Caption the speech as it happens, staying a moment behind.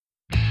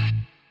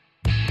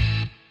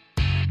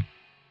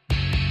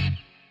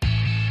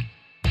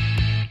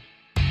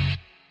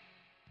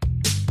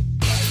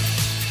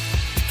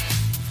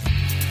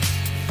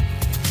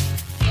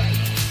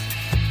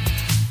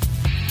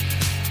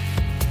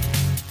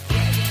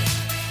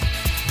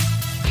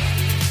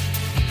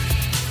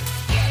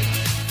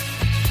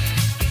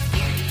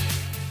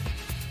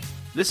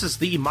This is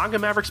the Manga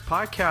Mavericks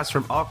podcast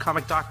from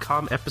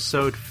allcomic.com,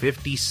 episode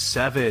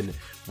 57.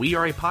 We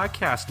are a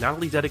podcast not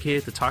only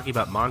dedicated to talking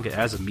about manga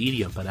as a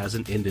medium, but as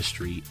an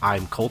industry.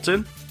 I'm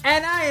Colton.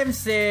 And I am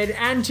Sid,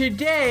 and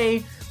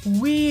today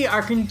we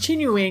are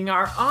continuing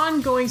our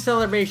ongoing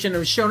celebration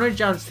of Shonen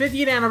Jump's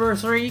 50th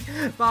anniversary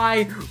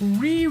by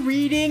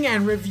rereading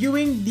and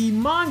reviewing the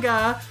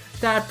manga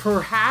that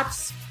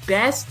perhaps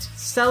best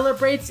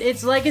celebrates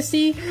its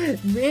legacy,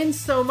 in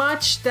so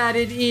much that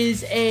it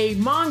is a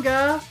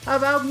manga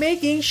about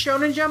making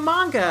Shonen Jump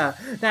manga.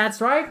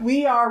 That's right,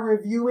 we are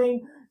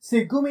reviewing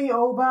Tsugumi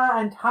Ohba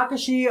and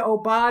Takashi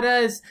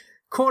Obata's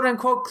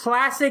quote-unquote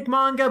classic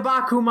manga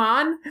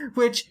Bakuman,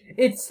 which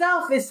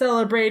itself is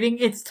celebrating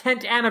its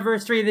 10th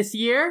anniversary this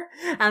year,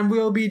 and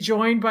we'll be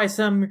joined by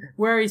some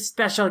very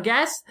special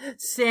guests,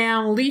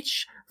 Sam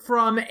Leach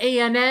from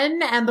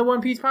ANN and the One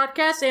Piece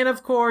podcast, and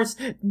of course,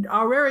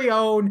 our very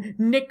own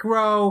Nick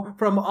Rowe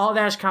from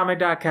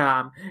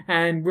all-comic.com.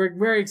 And we're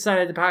very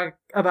excited to talk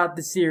about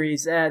the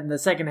series and the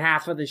second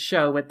half of the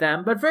show with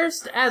them. But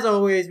first, as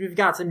always, we've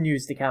got some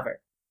news to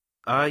cover.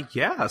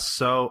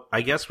 So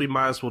I guess we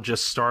might as well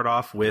just start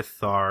off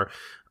with our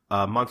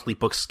monthly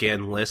book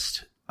scan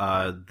list,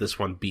 this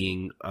one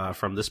being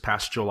from this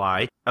past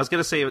July. I was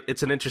going to say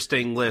it's an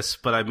interesting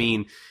list, but I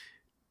mean,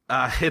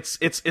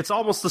 it's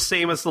almost the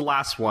same as the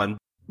last one.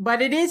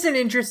 But it is an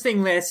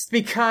interesting list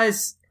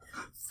because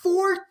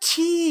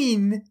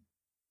 14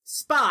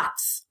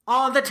 spots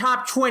on the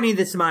top 20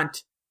 this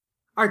month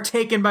are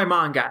taken by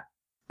manga.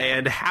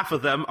 And half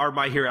of them are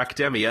My Hero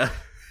Academia.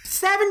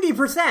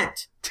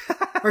 70%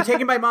 are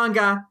taken by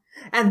manga,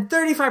 and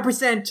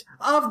 35%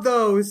 of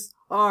those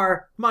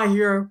are My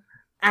Hero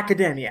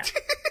Academia.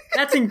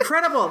 That's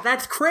incredible.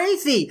 That's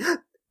crazy.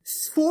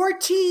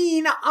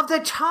 14 of the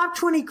top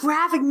 20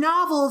 graphic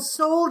novels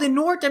sold in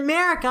North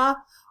America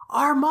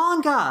are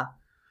manga.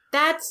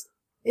 That's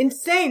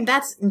insane.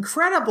 That's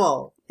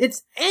incredible.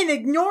 It's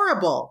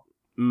unignorable.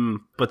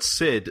 But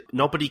Sid,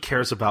 nobody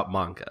cares about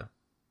manga.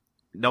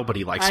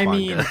 Nobody likes manga.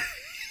 Mean,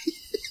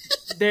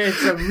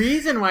 there's a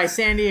reason why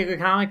San Diego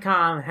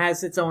Comic-Con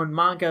has its own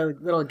manga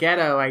little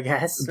ghetto, I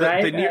guess,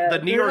 right? The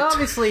New York...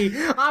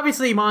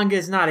 Obviously, manga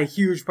is not a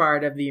huge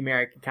part of the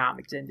American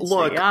comics industry.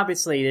 Look,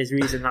 obviously, there's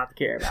reason not to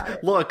care about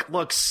it.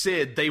 Look,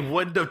 Sid, they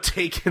wouldn't have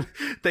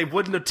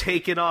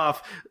taken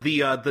off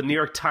the New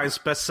York Times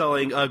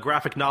best-selling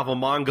graphic novel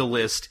manga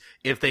list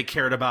if they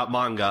cared about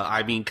manga.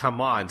 I mean,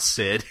 come on,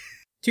 Sid.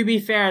 To be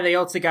fair, they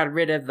also got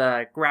rid of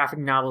the graphic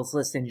novels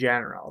list in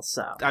general,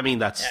 so... I mean,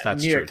 that's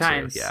New York true,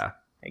 Times, too, yeah.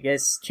 I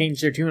guess,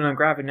 changed their tune on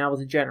graphic novels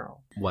in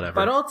general. Whatever.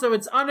 But also,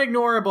 it's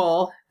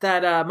unignorable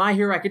that My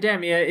Hero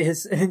Academia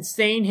is an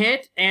insane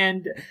hit,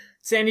 and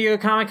San Diego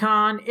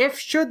Comic-Con,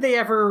 should they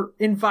ever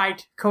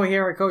invite Kohei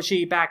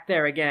Horikoshi back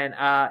there again,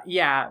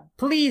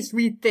 please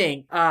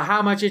rethink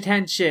how much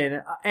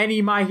attention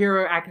any My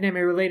Hero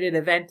Academia-related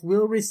event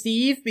will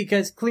receive,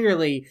 because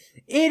clearly,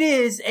 it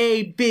is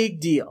a big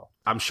deal.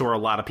 I'm sure a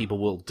lot of people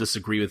will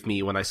disagree with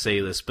me when I say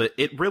this, but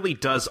it really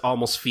does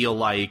almost feel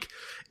like...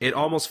 It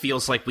almost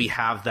feels like we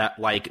have that,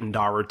 like,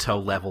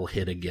 Naruto level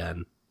hit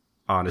again,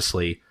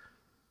 honestly.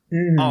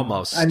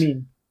 Almost. I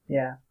mean,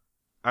 yeah.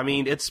 I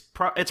mean, it's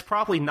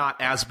probably not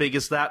as big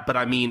as that, but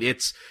I mean,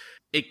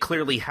 it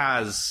clearly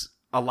has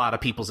a lot of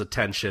people's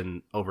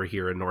attention over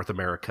here in North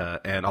America,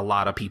 and a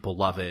lot of people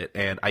love it.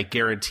 And I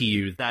guarantee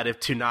you that if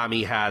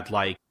Toonami had,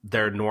 like,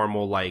 their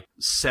normal, like,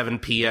 7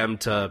 p.m.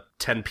 to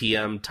 10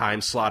 p.m.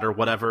 time slot or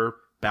whatever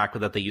back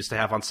that they used to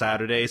have on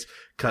Saturdays,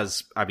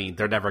 because, I mean,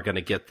 they're never going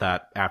to get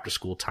that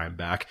after-school time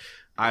back.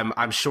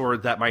 I'm sure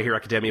that My Hero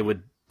Academia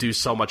would do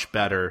so much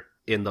better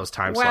in those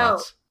time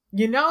slots.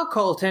 You know,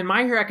 Colton,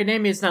 My Hero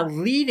Academia is now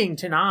leading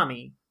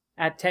Toonami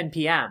at 10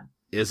 p.m.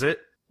 Is it?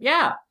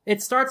 Yeah,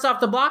 it starts off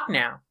the block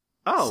now.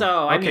 Oh,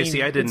 so, okay,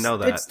 see, I didn't know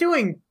that. It's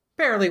doing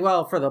fairly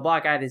well for the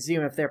block, I'd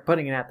assume, if they're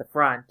putting it at the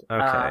front.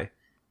 Okay.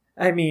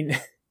 I mean,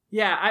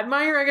 yeah,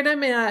 My Hero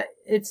Academia,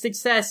 its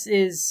success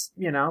is,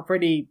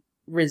 pretty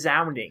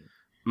resounding,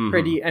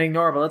 pretty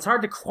unignorable. It's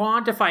hard to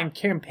quantify and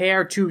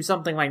compare to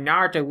something like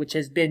Naruto, which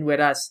has been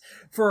with us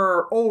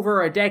for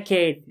over a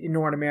decade in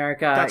North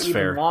America, That's even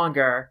fair.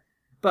 Longer.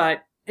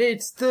 But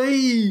it's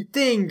the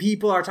thing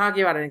people are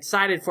talking about and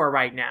excited for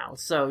right now.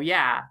 So,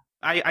 yeah.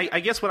 I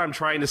guess what I'm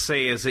trying to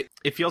say is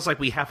it feels like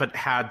we haven't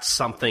had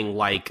something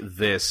like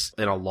this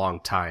in a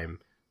long time.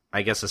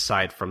 I guess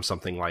aside from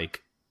something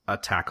like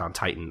Attack on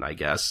Titan, I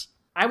guess.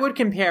 I would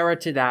compare it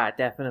to that,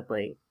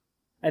 definitely.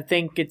 I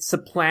think it's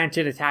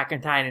supplanted Attack on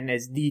Titan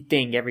as the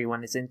thing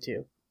everyone is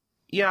into.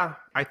 Yeah,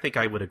 I think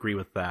I would agree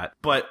with that.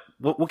 But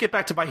we'll get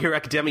back to My Hero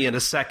Academia in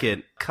a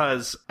second,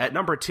 because at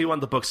number 2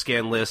 on the book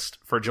scan list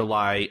for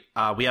July,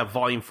 we have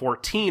volume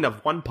 14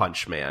 of One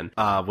Punch Man,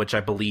 which I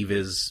believe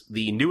is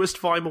the newest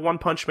volume of One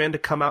Punch Man to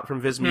come out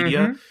from Viz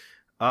Media.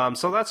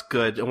 So that's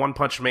good. One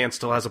Punch Man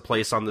still has a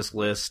place on this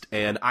list,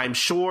 and I'm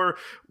sure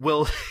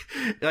will,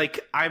 like,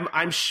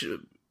 I'm sure...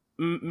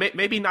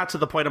 Maybe not to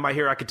the point of My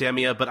Hero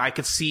Academia, but I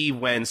could see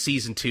when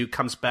season 2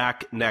 comes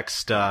back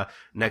next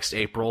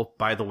April.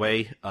 By the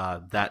way,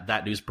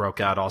 that news broke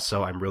out.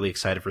 Also, I'm really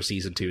excited for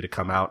season 2 to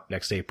come out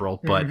next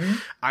April. But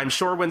I'm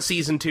sure when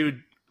season 2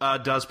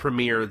 does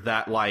premiere,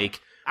 that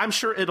I'm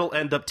sure it'll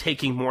end up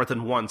taking more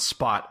than one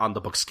spot on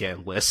the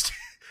BookScan list,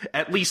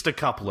 at least a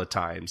couple of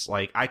times.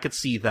 I could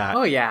see that.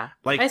 Oh yeah,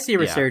 I see a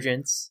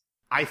resurgence.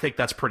 I think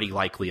that's pretty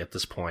likely at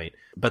this point.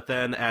 But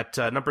then at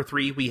number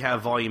 3, we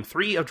have Volume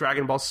 3 of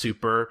Dragon Ball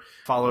Super,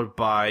 followed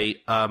by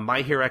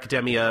My Hero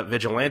Academia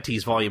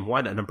Vigilantes Volume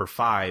 1 at number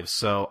 5.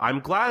 So I'm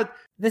glad...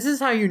 This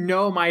is how you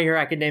know My Hero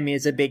Academia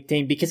is a big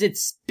thing, because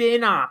its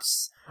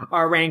spin-offs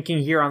are ranking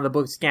here on the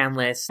BookScan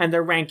list, and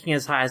they're ranking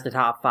as high as the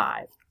top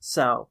 5.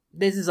 So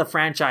this is a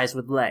franchise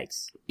with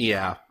legs.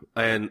 Yeah,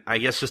 and I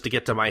guess just to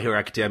get to My Hero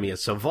Academia,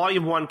 so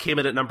Volume 1 came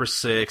in at number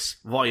 6,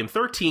 Volume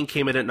 13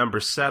 came in at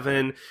number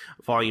 7,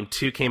 Volume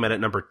 2 came in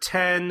at number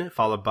 10,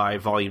 followed by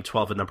Volume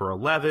 12 at number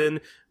 11,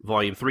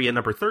 Volume 3 at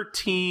number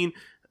 13,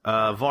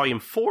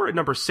 Volume 4 at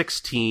number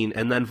 16,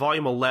 and then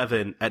Volume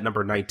 11 at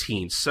number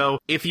 19. So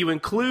if you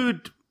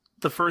include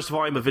the first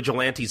volume of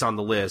Vigilantes on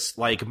the list,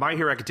 My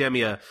Hero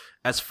Academia,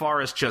 as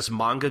far as just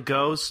manga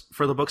goes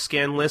for the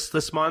BookScan list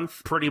this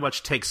month, pretty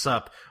much takes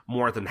up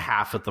more than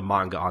half of the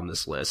manga on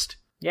this list.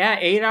 Yeah,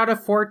 8 out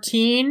of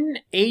 14,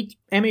 8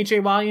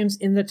 MHA volumes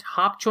in the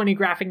top 20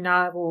 graphic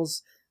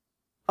novels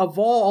of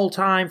all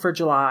time for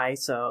July,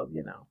 so,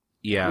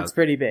 yeah, it's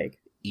pretty big.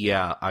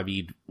 Yeah, I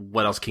mean,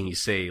 what else can you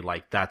say?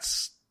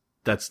 That's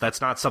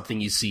not something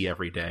you see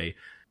every day.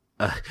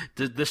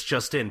 This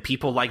just in,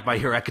 people like My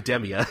Hero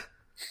Academia.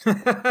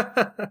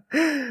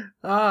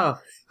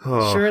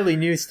 Surely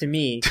news to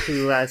me,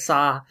 who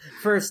saw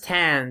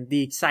firsthand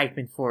the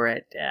excitement for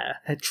it,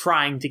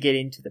 trying to get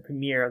into the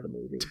premiere of the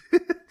movie.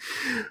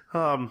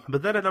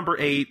 But then at number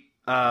 8,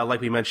 like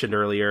we mentioned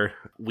earlier,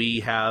 we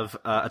have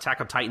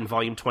Attack on Titan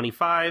Volume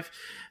 25,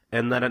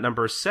 and then at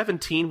number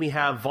 17, we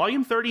have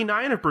Volume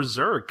 39 of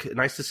Berserk.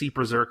 Nice to see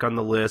Berserk on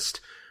the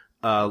list.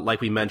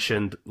 Like we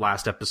mentioned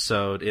last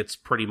episode, it's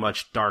pretty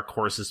much Dark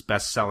Horse's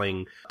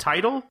best-selling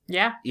title.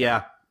 Yeah.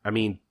 Yeah. I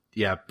mean,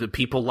 yeah,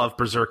 people love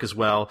Berserk as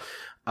well.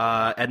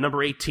 At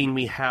number 18,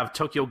 we have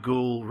Tokyo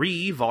Ghoul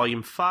Re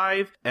Volume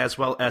 5, as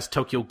well as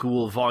Tokyo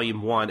Ghoul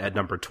Volume 1 at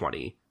number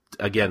 20.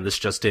 Again, this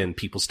just in,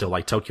 people still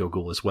like Tokyo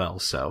Ghoul as well,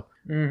 so.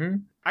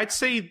 I'd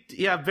say,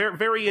 yeah, very,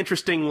 very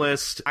interesting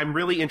list. I'm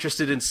really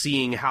interested in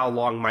seeing how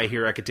long My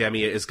Hero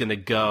Academia is going to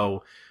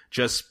go,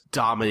 just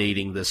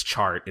dominating this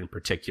chart in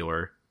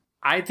particular.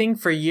 I think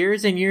for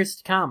years and years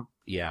to come.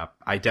 Yeah,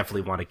 I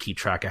definitely want to keep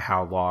track of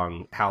how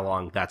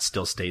long that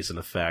still stays in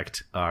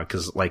effect.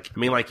 Cause like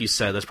you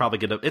said, it's probably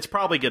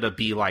gonna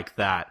be like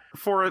that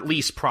for at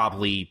least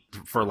probably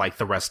for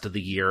the rest of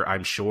the year,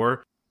 I'm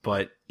sure.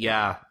 But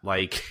yeah,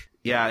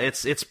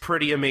 it's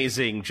pretty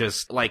amazing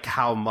just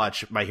how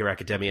much My Hero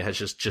Academia has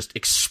just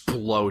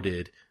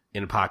exploded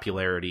in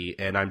popularity,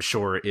 and I'm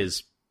sure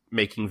is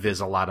making Viz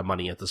a lot of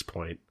money at this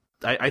point.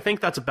 I think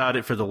that's about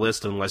it for the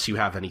list, unless you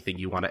have anything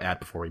you want to add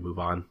before we move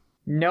on.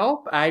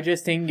 Nope, I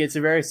just think it's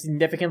a very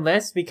significant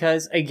list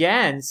because,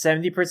 again,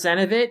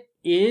 70% of it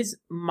is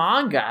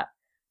manga.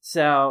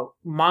 So,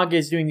 manga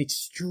is doing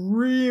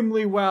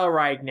extremely well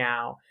right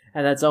now,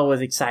 and that's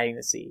always exciting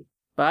to see.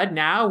 But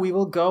now we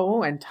will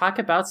go and talk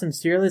about some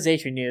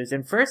serialization news.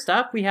 And first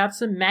up, we have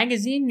some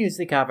magazine news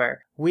to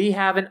cover. We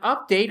have an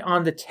update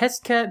on the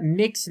Tezuka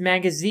Mix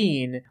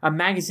magazine, a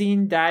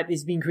magazine that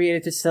is being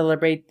created to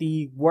celebrate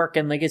the work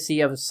and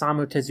legacy of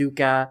Osamu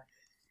Tezuka.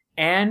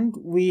 And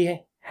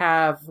we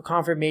have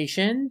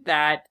confirmation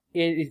that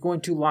it is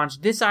going to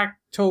launch this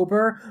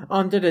October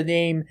under the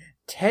name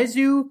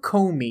Tezu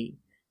Komi.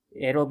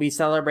 It'll be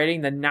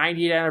celebrating the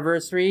 90th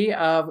anniversary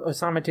of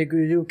Osamu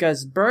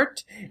Tezuka's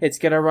birth. It's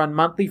going to run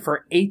monthly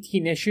for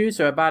 18 issues,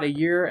 so about a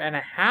year and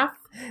a half.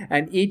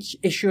 And each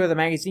issue of the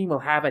magazine will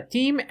have a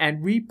theme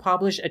and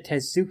republish a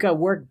Tezuka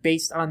work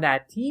based on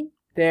that theme.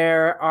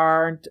 There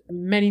aren't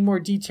many more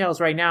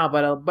details right now,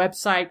 but a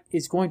website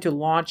is going to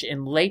launch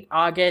in late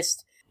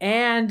August.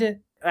 And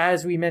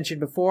as we mentioned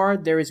before,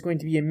 there is going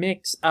to be a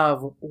mix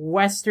of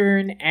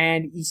Western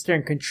and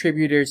Eastern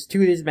contributors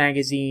to this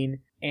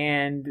magazine.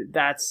 And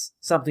that's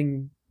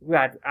something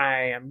that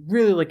I am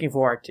really looking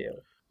forward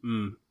to.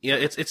 Yeah,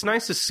 it's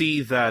nice to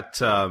see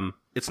that.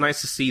 It's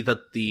nice to see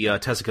that the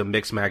Tezuka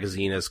Mix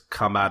magazine has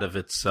come out of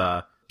its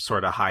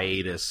sort of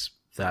hiatus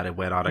that it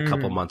went on a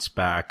couple months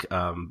back.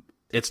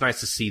 It's nice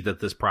to see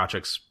that this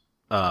project's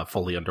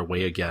fully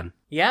underway again.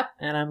 Yep,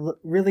 and I'm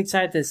really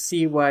excited to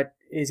see what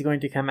is going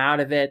to come out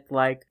of it,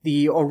 like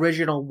the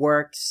original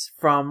works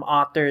from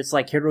authors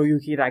like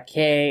Hiroyuki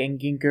Takei and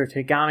Ginko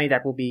Tagami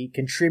that will be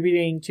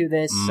contributing to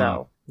this.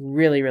 So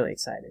really, really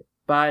excited.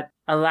 But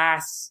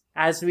alas,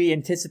 as we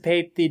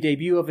anticipate the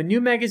debut of a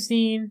new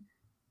magazine,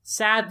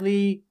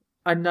 sadly,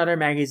 another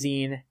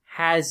magazine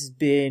has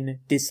been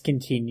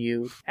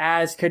discontinued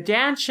as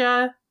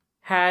Kodansha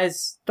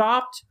has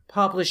stopped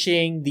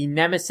publishing the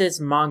Nemesis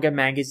manga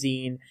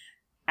magazine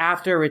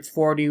after its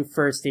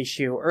 41st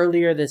issue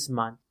earlier this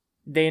month.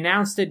 They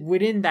announced it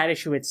within that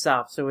issue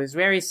itself, so it was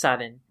very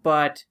sudden.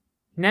 But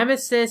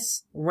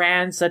Nemesis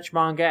ran such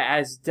manga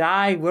as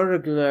Dai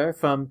Wurgler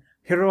from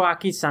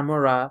Hiroaki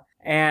Samura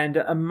and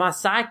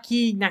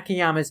Masaki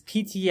Nakayama's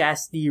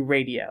PTSD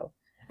Radio,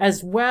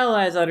 as well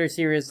as other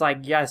series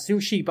like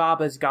Yasushi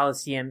Baba's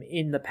Galaxium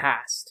in the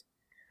past.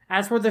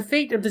 As for the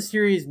fate of the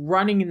series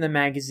running in the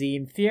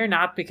magazine, fear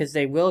not, because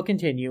they will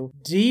continue.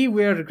 Die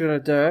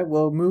Wurgler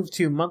will move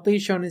to Monthly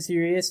Shonen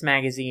Series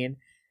magazine,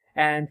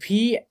 and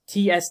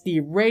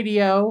PTSD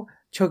Radio,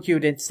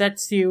 Chokyu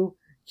Densetsu,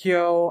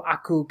 Kyo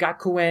Aku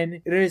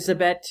Gakuen,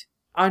 Elizabeth,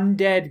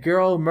 Undead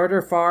Girl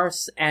Murder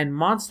Farce, and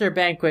Monster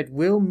Banquet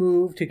will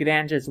move to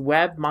Kodansha's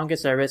web manga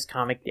service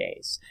Comic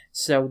Days.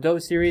 So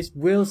those series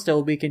will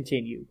still be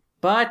continued.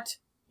 But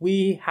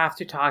we have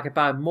to talk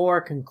about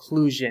more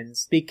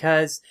conclusions,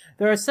 because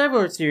there are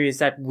several series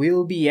that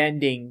will be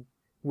ending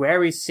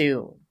very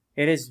soon.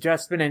 It has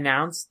just been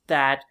announced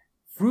that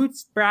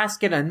Fruits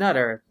Basket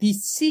Another, the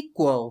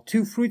sequel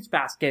to Fruits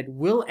Basket,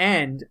 will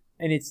end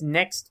in its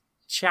next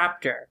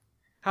chapter.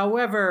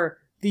 However,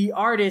 the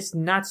artist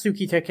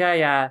Natsuki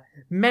Takaya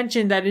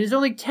mentioned that it is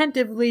only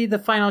tentatively the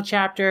final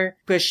chapter,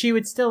 but she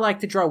would still like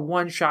to draw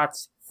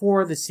one-shots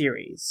for the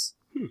series.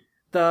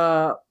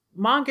 The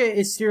manga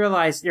is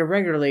serialized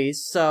irregularly,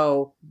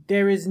 so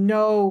there is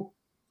no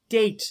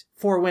date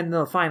for when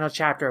the final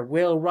chapter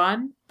will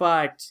run,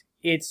 but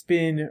it's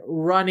been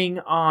running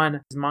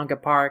on Manga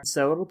Park,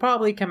 so it'll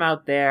probably come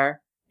out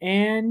there.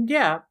 And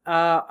yeah,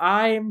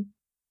 I'm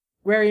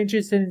very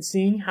interested in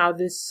seeing how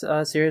this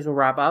series will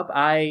wrap up.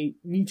 I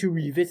need to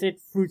revisit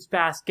Fruits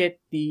Basket,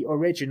 the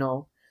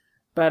original,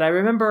 but I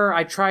remember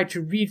I tried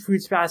to read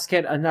Fruits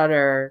Basket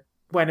Another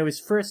when it was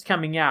first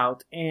coming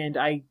out, and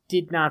I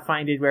did not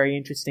find it very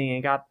interesting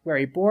and got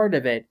very bored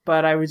of it.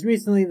 But I was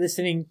recently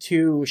listening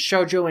to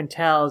Shoujo and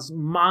Tell's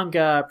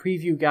manga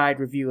preview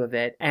guide review of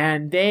it,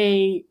 and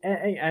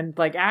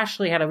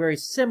Ashley had a very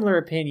similar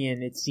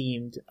opinion, it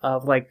seemed,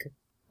 of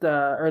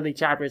the early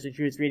chapters that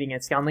she was reading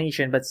at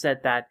Scalnation, but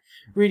said that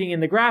reading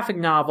in the graphic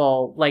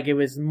novel, it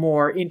was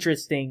more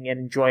interesting and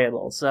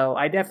enjoyable. So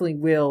I definitely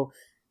will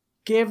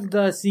give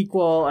the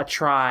sequel a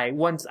try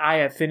once I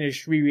have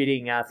finished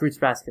rereading Fruits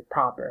Basket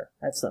proper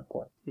at some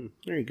point.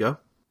 There you go.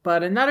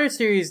 But another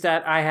series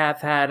that I have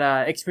had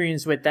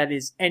experience with that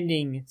is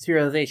ending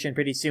serialization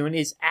pretty soon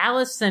is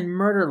Alice in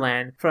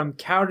Murderland from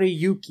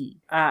Kaoriyuki.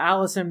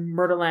 Alice in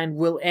Murderland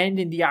will end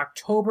in the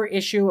October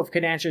issue of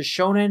Kodansha's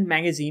Shonen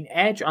magazine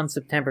Edge on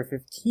September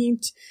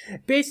 15th.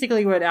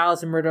 Basically what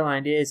Alice in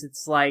Murderland is,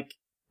 it's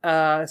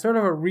sort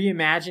of a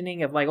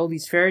reimagining of all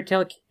these fairy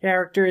tale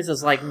characters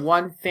as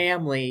one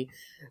family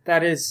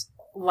that is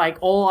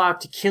all out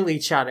to kill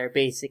each other,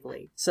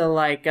 basically. So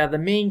the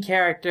main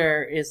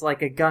character is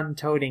a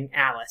gun-toting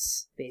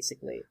Alice,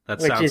 basically. That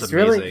sounds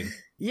amazing.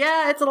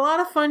 Yeah, it's a lot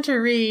of fun to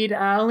read.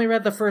 I only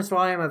read the first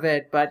volume of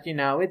it, but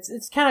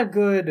it's kind of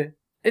good.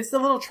 It's a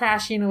little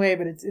trashy in a way,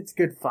 but it's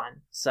good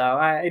fun. So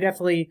I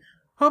definitely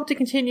hope to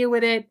continue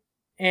with it.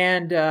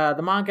 And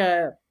the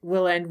manga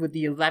will end with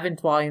the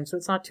 11th volume, so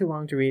it's not too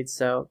long to read.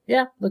 So,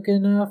 yeah,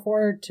 looking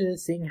forward to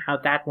seeing how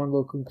that one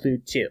will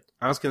conclude, too.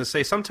 I was going to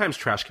say, sometimes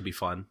trash can be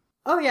fun.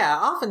 Oh, yeah,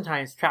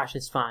 oftentimes trash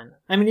is fun.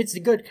 I mean, it's the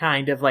good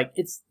kind of,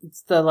 it's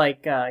the,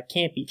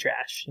 campy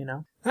trash,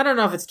 I don't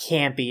know if it's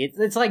campy.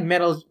 It's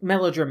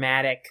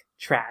melodramatic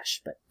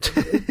trash, but,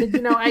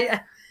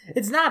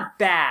 it's not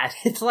bad.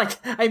 It's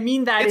I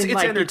mean that it's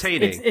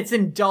entertaining. It's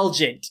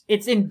indulgent.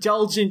 It's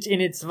indulgent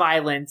in its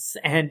violence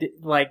and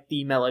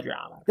the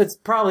melodrama. That's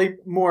probably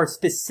more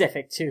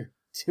specific to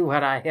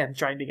what I am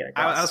trying to get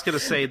across. I was going to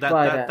say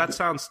that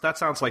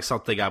sounds like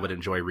something I would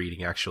enjoy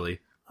reading, actually.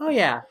 Oh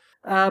yeah,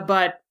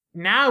 but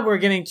now we're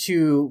getting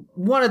to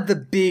one of the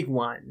big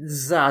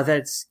ones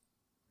that's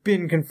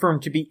been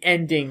confirmed to be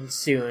ending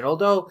soon.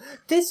 Although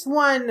this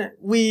one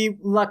we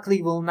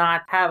luckily will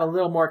not have a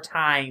little more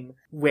time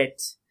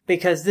with,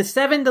 because the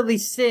Seven Deadly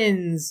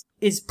Sins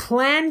is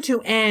planned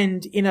to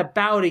end in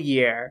about a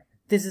year.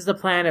 This is the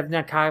plan of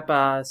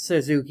Nakaba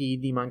Suzuki,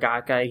 the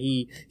mangaka.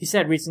 He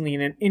said recently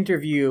in an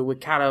interview with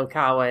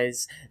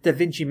Kadokawa's Da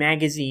Vinci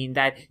magazine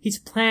that he's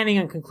planning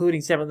on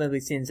concluding Seven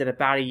Deadly Sins in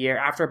about a year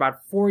after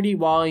about 40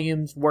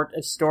 volumes worth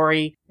of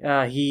story.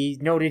 He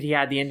noted he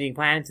had the ending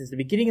planned since the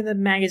beginning of the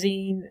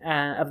magazine,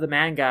 of the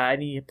manga,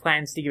 and he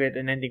plans to give it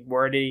an ending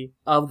worthy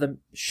of the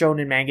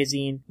Shonen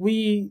magazine.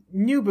 We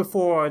knew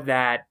before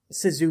that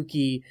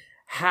Suzuki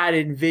had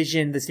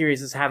envisioned the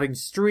series as having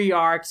 3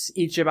 arcs,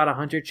 each about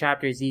 100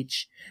 chapters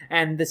each,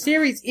 and the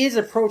series is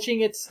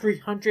approaching its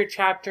 300th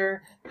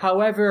chapter.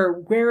 However,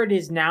 where it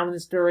is now in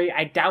the story,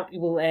 I doubt it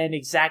will end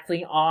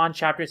exactly on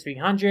chapter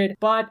 300,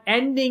 but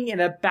ending in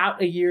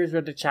about a year's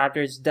worth of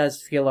chapters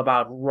does feel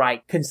about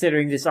right,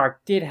 considering this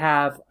arc did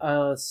have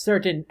a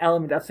certain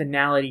element of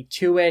finality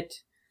to it.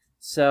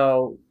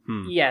 So,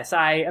 yes,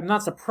 I am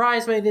not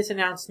surprised by this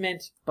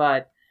announcement,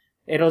 but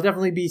it'll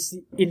definitely be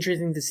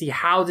interesting to see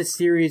how the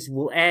series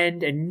will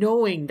end, and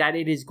knowing that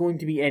it is going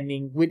to be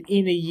ending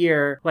within a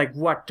year, like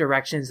what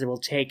directions it will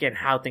take and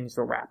how things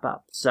will wrap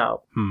up.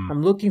 So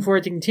I'm looking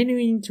forward to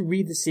continuing to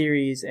read the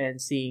series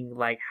and seeing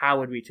like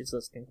how it reaches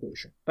this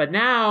conclusion. But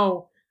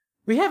now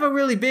we have a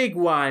really big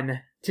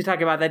one to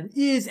talk about that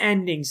is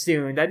ending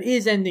soon, that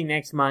is ending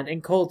next month.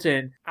 And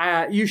Colton,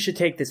 you should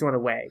take this one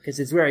away because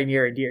it's very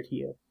near and dear to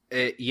you.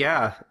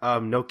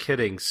 No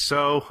kidding.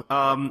 So,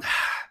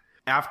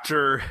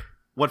 after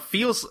what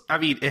feels,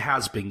 it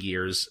has been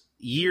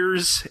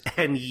years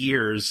and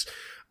years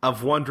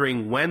of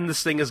wondering when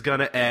this thing is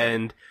gonna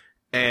end,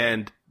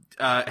 and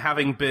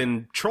having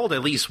been trolled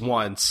at least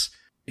once,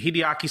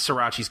 Hideaki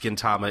Sorachi's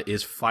Gintama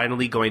is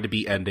finally going to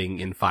be ending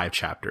in 5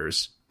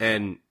 chapters.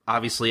 And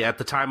obviously at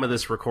the time of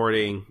this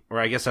recording, or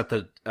I guess at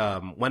the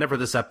whenever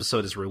this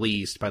episode is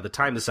released, by the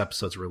time this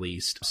episode's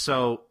released,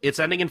 so it's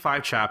ending in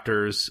 5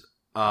 chapters,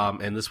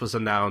 and this was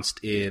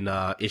announced in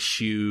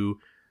issue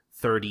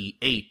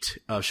 38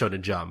 of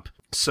Shonen Jump.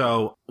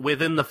 So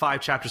within the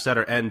 5 chapters that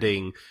are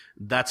ending,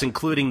 that's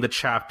including the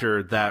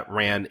chapter that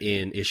ran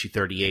in issue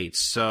 38.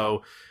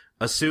 So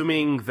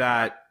assuming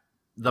that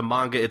the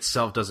manga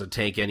itself doesn't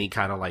take any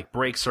kind of like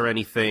breaks or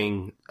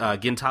anything,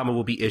 Gintama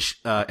will be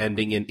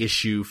ending in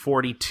issue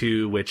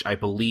 42, which I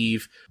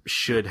believe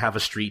should have a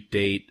street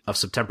date of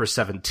September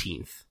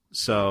 17th.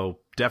 So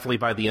definitely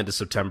by the end of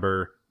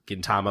September,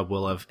 Gintama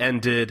will have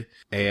ended,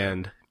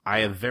 and I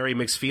have very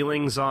mixed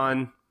feelings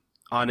on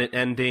it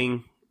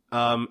ending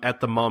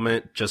at the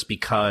moment, just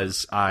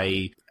because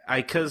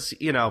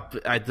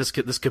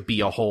this could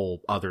be a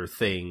whole other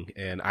thing,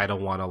 and I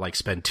don't want to like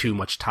spend too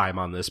much time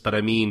on this. But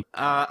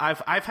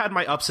I've had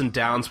my ups and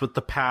downs with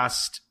the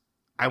past,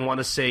 I want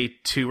to say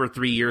 2 or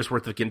 3 years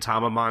worth of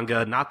Gintama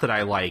manga. Not that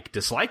I like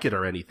dislike it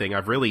or anything.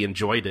 I've really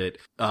enjoyed it.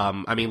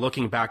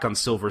 Looking back on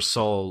Silver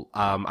Soul,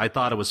 I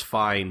thought it was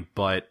fine,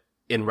 but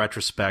in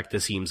retrospect,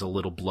 this seems a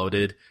little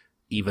bloated,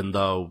 even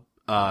though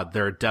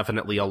there are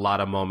definitely a lot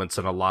of moments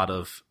and a lot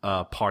of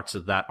parts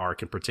of that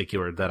arc in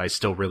particular that I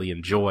still really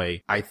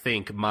enjoy. I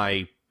think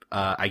my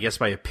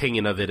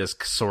opinion of it is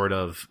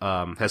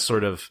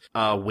has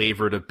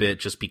wavered a bit,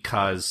 just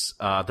because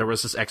there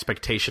was this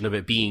expectation of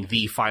it being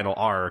the final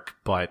arc,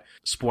 but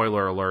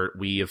spoiler alert,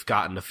 we have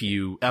gotten a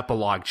few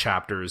epilogue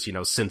chapters,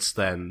 since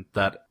then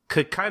that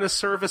could kind of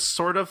serve as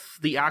sort of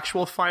the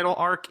actual final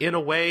arc in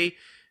a way.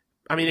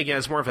 Again,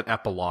 it's more of an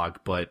epilogue,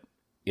 but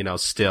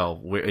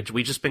still,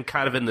 we just been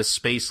kind of in this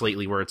space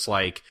lately where it's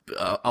like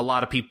a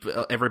lot of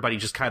people, everybody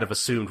just kind of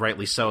assumed,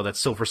 rightly so, that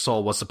Silver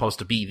Soul was supposed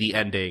to be the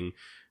ending,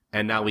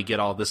 and now we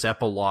get all this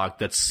epilogue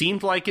that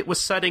seemed like it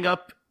was setting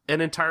up an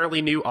entirely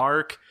new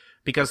arc,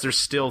 because there's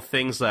still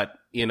things that,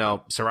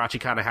 Sorachi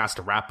kind of has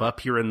to wrap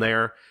up here and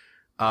there,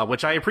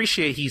 which I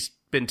appreciate he's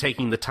been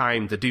taking the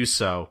time to do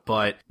so,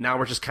 but now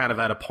we're just kind of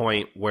at a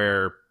point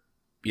where,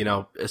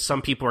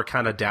 some people are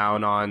kind of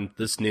down on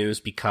this news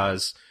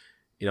because,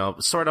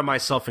 sort of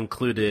myself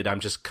included, I'm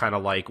just kind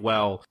of like,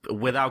 well,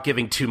 without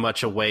giving too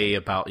much away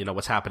about,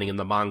 what's happening in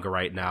the manga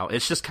right now,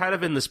 it's just kind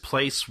of in this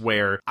place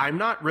where I'm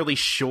not really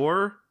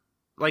sure.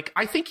 Like,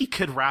 I think he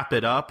could wrap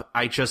it up.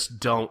 I just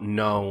don't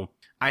know.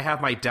 I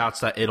have my doubts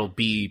that it'll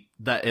be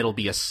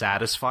a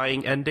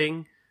satisfying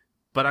ending.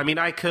 But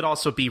I could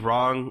also be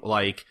wrong.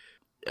 Like,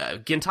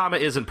 Gintama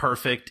isn't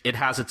perfect. It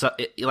has its,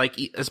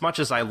 as much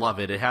as I love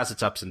it, it has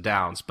its ups and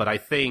downs. But I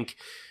think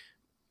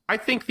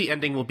the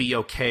ending will be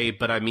okay,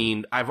 but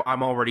I'm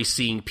already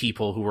seeing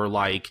people who are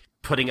like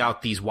putting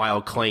out these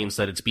wild claims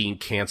that it's being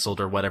canceled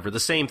or whatever. The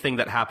same thing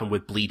that happened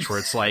with Bleach, where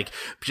it's like,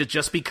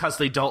 just because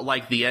they don't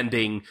like the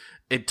ending,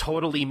 it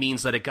totally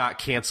means that it got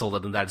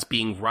canceled and that it's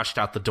being rushed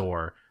out the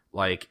door.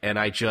 Like, and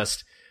I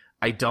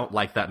don't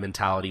like that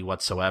mentality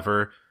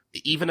whatsoever.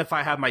 Even if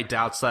I have my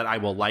doubts that I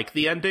will like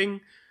the ending,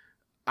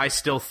 I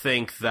still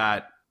think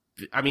that,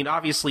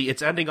 obviously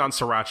it's ending on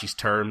Sorachi's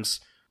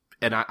terms,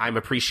 and I'm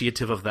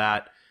appreciative of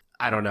that.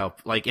 I don't know.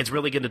 Like, it's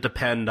really going to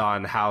depend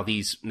on how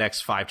these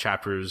next 5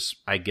 chapters,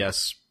 I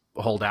guess,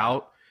 hold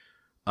out.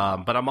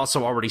 But I'm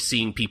also already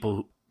seeing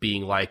people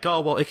being like,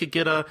 oh, well, it could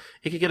get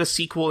a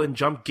sequel in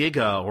Jump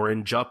Giga or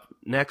in Jump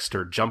Next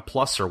or Jump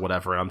Plus or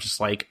whatever. And I'm just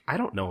like, I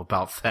don't know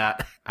about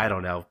that. I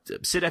don't know.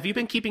 Sid, have you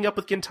been keeping up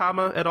with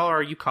Gintama at all, or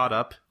are you caught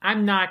up?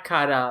 I'm not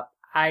caught up.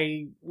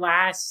 I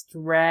last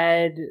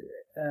read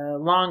a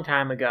long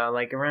time ago,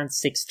 like around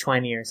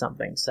 620 or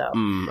something. So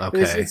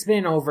okay. It's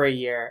been over a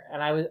year,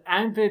 and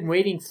I've been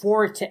waiting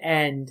for it to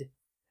end,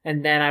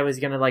 and then I was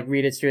gonna like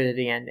read it through to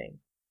the ending.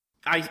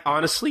 I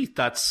honestly,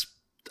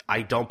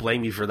 I don't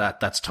blame you for that.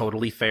 That's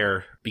totally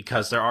fair,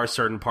 because there are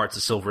certain parts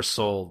of Silver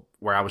Soul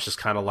where I was just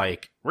kind of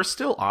like, we're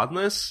still on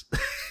this,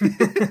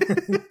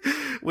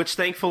 which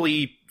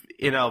thankfully,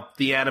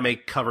 the anime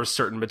covers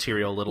certain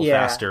material a little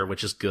faster,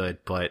 which is good,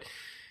 but.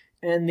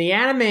 And the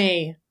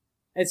anime,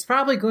 it's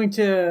probably going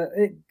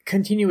to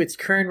continue its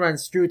current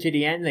runs through to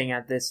the ending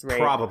at this rate.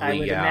 Probably, I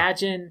would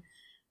imagine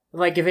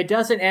Like, if it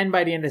doesn't end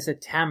by the end of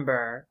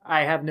September,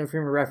 I have no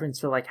frame of reference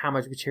for, like, how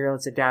much material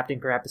it's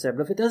adapting per episode.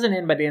 But if it doesn't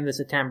end by the end of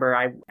September,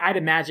 I'd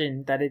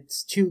imagine that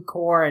it's too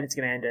core and it's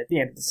going to end at the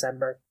end of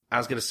December. I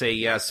was going to say,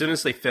 yeah, as soon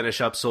as they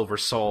finish up Silver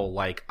Soul,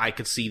 like, I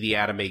could see the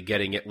anime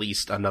getting at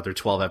least another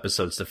 12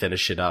 episodes to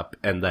finish it up,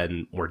 and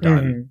then we're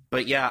done. Mm-hmm.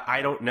 But yeah,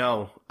 I don't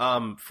know.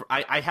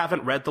 I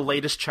haven't read the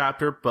latest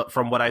chapter, but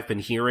from what I've been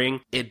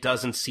hearing, it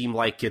doesn't seem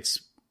like it's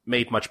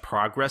made much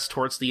progress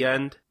towards the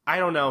end. I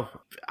don't know.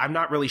 I'm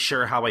not really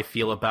sure how I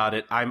feel about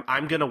it.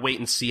 I'm gonna wait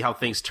and see how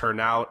things turn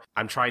out.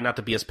 I'm trying not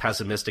to be as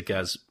pessimistic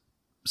as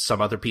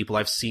some other people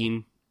I've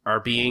seen are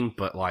being,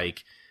 but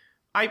like,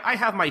 I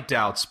have my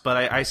doubts, but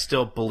I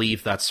still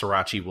believe that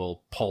Sorachi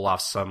will pull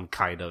off some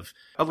kind of,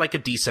 like, a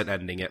decent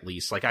ending at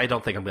least. Like, I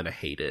don't think I'm gonna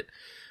hate it.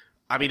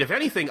 I mean, if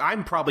anything,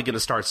 I'm probably going to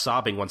start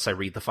sobbing once I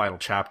read the final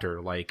chapter.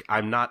 Like,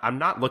 I'm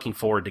not looking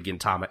forward to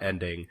Gintama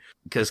ending,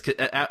 because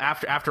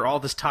after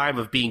all this time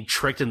of being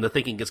tricked into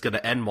thinking it's going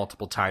to end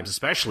multiple times,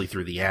 especially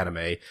through the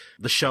anime,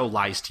 the show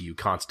lies to you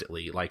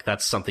constantly. Like,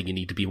 that's something you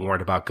need to be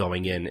warned about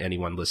going in.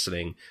 Anyone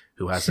listening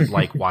who hasn't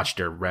like watched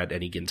or read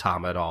any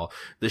Gintama at all,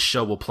 this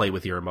show will play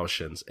with your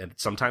emotions, and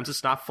sometimes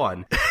it's not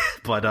fun.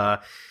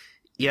 But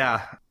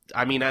yeah.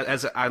 I mean,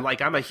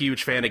 I'm a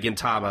huge fan of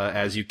Gintama,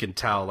 as you can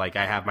tell. Like,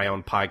 I have my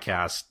own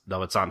podcast,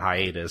 though it's on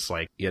hiatus.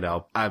 Like, you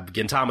know,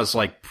 Gintama's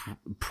like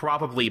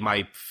probably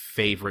my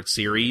favorite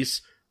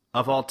series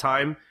of all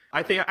time.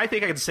 I think I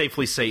can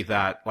safely say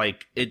that.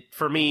 Like,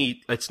 for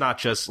me, it's not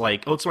just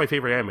like, oh, it's my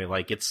favorite anime.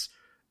 Like, it's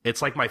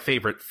like my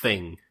favorite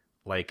thing.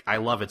 Like, I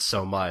love it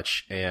so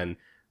much, and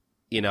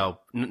you know,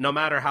 no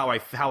matter how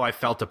I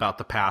felt about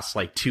the past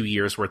like 2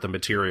 years worth of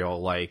material,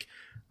 like,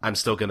 I'm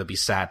still gonna be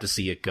sad to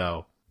see it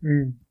go.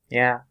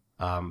 Yeah.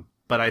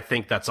 But I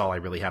think that's all I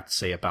really have to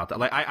say about that.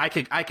 Like,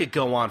 I could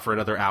go on for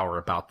another hour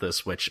about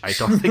this, which I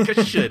don't think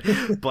I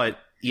should. But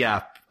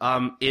yeah,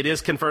 it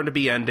is confirmed to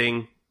be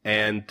ending,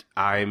 and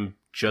I'm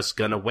just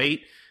gonna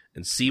wait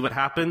and see what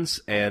happens.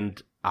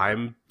 And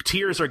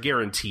tears are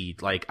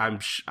guaranteed. Like,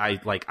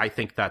 I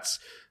think that's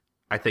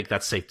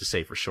safe to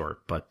say for sure.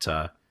 But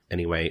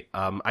anyway,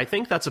 I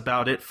think that's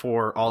about it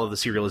for all of the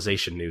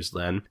serialization news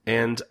then.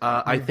 And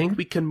I think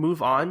we can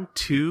move on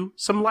to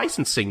some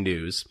licensing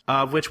news,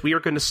 which we are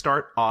going to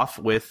start off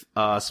with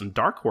some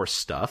Dark Horse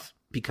stuff,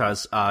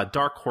 because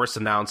Dark Horse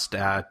announced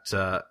at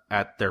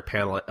their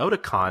panel at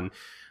Otakon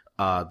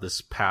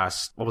this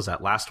past, what was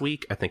that, last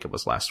week? I think it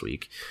was last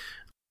week.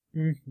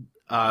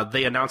 Mm-hmm.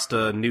 They announced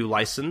a new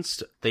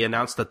license. They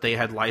announced that they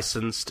had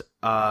licensed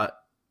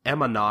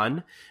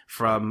Emanon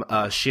from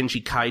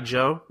Shinji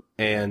Kaijo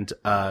and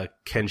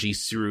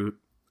Kenji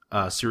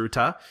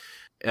Tsuruta,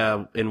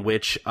 in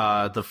which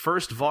the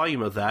first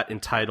volume of that,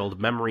 entitled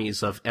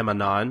Memories of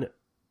Emanon,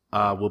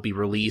 will be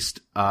released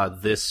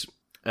this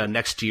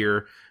next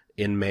year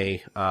in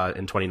May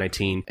in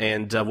 2019,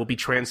 and will be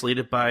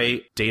translated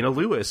by Dana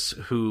Lewis,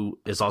 who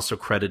is also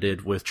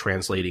credited with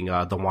translating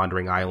The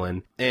Wandering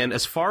Island. And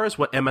as far as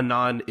what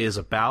Emanon is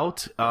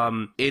about,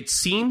 it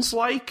seems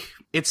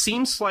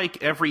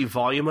like every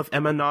volume of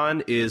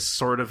Emanon is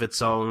sort of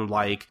its own,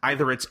 like,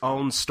 either its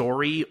own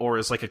story or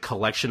is like a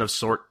collection of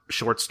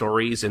short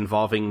stories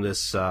involving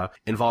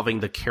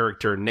the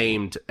character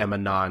named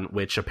Emanon,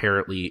 which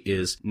apparently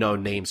is no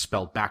name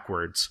spelled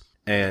backwards.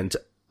 And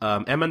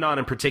Emanon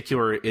in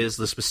particular is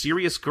this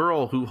mysterious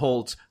girl who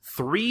holds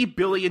 3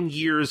 billion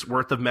years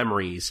worth of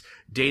memories,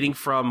 dating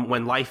from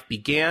when life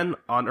began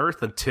on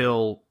Earth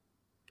until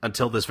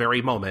this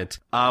very moment,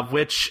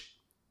 which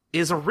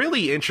is a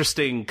really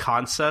interesting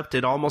concept.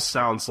 It almost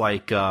sounds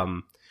like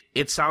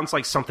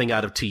something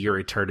out of To Your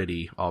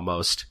Eternity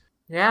almost.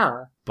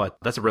 Yeah. But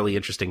that's a really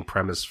interesting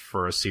premise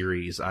for a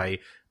series. I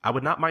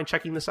would not mind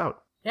checking this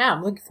out. Yeah,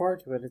 I'm looking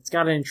forward to it. It's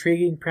got an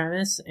intriguing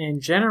premise,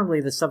 and generally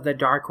the stuff that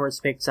Dark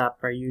Horse picks up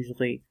are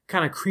usually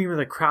kind of cream of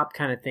the crop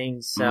kind of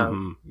things.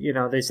 So, you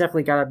know, there's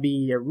definitely got to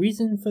be a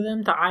reason for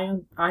them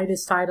to eye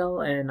this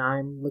title, and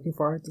I'm looking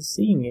forward to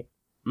seeing it.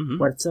 Mm-hmm.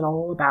 What's it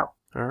all about?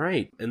 All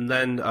right. And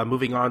then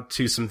moving on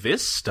to some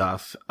Viz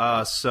stuff.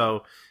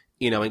 So,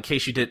 you know, in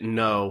case you didn't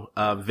know,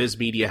 Viz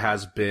Media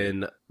has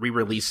been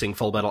re-releasing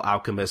Full Metal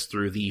Alchemist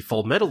through the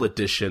Full Metal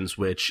editions,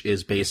 which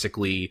is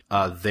basically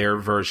their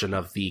version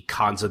of the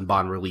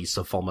Kanzenban release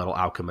of Full Metal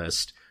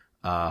Alchemist.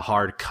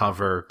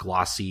 Hardcover,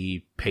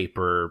 glossy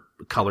paper,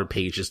 colored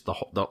pages, the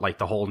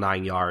whole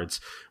 9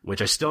 yards,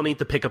 which I still need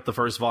to pick up the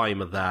first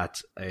volume of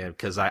that,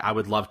 because I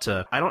would love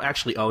to. I don't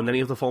actually own any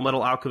of the Full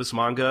Metal Alchemist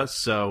manga,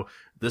 so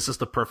this is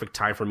the perfect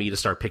time for me to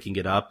start picking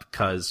it up,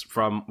 because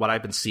from what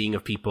I've been seeing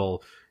of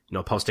people, you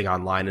know, posting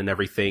online and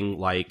everything,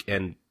 like,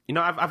 and, you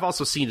know, I've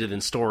also seen it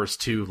in stores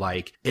too,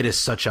 like, it is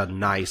such a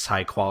nice,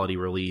 high quality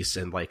release,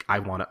 and, like, I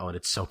want to own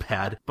it so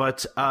bad.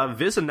 But,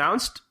 Viz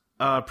announced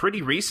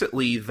pretty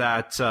recently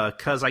that,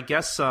 cause I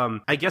guess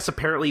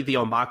apparently the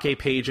Omake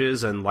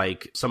pages and,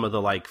 like, some of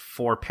the, like,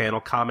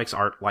 4-panel comics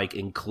aren't, like,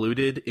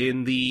 included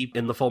in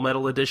the Full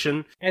Metal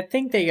edition. I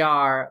think they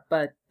are,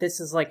 but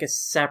this is, like, a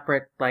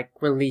separate, like,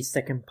 release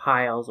that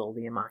compiles all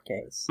the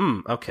Omakes.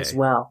 Okay. As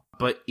well.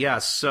 But yeah,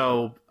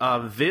 so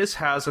Viz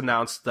has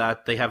announced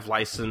that they have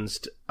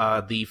licensed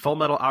the Full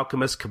Metal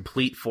Alchemist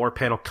Complete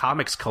 4-Panel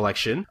Comics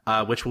Collection,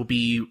 which will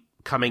be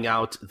coming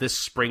out this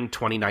spring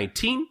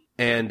 2019.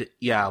 And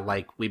yeah,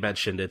 like we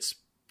mentioned, it's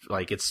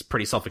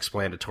pretty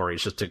self-explanatory.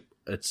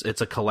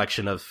 It's a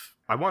collection of,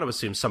 I want to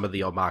assume, some of the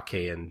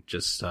omake and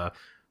just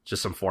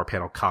some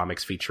 4-panel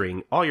comics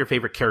featuring all your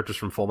favorite characters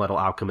from Full Metal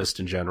Alchemist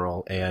in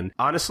general. And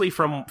honestly,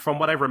 from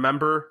what I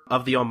remember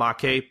of the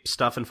omake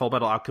stuff in Full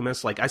Metal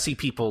Alchemist, like I see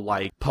people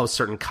like post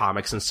certain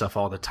comics and stuff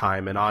all the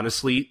time, and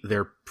honestly,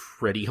 they're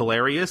pretty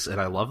hilarious and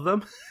I love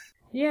them.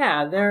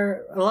 Yeah,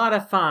 they're a lot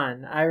of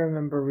fun. I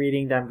remember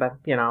reading them, but,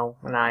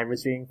 when I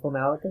was reading Full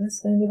Metal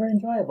Alchemist, and they were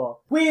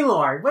enjoyable.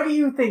 Lord, what do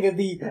you think of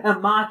the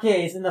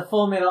omakes in the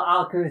Full Metal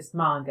Alchemist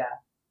manga?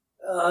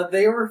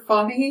 They were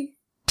funny.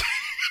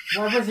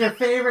 What was your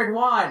favorite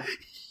one?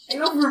 I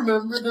don't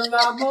remember them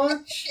that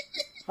much.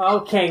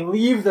 Okay,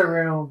 leave the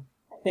room.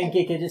 I think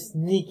you could just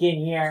sneak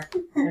in here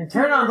and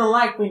turn on the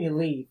light when you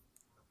leave.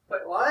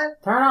 Wait,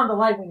 what? Turn on the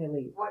light when you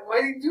leave.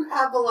 Why did you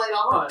have the light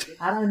on?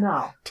 I don't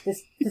know.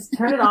 Just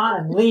turn it on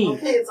and leave.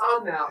 Okay, it's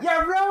on now.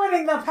 You're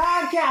ruining the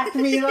podcast,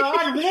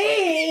 Lord.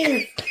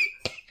 Leave!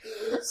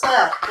 What's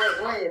that?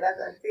 Wait, I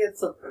did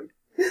something.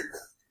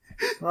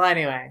 Well,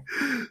 anyway.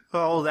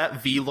 Oh,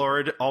 that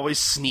V-Lord always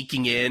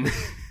sneaking in.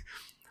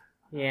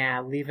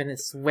 Yeah, leaving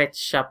his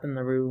switch up in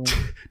the room.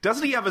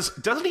 Doesn't he have his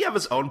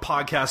own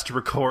podcast to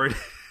record?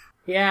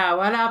 Yeah,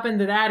 what happened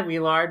to that,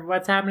 Lord?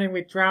 What's happening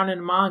with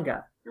Drowning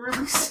Manga? You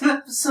released an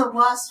episode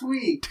last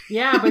week.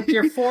 Yeah, but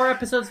you're 4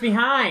 episodes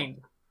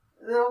behind.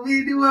 There'll be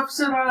a new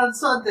episode on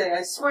Sunday,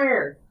 I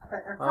swear.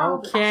 I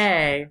promise.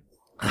 Okay.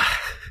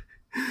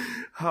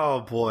 Oh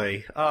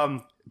boy.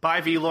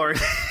 Bye, V-Lord.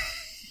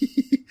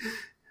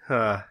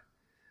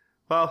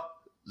 Well,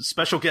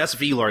 special guest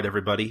V-Lord,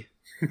 everybody.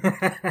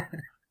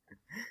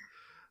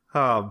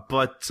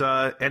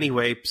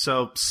 Anyway,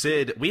 so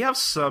Sid, we have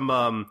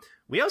some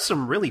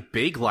really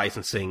big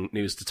licensing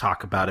news to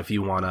talk about if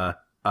you want to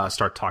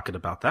start talking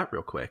about that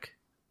real quick.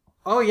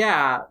 Oh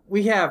yeah,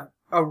 we have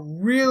a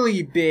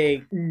really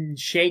big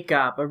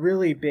shake-up, a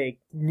really big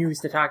news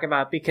to talk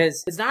about,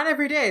 because it's not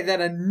every day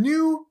that a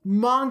new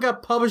manga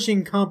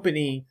publishing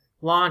company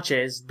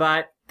launches,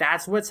 but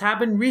that's what's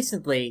happened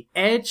recently.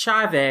 Ed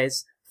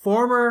Chavez,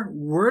 former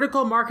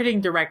vertical marketing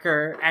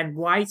director and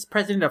vice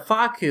president of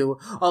Faku,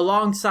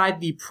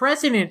 alongside the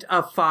president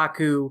of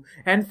Faku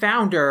and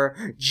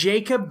founder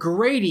Jacob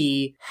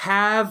Grady,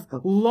 have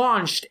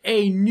launched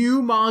a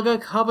new manga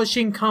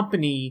publishing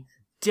company,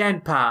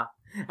 Denpa.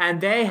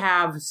 And they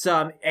have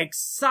some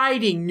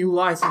exciting new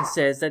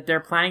licenses that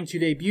they're planning to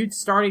debut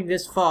starting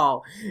this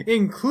fall,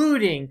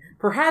 including,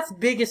 perhaps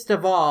biggest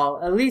of all,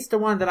 at least the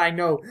one that I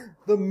know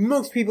the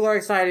most people are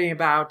excited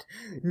about,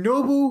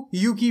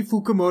 Nobuyuki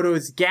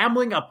Fukumoto's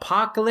Gambling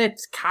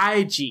Apocalypse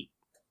Kaiji.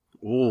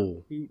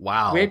 Ooh,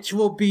 wow. Which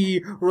will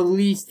be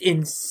released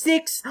in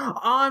 6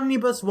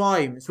 omnibus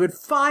volumes with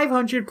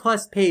 500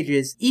 plus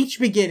pages, each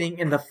beginning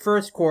in the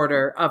first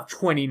quarter of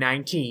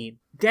 2019.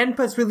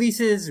 Denpa's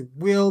releases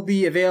will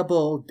be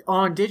available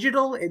on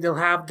digital. They'll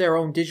have their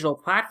own digital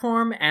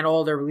platform, and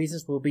all their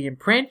releases will be in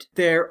print.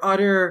 Their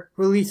other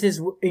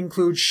releases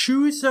include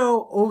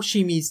Shuzo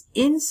Oshimi's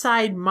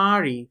Inside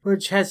Mari,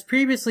 which has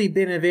previously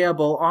been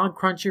available on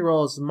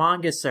Crunchyroll's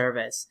manga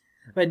service,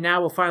 but now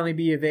will finally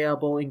be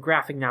available in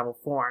graphic novel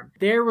form.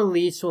 Their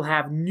release will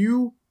have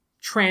new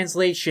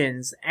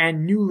translations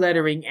and new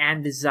lettering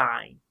and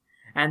design,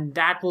 and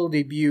that will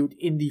debut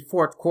in the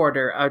fourth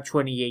quarter of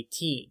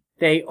 2018.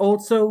 They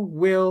also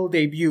will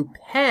debut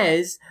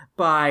Pez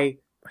by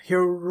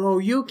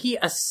Hiroyuki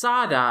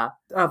Asada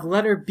of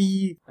Letter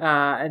B,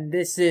 and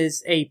this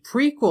is a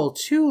prequel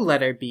to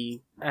Letter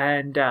B,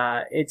 and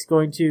it's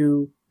going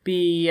to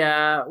be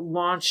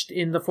launched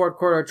in the fourth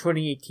quarter of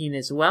 2018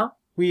 as well.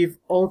 We've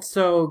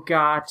also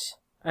got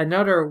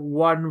another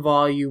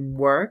 1-volume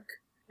work,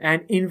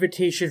 An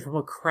Invitation from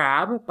a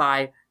Crab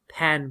by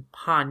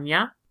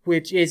Pampanya,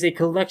 which is a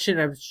collection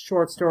of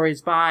short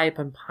stories by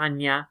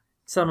Pampanya,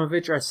 some of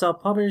which are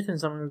self-published and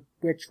some of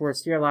which were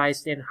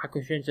serialized in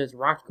Hakushin's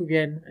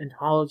Rakugen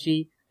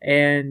anthology.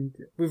 And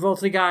we've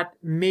also got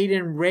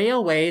Maiden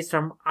Railways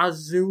from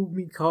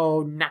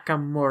Azumiko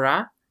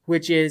Nakamura,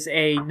 which is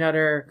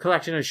another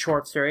collection of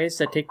short stories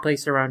that take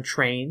place around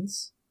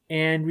trains.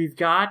 And we've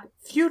got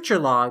Future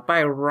Log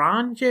by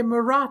Ranjay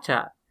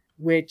Murata,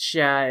 which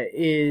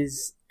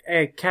is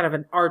a kind of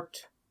an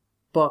art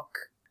book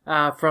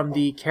from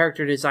the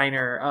character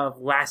designer of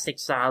Last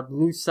Exile,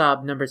 Blue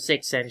Sub No.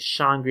 6, and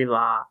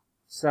Shangri-La.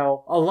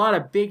 So, a lot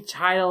of big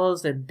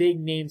titles and big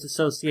names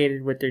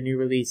associated with their new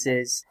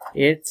releases.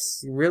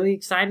 It's really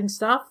exciting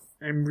stuff.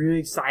 I'm really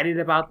excited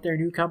about their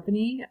new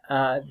company.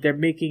 They're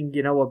making,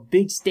 a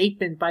big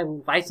statement by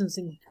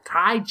licensing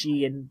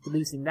Kaiji and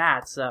releasing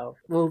that. So,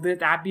 will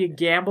that be a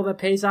gamble that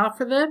pays off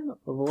for them?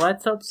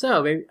 Let's hope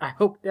so. Maybe, I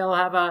hope they'll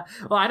have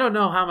I don't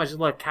know how much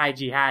luck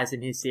Kaiji has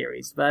in his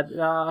series, but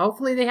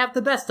hopefully they have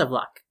the best of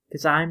luck.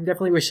 because I'm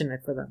definitely wishing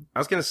it for them. I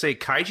was going to say,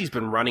 Kaiji's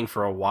been running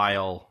for a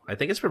while. I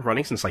think it's been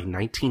running since like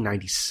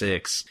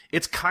 1996.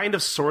 It's kind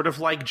of sort of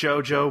like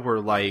JoJo, where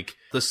like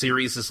the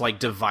series is like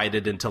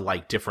divided into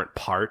like different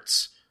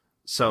parts.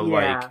 So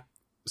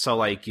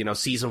like, you know,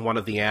 season 1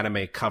 of the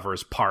anime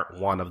covers part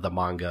 1 of the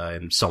manga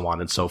and so on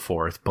and so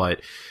forth.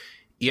 But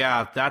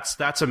yeah,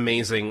 that's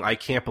amazing. I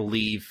can't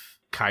believe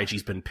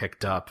Kaiji's been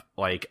picked up.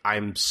 Like,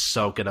 I'm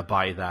so gonna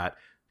buy that.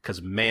 Because,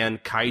 man,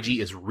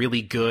 Kaiji is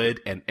really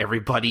good, and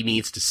everybody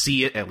needs to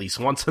see it at least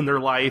once in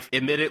their life.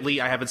 Admittedly,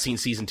 I haven't seen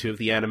season 2 of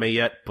the anime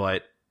yet,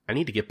 but I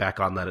need to get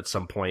back on that at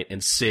some point.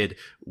 And Sid,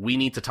 we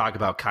need to talk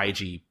about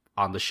Kaiji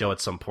on the show at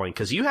some point,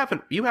 because you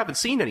haven't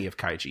seen any of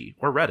Kaiji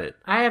or read it.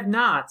 I have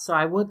not, so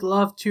I would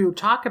love to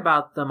talk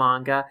about the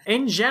manga.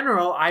 In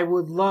general, I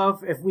would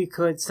love if we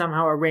could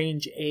somehow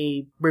arrange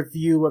a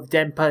review of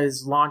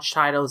Denpa's launch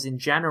titles in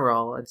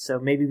general, and so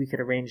maybe we could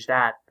arrange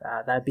that.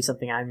 That'd be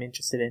something I'm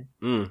interested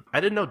in. I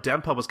didn't know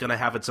Denpa was going to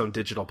have its own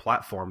digital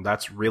platform.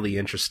 That's really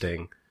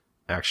interesting,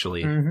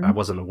 actually. I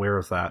wasn't aware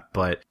of that,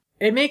 but...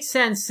 It makes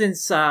sense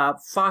since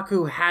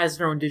Faku has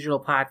their own digital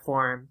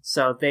platform,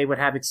 so they would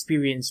have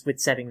experience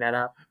with setting that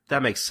up.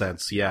 That makes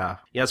sense, yeah.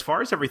 Yeah, as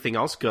far as everything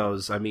else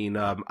goes, I mean,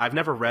 I've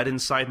never read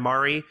Inside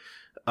Mari,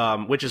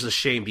 which is a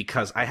shame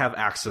because I have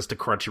access to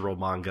Crunchyroll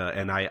manga,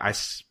 and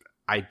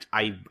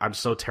I'm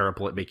so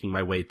terrible at making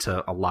my way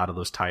to a lot of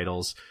those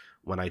titles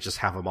when I just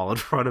have them all in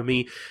front of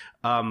me.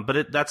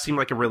 But that seemed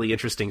like a really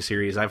interesting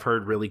series. I've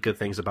heard really good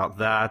things about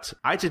that.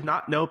 I did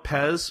not know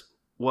Pez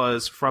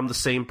was from the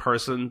same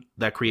person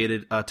that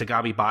created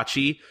Tagami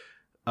Bachi.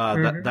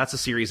 That's a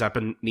series I've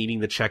been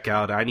needing to check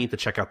out. I need to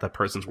check out that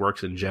person's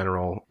works in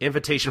general.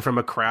 Invitation from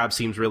a Crab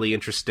seems really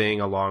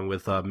interesting, along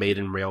with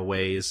Maiden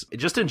Railways.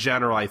 Just in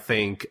general, I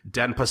think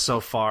Denpa so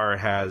far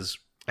has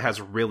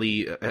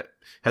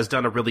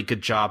done a really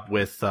good job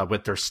with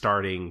their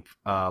starting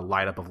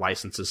lineup of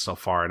licenses so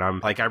far, and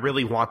I'm like, I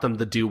really want them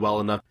to do well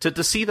enough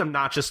to see them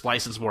not just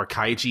license more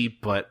Kaiji,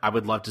 but I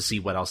would love to see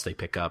what else they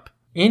pick up.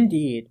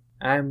 Indeed.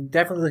 I'm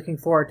definitely looking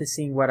forward to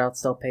seeing what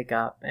else they'll pick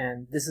up,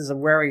 and this is a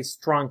very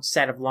strong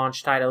set of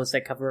launch titles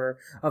that cover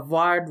a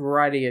wide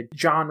variety of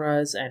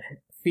genres and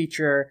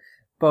feature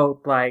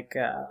both like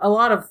a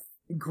lot of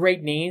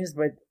great names,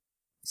 but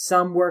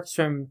some works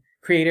from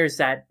creators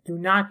that do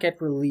not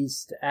get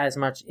released as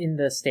much in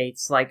the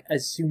States, like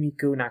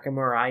Azumiku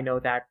Nakamura. I know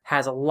that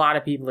has a lot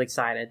of people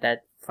excited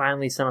that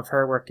finally some of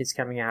her work is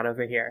coming out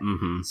over here.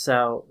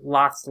 So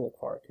lots to look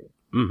forward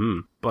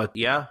to. But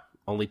yeah,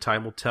 only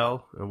time will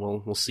tell, and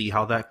we'll see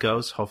how that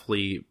goes.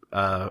 Hopefully,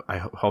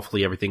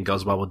 hopefully everything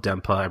goes well with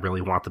Denpa. I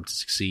really want them to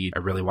succeed. I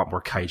really want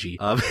more Kaiji.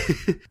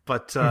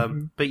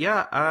 But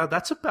yeah,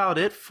 that's about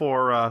it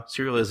for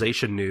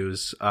serialization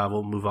news.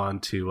 We'll move on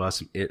to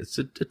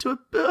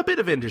a bit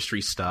of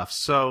industry stuff.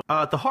 So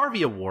the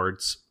Harvey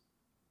Awards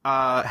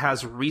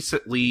has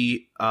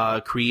recently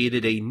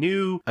created a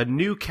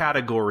new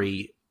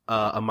category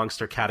amongst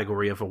their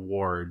category of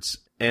awards.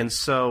 And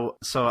so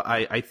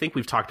I think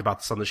we've talked about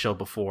this on the show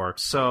before.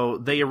 So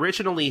they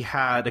originally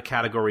had a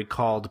category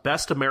called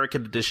Best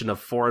American Edition of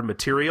Foreign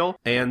Material,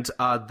 and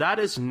that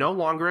is no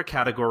longer a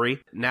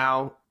category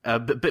now.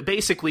 But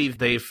basically,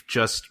 they've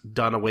just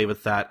done away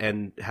with that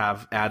and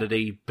have added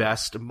a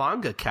Best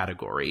Manga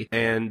category.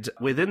 And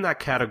within that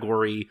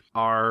category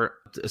are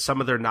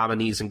some of their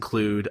nominees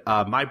include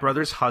My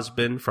Brother's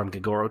Husband from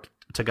Gogoro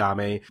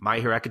Tagame, My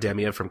Hero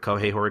Academia from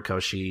Kohei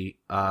Horikoshi,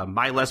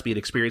 My Lesbian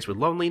Experience with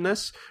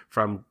Loneliness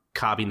from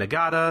Kabi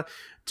Nagata,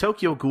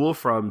 Tokyo Ghoul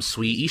from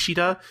Sui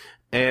Ishida,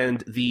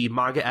 and the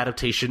manga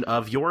adaptation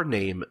of Your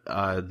Name,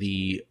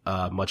 the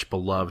much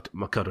beloved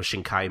Makoto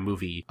Shinkai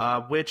movie,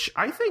 which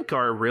I think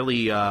are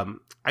really, a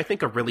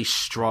really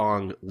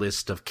strong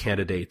list of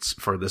candidates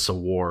for this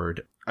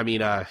award. I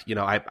mean, I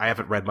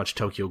haven't read much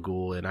Tokyo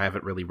Ghoul, and I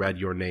haven't really read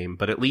Your Name,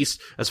 but at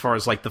least as far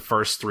as like the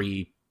first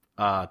three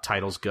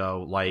titles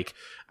go, like,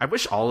 I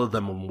wish all of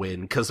them would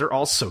win because they're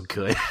all so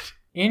good.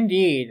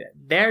 Indeed.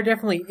 They're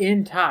definitely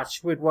in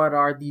touch with what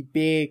are the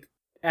big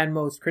and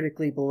most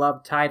critically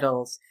beloved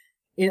titles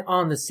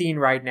on the scene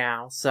right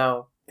now.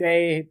 So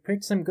they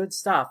picked some good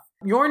stuff.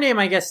 Your Name,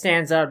 I guess,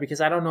 stands out because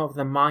I don't know if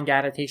the manga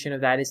adaptation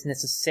of that is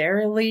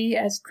necessarily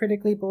as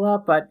critically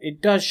beloved, but it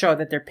does show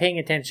that they're paying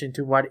attention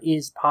to what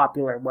is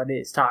popular, what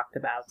is talked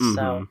about.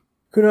 So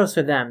kudos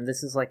for them.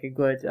 This is like a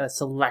good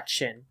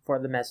selection for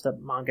the messed up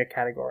manga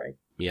category.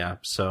 Yeah,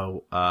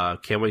 so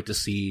can't wait to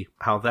see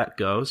how that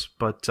goes.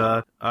 But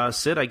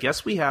Sid, I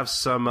guess we have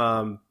some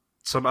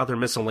other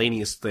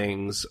miscellaneous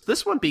things.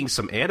 This one being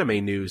some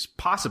anime news,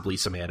 possibly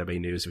some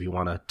anime news if you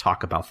want to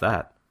talk about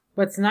that.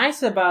 What's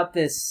nice about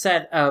this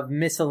set of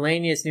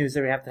miscellaneous news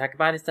that we have to talk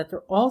about is that they're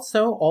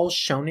also all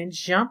Shonen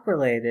Jump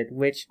related,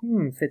 which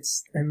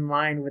fits in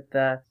line with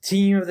the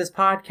theme of this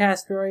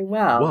podcast very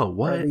well. Whoa,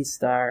 what? Or at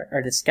least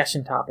our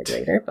discussion topic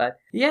later. But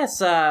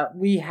yes,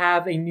 we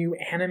have a new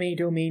anime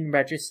domain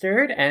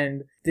registered,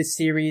 and the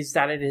series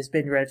that it has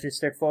been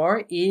registered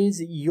for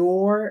is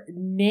Your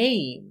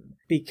Name,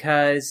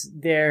 because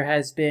there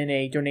has been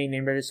a domain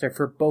name registered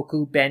for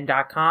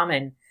BokuBen.com,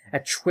 and a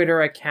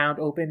Twitter account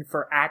open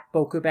for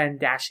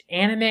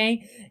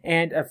 @Bokuben-anime.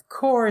 And of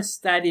course,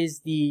 that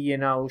is the,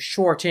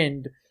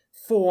 shortened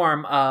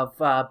form of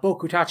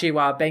Bokutachi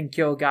wa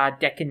Benkyou ga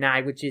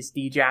Dekinai, which is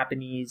the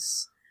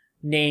Japanese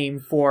name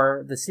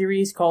for the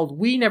series called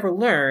We Never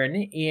Learn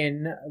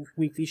in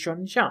Weekly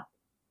Shonen Jump.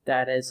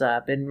 That has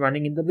been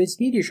running in the Viz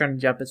Media Shonen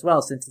Jump as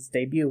well since its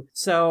debut.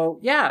 So,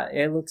 yeah,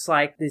 it looks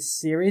like this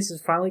series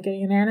is finally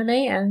getting an anime,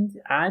 and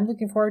I'm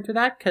looking forward to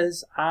that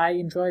because I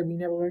enjoy We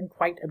Never Learn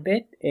quite a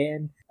bit,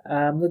 and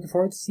I'm looking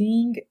forward to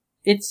seeing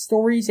its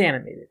stories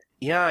animated.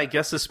 Yeah, I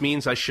guess this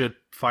means I should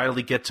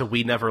finally get to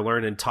We Never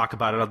Learn and talk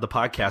about it on the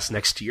podcast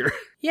next year.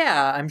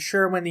 Yeah, I'm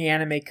sure when the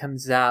anime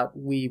comes out,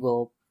 we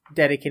will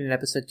dedicate an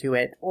episode to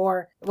it.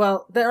 Or,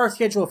 well, our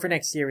schedule for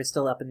next year is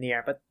still up in the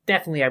air, but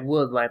definitely I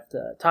would like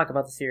to talk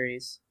about the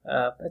series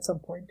at some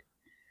point.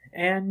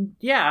 And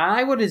yeah,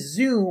 I would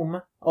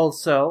assume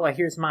also,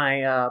 here's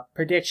my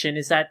prediction,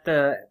 is that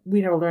the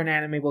We Never Learn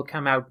anime will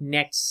come out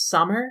next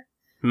summer.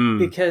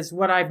 Because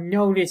what I've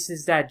noticed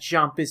is that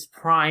Jump is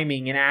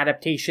priming an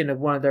adaptation of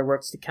one of their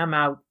works to come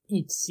out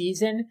each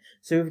season.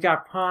 So we've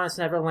got Promised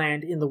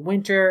Neverland in the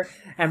winter,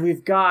 and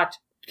we've got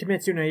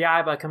Kimetsu no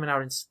Yaiba coming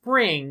out in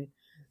spring.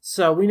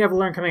 So We Never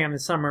Learn coming out in the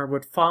summer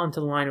would fall into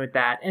line with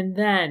that. And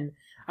then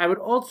I would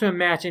also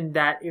imagine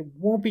that it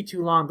won't be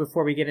too long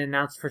before we get an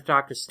announcement for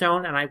Dr.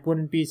 Stone, and I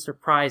wouldn't be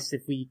surprised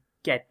if we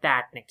get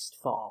that next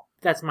fall.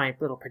 That's my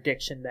little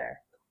prediction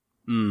there.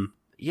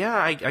 Yeah,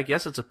 I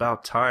guess it's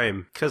about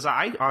time. Because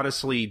I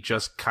honestly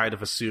just kind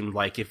of assumed,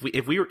 like, if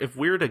we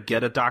were to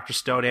get a Dr.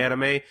 Stone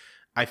anime,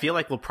 I feel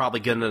like we'll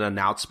probably get an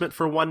announcement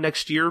for one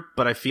next year,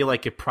 but I feel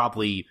like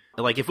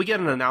if we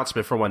get an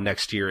announcement for one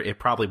next year, it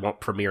probably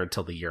won't premiere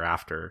until the year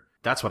after.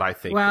 That's what I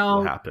think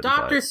will happen.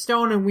 Dr.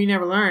 Stone and We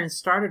Never Learn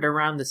started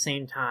around the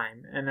same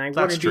time, and I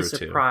wouldn't be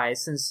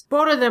surprised, since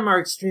both of them are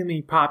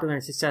extremely popular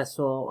and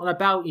successful on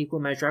about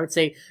equal measure. I would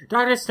say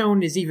Dr.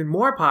 Stone is even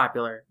more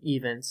popular,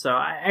 so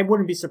I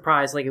wouldn't be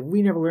surprised. Like, if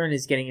We Never Learn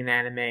is getting an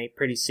anime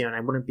pretty soon, I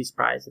wouldn't be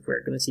surprised if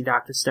we're going to see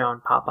Dr.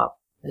 Stone pop up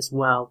as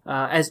well,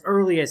 as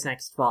early as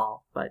next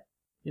fall, but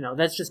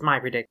that's just my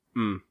prediction.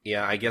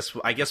 Yeah, I guess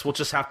we'll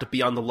just have to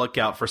be on the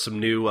lookout for some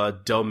new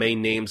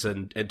domain names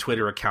and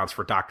Twitter accounts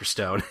for Dr.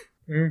 Stone.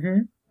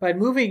 But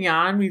moving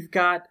on, we've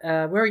got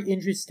a very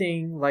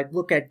interesting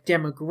look at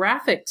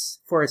demographics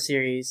for a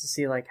series to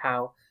see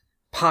how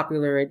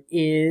popular it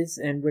is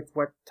and with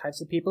what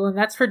types of people, and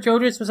that's for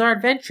JoJo's Bizarre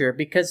Adventure,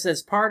 because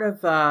as part of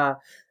the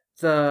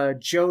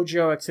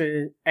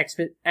JoJo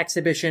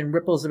exhibition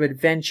Ripples of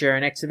Adventure,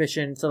 an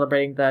exhibition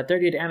celebrating the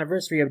 30th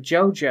anniversary of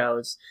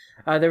JoJo's,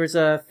 there was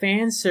a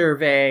fan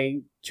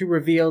survey to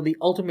reveal the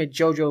ultimate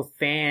JoJo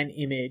fan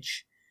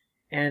image.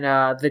 And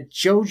the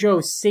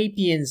JoJo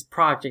Sapiens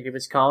Project, it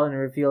was called, and it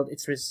revealed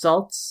its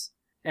results.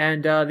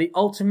 And the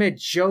ultimate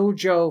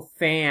JoJo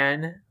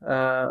fan,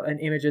 an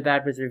image of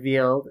that was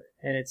revealed.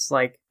 And it's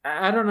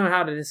I don't know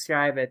how to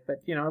describe it, but,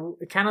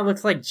 it kind of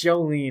looks like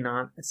Jolene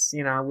on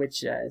it,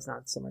 which is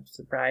not so much a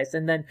surprise.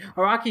 And then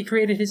Araki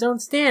created his own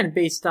stand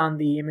based on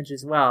the image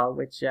as well,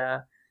 which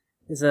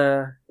is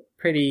a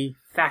pretty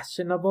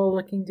fashionable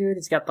looking dude.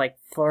 He's got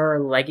fur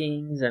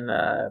leggings and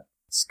a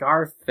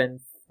scarf and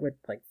with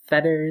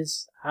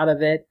feathers out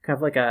of it, kind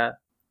of like a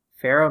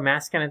pharaoh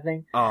mask kind of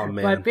thing. Oh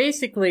man. But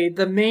basically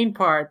the main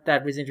part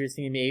that was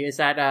interesting to me is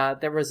that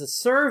there was a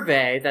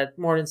survey that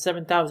more than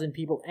 7,000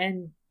 people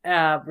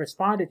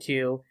responded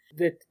to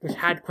that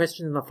had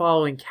questions in the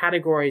following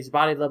categories: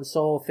 body, love,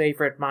 soul,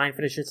 favorite, mind,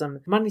 fetishism,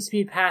 money,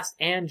 speed, past,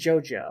 and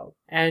JoJo.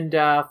 And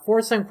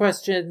for some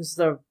questions,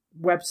 the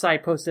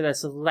website posted a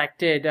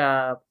selected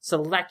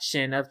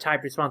selection of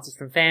typed responses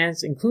from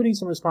fans, including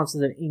some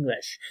responses in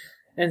English.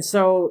 And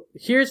so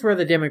here's where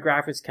the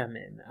demographics come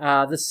in.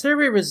 The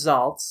survey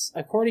results,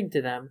 according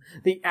to them,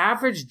 the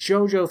average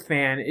JoJo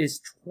fan is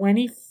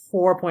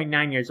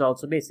 24.9 years old.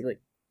 So basically,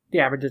 the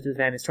average JoJo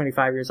fan is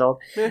 25 years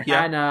old.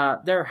 Yeah.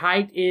 And their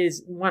height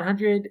is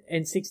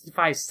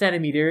 165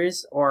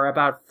 centimeters, or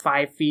about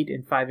 5 feet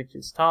and 5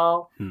 inches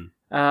tall.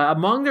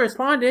 Among the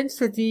respondents,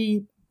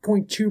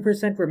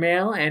 50.2% were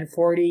male and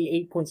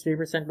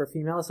 48.3% were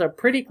female, so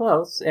pretty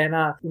close. And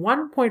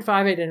 1.5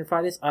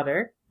 identified as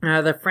other.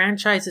 The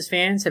franchise's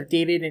fans have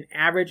dated an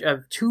average of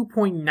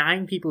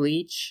 2.9 people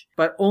each,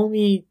 but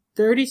only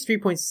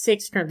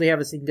 33.6 currently have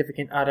a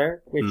significant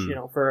other, which,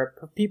 for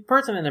a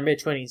person in their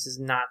mid-20s is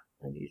not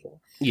unusual.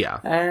 Yeah.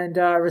 And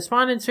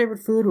respondents'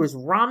 favorite food was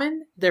ramen.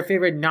 Their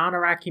favorite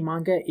non-Araki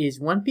manga is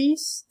One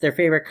Piece. Their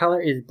favorite color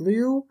is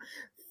blue.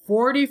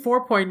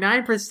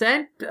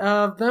 44.9%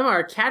 of them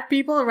are cat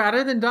people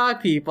rather than dog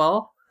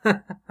people.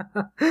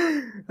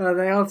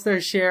 They also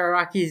share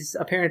Araki's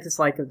apparent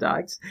dislike of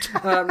dogs.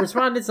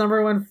 Respondents'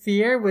 number one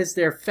fear was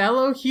their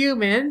fellow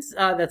humans.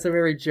 That's a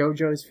very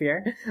JoJo's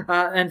fear.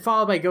 And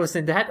followed by Ghost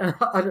and Death, and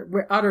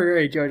other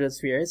very JoJo's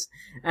fears.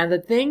 And the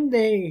thing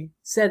they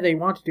said they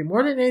want to do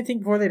more than anything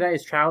before they die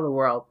is travel the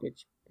world,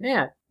 which,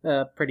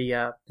 pretty,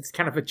 it's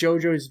kind of a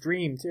JoJo's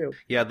dream, too.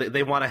 Yeah,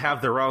 they want to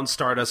have their own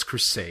Stardust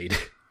Crusade.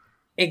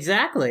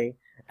 Exactly.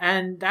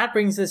 And that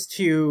brings us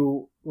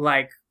to,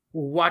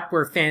 what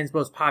were fans'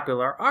 most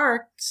popular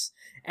arcs,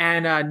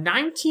 and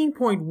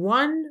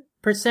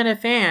 19.1% of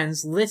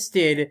fans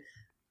listed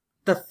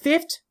the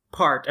fifth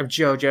part of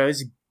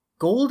JoJo's,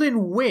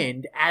 Golden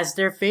Wind, as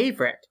their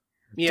favorite.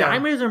 Yeah.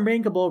 Diamond is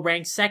Unbreakable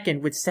ranked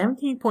second with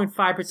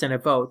 17.5%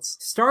 of votes.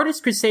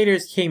 Stardust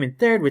Crusaders came in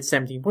third with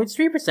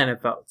 17.3%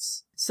 of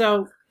votes.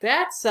 So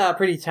that's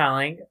pretty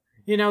telling.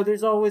 You know,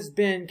 there's always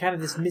been kind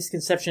of this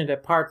misconception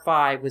that Part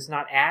 5 was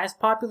not as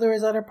popular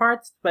as other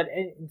parts, but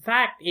in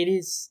fact, it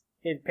is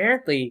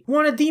apparently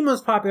one of the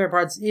most popular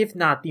parts, if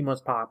not the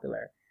most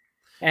popular.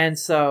 And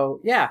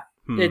so, yeah.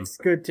 It's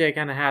good to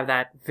kind of have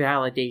that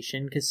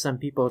validation, because some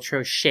people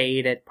throw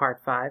shade at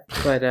Part 5.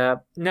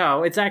 But,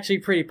 no, it's actually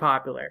pretty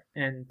popular.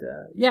 And,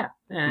 yeah.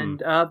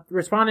 And,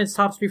 respondents'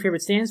 top 3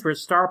 favorite stands were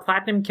Star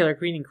Platinum, Killer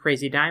Queen, and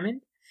Crazy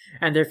Diamond.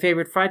 And their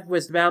favorite fight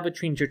was the battle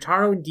between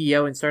Jotaro and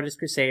Dio in Stardust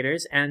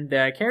Crusaders. And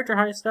the character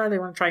highest star they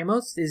want to try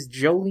most is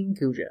Jolene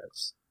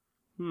Cujo's.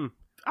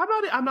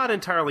 I'm not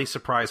entirely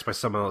surprised by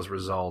some of those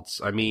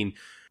results. I mean,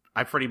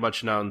 I've pretty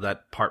much known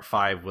that Part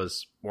 5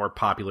 was more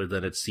popular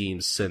than it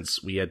seems,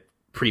 since we had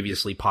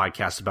previously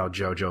podcast about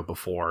JoJo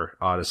before,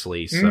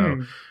 honestly.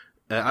 So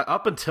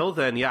up until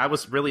then, yeah, I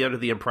was really under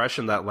the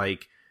impression that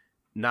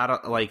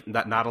not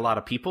a lot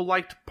of people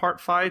liked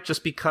Part 5,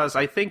 just because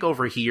I think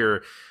over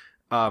here,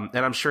 and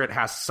I'm sure it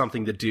has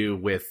something to do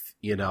with,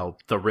 you know,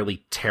 the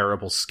really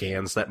terrible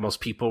scans that most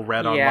people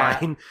read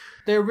online.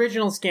 The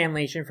original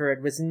scanlation for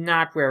it was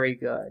not very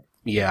good.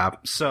 Yeah,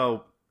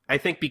 so I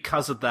think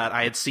because of that,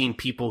 I had seen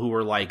people who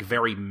were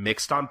very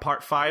mixed on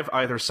Part 5.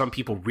 Either some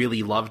people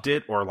really loved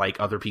it, or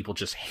other people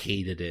just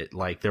hated it.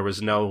 There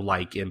was no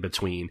in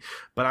between.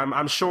 But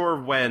I'm sure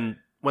when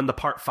the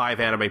Part 5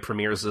 anime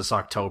premieres this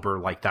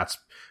October,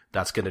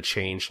 that's gonna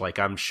change.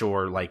 I'm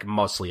sure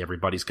mostly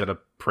everybody's gonna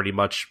pretty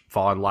much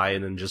fall in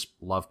line and just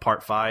love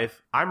Part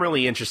 5. I'm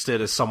really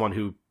interested as someone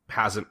who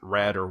hasn't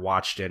read or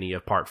watched any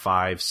of Part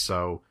 5,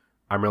 so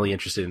I'm really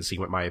interested in seeing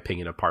what my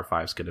opinion of Part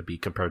 5 is gonna be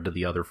compared to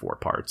the other 4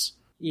 parts.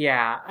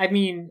 Yeah, I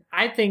mean,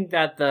 I think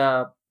that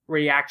the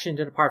reaction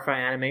to the Part 5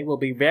 anime will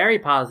be very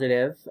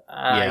positive.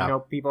 I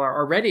know people are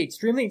already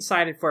extremely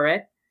excited for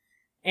it.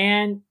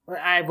 And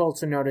I've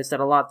also noticed that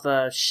a lot of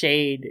the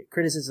shade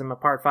criticism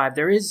of Part 5,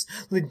 there is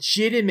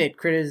legitimate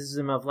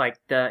criticism of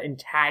the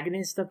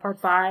antagonist of Part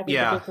 5 in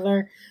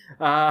particular.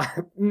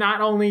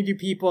 Not only do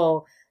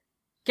people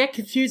get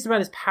confused about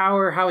his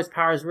power, how his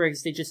powers work,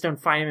 they just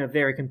don't find him a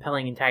very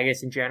compelling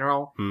antagonist in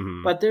general.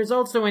 But there's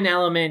also an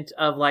element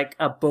of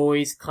a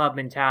boys club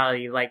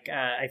mentality.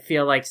 I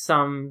feel like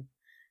some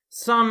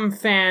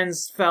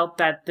fans felt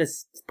that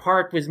this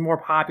part was more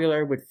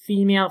popular with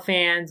female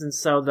fans, and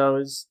so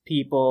those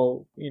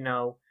people,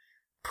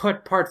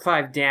 put Part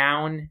 5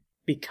 down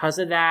because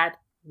of that,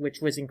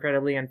 which was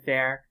incredibly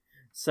unfair.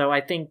 So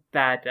I think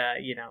that,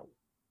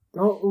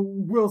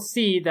 we'll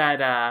see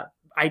that,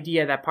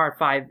 idea that Part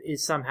 5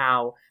 is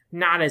somehow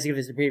not as good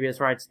as the previous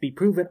parts be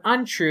proven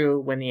untrue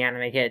when the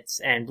anime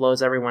hits and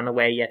blows everyone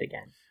away yet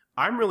again.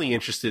 I'm really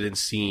interested in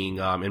seeing,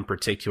 in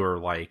particular,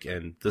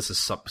 and this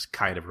is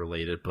kind of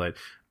related, but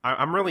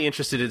I'm really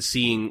interested in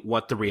seeing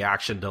what the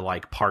reaction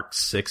to, Part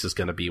 6 is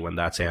going to be when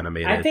that's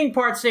animated. I think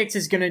Part 6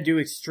 is going to do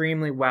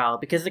extremely well,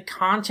 because the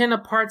content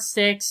of Part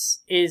 6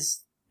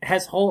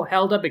 has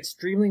held up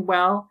extremely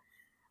well.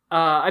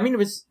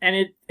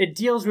 It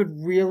deals with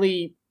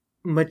really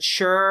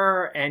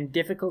mature and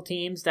difficult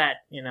themes that,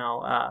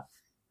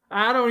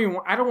 I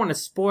don't want to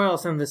spoil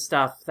some of the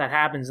stuff that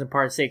happens in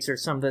Part 6 or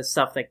some of the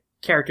stuff that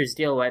characters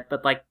deal with,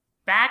 but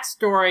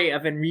backstory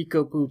of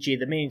Enrico Pucci,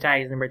 the main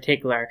antagonist in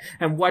particular,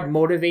 and what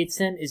motivates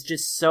him is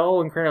just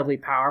so incredibly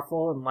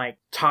powerful and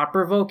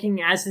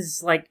thought-provoking, as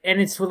is and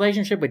its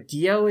relationship with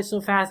Dio is so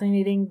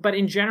fascinating. But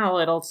in general,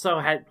 it also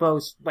had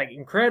both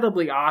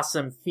incredibly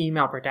awesome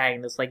female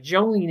protagonists.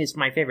 Jolene is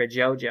my favorite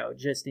JoJo,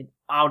 just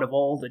out of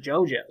all the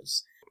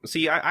JoJos.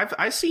 See,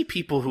 I see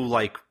people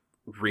who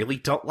really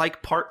don't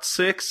like Part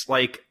 6.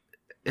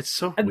 It's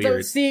so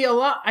weird.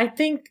 I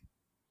think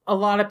a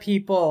lot of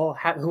people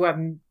who have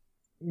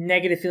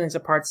negative feelings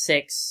of Part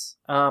 6.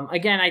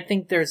 Again, I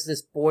think there's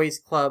this boys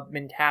club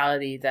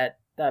mentality that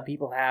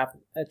people have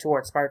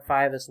towards Part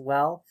 5 as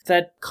well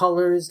that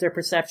colors their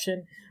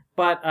perception.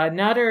 But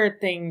another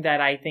thing that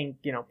I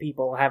think,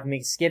 people have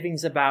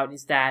misgivings about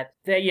is that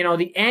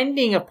the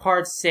ending of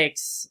Part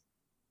 6,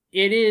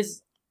 it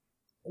is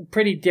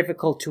pretty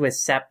difficult to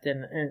accept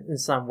in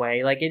some way.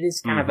 It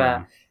is kind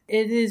of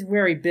it is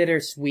very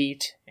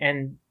bittersweet,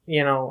 and,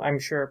 I'm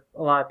sure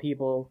a lot of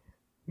people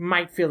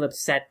might feel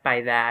upset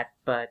by that,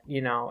 but,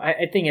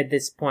 I think at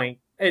this point,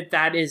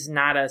 that is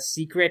not a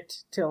secret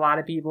to a lot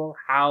of people,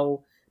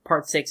 how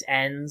Part 6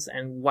 ends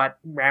and what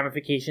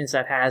ramifications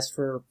that has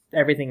for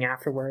everything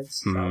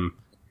afterwards. So.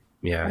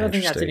 Yeah, I don't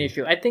think that's an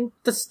issue. I think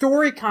the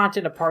story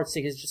content of Part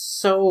 6 is just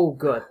so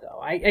good, though.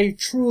 I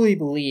truly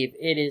believe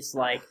it is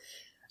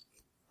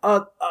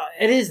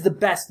it is the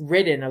best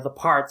written of the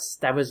parts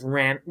that was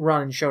run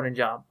in Shonen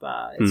Jump.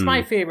 It's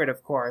my favorite,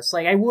 of course.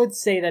 I would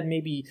say that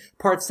maybe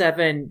Part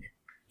 7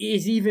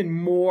 is even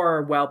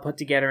more well put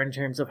together in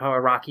terms of how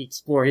Araki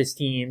explored his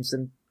themes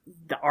and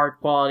the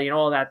art quality and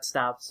all that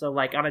stuff. So,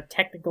 like, on a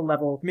technical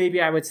level,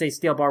 maybe I would say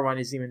Steel Ball Run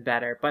is even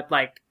better. But,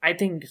 like, I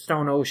think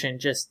Stone Ocean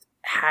just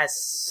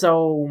has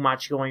so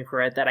much going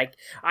for it that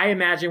I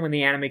imagine when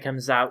the anime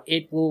comes out,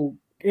 it will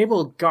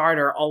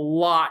garner a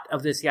lot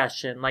of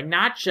discussion. Like,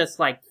 not just,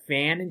 like,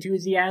 fan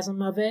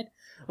enthusiasm of it,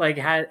 like,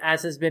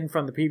 as has been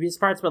from the previous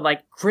parts, but,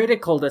 like,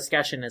 critical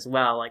discussion as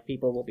well. Like,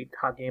 people will be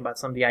talking about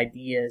some of the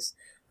ideas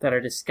that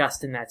are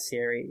discussed in that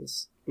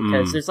series.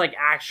 Because there's, like,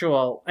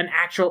 an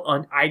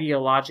actual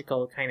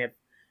ideological kind of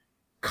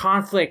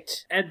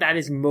conflict that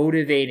is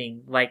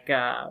motivating, like,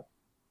 an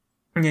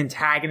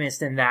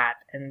antagonist in that,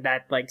 and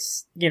that, like,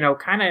 you know,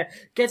 kind of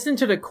gets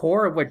into the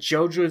core of what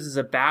JoJo's is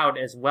about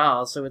as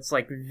well. So it's,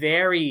 like,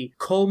 very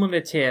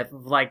culminative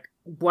of, like,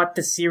 what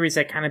the series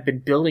had kind of been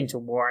building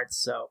towards.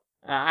 So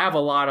I have a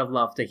lot of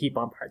love to heap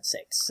on Part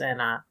 6. And,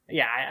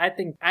 yeah, I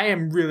think I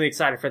am really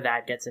excited for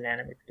that gets an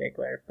anime in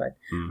particular. But,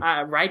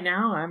 right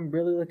now, I'm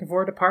really looking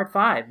forward to Part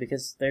 5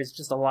 because there's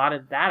just a lot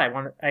of that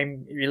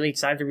I'm really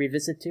excited to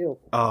revisit too.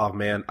 Oh,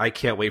 man. I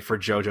can't wait for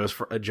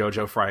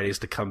JoJo Fridays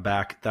to come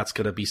back. That's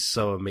going to be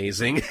so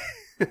amazing.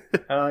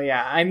 Oh,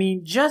 yeah. I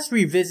mean, just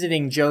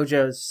revisiting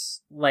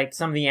JoJo's, like,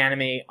 some of the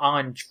anime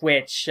on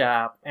Twitch,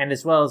 and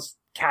as well as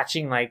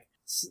catching, like,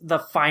 the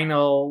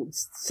final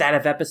set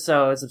of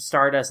episodes of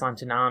Stardust on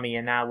Toonami,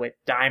 and now with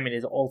Diamond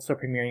is also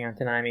premiering on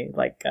Toonami.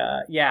 Like,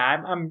 yeah,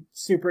 I'm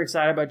super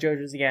excited about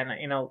JoJo's again.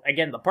 You know,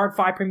 again, the Part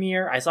 5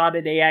 premiere, I saw it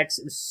at AX.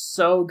 It was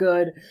so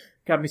good.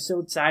 Got me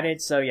so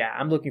excited. So, yeah,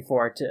 I'm looking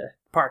forward to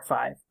Part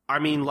 5. I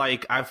mean,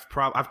 like, I've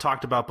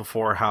talked about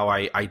before how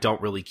I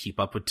don't really keep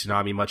up with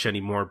Toonami much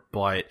anymore,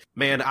 but,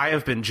 man, I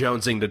have been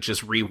jonesing to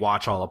just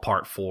rewatch all of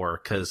Part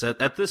 4, because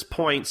at this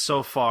point,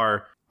 so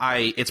far,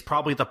 it's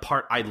probably the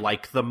part I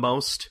like the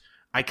most.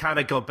 I kind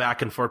of go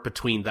back and forth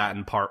between that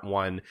and Part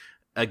 1.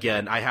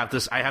 Again, I have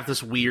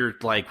this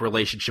weird, like,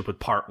 relationship with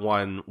Part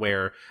 1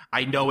 where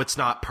I know it's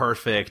not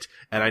perfect,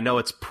 and I know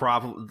it's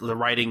probably, the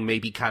writing may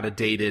be kind of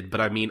dated,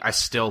 but I mean, I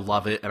still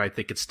love it, and I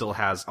think it still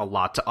has a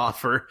lot to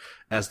offer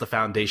as the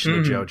foundation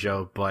of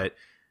JoJo, but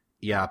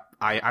yeah,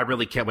 I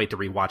really can't wait to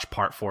rewatch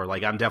Part 4.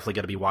 Like, I'm definitely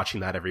going to be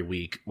watching that every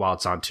week while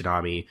it's on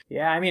Toonami.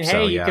 Yeah, I mean,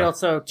 hey, you could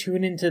also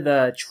tune into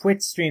the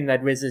Twitch stream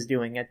that Riz is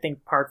doing. I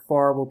think Part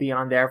 4 will be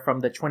on there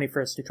from the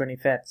 21st to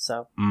 25th,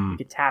 so you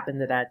could tap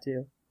into that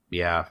too.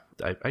 Yeah,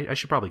 I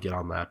should probably get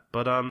on that.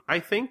 But I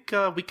think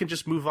we can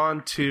just move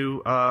on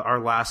to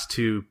our last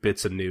two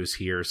bits of news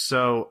here.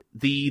 So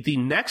the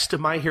next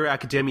My Hero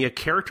Academia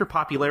character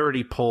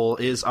popularity poll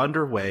is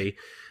underway.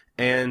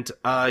 And,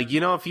 you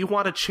know, if you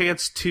want a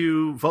chance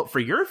to vote for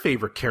your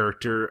favorite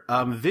character,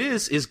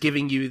 Viz is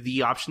giving you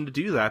the option to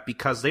do that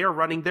because they are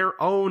running their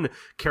own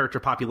character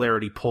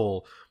popularity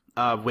poll,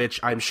 which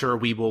I'm sure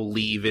we will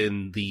leave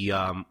in the,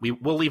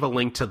 we'll leave a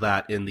link to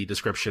that in the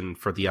description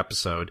for the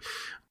episode.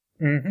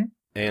 Mm-hmm.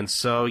 And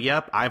so,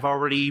 yep, I've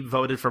already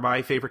voted for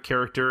my favorite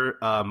character.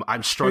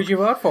 I'm struggling. Who'd you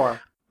vote for?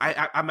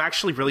 I'm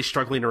actually really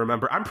struggling to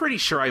remember. I'm pretty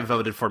sure I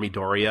voted for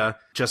Midoriya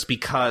just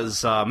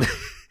because,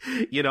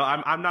 you know,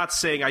 I'm not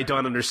saying I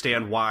don't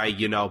understand why,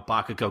 you know,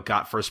 Bakugo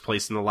got first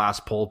place in the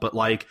last poll, but,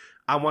 like,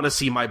 I want to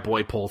see my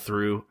boy pull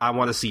through. I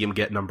want to see him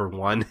get number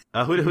 1.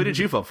 Who did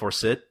you vote for,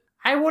 Sid?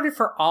 I voted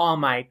for All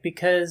Might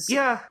because,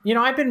 yeah, you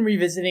know, I've been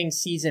revisiting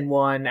Season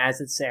 1 as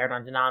it's aired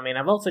on Toonami, and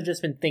I've also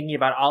just been thinking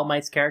about All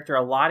Might's character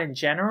a lot in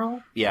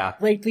general. Yeah.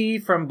 Lately,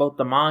 from both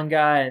the manga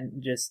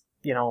and just,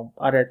 you know,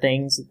 other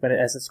things, but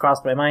as it's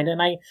crossed my mind.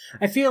 And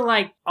I feel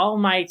like All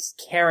Might's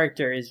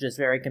character is just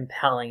very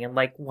compelling, and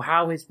like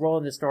how his role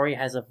in the story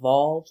has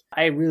evolved,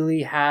 I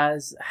really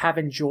have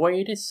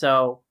enjoyed.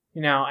 So,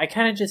 you know, I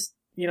kind of just,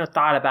 you know,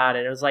 thought about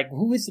it. It was like,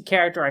 who is the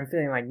character I'm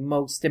feeling like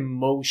most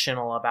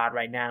emotional about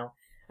right now?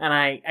 And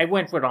I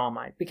went with All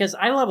Might because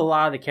I love a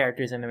lot of the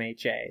characters in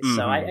MHA.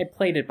 So I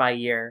played it by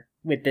ear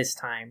with this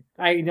time.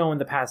 I know in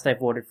the past I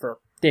voted for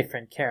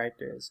different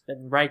characters, but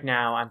right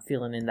now I'm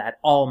feeling in that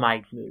All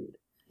Might mood.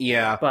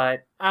 Yeah.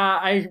 But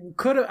I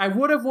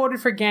would have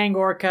voted for Gang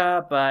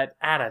Orca, but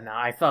I don't know.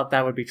 I felt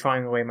that would be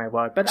throwing away my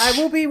vote. But I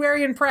will be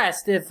very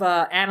impressed if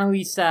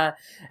Annalisa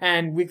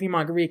and Weekly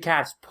Manga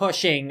Recap's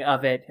pushing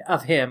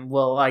of him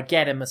will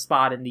get him a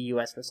spot in the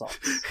US results.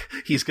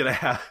 He's gonna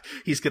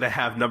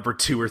have number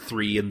 2 or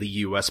 3 in the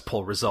US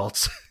poll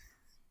results.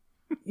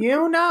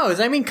 Who knows?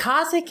 I mean,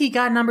 Kazuki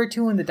got number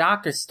 2 in the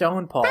Dr.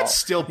 Stone poll. That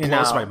still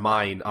blows my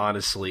mind,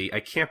 honestly.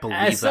 I can't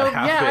believe that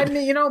happened. Yeah, I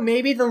mean, you know,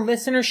 maybe the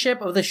listenership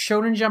of the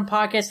Shonen Jump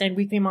podcast and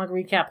Weekly Manga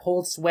Recap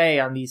hold sway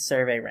on these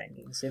survey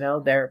rankings. You know,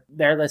 their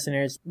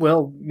listeners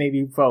will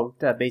maybe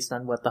vote based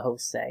on what the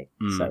hosts say.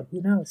 So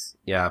who knows?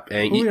 Yeah,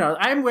 who knows?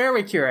 I'm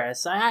very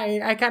curious.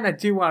 I kind of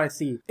do want to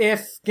see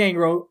if Gang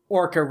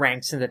Orca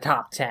ranks in the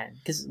top 10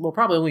 because we'll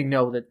probably only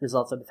know the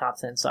results of the top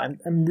 10. So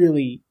I'm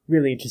really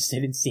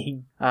interested in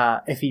seeing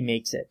if he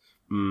makes it.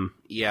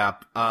 Yeah,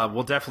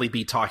 we'll definitely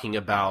be talking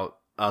about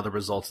the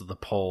results of the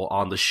poll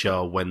on the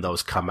show when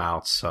those come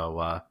out,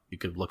 so you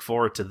could look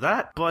forward to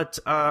that. But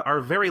our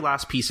very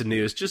last piece of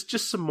news,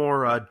 just some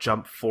more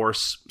Jump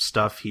Force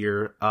stuff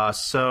here.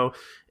 So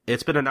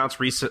it's been announced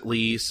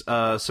recently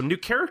some new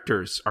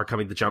characters are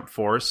coming to Jump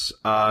Force.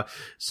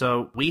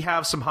 So we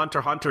have some Hunter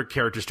x Hunter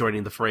characters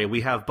joining the fray.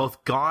 We have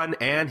both Gon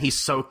and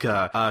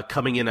Hisoka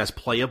coming in as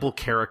playable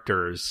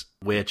characters,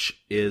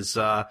 which is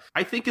I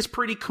think is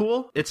pretty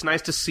cool. It's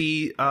nice to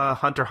see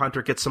Hunter x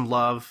Hunter get some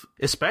love,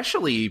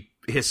 especially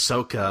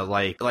Hisoka.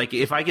 Like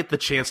if I get the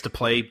chance to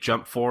play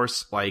Jump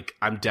Force, like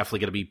I'm definitely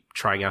gonna be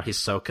trying out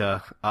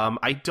Hisoka.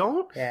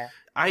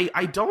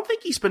 I don't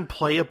think he's been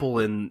playable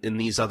in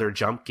these other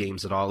Jump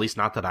games at all, at least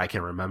not that I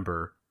can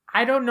remember.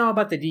 I don't know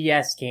about the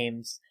DS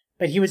games,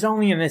 but he was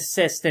only an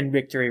assist in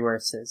Victory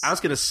Versus. I was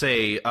going to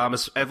say,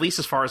 at least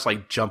as far as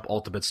like Jump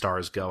Ultimate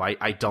Stars go,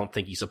 I don't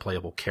think he's a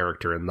playable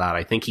character in that.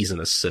 I think he's an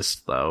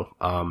assist though.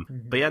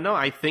 But yeah, no,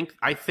 I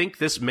think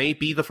this may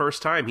be the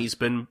first time he's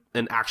been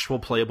an actual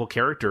playable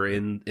character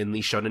in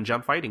the Shonen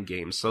Jump fighting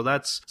games. So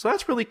that's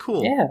really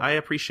cool. Yeah. I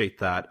appreciate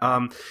that.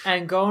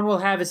 And Gon will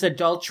have his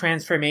adult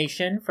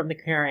transformation from the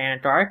Chimera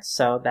Ant arc,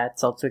 so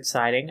that's also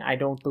exciting. I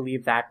don't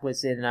believe that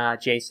was in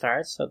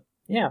J-Stars, so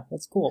yeah,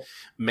 that's cool.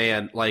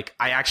 Man, like,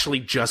 I actually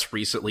just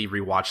recently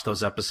rewatched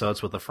those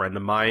episodes with a friend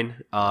of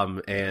mine,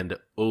 and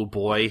oh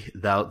boy,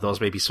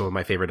 those may be some of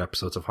my favorite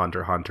episodes of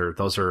Hunter x Hunter.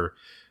 Those are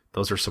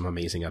some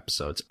amazing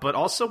episodes. But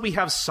also we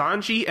have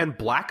Sanji and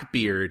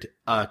Blackbeard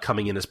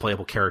coming in as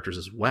playable characters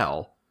as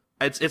well.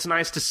 It's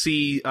nice to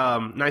see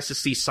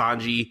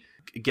Sanji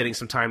getting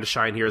some time to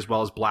shine here, as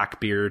well as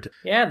Blackbeard.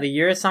 Yeah, the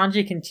year of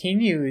Sanji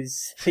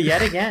continues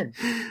yet again.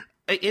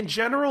 In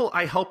general,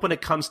 I hope when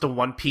it comes to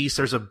One Piece,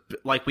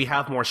 we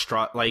have more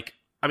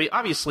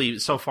obviously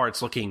so far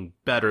it's looking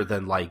better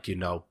than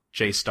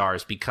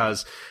J-Stars,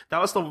 because that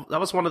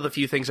was one of the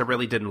few things I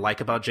really didn't like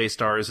about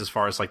J-Stars as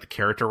far as like the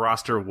character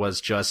roster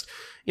was just,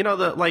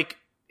 the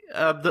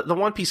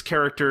One Piece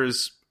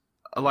characters,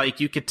 like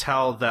you could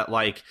tell that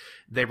like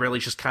they really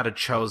just kind of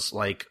chose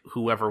like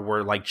whoever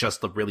were like just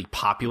the really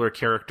popular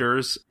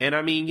characters. And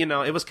I mean,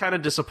 it was kind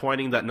of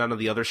disappointing that none of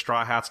the other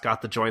Straw Hats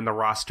got to join the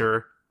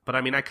roster. But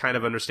I mean, I kind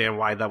of understand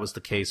why that was the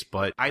case,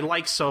 but I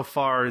like so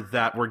far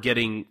that we're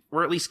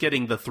at least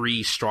getting the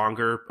three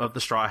stronger of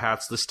the Straw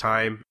Hats this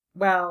time.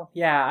 Well,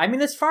 yeah. I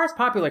mean, as far as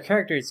popular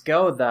characters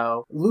go,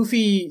 though,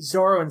 Luffy,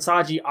 Zoro, and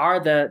Sanji are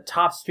the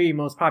top three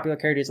most popular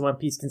characters in One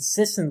Piece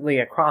consistently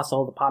across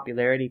all the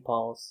popularity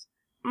polls.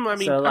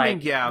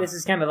 Yeah. This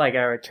is kind of like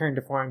a return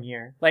to form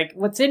here. Like,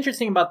 what's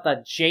interesting about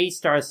the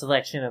J-Star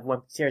selection of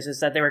One Piece series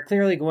is that they were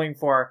clearly going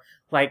for,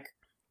 like,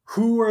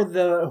 who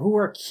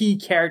are key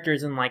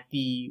characters in like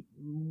the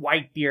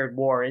Whitebeard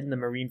War in the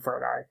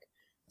Marineford arc.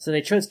 So they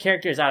chose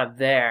characters out of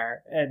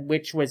there, and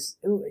which was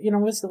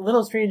was a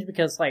little strange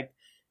because like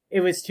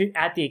it was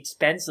at the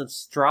expense of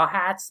Straw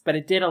Hats, but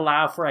it did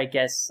allow for, I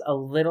guess, a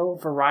little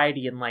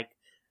variety in like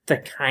the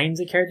kinds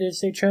of characters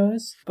they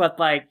chose. But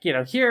like,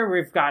 here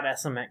we've got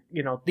some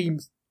the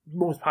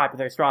most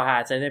popular Straw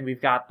Hats, and then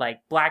we've got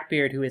like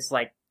Blackbeard, who is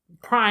like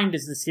primed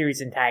as the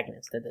series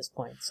antagonist at this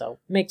point, so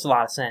makes a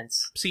lot of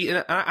sense. See,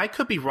 and I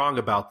could be wrong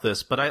about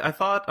this, but I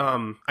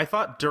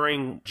thought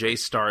during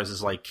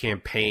J-Stars' like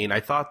campaign, I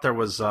thought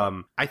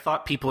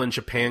people in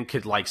Japan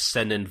could like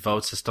send in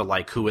votes as to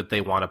like who would they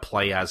want to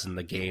play as in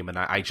the game, and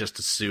I just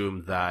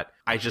assumed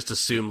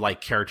like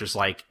characters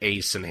like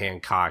Ace and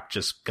Hancock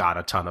just got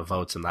a ton of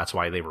votes, and that's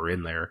why they were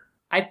in there.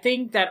 I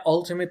think that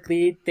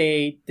ultimately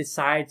they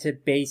decide to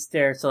base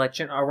their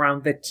selection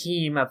around the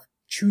team of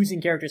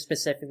choosing characters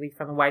specifically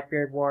from the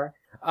Whitebeard War.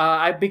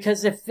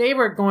 Because if they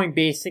were going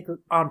basic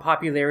on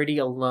popularity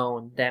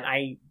alone, then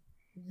I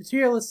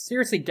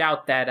seriously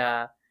doubt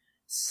that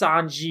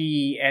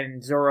Sanji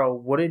and Zoro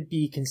wouldn't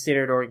be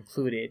considered or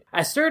included.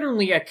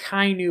 Certainly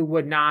Akainu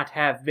would not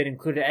have been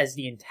included as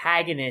the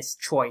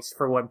antagonist choice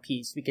for One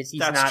Piece, because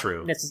he's not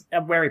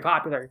very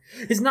popular.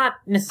 He's not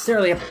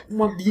necessarily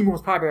the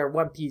most popular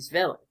One Piece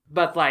villain,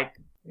 but like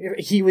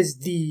he was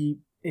the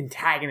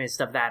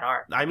antagonist of that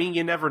arc. I mean,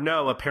 you never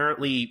know.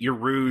 Apparently, your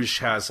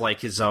Rouge has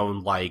like his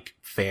own like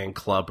fan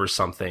club or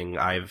something.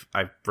 I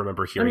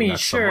remember hearing that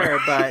somewhere.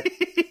 But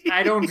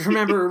I don't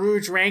remember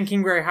Rouge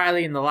ranking very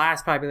highly in the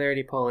last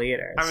popularity poll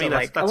either. I mean, so,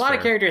 that's a lot fair.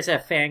 of characters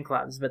have fan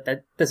clubs, but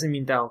that doesn't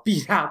mean they'll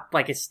beat out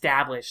like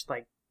established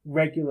like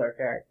regular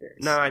characters.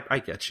 No, I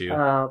get you.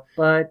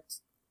 But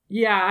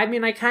yeah, I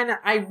mean, I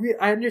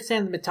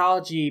understand the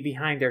mythology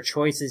behind their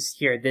choices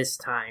here this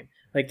time.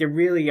 Like, they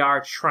really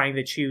are trying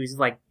to choose,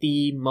 like,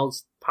 the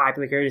most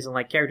popular characters and,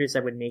 like, characters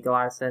that would make a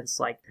lot of sense.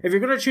 Like, if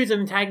you're gonna choose an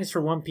antagonist for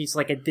One Piece,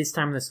 like, at this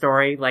time in the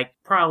story, like,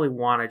 probably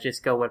want to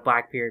just go with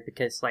Blackbeard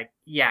because, like,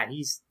 yeah,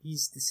 he's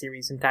the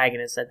series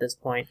antagonist at this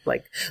point.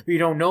 Like, we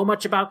don't know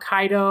much about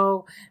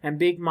Kaido, and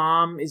Big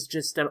Mom is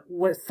just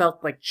what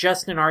felt like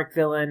just an arc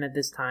villain at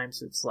this time,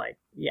 so it's like,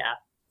 yeah.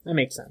 That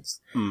makes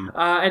sense.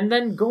 And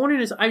then going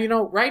into,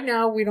 right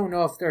now we don't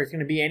know if there's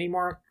going to be any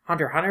more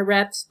Hunter x Hunter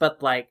reps,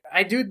 but like,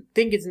 I do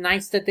think it's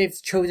nice that they've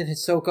chosen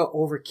Hisoka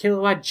over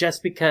Killua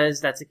just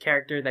because that's a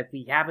character that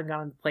we haven't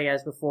gotten to play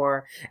as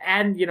before.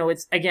 And,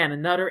 it's, again,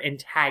 another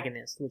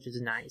antagonist, which is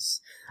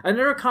nice.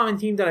 Another common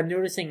theme that I'm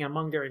noticing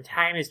among their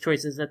antagonist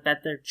choices is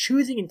that they're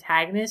choosing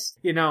antagonists,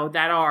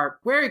 that are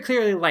very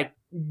clearly like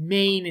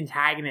main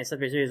antagonists of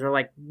the series are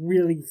like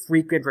really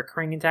frequent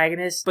recurring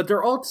antagonists, but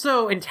they're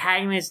also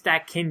antagonists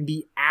that can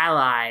be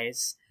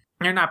allies.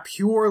 They're not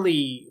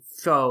purely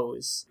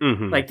foes.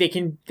 Mm-hmm. Like they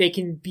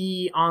can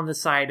be on the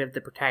side of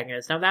the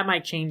protagonist. Now that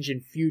might change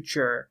in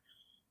future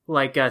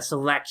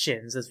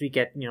selections as we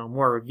get,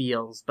 more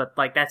reveals, but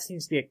like that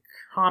seems to be a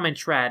common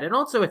thread. And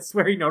also it's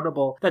very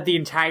notable that the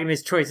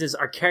antagonist choices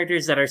are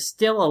characters that are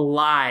still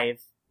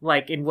alive,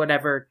 like in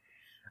whatever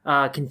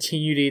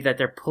continuity that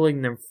they're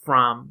pulling them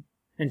from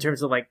in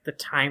terms of like the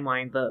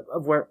timeline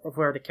of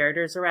where the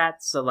characters are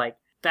at. So like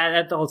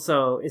that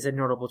also is a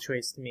notable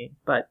choice to me.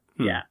 But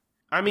yeah.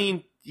 I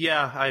mean,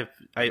 yeah,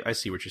 I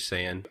see what you're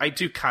saying. I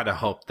do kind of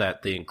hope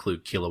that they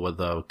include Killua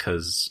though,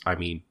 because I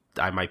mean,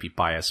 I might be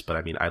biased, but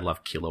I mean, I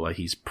love Killua.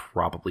 He's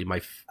probably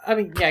my...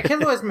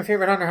 Killua is my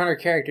favorite Hunter x Hunter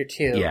character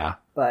too. Yeah.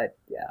 But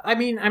yeah, I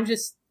mean, I'm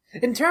just...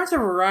 In terms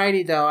of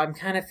variety though, I'm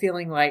kind of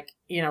feeling like,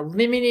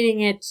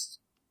 limiting it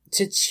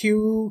to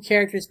 2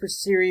 characters per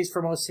series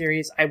for most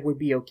series, I would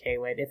be okay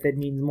with if it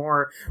means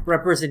more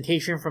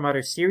representation from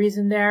other series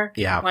in there.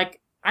 Yeah. Like,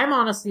 I'm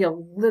honestly a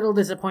little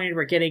disappointed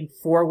we're getting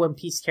 4 One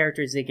Piece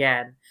characters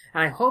again.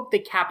 And I hope they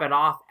cap it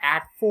off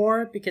at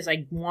 4 because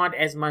I want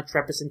as much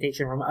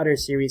representation from other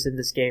series in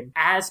this game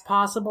as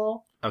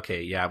possible.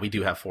 Okay, yeah, we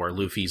do have 4.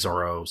 Luffy,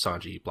 Zoro,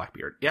 Sanji,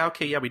 Blackbeard. Yeah,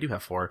 okay, yeah, we do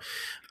have 4.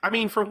 I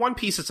mean, for One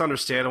Piece, it's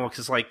understandable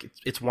because, like,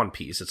 it's One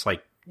Piece. It's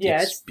like...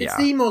 Yeah, it's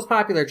the most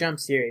popular Jump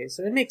series,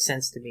 so it makes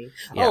sense to me.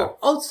 Yeah. Oh,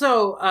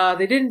 also,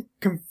 they didn't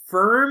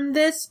confirm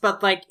this,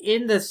 but, like,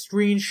 in the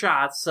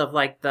screenshots of,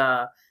 like,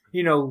 the,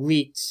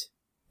 leaked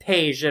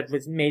page that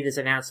was made this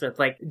announcement,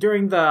 like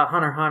during the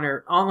on the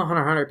Hunter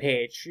x Hunter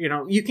page,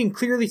 you can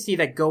clearly see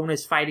that Gon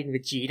is fighting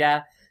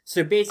Vegeta.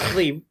 So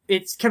basically,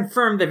 it's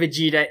confirmed that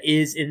Vegeta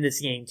is in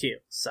this game too.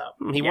 So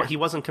he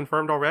wasn't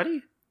confirmed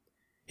already.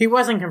 He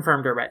wasn't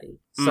confirmed already.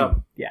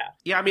 So yeah.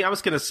 Yeah, I mean, I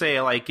was gonna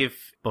say like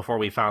if before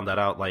we found that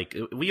out, like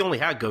we only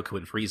had Goku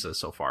and Frieza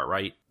so far,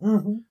 right?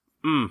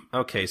 Mm-hmm.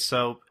 Okay,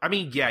 so I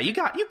mean, yeah, you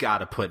got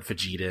to put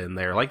Vegeta in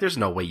there. Like, there's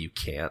no way you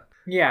can't.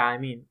 Yeah, I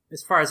mean,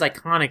 as far as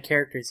iconic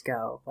characters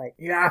go, like,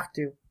 you have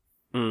to.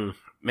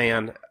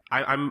 Man,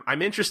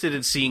 I'm interested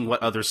in seeing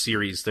what other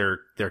series they're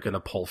gonna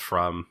pull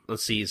from.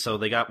 Let's see, so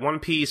they got One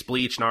Piece,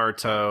 Bleach,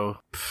 Naruto,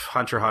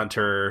 Hunter x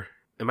Hunter.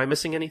 Am I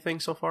missing anything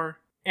so far?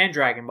 And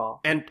Dragon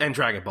Ball. And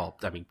Dragon Ball.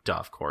 I mean, duh,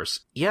 of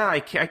course. Yeah, I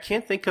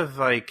can't think of,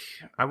 like,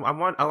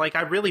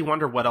 I really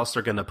wonder what else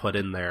they're gonna put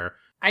in there.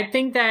 I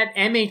think that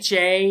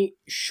MHA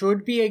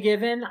should be a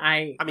given.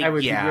 I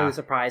would be really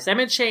surprised.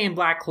 MHA and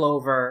Black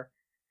Clover.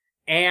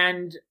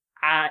 And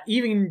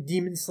even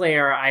Demon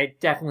Slayer, I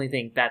definitely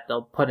think that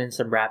they'll put in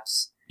some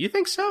reps. You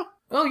think so?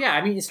 Oh yeah,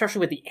 I mean,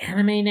 especially with the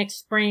anime next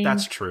spring.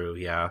 That's true,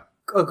 yeah.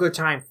 A good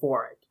time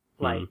for it.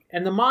 Like,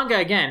 and the manga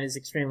again is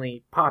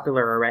extremely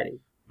popular already.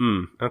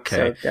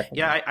 Okay. So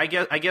yeah, I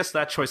guess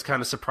that choice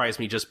kind of surprised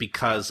me just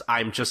because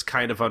I'm just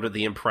kind of under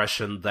the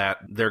impression that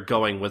they're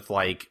going with,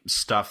 like,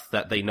 stuff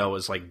that they know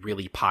is, like,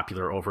 really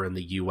popular over in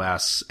the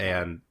US,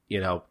 and,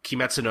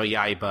 Kimetsu no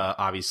Yaiba,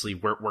 obviously,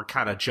 we're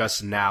kind of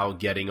just now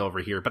getting over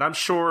here, but I'm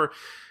sure,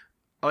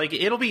 like,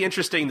 it'll be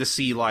interesting to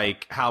see,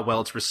 like, how well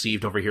it's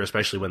received over here,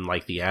 especially when,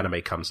 like, the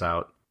anime comes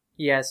out.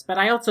 Yes, but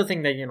I also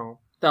think that,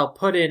 they'll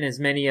put in as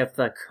many of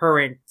the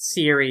current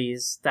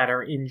series that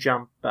are in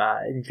Jump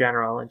in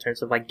general in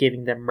terms of like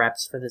giving them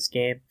reps for this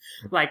game.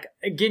 Like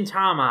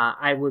Gintama,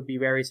 I would be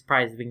very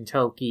surprised if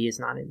Gintoki is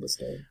not in this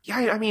game.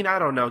 Yeah, I mean, I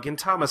don't know.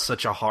 Gintama's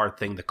such a hard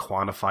thing to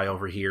quantify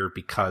over here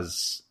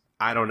because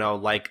I don't know.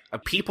 Like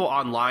people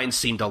online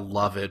seem to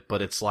love it,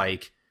 but it's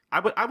like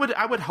I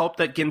would hope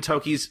that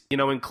Gintoki's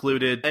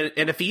included,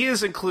 and if he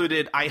is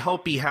included, I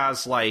hope he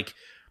has like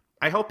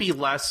I hope he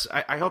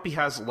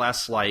has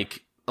less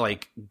like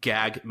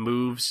gag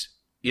moves,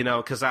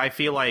 because I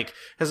feel like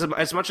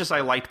as much as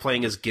I liked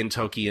playing as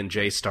Gintoki and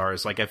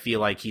J-Stars, like I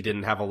feel like he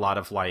didn't have a lot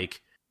of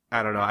like,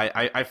 I don't know,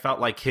 I felt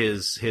like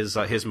his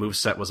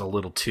moveset was a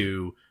little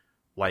too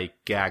like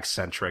gag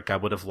centric. I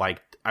would have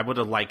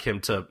liked him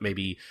to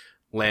maybe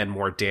land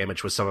more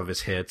damage with some of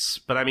his hits,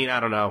 but I mean, I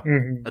don't know.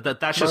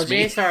 That's just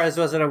me. J-Stars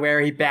wasn't aware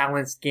he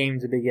balanced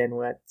game to begin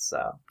with,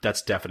 so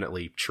that's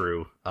definitely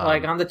true.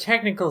 Like on the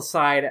technical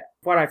side,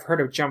 what I've heard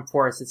of Jump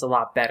Force is a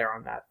lot better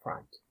on that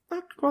front.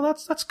 Well,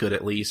 that's good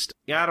at least.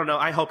 Yeah, I don't know.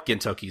 I hope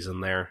Gintoki's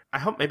in there. I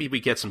hope maybe we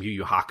get some Yu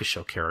Yu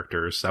Hakusho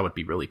characters. That would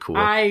be really cool.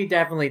 I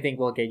definitely think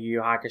we'll get Yu Yu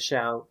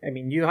Hakusho. I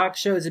mean, Yu Yu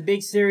Hakusho is a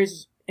big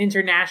series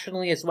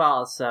internationally as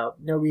well, so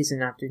no reason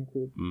not to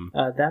include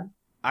them.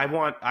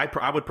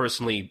 I would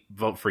personally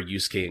vote for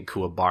Yusuke and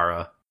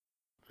Kuwabara.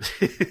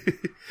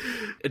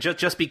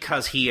 just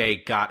because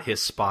Hiei got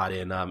his spot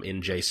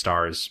in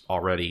J-Stars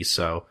already,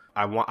 so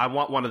I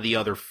want one of the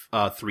other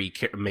 3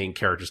 main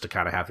characters to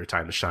kind of have their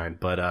time to shine.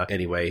 But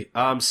anyway,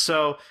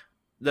 so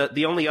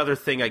the only other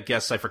thing I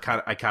guess I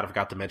kind of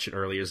forgot to mention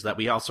earlier is that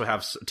we also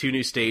have 2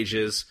 new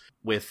stages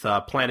with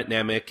Planet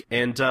Namek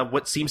and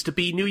what seems to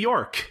be New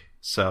York.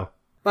 So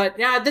But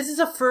yeah, this is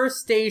a first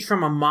stage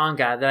from a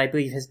manga that I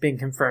believe has been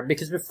confirmed.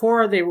 Because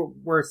before they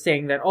were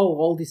saying that,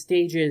 all these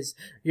stages,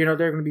 they're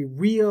going to be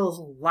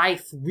real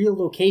life, real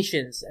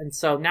locations. And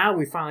so now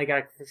we finally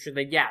got for sure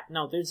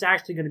that, there's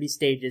actually going to be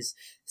stages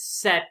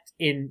set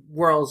in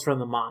worlds from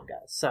the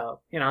manga. So,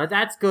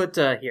 that's good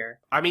to hear.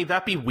 I mean,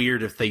 that'd be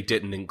weird if they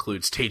didn't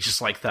include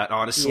stages like that,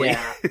 honestly.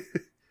 Yeah.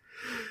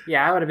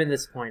 Yeah, I would have been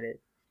disappointed.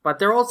 But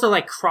they're also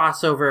like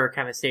crossover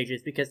kind of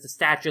stages because the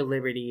Statue of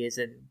Liberty is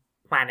in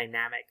Planet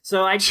Namek.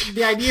 So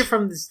the idea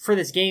for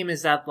this game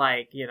is that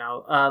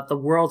the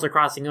worlds are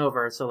crossing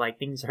over, so like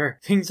things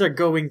are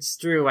going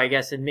through, I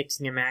guess, and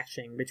mixing and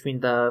matching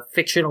between the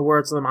fictional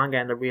worlds of the manga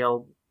and the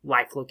real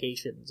life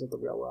locations of the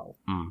real world.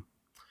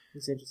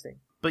 It's interesting.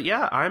 But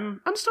yeah,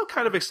 I'm still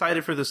kind of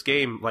excited for this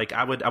game. Like,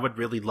 I would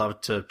really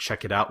love to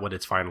check it out when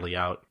it's finally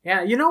out.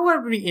 Yeah, you know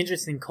what would be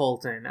interesting,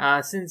 Colton?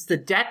 Since the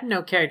Death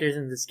Note characters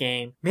in this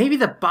game, maybe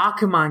the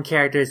Bakuman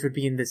characters would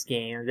be in this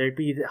game. There'd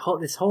be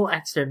this whole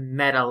extra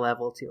meta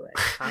level to it.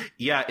 Huh?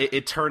 Yeah,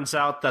 it turns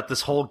out that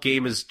this whole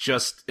game is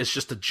just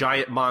a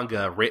giant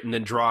manga written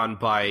and drawn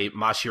by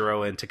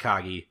Mashiro and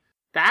Takagi.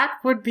 That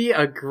would be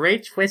a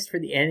great twist for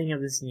the ending of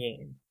this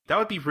game. That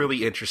would be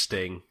really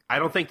interesting. I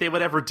don't think they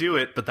would ever do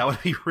it, but that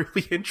would be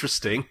really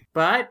interesting.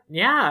 But,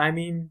 yeah, I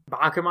mean,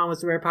 Bakuman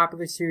was a very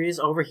popular series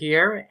over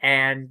here,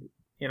 and,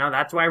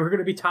 that's why we're going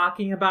to be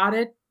talking about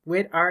it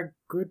with our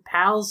good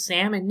pals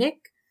Sam and Nick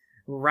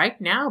right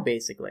now,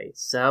 basically.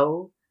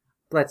 So,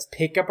 let's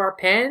pick up our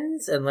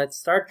pens and let's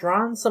start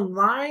drawing some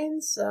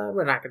lines.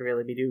 We're not going to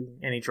really be doing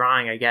any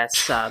drawing, I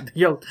guess. At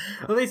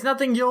least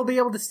nothing you'll be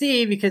able to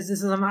see because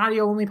this is an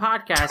audio-only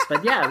podcast.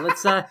 But, yeah,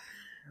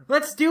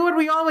 let's do what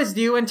we always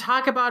do and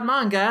talk about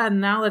manga,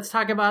 and now let's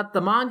talk about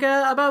the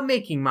manga about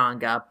making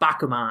manga,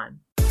 Bakuman.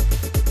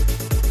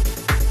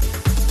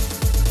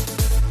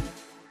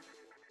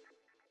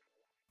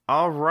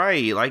 All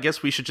right, I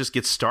guess we should just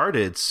get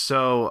started.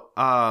 So,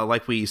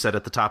 like we said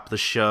at the top of the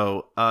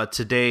show,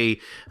 today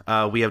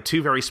we have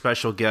two very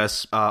special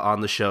guests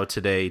on the show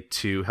today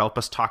to help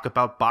us talk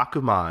about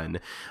Bakuman.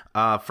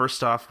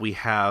 First off, we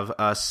have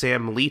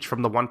Sam Leach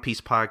from the One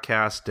Piece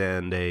podcast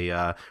and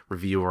a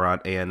reviewer on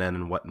ANN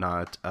and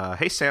whatnot.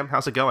 Hey, Sam,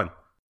 how's it going?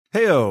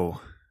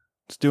 Heyo,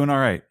 it's doing all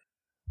right.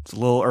 It's a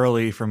little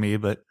early for me,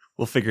 but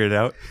we'll figure it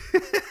out.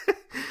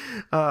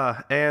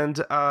 And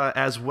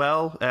as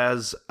well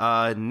as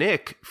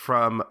Nick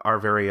from our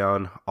very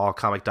own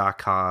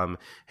allcomic.com.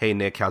 Hey,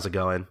 Nick, how's it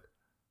going?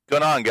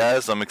 Going on,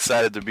 guys? I'm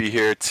excited to be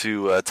here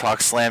to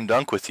talk Slam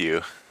Dunk with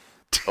you.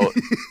 Oh,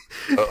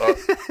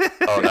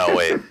 no,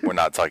 wait. We're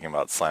not talking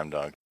about Slam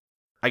Dunk.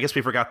 I guess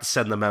we forgot to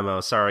send the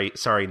memo. Sorry,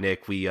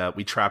 Nick.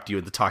 We trapped you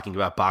into talking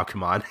about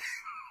Bakuman.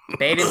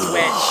 Bait and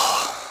switch.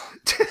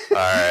 All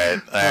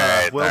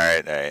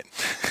right.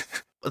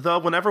 Though,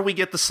 whenever we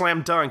get the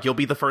slam dunk, you'll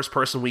be the first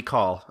person we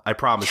call. I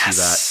promise you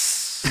that.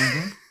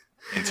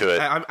 Mm-hmm. Into it.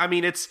 I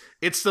mean, it's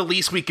the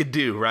least we could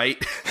do, right?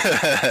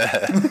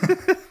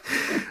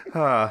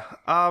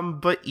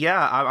 But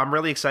yeah, I'm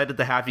really excited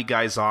to have you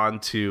guys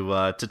on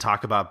to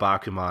talk about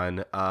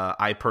Bakuman.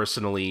 I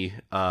personally,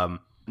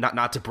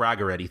 not to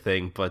brag or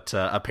anything, but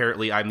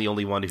apparently I'm the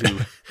only one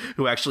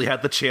who actually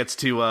had the chance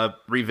to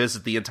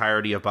revisit the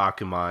entirety of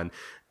Bakuman.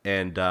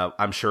 And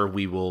I'm sure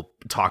we will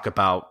talk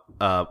about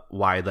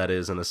why that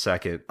is in a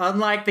second.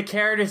 Unlike the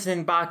characters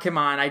in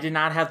Bakuman, I did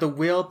not have the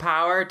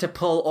willpower to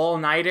pull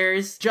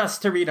all-nighters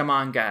just to read a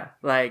manga.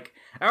 Like,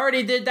 I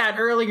already did that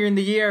earlier in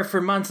the year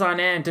for months on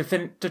end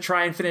to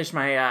try and finish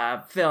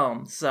my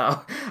film.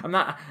 So I'm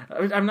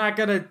not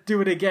gonna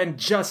do it again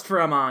just for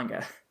a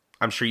manga.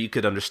 I'm sure you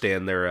could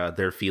understand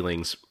their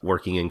feelings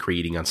working and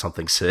creating on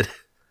something, Sid.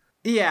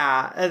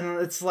 Yeah, and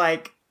it's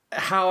like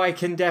how I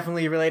can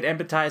definitely relate,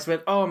 empathize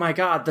with, oh my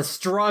god, the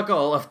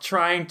struggle of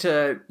trying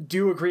to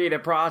do a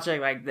creative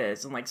project like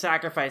this and like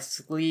sacrifice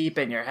sleep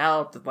and your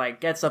health to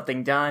like get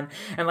something done,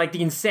 and like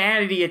the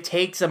insanity it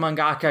takes a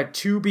mangaka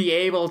to be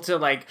able to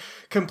like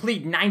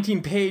complete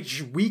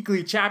 19-page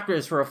weekly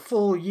chapters for a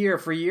full year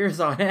for years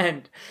on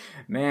end.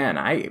 Man,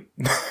 I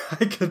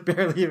could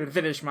barely even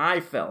finish my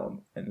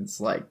film, and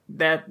it's like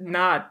that,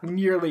 not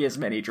nearly as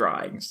many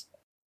drawings.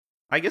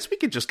 I guess we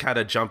could just kind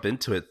of jump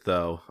into it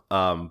though.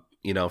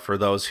 For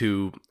those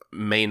who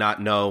may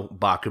not know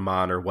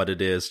Bakuman or what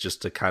it is,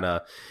 just to kind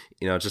of,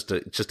 just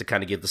to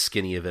kind of give the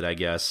skinny of it, I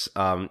guess.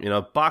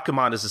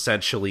 Bakuman is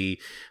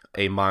essentially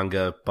a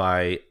manga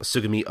by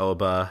Sugumi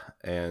Oba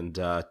and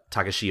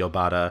Takashi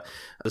Obata,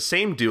 the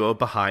same duo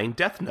behind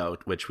Death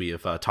Note, which we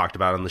have talked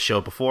about on the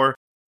show before.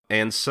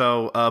 And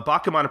so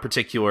Bakuman in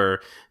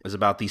particular is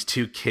about these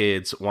two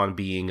kids, one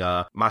being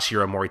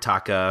Mashiro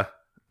Moritaka,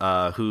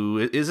 who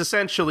is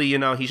essentially,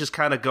 he's just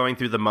kind of going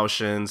through the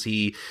motions.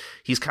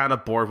 He's kind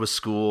of bored with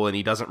school, and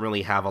he doesn't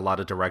really have a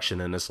lot of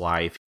direction in his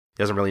life.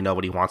 He doesn't really know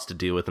what he wants to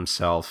do with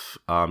himself.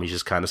 He's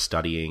just kind of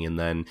studying. And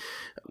then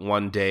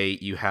one day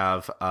you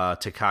have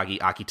Takagi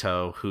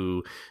Akito,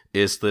 who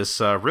is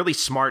this really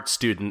smart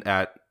student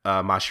at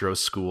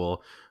Mashiro's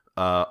school,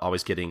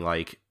 always getting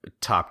like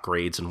top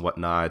grades and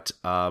whatnot.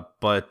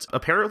 But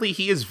apparently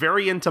he is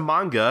very into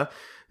manga,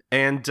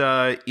 And,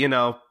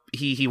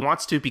 he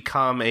wants to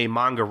become a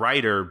manga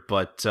writer,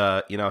 but,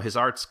 his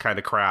art's kind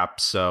of crap.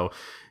 So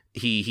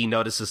he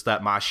notices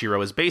that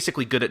Mashiro is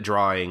basically good at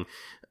drawing,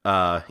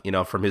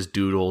 from his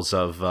doodles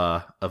of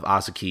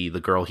Azuki,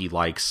 the girl he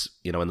likes,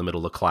 in the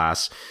middle of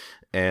class.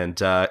 And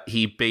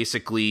he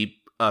basically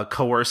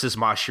coerces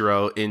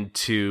Mashiro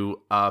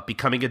into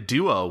becoming a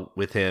duo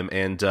with him,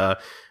 and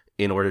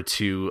in order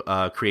to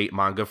create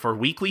manga for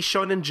Weekly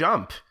Shonen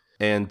Jump.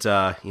 And,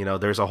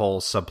 there's a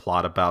whole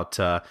subplot about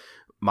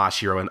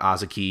Mashiro and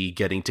Azuki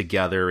getting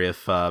together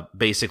if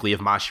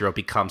Mashiro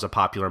becomes a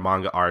popular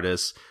manga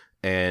artist,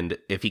 and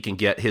if he can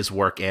get his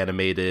work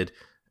animated,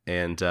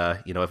 and,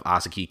 if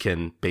Azuki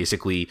can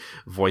basically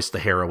voice the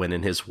heroine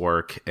in his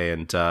work,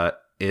 and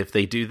if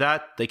they do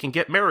that, they can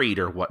get married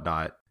or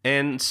whatnot.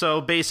 And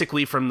so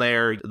basically from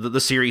there,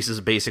 the series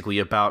is basically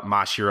about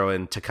Mashiro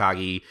and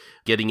Takagi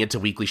getting into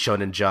Weekly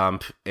Shonen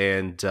Jump,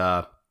 and,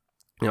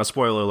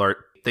 spoiler alert,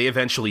 they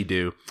eventually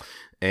do.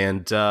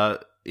 And,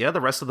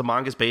 the rest of the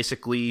manga is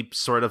basically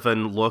sort of a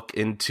look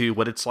into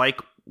what it's like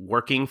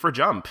working for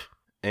Jump.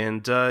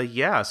 And,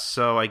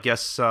 so I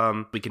guess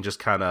we can just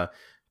kind of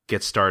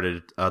get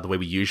started the way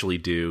we usually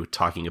do,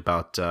 talking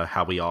about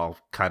how we all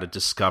kind of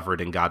discovered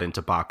and got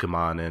into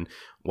Bakuman and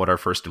what our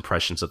first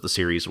impressions of the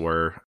series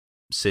were.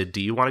 Sid,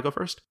 do you want to go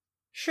first?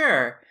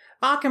 Sure.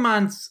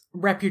 Bakuman's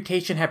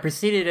reputation had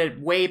preceded it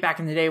way back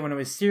in the day when it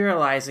was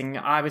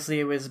serializing. Obviously,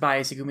 it was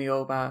by Tsugumi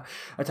Ohba,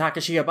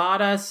 Takashi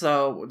Obata,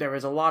 so there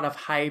was a lot of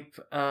hype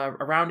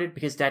around it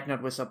because Death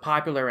Note was so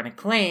popular and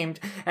acclaimed.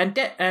 And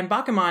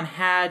Bakuman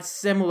had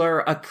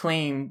similar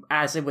acclaim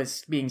as it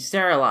was being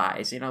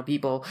serialized.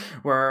 People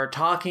were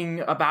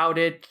talking about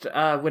it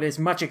with as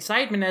much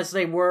excitement as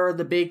they were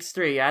the big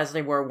three, as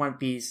they were One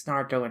Piece,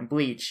 Naruto, and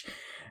Bleach.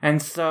 And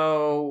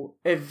so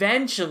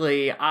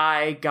eventually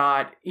I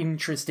got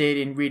interested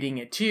in reading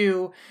it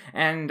too,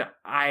 and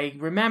I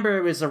remember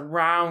it was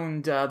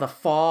around the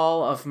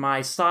fall of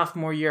my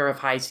sophomore year of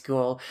high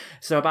school,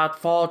 so about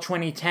fall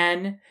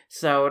 2010,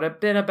 so it had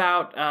been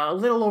about a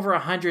little over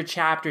 100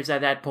 chapters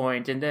at that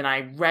point, and then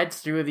I read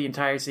through the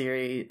entire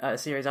series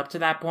up to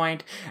that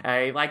point.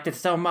 I liked it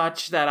so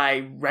much that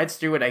I read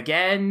through it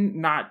again,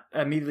 not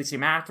immediately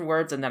soon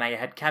afterwards, and then I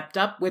had kept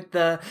up with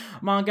the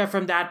manga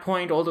from that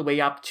point all the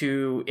way up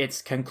to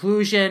its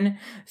conclusion.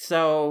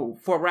 So,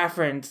 for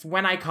reference,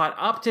 when I caught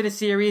up to the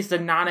series, the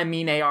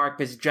Nanamine arc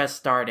was just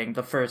starting,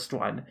 the first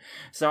one.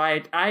 So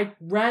I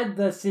read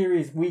the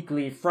series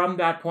weekly from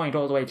that point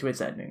all the way to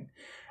its ending.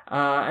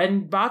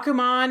 And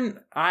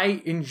Bakuman,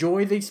 I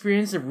enjoyed the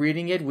experience of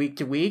reading it week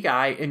to week.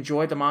 I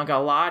enjoyed the manga a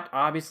lot.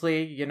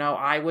 Obviously,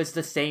 I was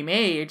the same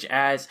age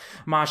as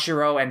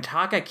Mashiro and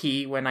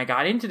Takaki when I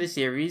got into the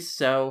series,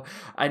 so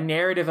a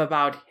narrative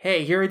about,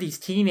 hey, here are these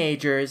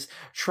teenagers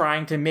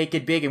trying to make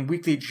it big in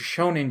Weekly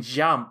Shonen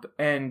Jump,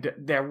 and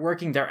they're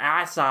working their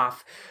ass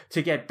off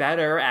to get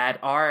better at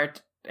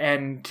art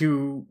and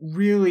to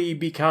really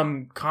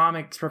become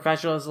comics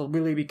professionals,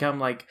 really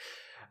become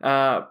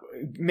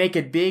make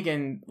it big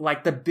and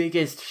like the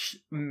biggest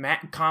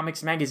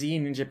comics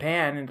magazine in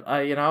Japan.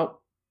 And,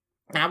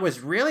 that was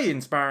really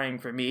inspiring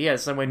for me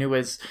as someone who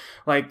has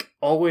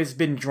always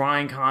been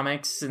drawing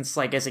comics since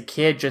as a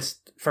kid,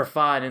 just for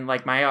fun. And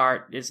my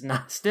art is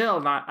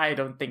I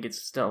don't think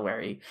it's still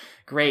very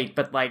great,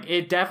 but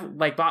it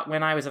definitely,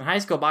 when I was in high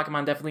school,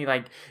 Bakuman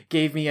definitely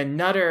gave me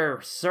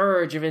another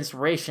surge of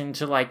inspiration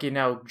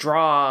to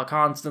draw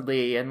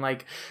constantly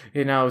and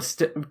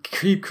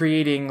keep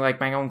creating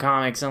my own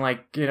comics. And I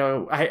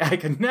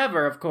could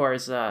never, of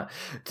course,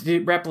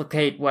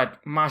 replicate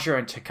what Mashiro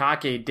and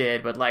Takaki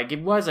did, but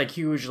it was a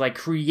huge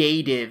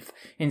creative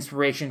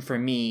inspiration for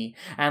me.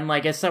 And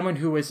as someone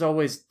who was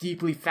always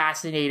deeply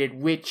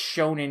fascinated with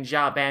Shonen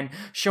Jump and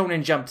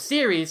Shonen Jump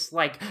series,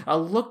 a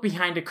look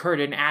behind the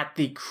curtain at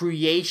the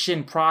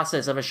creation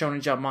process of a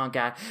Shonen Jump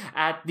manga,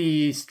 at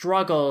the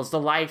struggles, the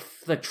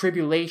life, the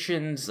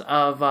tribulations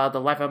of the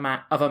life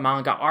of a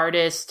manga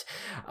artist,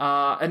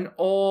 and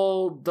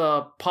all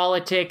the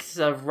politics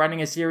of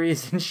running a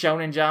series in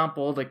Shonen Jump,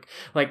 all the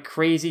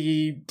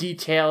crazy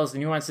details, the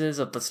nuances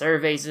of the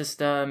survey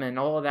system and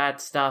all of that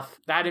stuff.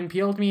 That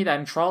appealed me, that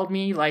enthralled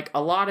me.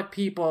 A lot of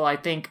people, I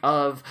think,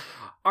 of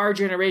our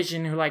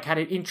generation who had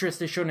an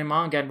interest in shonen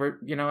manga, and we're,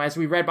 as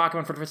we read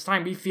Bakuman for the first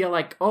time, we feel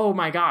oh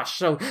my gosh,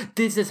 so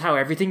this is how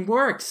everything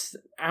works.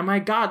 Oh my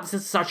god, this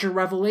is such a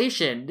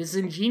revelation. This is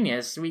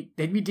ingenious. We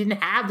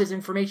didn't have this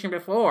information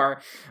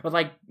before,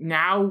 but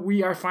now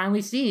we are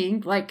finally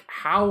seeing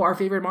how our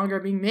favorite manga are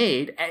being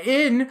made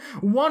in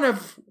one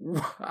of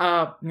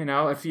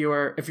if you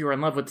were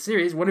in love with the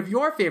series, one of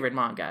your favorite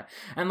manga.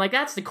 And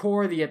that's the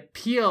core of the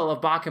appeal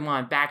of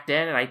Bakuman back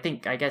then, and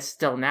I guess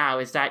still now,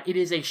 is that it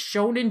is a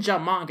Shonen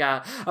Jump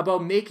manga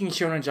about making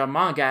Shonen Jump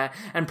manga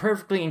and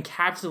perfectly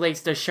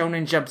encapsulates the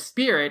Shonen Jump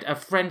spirit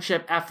of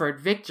friendship, effort,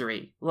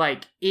 victory.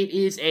 Like, it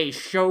is a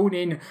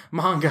shonen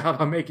manga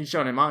about making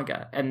shonen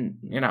manga. And,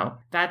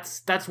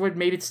 that's what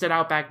made it stand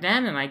out back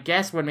then, and I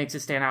guess what makes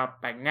it stand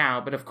out back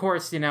now. But of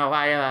course,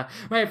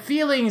 my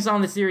feelings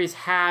on the series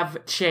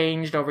have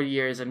changed over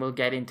years, and we'll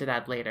get into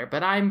that later.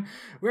 But I'm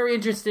very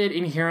interested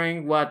in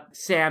hearing what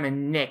Sam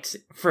and Nick's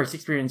first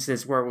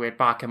experiences were with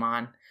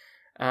Bakuman.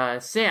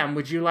 Sam,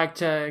 would you like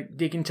to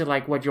dig into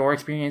like what your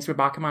experience with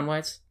Bakuman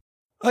was?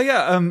 Oh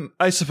yeah,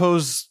 I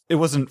suppose it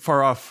wasn't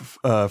far off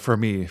for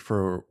me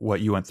for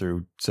what you went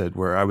through, Sid,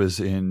 where I was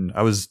in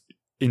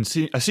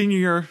a senior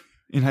year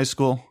in high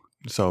school,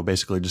 so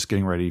basically just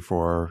getting ready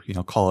for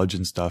college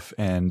and stuff,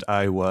 and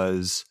I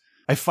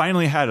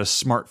finally had a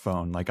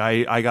smartphone. Like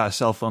I got a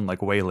cell phone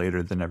like way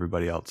later than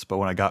everybody else, but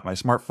when I got my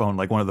smartphone,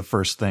 like one of the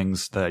first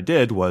things that I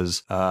did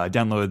was I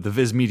downloaded the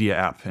Viz Media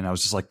app, and I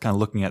was just like kind of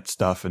looking at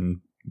stuff and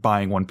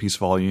buying One Piece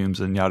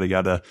volumes and yada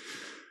yada.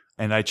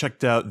 And I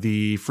checked out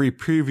the free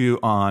preview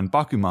on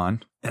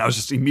Bakuman, and I was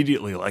just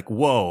immediately like,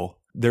 whoa,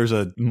 there's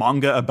a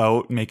manga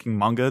about making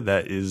manga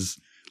that is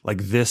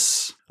like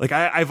this. Like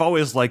I've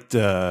always liked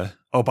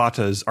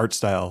Obata's art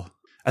style.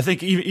 I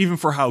think even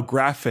for how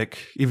graphic,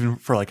 even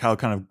for like how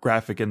kind of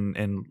graphic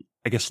and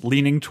I guess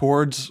leaning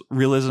towards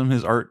realism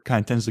his art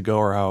kind of tends to go,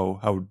 or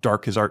how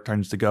dark his art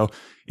tends to go,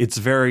 it's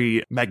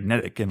very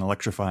magnetic and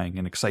electrifying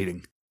and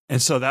exciting.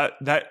 And so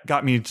that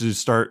got me to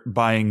start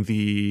buying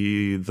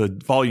the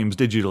volumes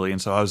digitally. And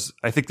so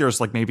I think there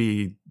was like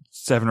maybe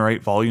 7 or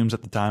 8 volumes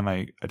at the time.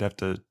 I'd have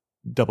to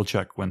double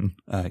check when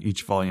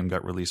each volume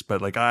got released.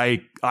 But like I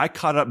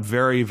caught up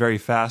very, very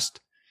fast.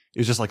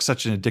 It was just like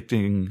such an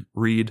addicting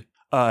read.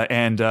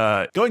 And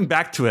going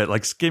back to it,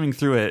 like skimming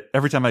through it,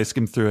 every time I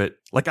skim through it,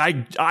 like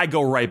I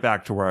go right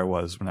back to where I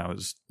was when I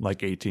was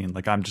like 18.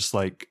 Like I'm just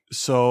like,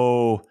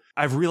 so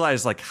I've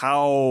realized like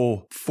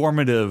how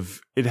formative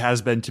it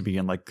has been to me,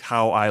 and like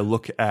how I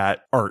look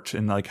at art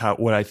and like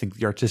what I think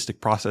the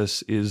artistic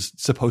process is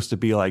supposed to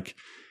be like.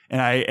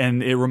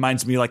 And it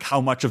reminds me like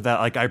how much of that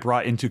like I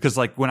brought into, because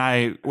like what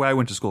I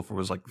went to school for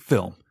was like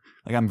film.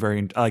 Like I'm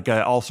very like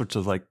all sorts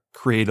of like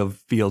creative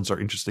fields are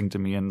interesting to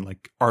me, and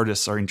like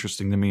artists are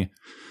interesting to me.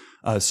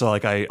 So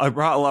like I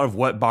brought a lot of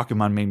what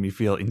Bakuman made me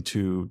feel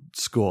into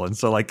school, and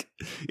so like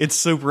it's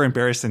super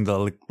embarrassing to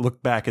like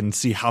look back and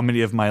see how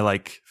many of my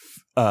like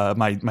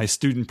my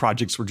student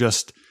projects were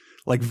just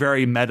like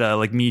very meta,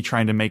 like me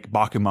trying to make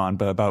Bakuman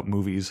but about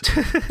movies.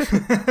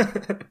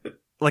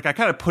 Like I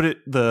kind of put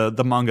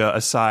the manga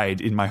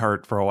aside in my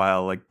heart for a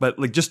while, like, but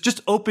like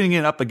just opening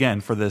it up again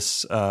for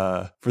this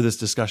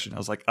discussion, I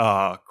was like,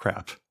 oh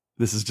crap,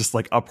 this is just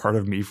like a part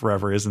of me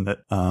forever, isn't it?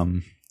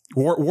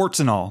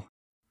 Warts and all.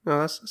 No,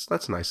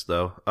 that's nice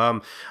though.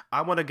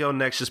 I want to go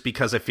next just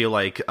because I feel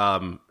like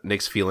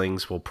Nick's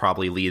feelings will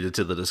probably lead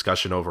into the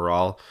discussion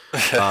overall.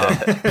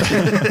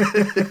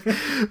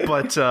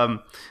 But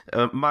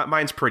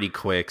mine's pretty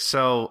quick.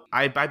 So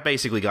I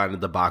basically got into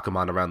the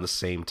Bakuman around the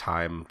same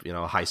time,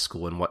 high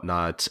school and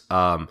whatnot.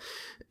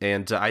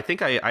 And I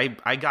think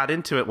I got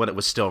into it when it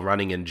was still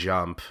running in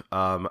Jump.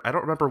 I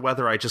don't remember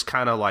whether I just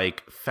kind of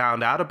like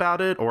found out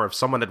about it or if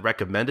someone had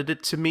recommended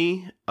it to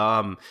me.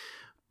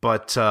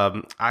 But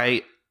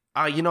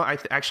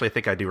I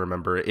think I do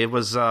remember. It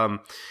was, I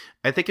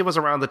think it was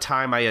around the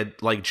time I had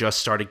like just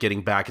started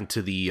getting back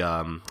into the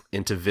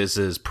into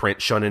Viz's print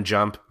Shonen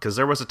Jump, because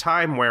there was a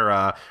time where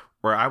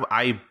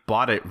I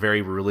bought it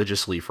very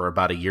religiously for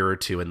about a year or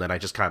two, and then I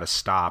just kind of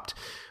stopped.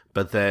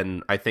 But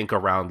then I think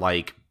around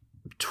like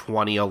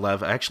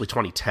 2011, actually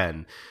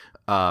 2010,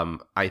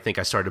 I think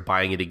I started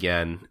buying it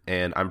again,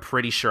 and I'm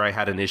pretty sure I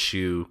had an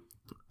issue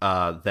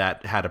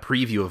that had a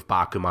preview of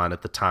Bakuman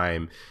at the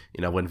time,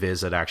 when Viz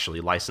had actually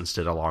licensed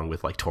it along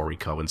with like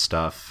Toriko and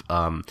stuff.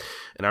 And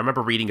I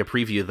remember reading a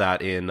preview of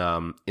that in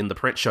the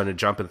print Shonen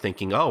Jump and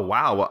thinking, oh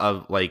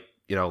wow,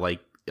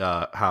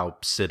 how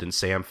Sid and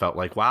Sam felt,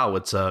 like, wow,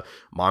 it's a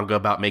manga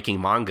about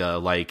making manga.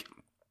 Like,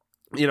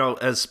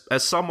 as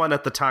someone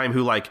at the time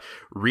who like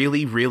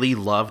really, really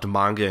loved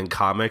manga and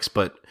comics,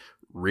 but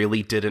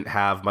really didn't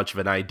have much of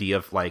an idea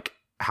of like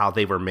how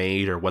they were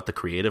made or what the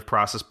creative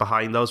process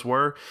behind those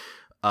were.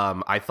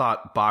 I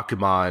thought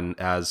Bakuman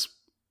as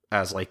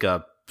like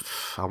I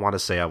want to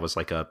say I was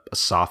like a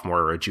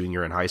sophomore or a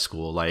junior in high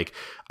school. Like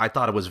I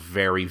thought it was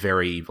very,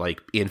 very like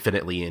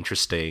infinitely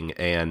interesting.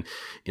 And,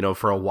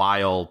 for a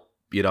while,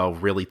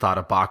 really thought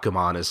of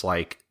Bakuman as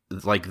like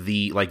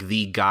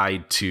the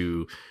guide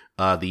to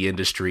the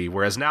industry.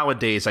 Whereas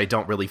nowadays I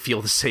don't really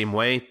feel the same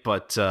way,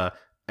 but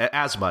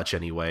as much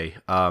anyway.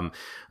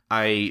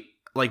 I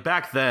like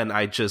back then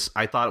I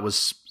thought it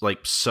was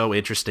like so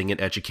interesting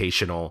and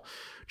educational,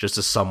 just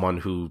as someone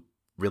who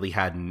really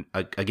had,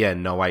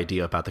 again, no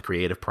idea about the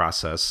creative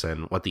process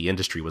and what the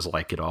industry was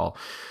like at all.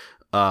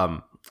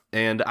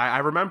 And I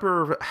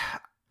remember,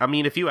 I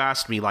mean, if you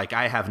asked me, like,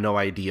 I have no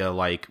idea,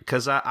 like,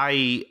 because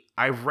I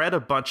read a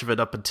bunch of it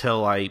up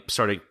until I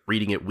started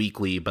reading it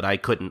weekly, but I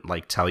couldn't,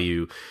 like, tell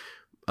you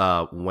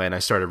when I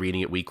started reading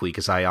it weekly,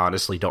 because I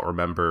honestly don't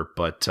remember.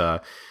 But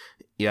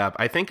Yeah,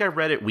 I think I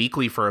read it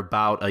weekly for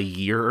about a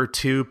year or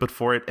two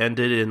before it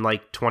ended in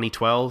like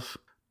 2012.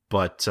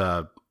 But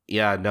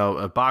yeah,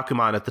 no,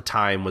 Bakuman at the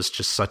time was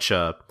just such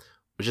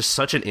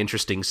an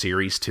interesting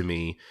series to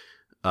me.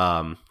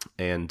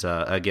 And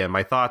again,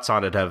 my thoughts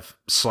on it have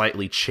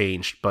slightly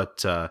changed,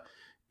 but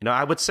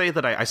I would say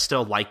that I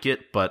still like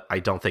it, but I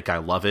don't think I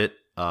love it.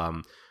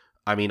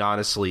 I mean,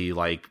 honestly,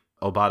 like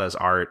Obata's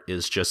art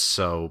is just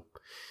so.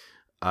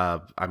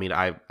 I mean,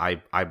 I'm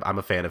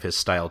a fan of his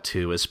style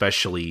too,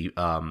 especially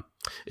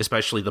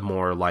the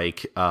more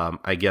like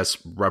I guess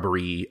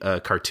rubbery,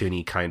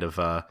 cartoony kind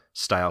of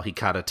style he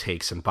kind of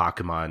takes in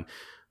Bakuman.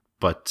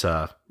 But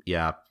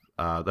yeah,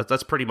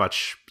 that's pretty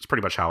much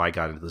how I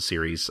got into the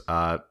series.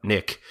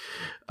 Nick,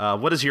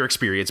 what has your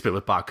experience been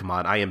with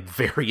Bakuman? I am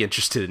very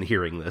interested in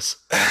hearing this.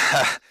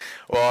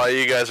 Well,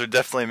 you guys are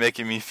definitely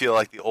making me feel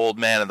like the old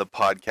man of the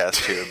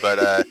podcast here,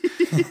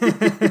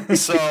 but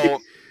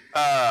so.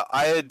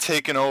 I had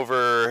taken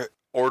over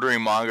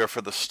ordering manga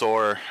for the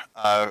store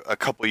a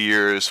couple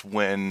years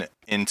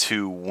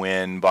into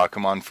when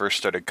Bakuman first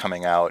started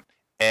coming out,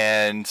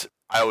 and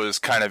I was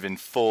kind of in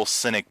full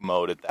cynic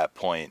mode at that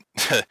point.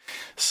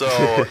 So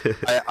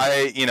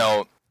I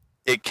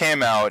it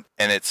came out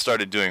and it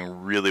started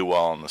doing really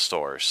well in the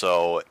store.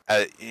 So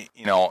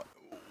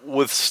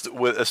with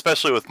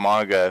especially with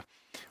manga,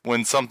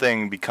 when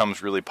something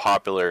becomes really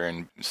popular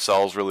and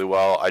sells really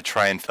well, I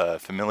try and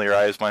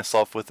familiarize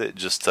myself with it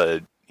just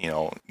to,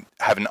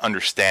 have an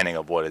understanding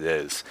of what it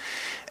is.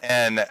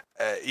 And,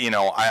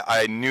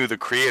 I knew the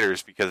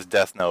creators because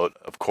Death Note,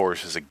 of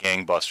course, is a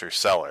gangbuster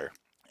seller.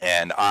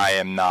 And I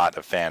am not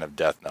a fan of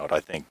Death Note. I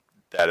think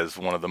that is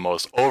one of the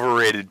most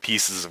overrated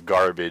pieces of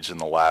garbage in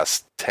the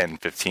last 10,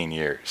 15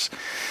 years.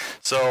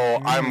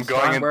 So I'm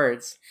going in...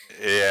 words.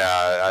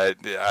 Yeah,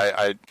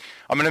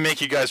 I'm going to make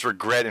you guys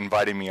regret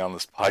inviting me on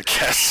this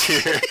podcast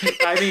here.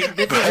 I mean,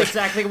 this is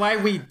exactly why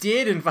we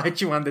did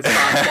invite you on this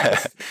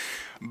podcast.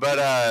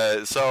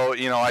 But, so,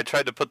 I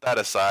tried to put that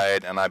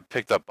aside, and I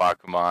picked up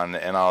Bakuman,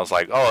 and I was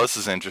like, oh, this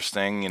is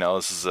interesting.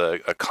 This is a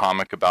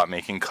comic about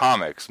making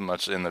comics,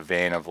 much in the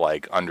vein of,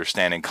 like,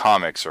 Understanding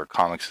Comics or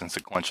Comics and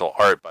Sequential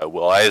Art by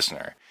Will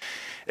Eisner.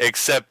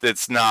 Except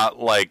it's not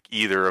like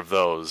either of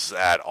those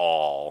at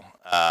all.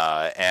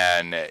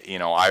 And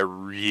I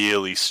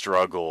really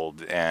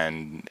struggled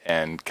and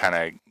kind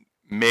of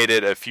made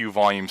it a few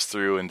volumes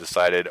through and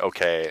decided,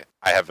 okay,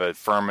 I have a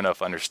firm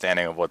enough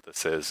understanding of what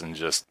this is and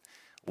just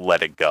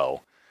let it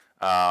go.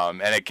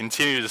 And it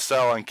continued to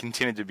sell and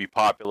continued to be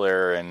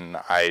popular, and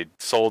I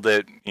sold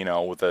it,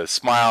 with a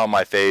smile on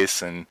my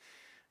face and,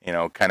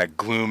 kind of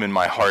gloom in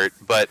my heart.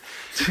 But,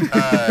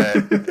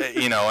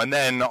 and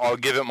then I'll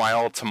Give It My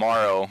All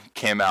Tomorrow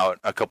came out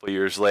a couple of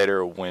years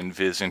later when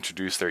Viz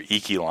introduced their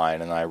Iki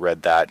line, and I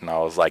read that, and I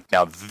was like,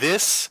 now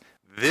this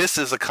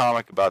is a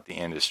comic about the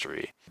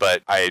industry.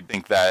 But I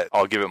think that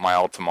I'll Give It My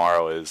All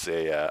Tomorrow is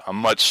a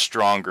much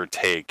stronger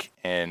take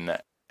and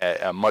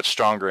a much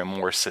stronger and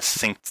more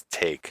succinct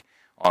take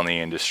on the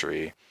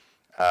industry.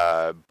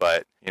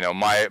 But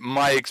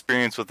my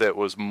experience with it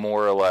was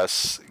more or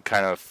less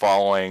kind of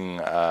following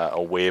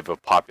a wave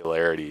of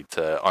popularity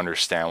to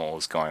understand what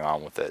was going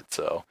on with it.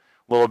 So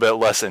a little bit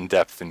less in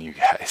depth than you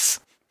guys.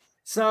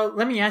 So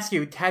let me ask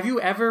you, have you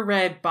ever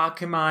read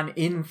Bakuman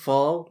in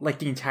full, like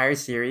the entire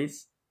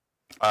series?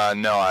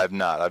 No, I've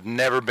not. I've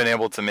never been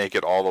able to make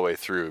it all the way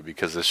through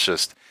because it's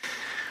just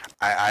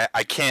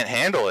I can't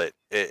handle it.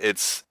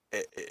 It's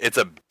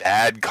a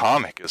bad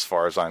comic as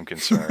far as I'm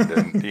concerned.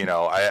 And,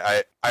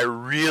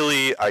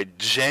 I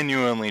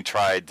genuinely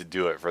tried to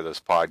do it for this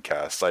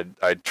podcast.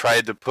 I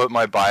tried to put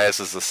my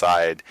biases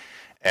aside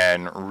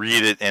and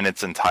read it in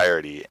its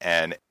entirety.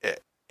 And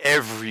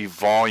every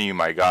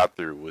volume I got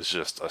through was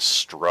just a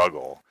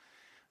struggle.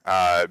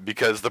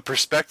 Because the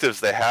perspectives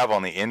they have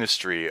on the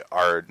industry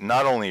are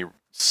not only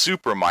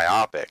super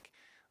myopic,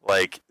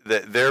 like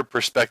their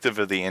perspective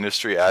of the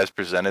industry as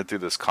presented through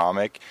this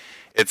comic,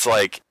 it's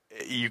like,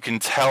 you can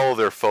tell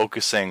they're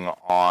focusing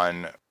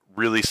on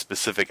really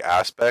specific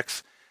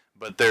aspects,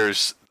 but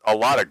there's a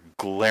lot of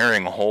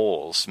glaring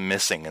holes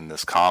missing in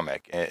this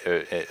comic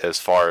as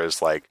far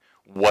as like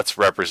what's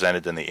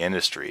represented in the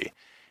industry.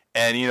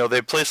 And,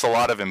 they place a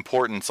lot of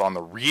importance on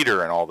the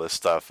reader and all this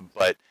stuff,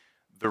 but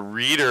the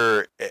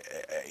reader,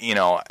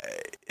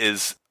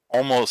 is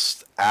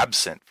almost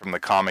absent from the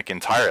comic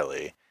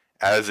entirely,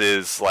 as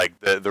is like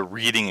the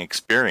reading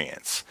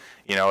experience.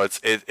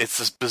 It's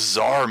this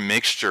bizarre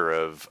mixture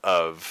of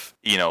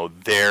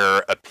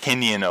their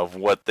opinion of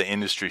what the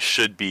industry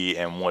should be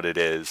and what it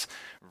is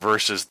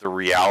versus the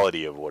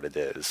reality of what it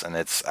is, and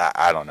it's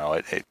I don't know,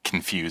 it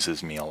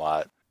confuses me a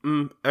lot.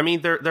 I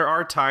mean, there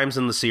are times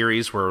in the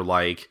series where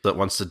like that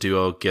once the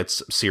duo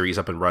gets series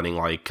up and running,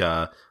 like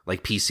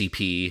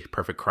PCP,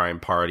 Perfect Crime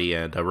Party,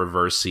 and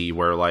Reversi,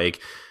 where like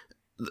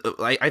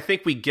I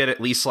think we get at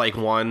least like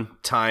one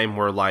time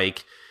where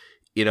like,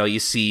 you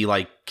see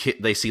like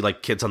they see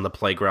like kids on the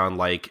playground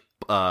like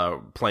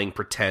playing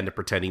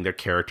pretending they're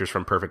characters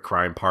from Perfect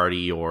Crime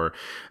Party, or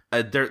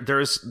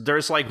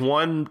there's like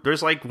one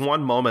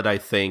moment I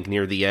think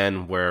near the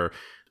end where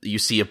you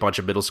see a bunch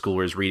of middle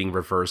schoolers reading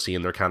Reversi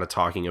and they're kind of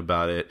talking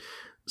about it.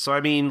 So,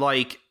 I mean,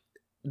 like,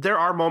 there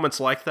are moments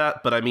like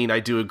that, but I mean, I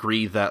do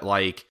agree that,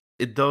 like,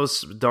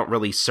 those don't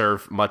really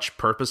serve much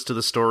purpose to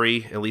the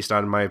story, at least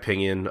not in my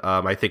opinion.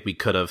 I think we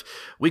could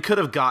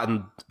have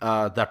gotten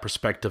that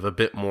perspective a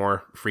bit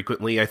more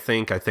frequently. I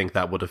think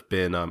that would have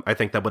been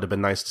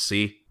nice to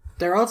see.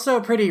 They're also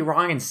pretty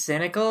wrong and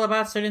cynical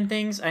about certain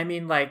things. I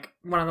mean, like,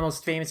 one of the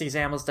most famous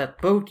examples that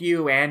both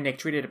you and Nick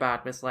tweeted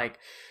about was, like,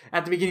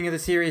 at the beginning of the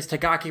series,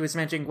 Takagi was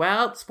mentioning,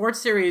 well,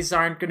 sports series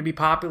aren't going to be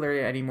popular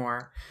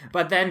anymore.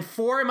 But then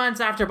 4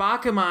 months after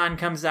Bakuman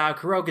comes out,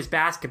 Kuroko's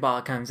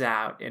Basketball comes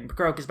out. And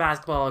Kuroko's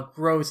Basketball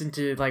grows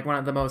into, like, one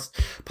of the most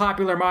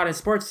popular modern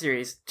sports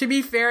series. To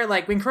be fair,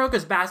 like, when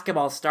Kuroko's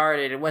Basketball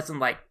started, it wasn't,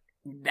 like,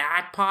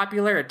 that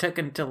popular. It took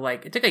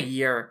a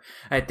year,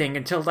 I think,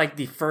 until like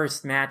the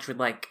first match with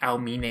like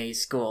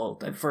Aomine's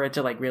school for it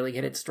to like really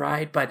hit its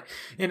stride. But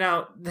you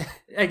know,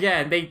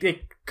 again,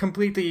 they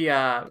completely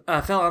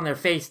fell on their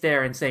face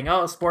there and saying,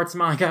 "Oh, sports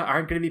manga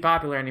aren't going to be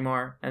popular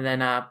anymore." And then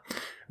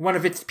one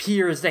of its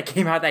peers that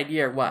came out that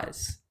year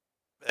was.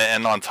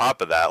 And on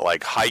top of that,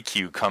 like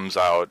Haikyuu comes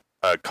out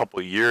a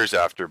couple years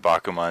after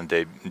Bakuman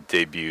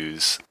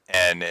debuts,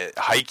 and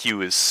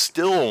Haikyuu is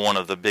still one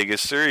of the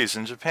biggest series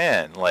in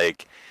Japan.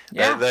 Like,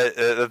 yeah.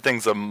 that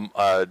thing's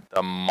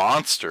a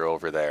monster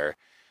over there.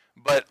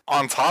 But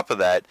on top of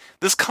that,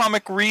 this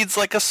comic reads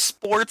like a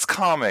sports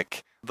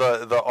comic.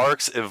 The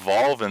arcs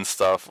evolve and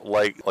stuff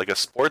like a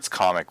sports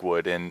comic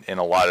would in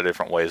a lot of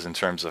different ways in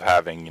terms of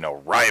having, you know,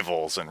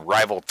 rivals and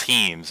rival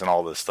teams and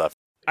all this stuff.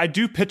 I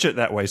do pitch it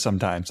that way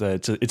sometimes.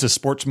 It's a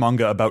sports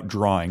manga about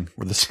drawing,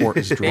 where the sport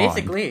is drawing.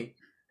 Basically.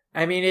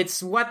 I mean,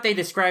 it's what they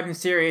describe in the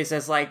series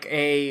as like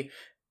a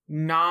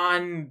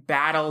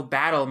non-battle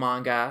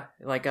manga,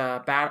 like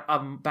a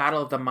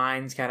battle of the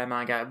minds kind of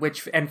manga,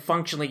 and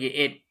functionally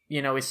it,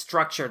 you know, is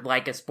structured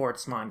like a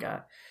sports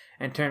manga.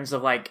 In terms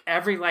of like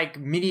every like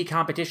mini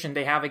competition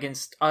they have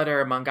against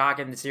other mangaka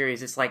in the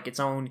series, it's like its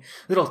own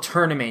little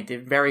tournament,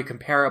 very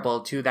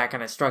comparable to that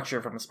kind of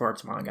structure from a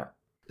sports manga.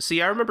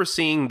 See, I remember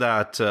seeing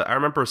that.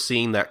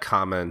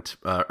 Comment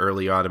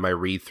early on in my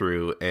read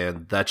through,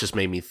 and that just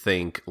made me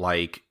think.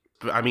 Like,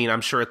 I mean, I'm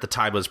sure at the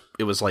time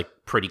it was like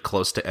pretty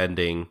close to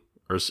ending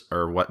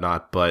or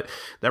whatnot, but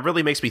that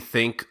really makes me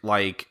think.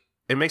 Like,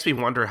 it makes me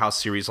wonder how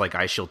series like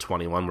iShield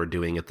 21 were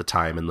doing at the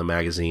time in the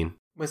magazine.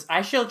 Was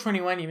iShield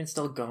 21 even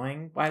still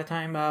going by the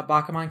time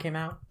Bakuman came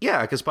out?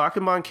 Yeah, because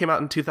Bakuman came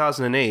out in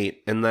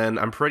 2008, and then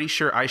I'm pretty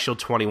sure iShield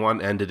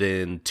 21 ended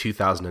in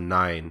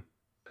 2009.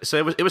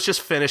 So it was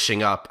just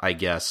finishing up, I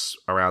guess,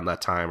 around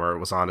that time, or it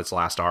was on its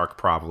last arc,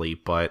 probably.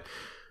 But,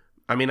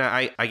 I mean,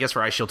 I guess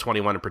for iShield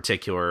 21 in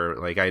particular,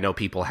 like, I know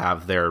people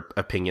have their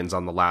opinions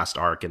on the last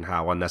arc and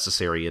how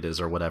unnecessary it is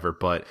or whatever,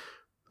 but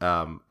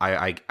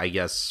I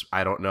guess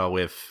I don't know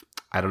if,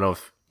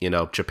 you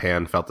know,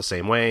 Japan felt the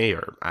same way,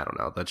 or I don't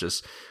know. That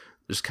just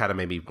kind of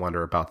made me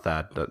wonder about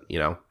that, you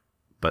know.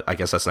 But I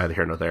guess that's neither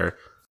here nor there.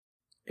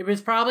 It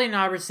was probably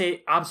an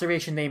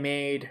observation they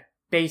made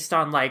based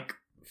on, like,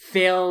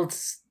 failed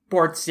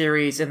sports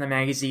series in the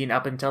magazine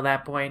up until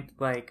that point.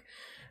 Like,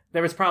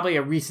 there was probably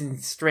a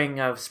recent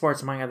string of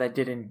sports manga that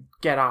didn't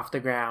get off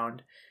the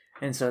ground,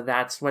 and so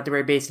that's what they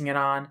were basing it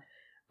on.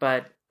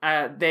 But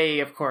they,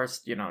 of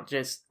course, you know,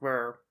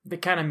 they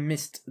kind of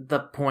missed the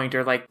point,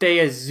 or like they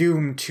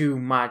assumed too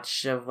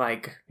much of,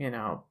 like, you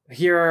know,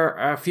 here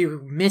are a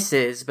few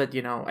misses, but,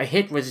 you know, a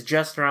hit was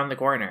just around the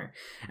corner.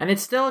 And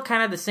it's still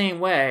kind of the same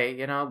way,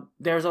 you know.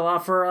 There's a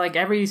lot for like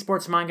every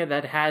sports manga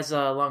that has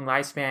a long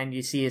lifespan.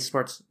 You see a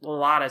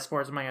lot of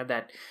sports manga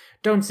that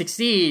don't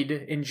succeed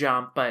in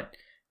Jump, but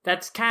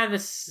that's kind of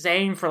the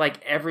same for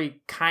like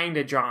every kind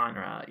of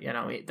genre, you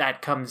know,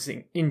 that comes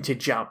into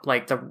Jump,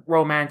 like the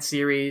romance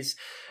series,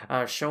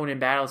 Shonen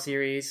Battle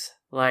series.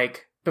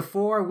 Like,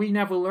 before We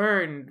Never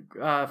Learned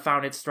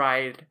found its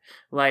stride,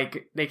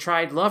 like, they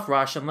tried Love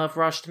Rush, and Love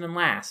Rush didn't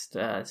last.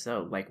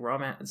 So, like,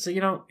 romance. So,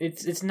 you know,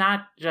 it's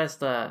not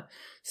just a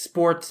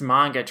sports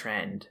manga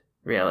trend,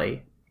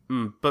 really.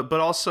 But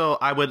also,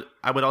 I would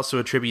also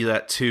attribute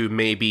that to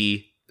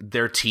maybe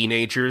they're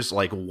teenagers.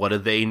 Like, what do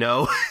they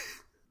know?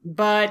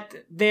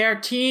 But they're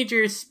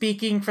teenagers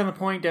speaking from the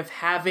point of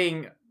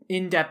having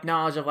in-depth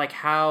knowledge of, like,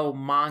 how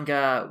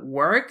manga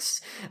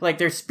works. Like,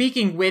 they're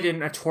speaking with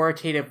an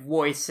authoritative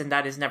voice, and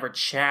that is never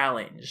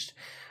challenged.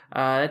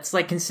 It's,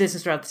 like,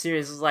 consistent throughout the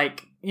series. It's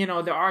like, you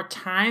know, there are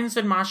times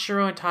when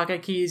Mashiro and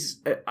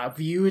Takaki's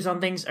views on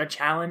things are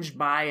challenged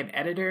by an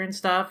editor and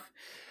stuff.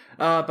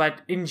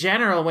 But in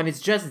general, when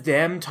it's just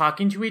them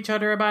talking to each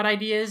other about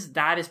ideas,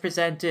 that is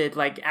presented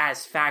like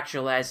as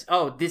factual as,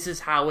 oh, this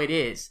is how it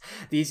is.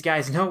 These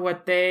guys know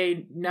what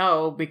they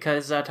know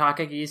because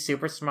Takagi is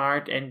super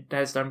smart and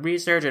has done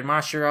research, and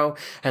Mashiro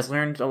has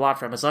learned a lot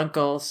from his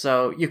uncle,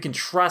 so you can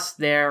trust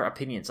their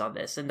opinions on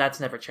this, and that's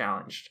never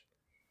challenged.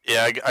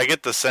 Yeah, I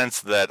get the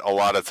sense that a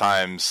lot of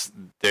times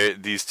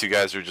these two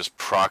guys are just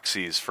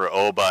proxies for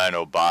Oba and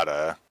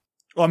Obata.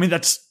 Well, I mean,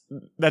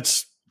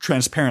 that's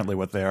transparently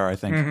what they are, I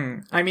think.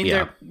 Mm-hmm. I mean, Yeah.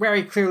 they're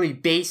very clearly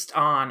based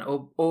on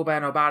Oba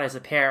and Obata as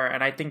a pair,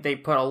 and I think they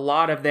put a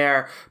lot of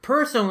their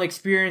personal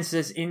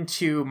experiences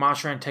into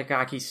Masura and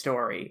Takaki's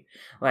story.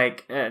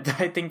 Like,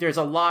 I think there's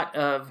a lot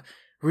of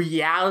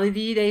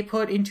reality they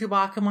put into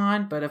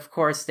Bakuman, but of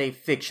course they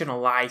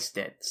fictionalized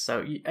it.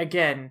 So,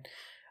 again,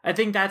 I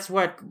think that's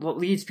what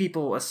leads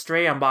people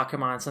astray on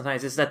Bakuman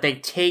sometimes, is that they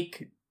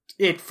take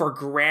it for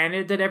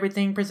granted that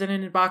everything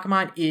presented in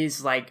Bakuman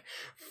is, like,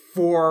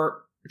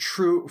 for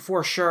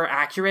sure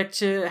accurate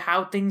to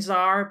how things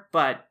are,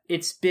 but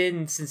it's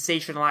been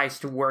sensationalized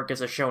to work as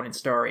a shonen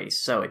story,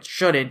 so it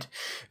shouldn't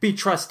be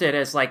trusted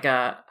as like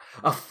an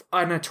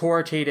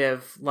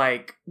authoritative,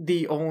 like,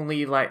 the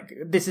only, like,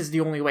 this is the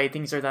only way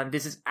things are done,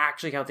 this is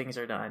actually how things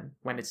are done,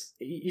 when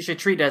you should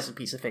treat it as a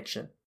piece of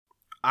fiction.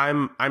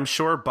 I'm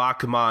sure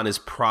Bakuman is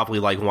probably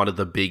like one of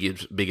the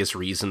biggest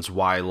reasons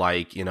why,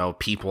 like, you know,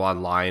 people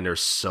online are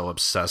so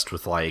obsessed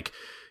with, like,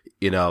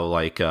 you know,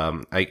 like,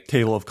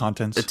 Table of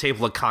contents. the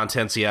table of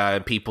contents, yeah,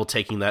 and people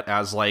taking that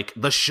as like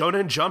the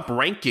Shonen Jump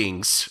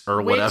rankings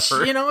or whatever.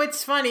 Which, you know,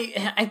 it's funny,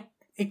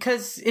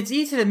 because it's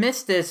easy to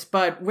miss this,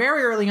 but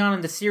very early on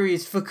in the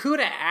series,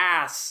 Fukuda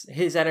asks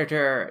his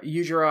editor,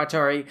 Yujiro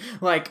Hattori,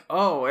 like,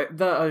 oh,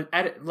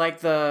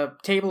 the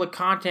table of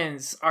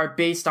contents are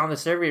based on the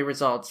survey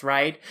results,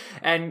 right?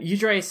 And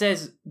Yujiro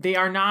says they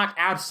are not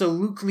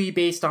absolutely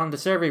based on the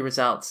survey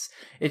results.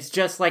 It's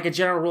just like a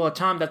general rule of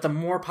thumb that the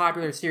more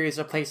popular series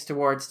are placed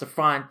towards the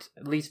front,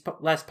 at least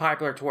less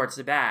popular towards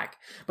the back.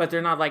 But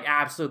they're not, like,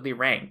 absolutely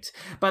ranked.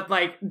 But,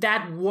 like,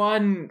 that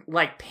one,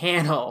 like,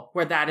 panel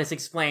where that is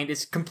explained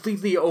is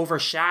completely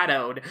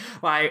overshadowed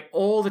by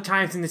all the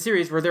times in the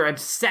series where they're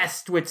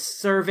obsessed with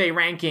survey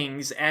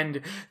rankings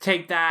and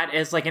take that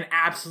as, like, an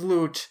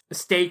absolute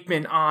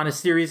statement on a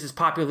series'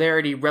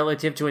 popularity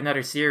relative to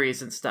another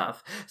series and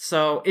stuff.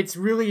 So it's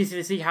really easy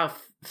to see how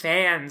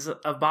fans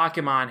of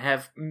Bakuman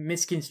have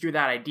misconstrued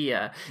that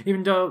idea,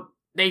 even though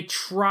they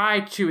try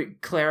to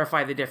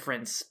clarify the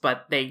difference,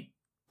 but they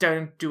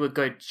don't do a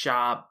good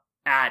job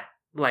at,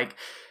 like,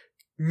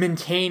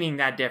 maintaining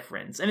that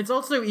difference. And it's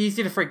also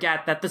easy to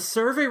forget that the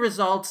survey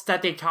results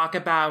that they talk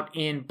about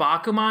in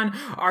Bakuman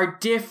are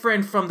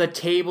different from the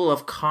table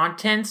of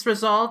contents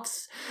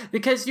results,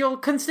 because you'll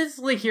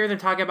consistently hear them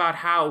talk about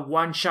how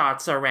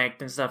one-shots are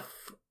ranked and stuff,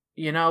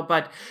 you know,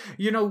 but,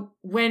 you know,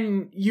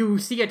 when you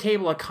see a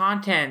table of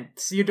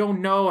contents, you don't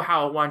know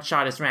how a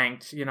one-shot is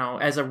ranked, you know,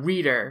 as a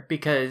reader,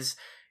 because,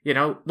 you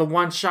know, the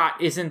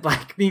one-shot isn't,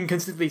 like, being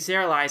consistently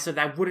serialized, so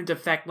that wouldn't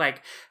affect,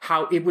 like,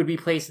 how it would be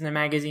placed in the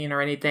magazine or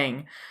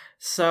anything.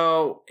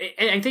 So,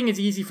 I think it's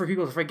easy for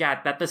people to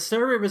forget that the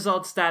survey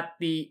results that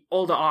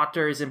all the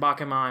authors in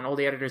Bakuman, all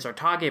the editors are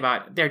talking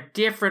about, they're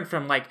different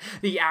from, like,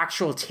 the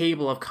actual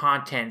table of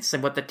contents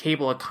and what the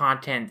table of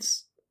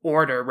contents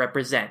order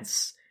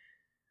represents.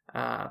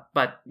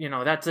 But, you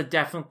know, that's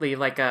definitely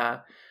like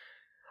a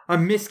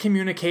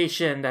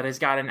miscommunication that has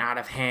gotten out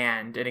of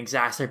hand and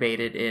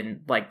exacerbated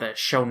in, like, the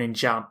Shonen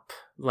Jump,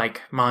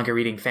 like, manga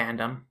reading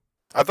fandom.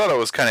 I thought it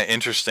was kind of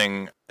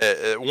interesting.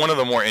 One of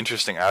the more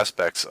interesting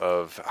aspects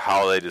of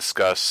how they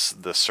discuss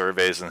the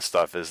surveys and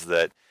stuff is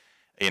that,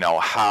 you know,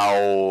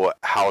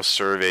 how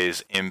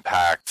surveys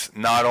impact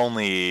not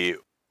only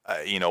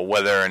you know,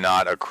 whether or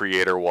not a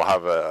creator will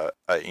have a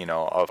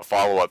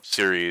follow-up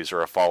series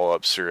or a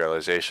follow-up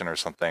serialization or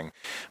something,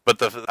 but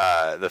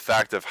the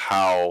fact of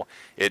how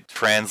it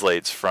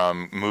translates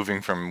from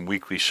moving from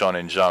Weekly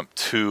Shonen Jump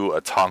to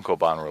a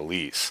Tankoban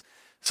release.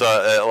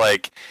 So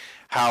like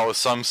how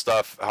some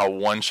stuff, how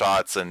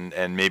one-shots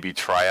and maybe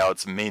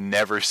tryouts may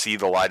never see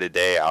the light of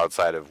day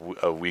outside of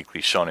a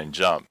Weekly Shonen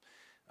Jump.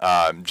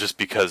 Just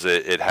because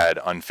it had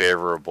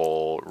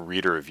unfavorable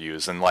reader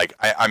reviews, and like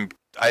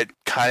I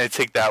kind of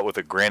take that with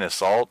a grain of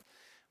salt,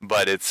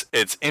 but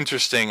it's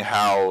interesting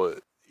how,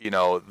 you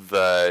know,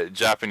 the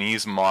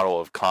Japanese model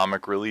of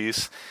comic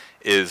release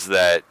is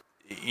that,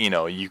 you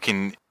know, you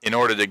can, in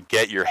order to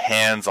get your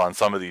hands on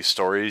some of these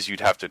stories,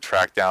 you'd have to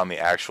track down the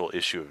actual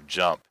issue of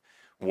Jump.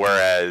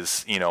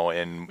 Whereas, you know,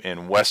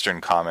 in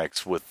Western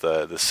comics with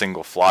the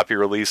single floppy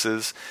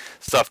releases,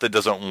 stuff that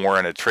doesn't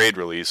warrant a trade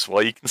release,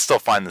 well, you can still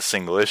find the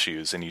single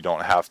issues, and you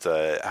don't have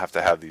to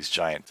have these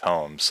giant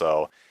tomes.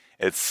 So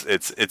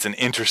it's an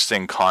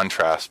interesting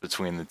contrast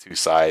between the two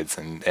sides,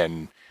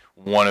 and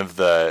one of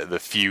the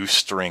few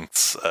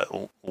strengths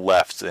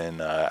left in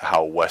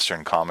how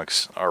Western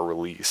comics are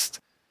released.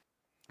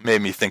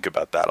 Made me think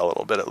about that a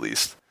little bit, at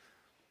least.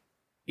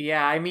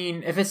 Yeah, I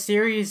mean, if a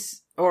series,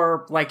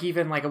 or like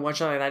even like a one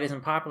shot like that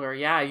isn't popular,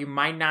 yeah, you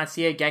might not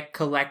see it get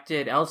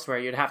collected elsewhere.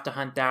 You'd have to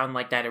hunt down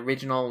like that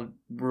original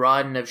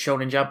run of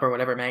Shonen Jump or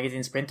whatever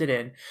magazine's printed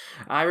in.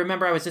 I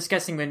remember I was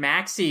discussing with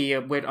Maxie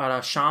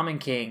on Shaman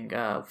King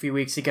a few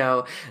weeks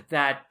ago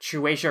that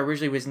Shueisha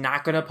originally was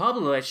not going to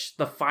publish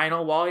the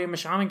final volume of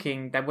Shaman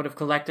King that would have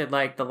collected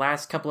like the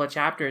last couple of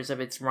chapters of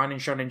its run in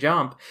Shonen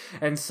Jump.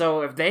 And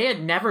so if they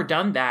had never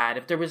done that,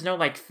 if there was no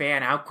like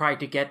fan outcry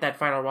to get that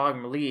final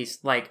volume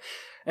released, like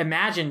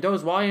imagine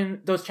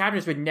those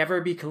chapters would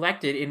never be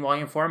collected in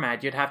volume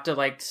format. You'd have to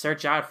like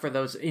search out for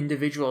those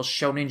individual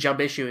Shonen Jump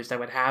issues that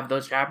would have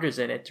those chapters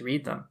in it to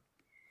read them.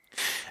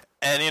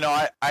 And, you know,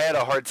 I had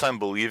a hard time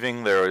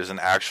believing there was an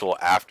actual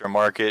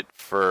aftermarket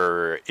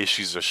for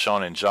issues of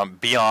Shonen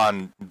Jump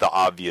beyond the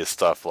obvious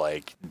stuff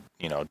like,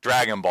 you know,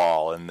 Dragon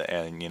Ball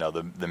and you know,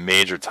 the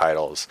major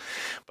titles.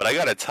 But I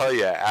gotta tell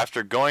you,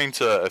 after going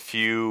to a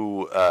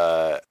few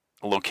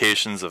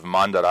locations of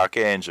Mandarake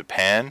in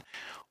Japan,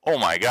 oh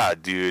my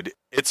god, dude,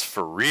 it's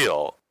for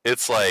real.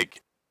 It's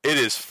like, it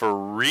is for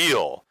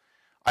real.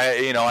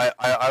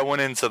 I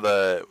went into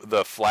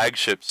the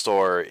flagship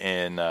store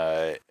in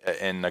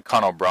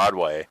Nakano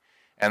Broadway,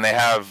 and they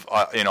have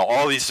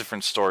all these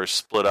different stores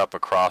split up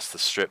across the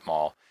strip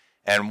mall,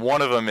 and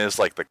one of them is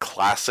like the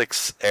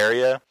classics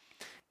area,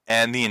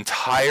 and the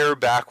entire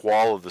back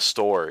wall of the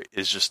store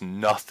is just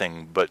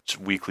nothing but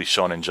weekly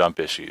Shonen Jump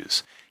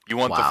issues. You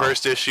want the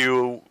first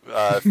issue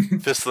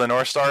Fist of the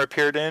North Star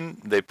appeared in,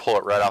 they pull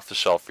it right off the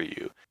shelf for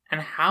you. And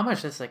how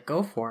much does it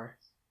go for?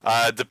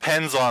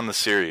 Depends on the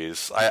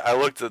series. I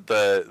looked at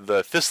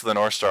the Fist of the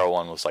North Star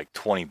one was like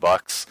 $20.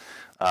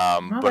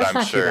 But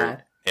I'm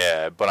sure,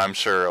 but I'm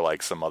sure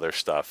like some other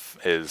stuff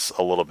is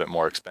a little bit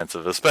more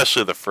expensive,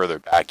 especially the further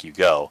back you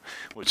go,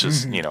 which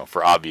is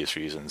for obvious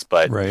reasons.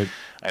 But right.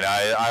 And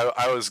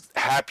I was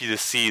happy to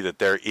see that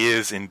there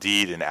is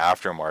indeed an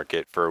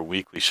aftermarket for a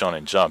weekly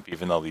Shonen Jump,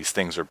 even though these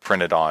things are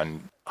printed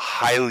on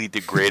highly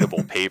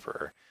degradable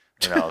paper.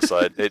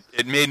 So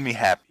it made me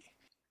happy.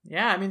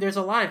 Yeah, I mean, there's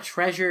a lot of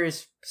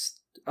treasures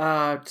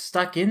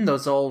stuck in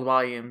those old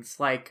volumes,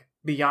 like,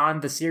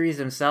 beyond the series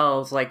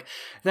themselves. Like,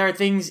 there are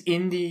things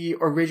in the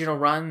original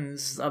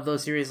runs of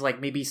those series,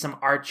 like maybe some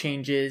art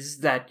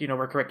changes that,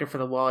 were corrected for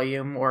the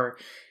volume, or,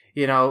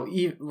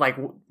 like,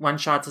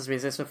 one-shots as we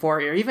exist before,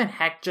 or even,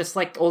 heck, just,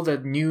 like, all the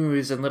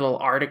news and little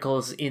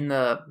articles in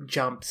the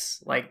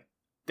jumps. Like,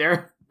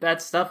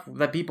 that's stuff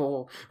that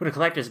people with a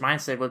collector's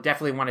mindset will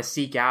definitely want to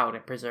seek out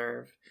and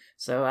preserve.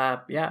 So,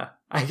 yeah,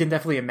 I can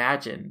definitely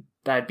imagine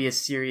that'd be a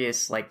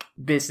serious, like,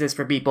 business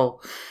for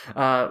people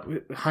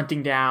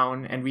hunting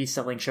down and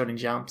reselling Shonen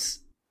Jumps.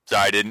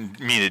 I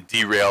didn't mean to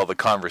derail the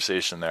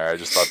conversation there. I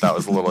just thought that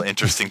was a little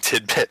interesting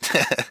tidbit.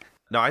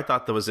 No, I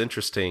thought that was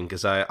interesting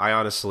because I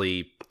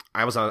honestly,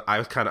 I was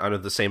kind of under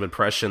the same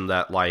impression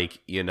that, like,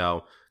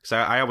 because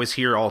I always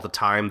hear all the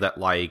time that,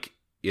 like,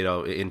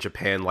 in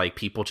Japan, like,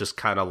 people just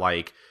kind of,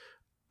 like,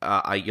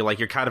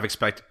 you're kind of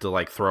expected to,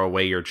 like, throw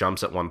away your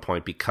jumps at one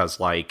point because,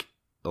 like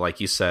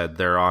you said,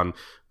 they're on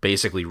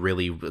basically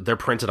they're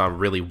printed on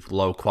really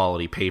low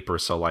quality paper.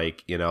 So,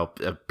 like,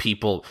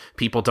 people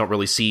don't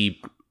really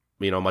see,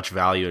 much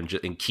value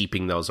in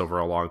keeping those over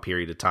a long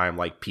period of time.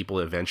 Like, people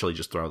eventually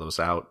just throw those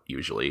out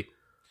usually.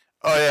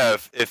 Oh yeah,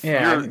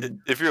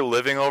 if you're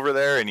living over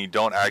there and you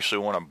don't actually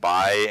want to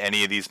buy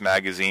any of these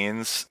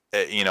magazines,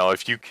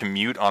 if you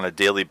commute on a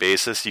daily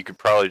basis, you could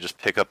probably just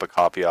pick up a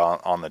copy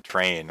on the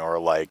train, or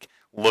like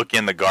look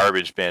in the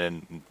garbage bin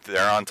and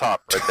they're on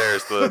top. Right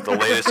there's the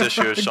latest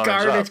issue of Shonen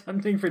Garbage Jump.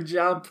 Hunting for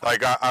Jump.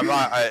 Like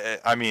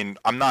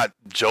I'm not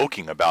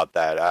joking about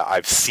that.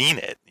 I've seen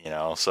it,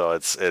 so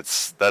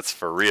that's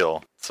for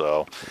real.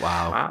 So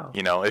wow.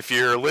 If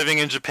you're living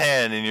in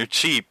Japan and you're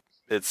cheap,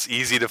 it's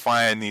easy to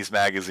find these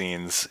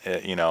magazines,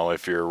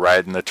 if you're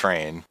riding the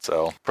train.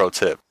 So, pro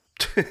tip.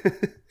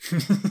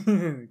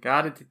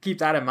 Gotta keep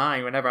that in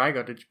mind whenever I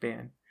go to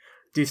Japan.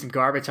 Do some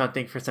garbage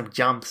hunting for some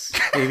jumps.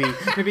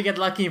 Maybe get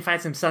lucky and find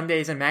some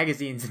Sundays and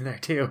magazines in there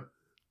too.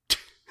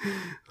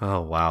 Oh,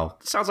 wow.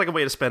 Sounds like a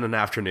way to spend an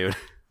afternoon.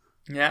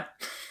 Yeah.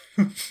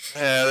 Yeah,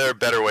 there are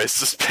better ways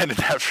to spend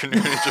an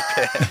afternoon in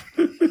Japan.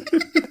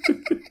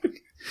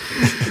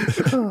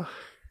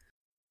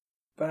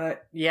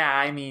 But yeah,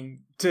 I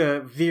mean,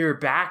 to veer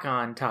back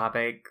on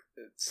topic,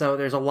 so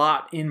there's a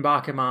lot in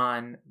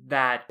Bakuman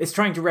that is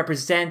trying to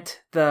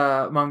represent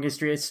the manga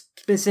industry,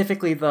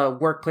 specifically the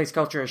workplace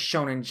culture of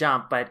Shonen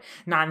Jump, but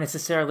not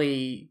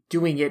necessarily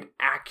doing it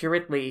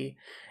accurately.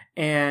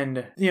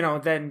 And,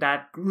 then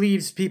that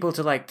leaves people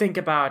to, like, think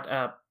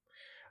about,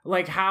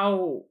 like,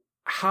 how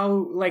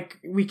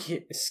like,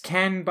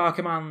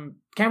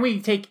 can we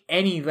take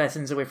any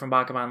lessons away from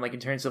Bakuman, like, in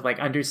terms of, like,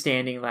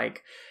 understanding,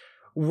 like,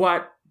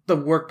 what the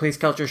workplace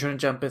culture Shonen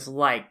Jump is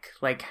like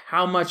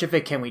how much of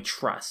it can we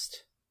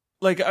trust?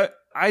 Like,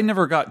 I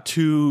never got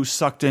too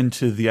sucked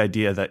into the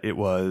idea that it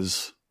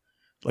was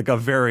like a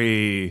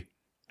very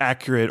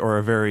accurate or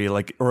a very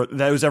like, or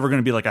that it was ever going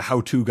to be like a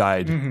how-to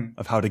guide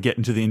of how to get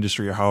into the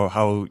industry or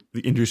how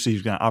the industry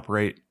is going to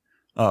operate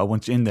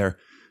once in there.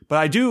 But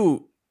I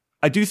do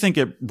think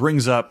it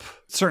brings up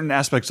certain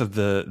aspects of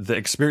the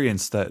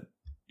experience that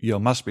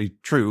must be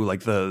true,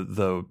 like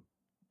the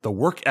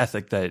work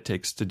ethic that it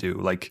takes to do.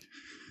 Like,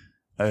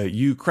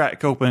 you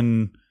crack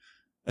open,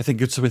 I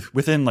think it's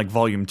within like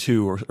volume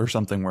 2 or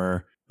something,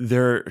 where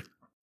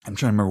I'm trying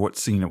to remember what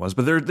scene it was,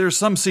 but there's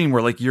some scene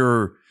where like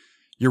you're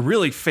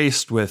really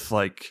faced with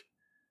like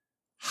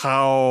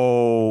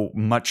how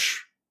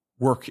much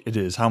work it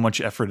is, how much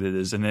effort it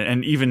is,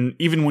 and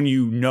even when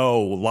you know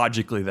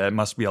logically that it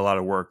must be a lot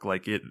of work,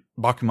 like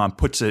Bakuman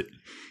puts it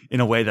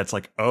in a way that's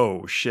like,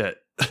 oh shit,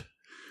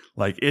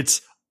 like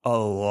it's a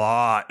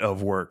lot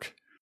of work.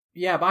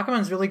 Yeah,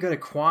 Bakuman's really good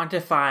at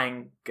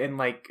quantifying and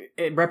like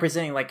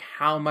representing like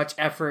how much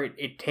effort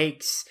it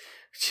takes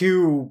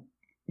to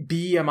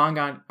be a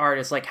manga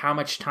artist, like how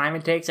much time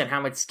it takes and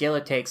how much skill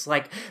it takes.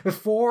 Like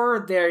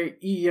before they're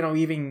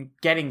even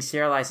getting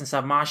serialized and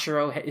stuff,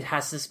 Mashiro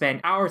has to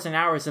spend hours and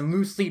hours and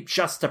lose sleep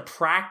just to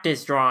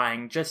practice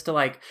drawing, just to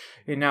like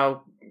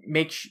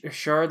make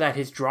sure that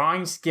his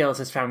drawing skills,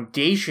 his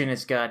foundation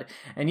is good.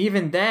 And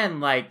even then,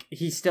 like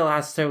he still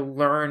has to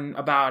learn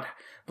about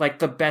like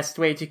the best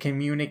way to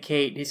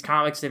communicate his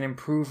comics and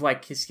improve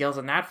like his skills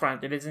on that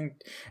front. It is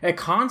a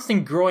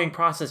constant growing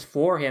process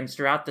for him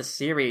throughout the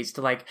series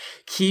to like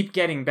keep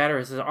getting better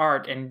as his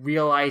art and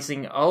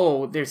realizing,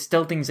 oh, there's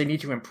still things I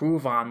need to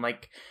improve on.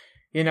 Like,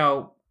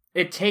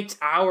 it takes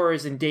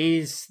hours and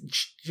days,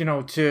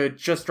 to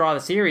just draw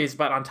the series.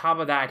 But on top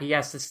of that, he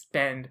has to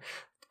spend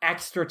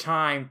extra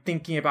time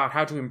thinking about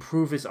how to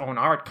improve his own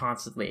art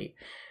constantly.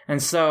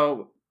 And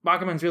so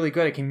Bakuman's really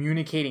good at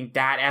communicating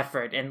that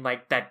effort and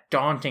like that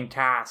daunting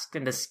task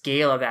and the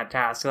scale of that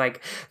task.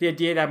 Like the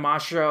idea that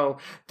Mashiro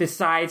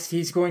decides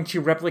he's going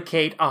to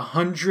replicate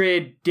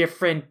 100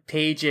 different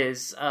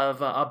pages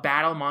of a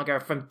battle manga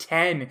from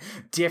 10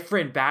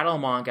 different battle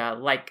manga,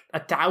 like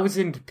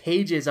 1,000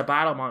 pages of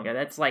battle manga.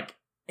 That's like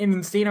an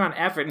insane amount of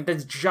effort, and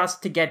that's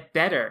just to get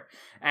better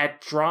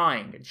at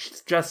drawing,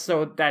 just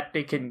so that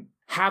they can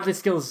have the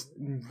skills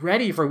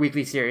ready for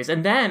weekly series.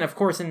 And then, of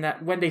course,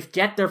 when they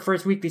get their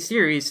first weekly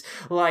series,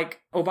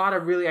 like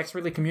Obata really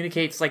expertly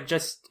communicates, like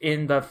just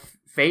in the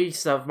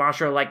face of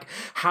Mashiro, like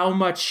how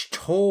much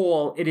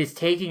toll it is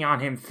taking on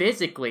him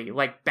physically,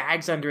 like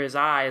bags under his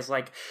eyes,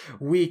 like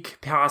weak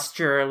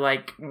posture,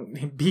 like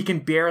he can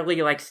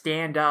barely like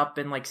stand up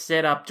and like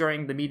sit up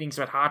during the meetings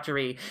with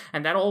Hattori,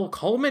 and that all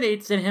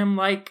culminates in him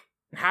like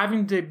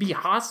having to be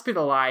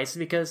hospitalized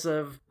because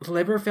of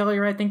liver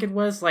failure, I think it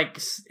was.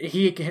 Like,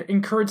 he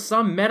incurred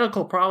some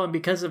medical problem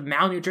because of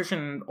malnutrition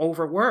and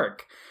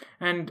overwork.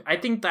 And I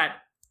think that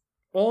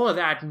all of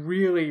that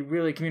really,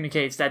 really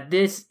communicates that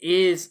this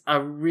is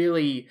a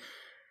really,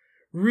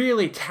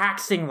 really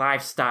taxing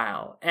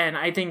lifestyle. And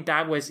I think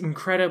that was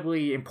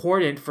incredibly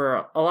important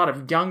for a lot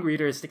of young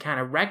readers to kind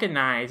of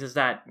recognize, is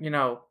that,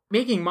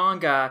 making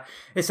manga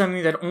is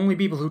something that only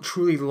people who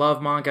truly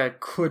love manga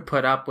could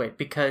put up with,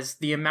 because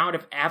the amount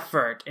of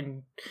effort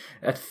and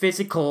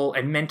physical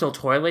and mental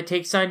toil it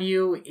takes on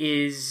you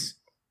is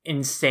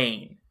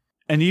insane.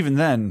 And even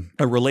then,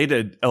 a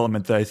related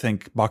element that I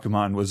think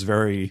Bakuman was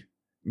very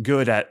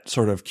good at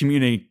sort of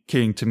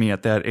communicating to me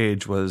at that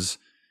age was,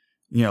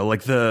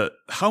 like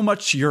how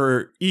much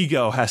your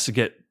ego has to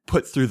get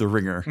put through the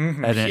ringer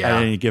at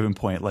any given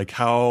point. Like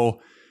how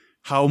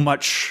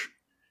much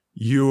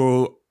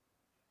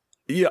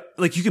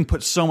like you can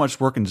put so much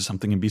work into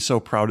something and be so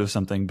proud of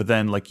something, but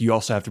then like you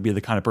also have to be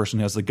the kind of person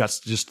who has the guts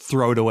to just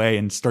throw it away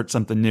and start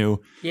something new.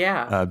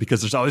 Yeah.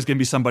 Because there's always going to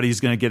be somebody who's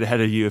going to get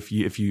ahead of you if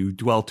you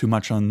dwell too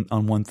much on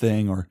one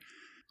thing. Or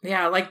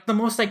yeah, like the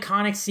most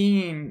iconic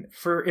scene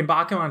in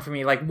Bakuman for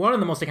me, like one of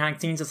the most iconic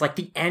scenes is like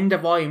the end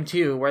of Volume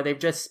 2, where they've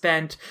just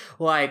spent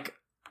like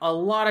a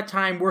lot of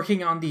time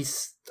working on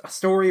these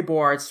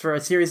storyboards for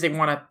a series they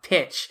want to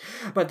pitch,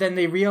 but then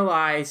they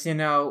realize,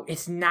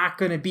 it's not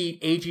going to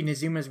beat Eiji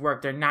Nizuma's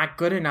work. They're not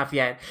good enough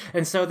yet.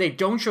 And so they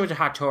don't show it to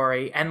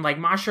Hattori, and like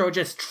Mashiro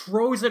just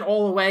throws it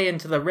all away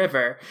into the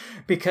river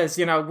because,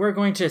 we're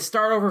going to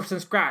start over from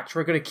scratch.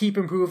 We're going to keep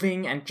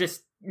improving and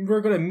we're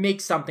going to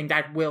make something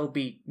that will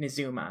beat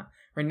Nizuma.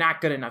 We're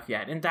not good enough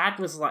yet. And that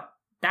was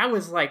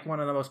like one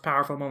of the most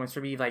powerful moments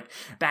for me, like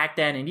back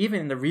then, and even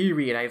in the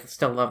reread, I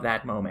still love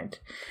that moment.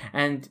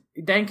 And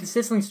then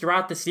consistently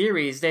throughout the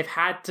series, they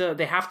have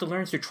to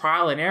learn through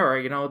trial and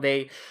error.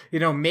 They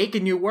make a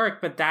new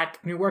work, but that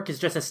new work is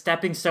just a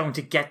stepping stone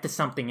to get to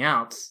something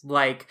else.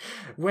 Like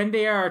when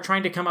they are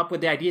trying to come up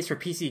with the ideas for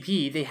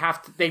PCP,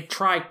 they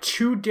try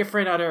 2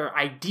 different other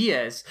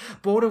ideas,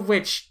 both of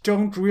which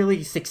don't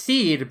really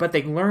succeed, but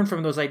they learn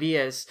from those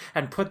ideas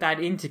and put that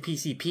into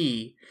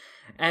PCP.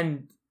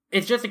 And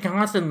it's just a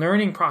constant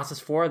learning process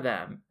for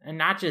them, and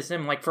not just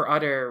them, like for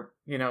other,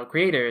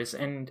 creators.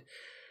 And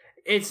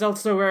it's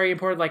also very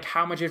important, like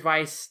how much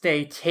advice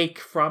they take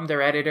from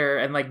their editor,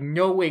 and like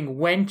knowing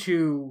when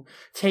to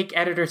take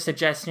editor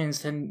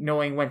suggestions and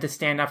knowing when to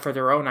stand up for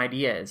their own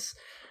ideas.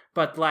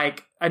 But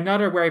like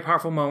another very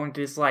powerful moment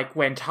is like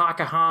when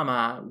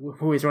Takahama,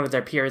 who is one of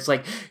their peers,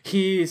 like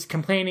he's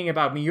complaining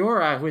about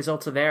Miura, who is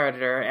also their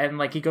editor, and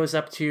like he goes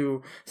up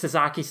to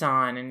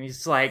Sasaki-san and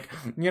he's like,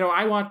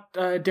 I want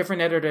a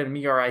different editor than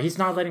Miura. He's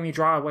not letting me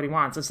draw what he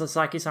wants. And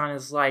Sasaki-san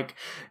is like,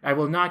 I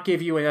will not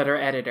give you another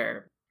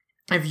editor.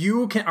 if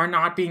you are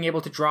not being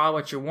able to draw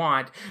what you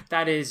want,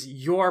 that is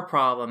your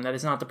problem. That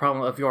is not the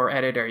problem of your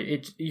editor.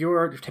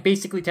 You're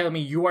basically telling me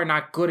you are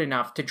not good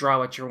enough to draw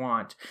what you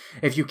want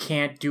if you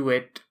can't do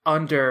it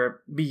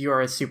under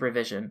your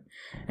supervision.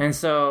 And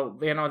so,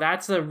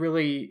 that's a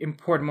really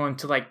important moment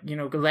to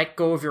let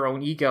go of your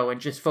own ego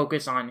and just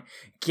focus on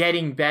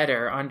getting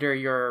better under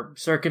your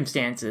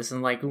circumstances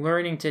and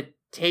learning to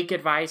take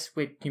advice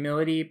with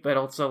humility, but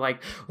also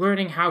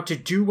learning how to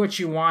do what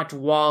you want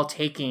while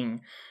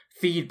taking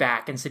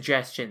feedback and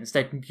suggestions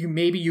that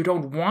you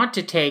don't want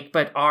to take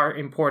but are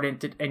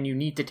important and you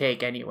need to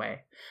take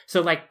anyway.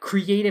 So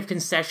creative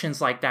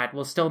concessions like that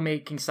while still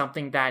making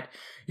something that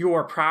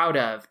you're proud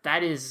of,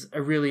 that is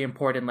a really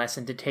important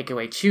lesson to take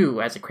away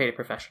too as a creative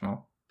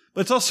professional.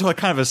 But it's also a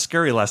kind of a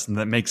scary lesson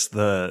that makes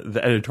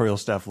the editorial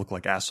staff look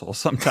like assholes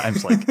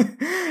sometimes.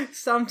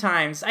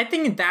 Sometimes. I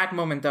think in that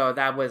moment though,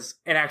 that was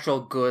an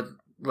actual good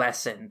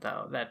lesson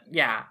though. That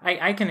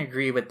I can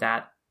agree with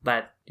that.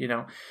 But,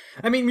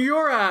 I mean,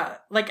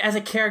 Miura, as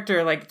a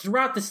character,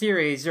 throughout the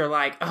series,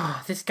 you're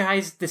oh, this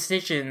guy's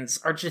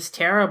decisions are just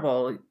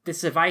terrible.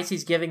 This advice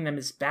he's giving them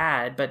is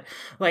bad. But,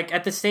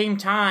 at the same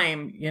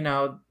time,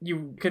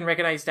 you can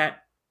recognize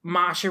that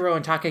Mashiro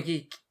and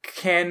Takagi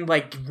can,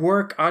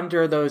 work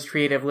under those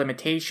creative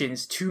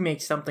limitations to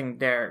make something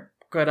they're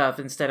good of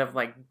instead of,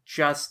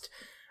 just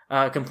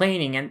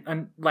complaining.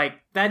 And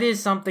that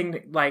is something,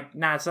 it's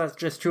not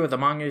just true of the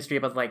manga industry,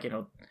 but,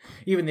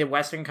 even the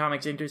Western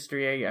comics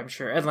industry, I'm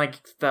sure, and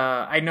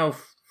I know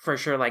for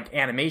sure,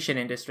 animation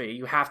industry,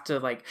 you have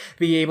to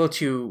be able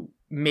to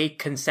make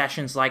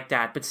concessions like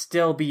that, but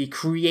still be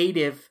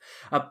creative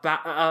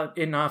about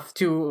enough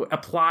to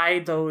apply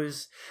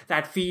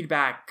that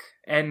feedback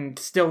and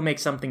still make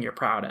something you're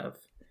proud of.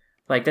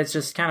 That's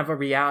just kind of a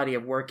reality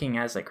of working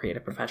as a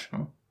creative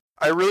professional.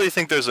 I really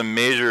think there's a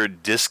major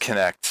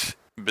disconnect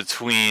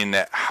between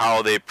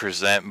how they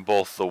present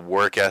both the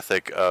work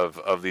ethic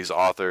of these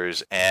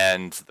authors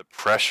and the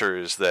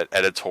pressures that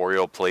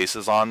editorial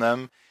places on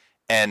them,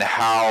 and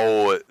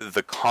how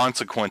the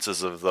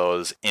consequences of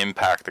those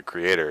impact the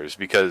creators.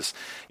 Because,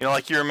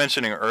 like you were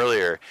mentioning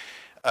earlier,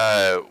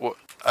 God,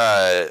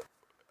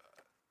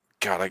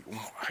 I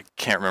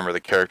can't remember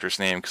the character's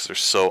name because they're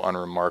so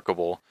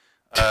unremarkable.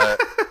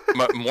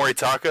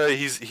 Moritaka,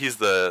 he's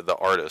the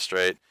artist,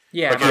 right?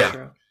 Yeah, okay.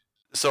 Sure.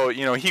 So,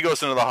 he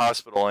goes into the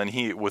hospital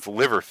and with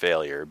liver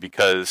failure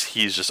because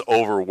he's just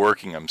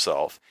overworking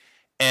himself.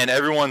 And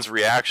everyone's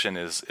reaction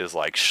is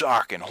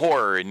shock and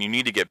horror and you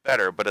need to get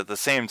better. But at the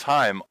same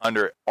time,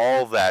 under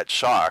all that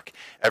shock,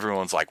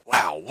 everyone's like,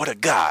 wow, what a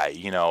guy,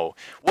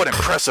 what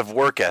impressive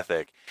work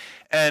ethic.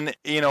 And,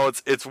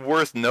 it's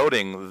worth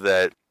noting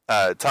that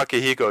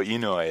Takehiko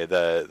Inoue,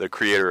 the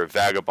creator of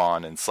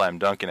Vagabond and Slam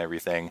Dunk and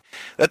everything,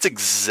 that's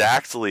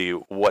exactly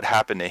what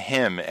happened to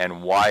him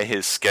and why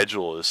his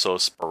schedule is so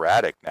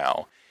sporadic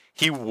now.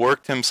 He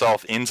worked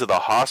himself into the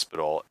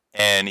hospital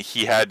and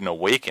he had an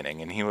awakening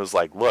and he was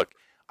like, look,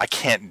 I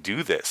can't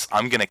do this.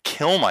 I'm going to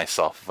kill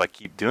myself if I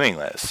keep doing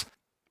this.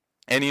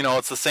 And,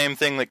 it's the same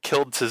thing that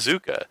killed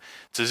Tezuka.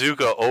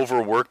 Tezuka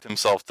overworked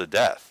himself to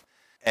death.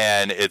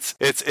 And it's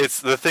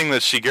the thing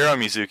that Shigeru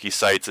Mizuki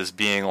cites as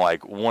being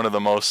one of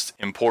the most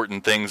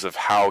important things of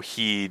how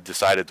he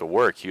decided to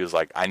work. He was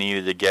like, I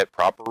needed to get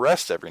proper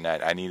rest every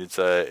night. I needed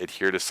to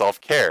adhere to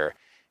self-care.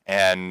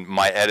 And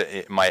my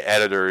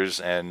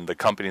editors and the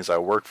companies I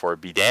work for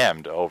be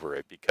damned over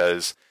it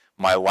because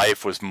my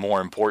life was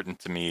more important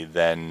to me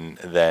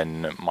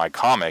than my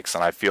comics.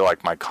 And I feel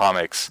like my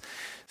comics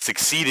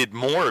succeeded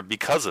more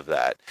because of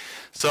that.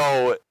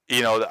 So,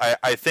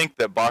 I think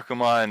that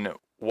Bakuman,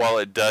 while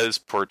it does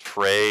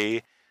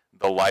portray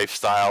the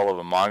lifestyle of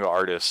a manga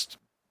artist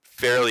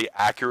fairly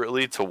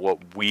accurately to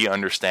what we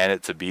understand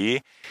it to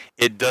be,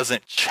 it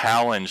doesn't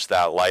challenge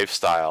that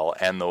lifestyle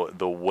and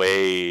the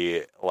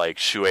way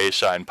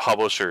Shueisha and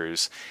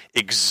publishers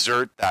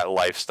exert that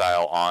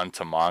lifestyle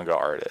onto manga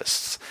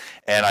artists.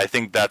 And I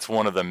think that's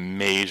one of the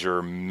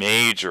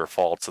major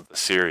faults of the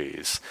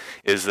series,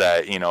 is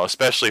that,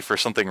 especially for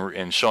something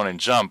in Shonen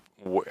Jump,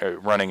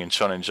 running in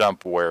Shonen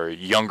Jump where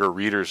younger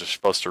readers are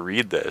supposed to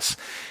read this,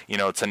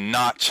 to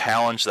not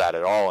challenge that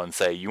at all and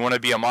say, you want to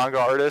be a manga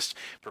artist?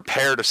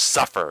 Prepare to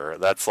suffer.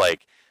 That's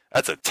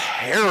a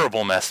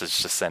terrible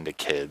message to send to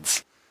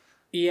kids.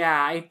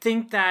 Yeah, I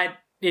think that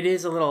it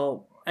is a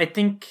little, I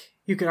think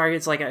you could argue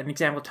it's an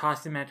example of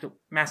toxic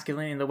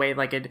masculinity in the way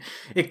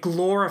it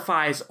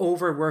glorifies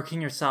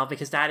overworking yourself,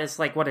 because that is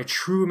what a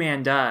true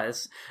man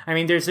does. I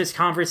mean, there's this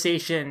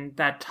conversation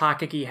that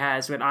Takagi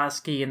has with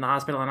Asuki in the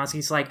hospital, and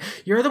Asuki's like,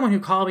 you're the one who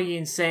called me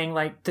and saying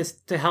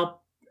to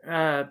help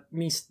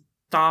me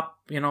stop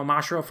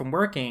Mashiro from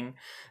working,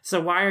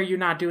 so why are you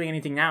not doing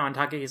anything now? And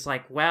Takagi's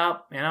like,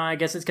 well, I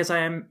guess it's because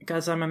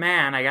I'm a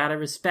man. I gotta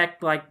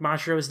respect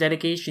Mashiro's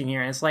dedication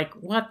here. And it's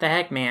what the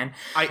heck, man?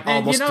 I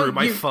almost threw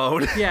my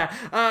phone. Yeah,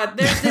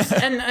 there's this,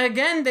 and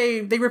again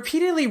they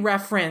repeatedly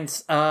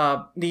reference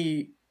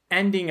the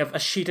ending of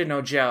Ashita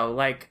no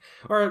Joe,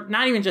 or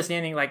not even just the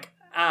ending,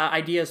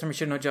 ideas from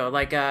Shinojo.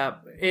 Like,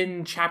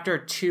 in chapter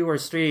 2 or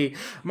 3,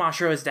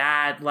 Mashiro's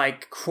dad,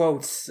 like,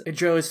 quotes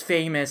Joe's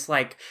famous,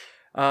 like,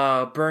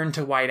 burn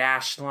to white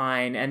ash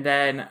line. And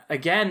then,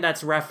 again,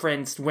 that's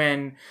referenced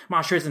when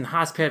Mashiro's in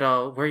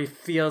hospital, where he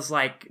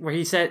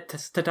said to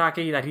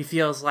Takagi that he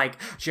feels like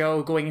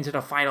Joe going into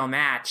the final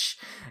match.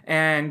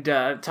 And,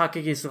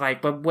 Takagi's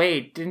like, but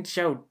wait, didn't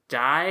Joe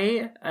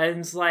die?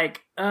 And it's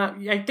like,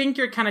 I think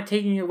you're kind of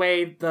taking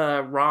away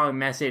the wrong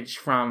message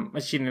from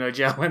Ashina no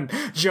Joe and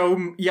Joe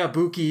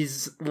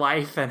Yabuki's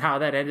life and how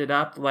that ended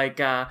up. Like,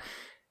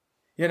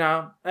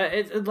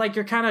 it's like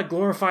you're kind of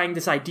glorifying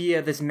this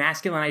idea, this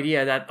masculine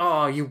idea that,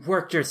 oh, you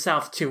worked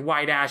yourself to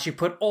white ash, you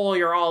put all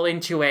your all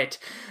into it,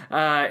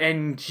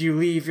 and you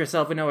leave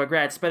yourself with no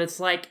regrets. But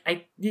it's like,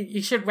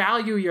 you should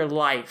value your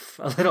life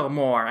a little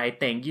more, I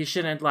think. You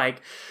shouldn't,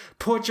 like,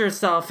 put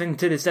yourself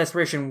into this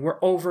desperation,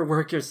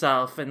 overwork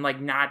yourself, and,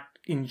 like, not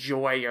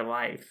enjoy your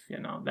life.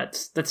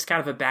 That's kind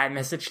of a bad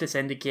message to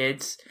send to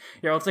kids.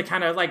 You're also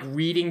kind of like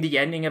reading the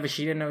ending of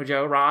Ashina no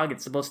Joe wrong.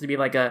 It's supposed to be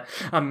like a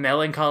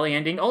melancholy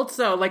ending.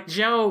 Also, like,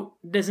 Joe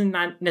doesn't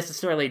not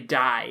necessarily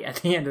die at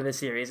the end of the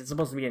series. It's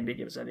supposed to be an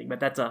ambiguous ending, but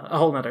that's a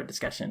whole nother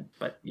discussion.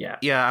 But yeah,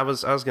 I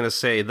was gonna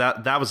say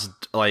that was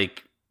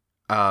like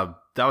that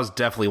was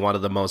definitely one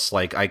of the most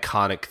like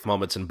iconic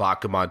moments in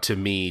Bakuman to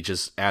me,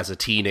 just as a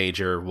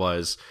teenager,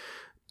 was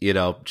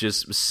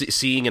just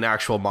seeing an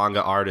actual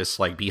manga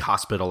artist like be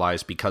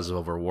hospitalized because of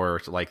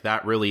overworked. Like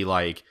that really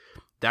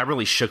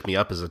shook me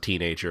up as a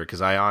teenager, because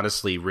I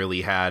honestly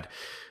really had,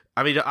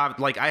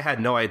 I had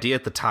no idea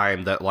at the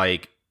time that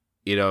like,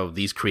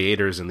 these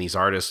creators and these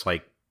artists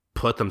like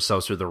put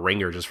themselves through the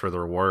ringer just for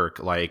their work.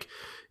 Like,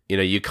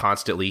 you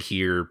constantly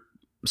hear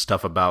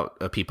stuff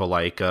about people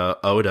like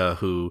Oda,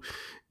 who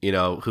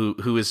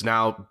is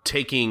now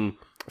taking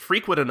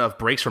frequent enough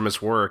breaks from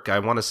his work. I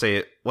want to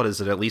say, what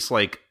is it, at least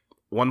like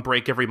one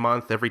break every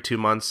month, every 2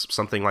 months,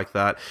 something like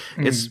that.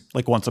 It's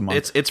like once a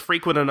month. It's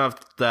frequent enough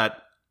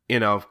that,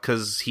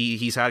 because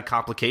he's had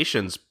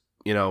complications,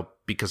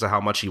 because of how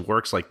much he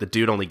works. Like the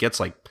dude only gets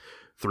like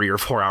 3 or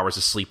 4 hours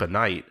of sleep a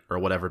night or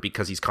whatever,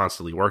 because he's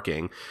constantly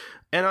working.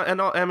 And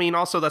I mean,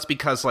 also that's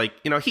because like,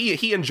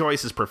 he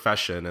enjoys his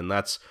profession, and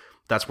that's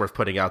worth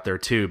putting out there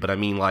too. But I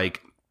mean,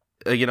 like,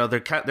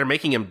 they're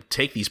making him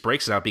take these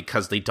breaks now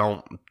because they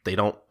don't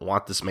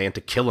want this man to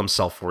kill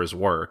himself for his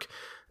work.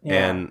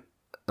 Yeah. And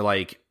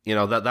like,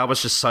 that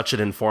was just such an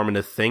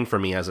informative thing for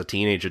me as a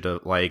teenager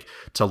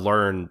to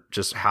learn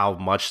just how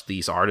much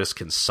these artists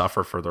can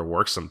suffer for their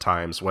work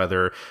sometimes,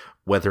 whether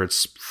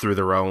it's through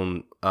their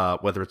own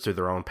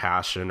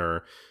passion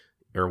or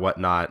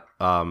whatnot.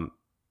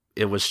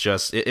 It was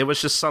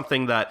just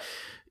something that,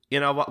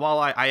 while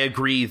I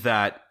agree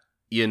that,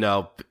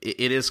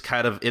 it's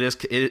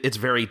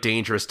very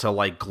dangerous to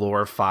like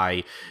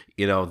glorify,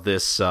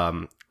 this,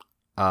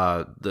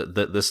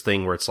 this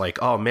thing where it's like,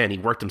 oh man, he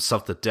worked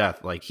himself to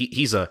death, like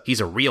he's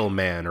a real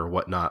man or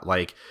whatnot.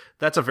 Like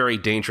that's a very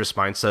dangerous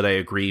mindset, I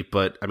agree.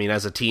 But I mean,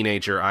 as a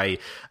teenager, I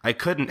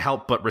couldn't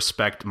help but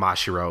respect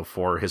Mashiro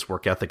for his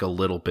work ethic a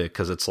little bit,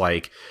 because it's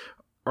like,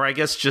 or I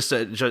guess just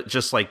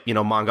like,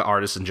 manga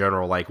artists in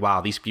general, like, wow,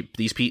 these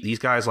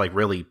guys like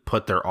really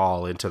put their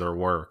all into their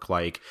work,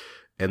 like,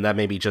 and that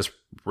made me just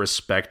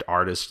respect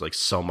artists like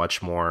so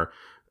much more.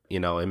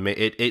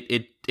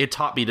 It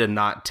taught me to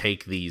not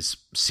take these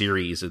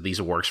series,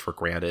 these works for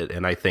granted,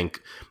 and I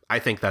think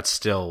that's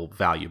still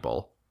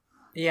valuable.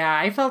 Yeah,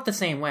 I felt the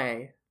same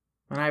way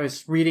when I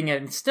was reading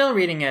it and still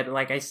reading it.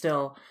 Like I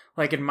still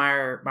like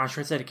admire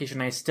Mashiro's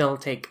dedication. I still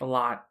take a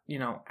lot,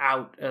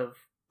 out of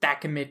that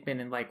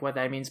commitment and like what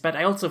that means. But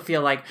I also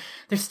feel like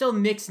there's still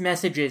mixed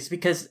messages,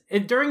 because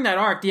during that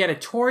arc, the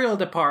editorial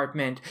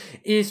department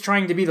is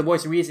trying to be the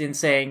voice of reason,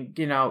 saying,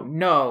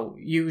 no,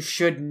 you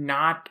should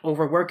not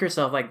overwork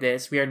yourself like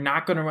this. We are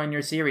not going to run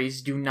your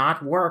series. Do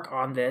not work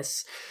on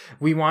this.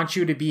 We want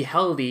you to be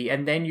healthy,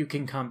 and then you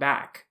can come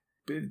back.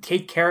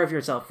 Take care of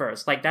yourself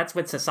first. Like that's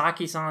what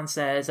Sasaki-san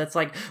says. That's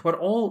like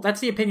that's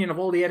the opinion of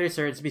all the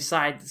editors,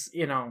 besides,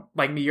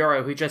 like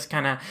Miura, who just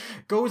kind of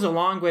goes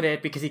along with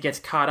it because he gets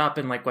caught up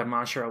in like what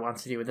Mashiro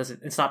wants to do. It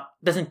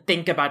doesn't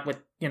think about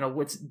what,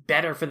 what's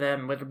better for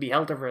them, what would be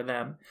healthier for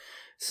them.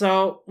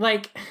 So,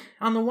 like,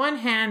 on the one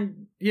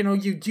hand,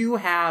 you do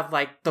have,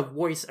 like, the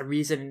voice of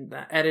reason,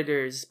 the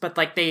editors, but,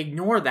 like, they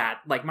ignore that.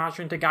 Like,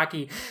 Mashiro and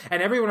Takagi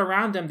and everyone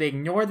around them, they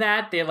ignore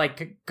that. They,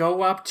 like,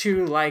 go up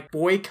to, like,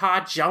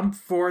 boycott, jump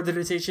for the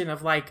decision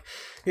of, like,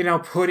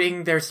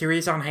 putting their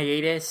series on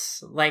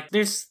hiatus. Like,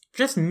 there's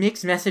just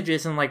mixed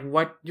messages and, like,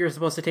 what you're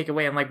supposed to take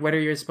away and, like, whether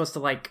you're supposed to,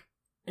 like,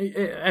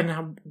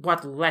 and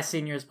what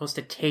lesson you're supposed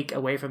to take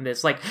away from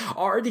this. Like,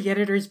 are the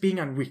editors being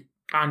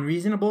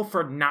unreasonable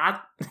for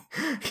not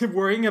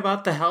worrying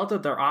about the health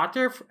of their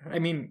author? I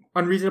mean,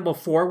 unreasonable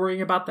for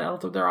worrying about the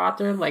health of their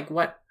author? Like,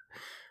 what?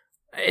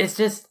 It's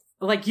just,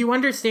 like, you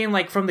understand,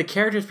 like, from the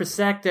character's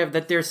perspective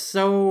that they're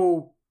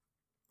so,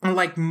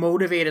 like,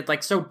 motivated,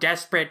 like, so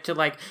desperate to,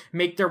 like,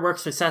 make their work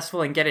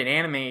successful and get an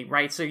anime,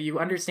 right? So you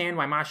understand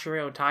why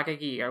Mashiro and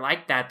Takagi are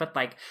like that, but,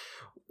 like,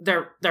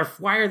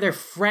 why are their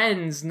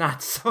friends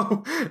not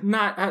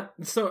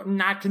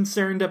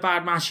concerned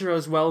about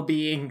Mashiro's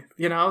well-being?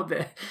 You know,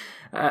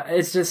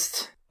 it's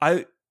just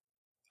I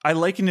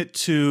liken it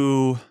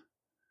to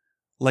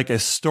like a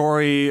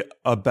story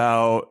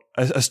about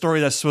a story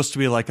that's supposed to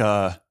be like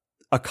a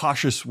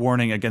cautious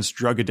warning against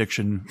drug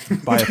addiction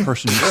by a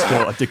person who's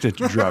still addicted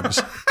to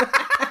drugs.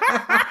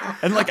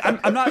 And like,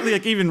 I'm not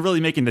like even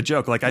really making the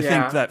joke. Like, I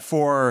think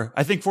for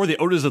the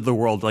Odas of the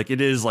world, like it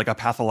is like a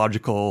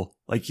pathological,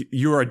 like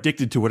you are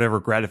addicted to whatever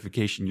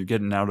gratification you're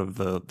getting out of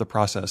the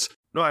process.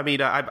 No, I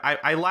mean,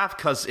 I laugh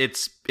because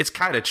it's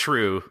kind of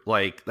true.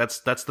 Like that's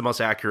the most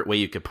accurate way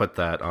you could put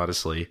that,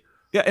 honestly.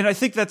 Yeah, and I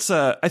think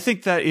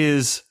that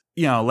is,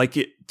 you know, like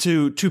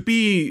to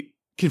be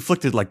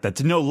conflicted like that,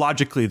 to know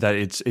logically that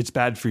it's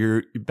bad for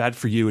you,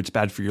 it's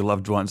bad for your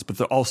loved ones,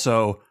 but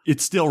also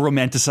it's still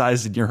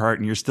romanticized in your heart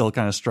and you're still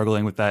kind of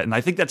struggling with that. And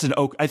I think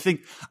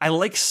I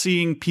like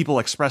seeing people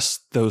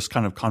express those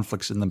kind of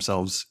conflicts in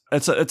themselves.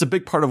 It's a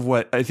big part of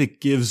what I think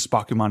gives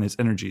Bakuman its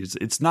energy.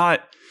 I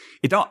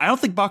don't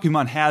think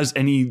Bakuman has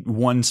any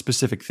one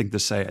specific thing to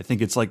say. I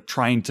think it's like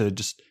trying to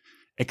just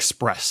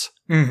express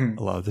a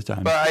lot of the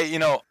time.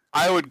 But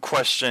I would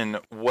question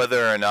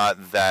whether or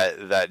not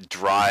that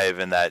drive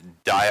and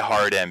that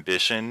diehard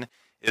ambition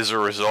is a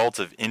result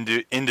of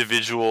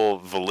individual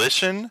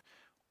volition,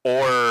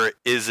 or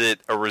is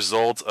it a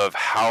result of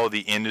how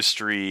the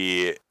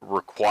industry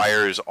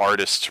requires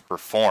artists to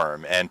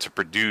perform and to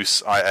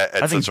produce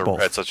at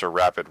such a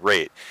rapid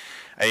rate?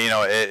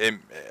 I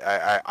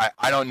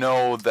don't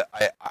know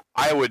that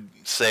I would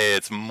say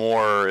it's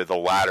more the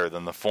latter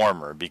than the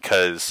former,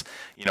 because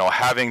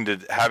having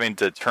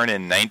to turn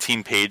in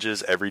 19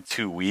 pages every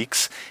 2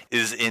 weeks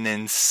is an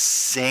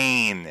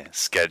insane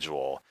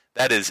schedule.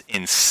 That is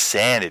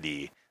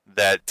insanity.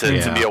 That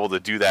to be able to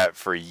do that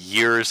for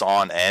years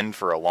on end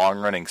for a long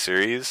running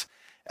series.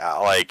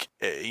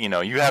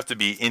 You have to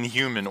be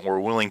inhuman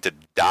or willing to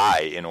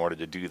die in order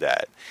to do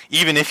that.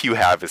 Even if you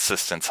have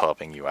assistants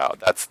helping you out,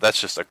 that's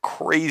just a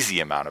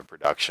crazy amount of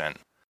production.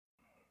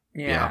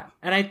 Yeah.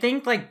 And I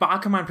think like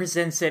Bakuman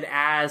presents it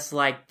as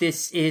like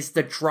this is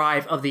the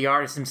drive of the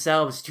artists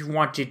themselves to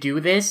want to do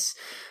this,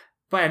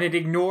 but it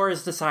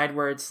ignores the side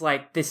where it's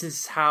like this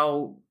is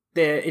how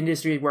the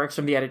industry works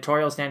from the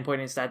editorial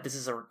standpoint, is that this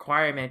is a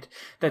requirement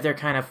that they're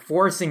kind of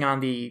forcing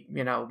on the,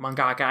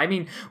 mangaka. I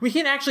mean, we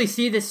can actually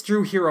see this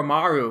through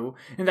Hiromaru,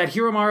 in that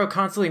Hiromaru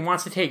constantly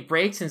wants to take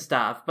breaks and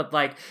stuff, but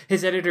like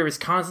his editor is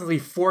constantly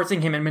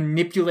forcing him and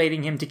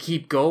manipulating him to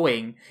keep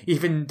going,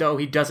 even though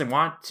he doesn't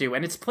want to.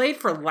 And it's played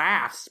for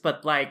laughs,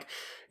 but like,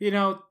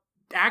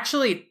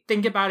 actually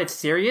think about it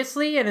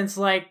seriously, and it's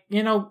like,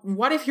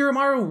 what if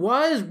Hiromaru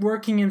was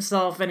working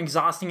himself and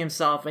exhausting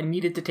himself and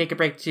needed to take a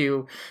break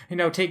to,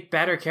 take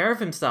better care of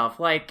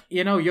himself? Like,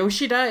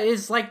 Yoshida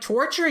is like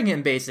torturing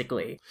him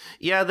basically.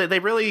 Yeah, they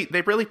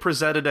really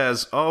present it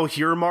as, oh,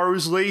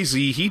 Hiromaru's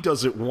lazy, he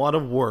doesn't want to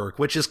work,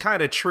 which is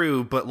kind of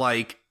true, but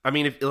like, I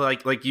mean, if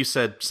like you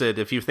said, Sid,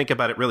 if you think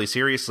about it really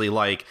seriously,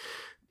 like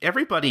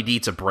everybody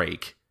needs a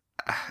break.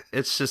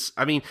 It's just,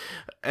 I mean,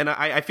 and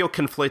I feel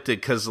conflicted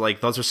because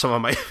like those are some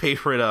of my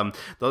favorite.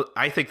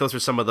 I think those are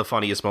some of the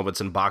funniest moments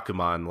in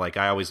Bakuman. Like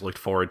I always looked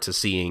forward to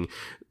seeing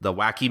the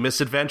wacky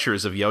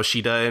misadventures of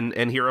Yoshida and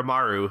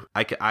Hiromaru.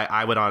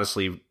 I would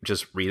honestly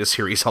just read a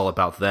series all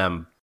about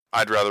them.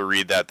 I'd rather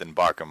read that than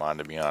Bakuman,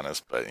 to be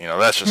honest. But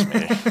that's just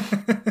me.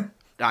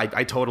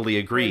 I totally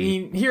agree. I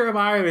mean,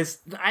 Hiromaru is.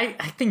 I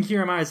think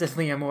Hiromaru is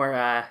definitely a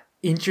more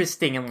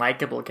interesting and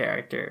likable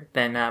character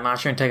than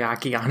Mashiro and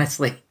Tagaki.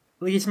 Honestly.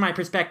 At least my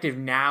perspective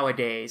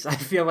nowadays, I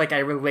feel like I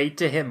relate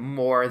to him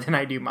more than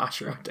I do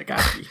Mashiro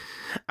Tagaki.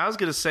 I was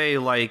gonna say,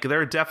 like,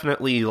 they're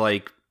definitely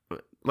like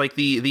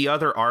the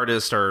other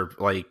artists are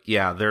like,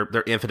 yeah,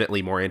 they're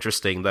infinitely more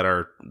interesting than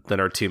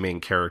our two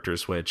main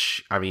characters,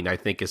 which I mean I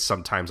think is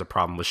sometimes a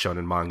problem with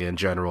shonen manga in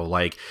general.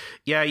 Like,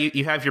 yeah,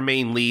 you have your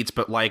main leads,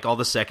 but like all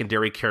the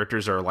secondary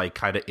characters are like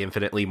kind of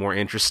infinitely more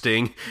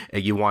interesting,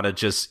 and you want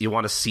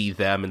to see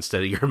them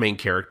instead of your main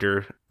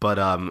character. But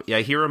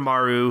yeah,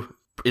 Hiromaru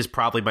is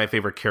probably my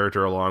favorite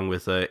character, along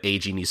with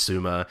Eiji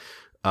Nisuma.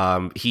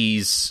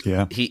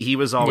 He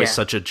was always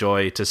such a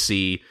joy to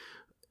see.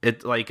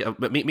 It like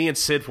me and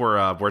Sid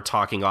were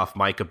talking off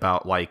mic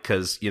about like,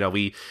 because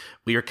we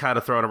are kind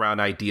of throwing around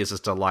ideas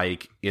as to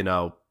like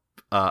the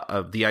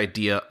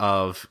idea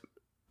of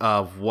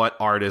what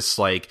artists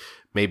like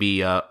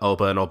maybe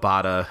Oba and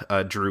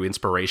Obata drew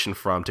inspiration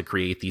from to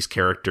create these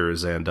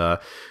characters. And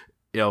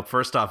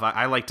first off,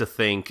 I like to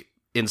think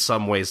in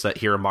some ways that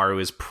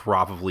Hiromaru is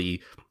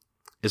probably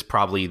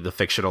the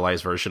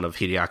fictionalized version of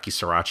Hideaki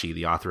Sarachi,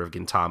 the author of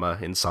Gintama,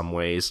 in some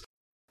ways.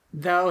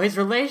 Though his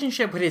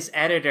relationship with his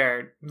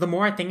editor, the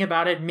more I think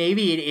about it,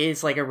 maybe it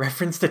is like a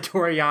reference to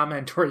Toriyama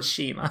and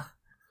Torishima.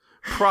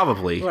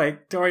 Probably.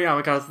 Like,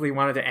 Toriyama constantly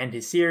wanted to end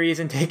his series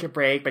and take a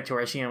break, but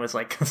Torishima was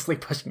like constantly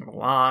pushing him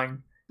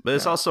along. But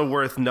it's also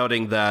worth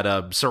noting that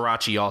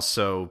Sorachi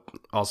also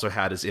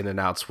had his in and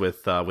outs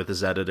with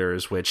his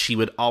editors, which he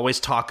would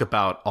always talk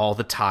about all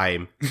the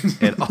time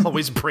and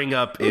always bring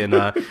up in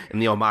the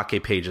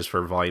Omake pages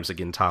for volumes of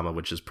Gintama,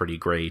 which is pretty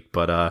great.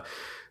 But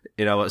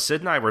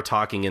Sid and I were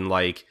talking, and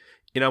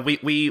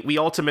we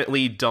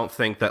ultimately don't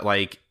think that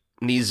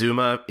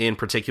Nizuma in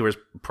particular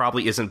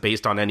probably isn't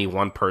based on any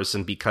one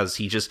person, because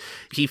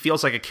he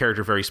feels like a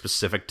character very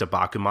specific to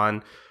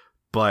Bakuman.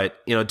 But,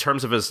 in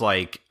terms of his,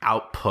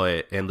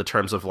 output and the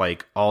terms of,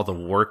 all the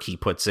work he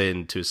puts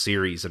into a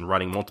series and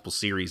running multiple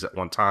series at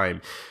one time,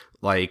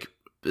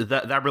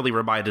 that really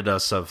reminded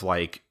us of,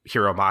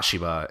 Hiro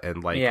Mashima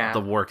and,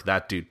 the work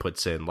that dude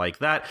puts in.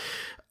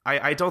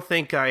 I don't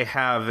think I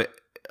have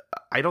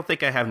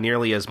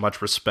nearly as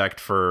much respect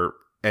for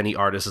any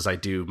artist as I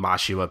do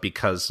Mashima,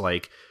 because,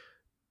 and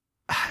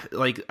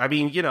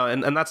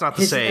that's not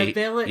to say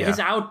his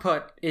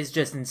output is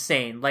just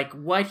insane.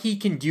 What he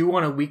can do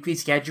on a weekly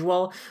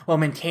schedule while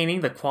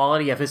maintaining the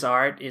quality of his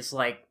art is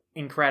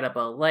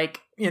incredible. I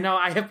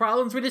have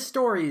problems with his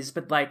stories,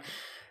 but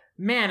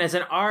man, as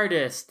an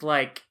artist,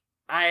 I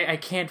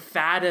can't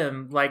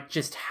fathom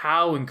just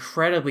how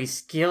incredibly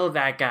skilled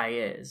that guy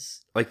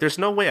is. There's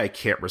no way I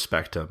can't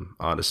respect him,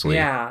 honestly.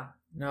 Yeah,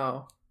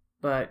 no,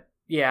 but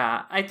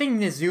yeah, I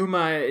think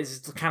Nizuma is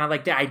kind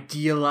of the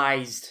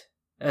idealized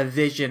a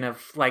vision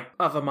of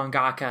a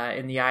mangaka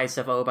in the eyes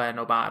of Oba and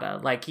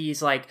Obata.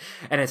 He's an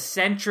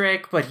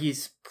eccentric, but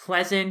he's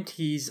pleasant.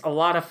 He's a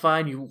lot of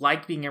fun. You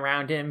like being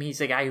around him. He's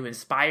a guy who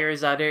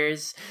inspires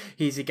others.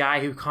 He's a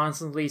guy who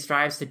constantly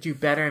strives to do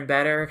better and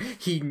better.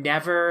 He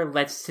never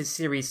lets his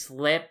series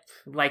slip.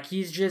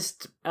 He's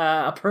just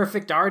a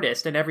perfect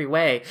artist in every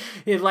way.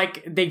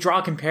 They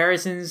draw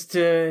comparisons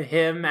to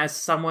him as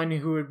someone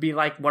who would be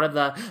one of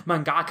the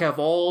mangaka of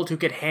old, who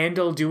could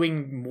handle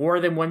doing more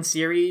than one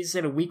series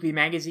in a weekly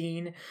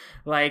magazine.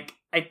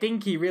 I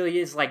think he really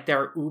is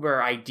their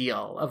uber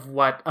ideal of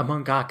what a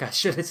mangaka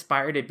should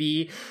aspire to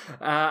be.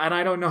 And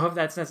I don't know if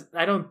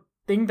I don't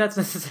think that's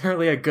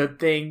necessarily a good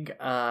thing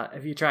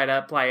if you try to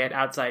apply it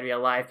outside real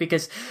life,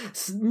 because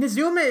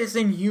Nizuma is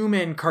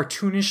inhuman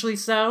cartoonishly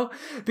so,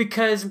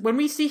 because when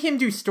we see him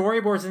do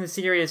storyboards in the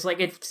series,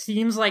 it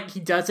seems like he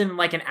does it in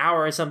an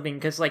hour or something,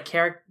 because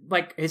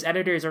his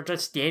editors are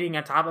just standing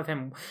on top of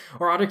him,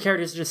 or other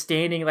characters are just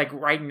standing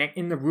right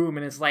in the room,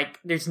 and it's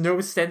there's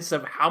no sense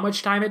of how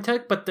much time it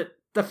took, but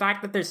the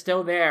fact that they're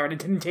still there and it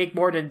didn't take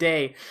more than a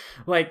day,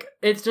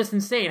 it's just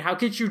insane. How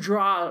could you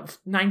draw a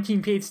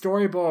 19-page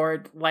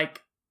storyboard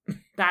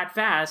that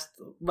fast,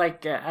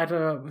 at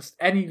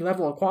any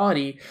level of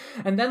quality?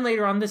 And then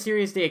later on in the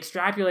series, they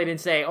extrapolate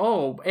and say,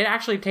 oh, it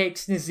actually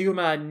takes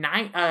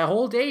Nizuma a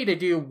whole day to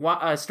do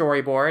a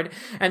storyboard,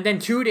 and then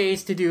 2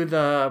 days to do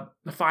the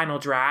final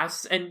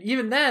drafts. And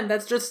even then,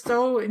 that's just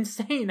so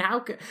insane.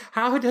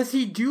 How does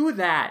he do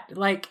that?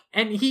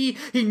 And he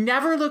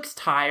never looks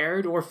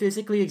tired or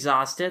physically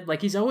exhausted.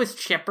 He's always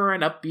chipper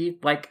and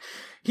upbeat.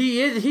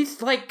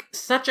 He's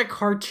such a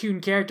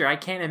cartoon character. I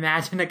can't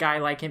imagine a guy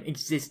like him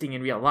existing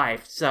in real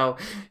life. So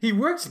he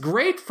works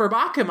great for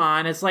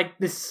Bakuman as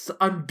this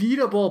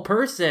unbeatable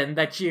person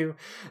that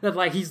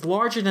he's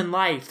larger than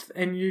life,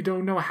 and you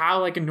don't know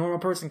how a normal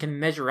person can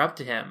measure up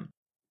to him.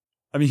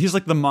 I mean, he's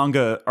the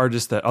manga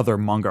artist that other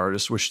manga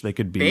artists wish they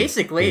could be.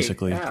 Basically.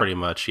 Yeah. Pretty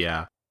much,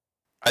 yeah.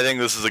 I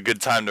think this is a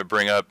good time to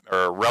bring up,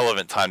 or a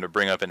relevant time to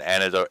bring up, an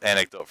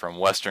anecdote from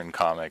Western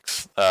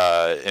comics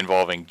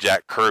involving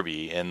Jack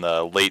Kirby in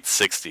the late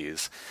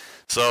 60s.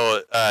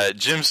 So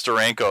Jim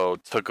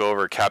Steranko took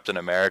over Captain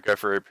America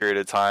for a period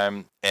of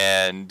time,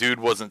 and dude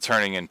wasn't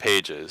turning in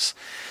pages.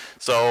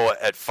 So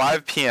at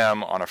 5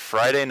 p.m. on a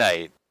Friday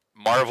night,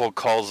 Marvel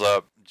calls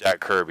up Jack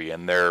Kirby,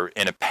 and they're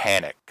in a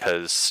panic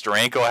because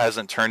Steranko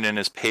hasn't turned in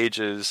his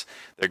pages.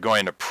 They're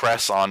going to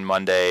press on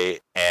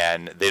Monday,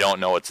 and they don't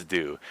know what to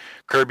do.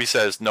 Kirby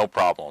says, no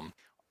problem.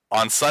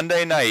 On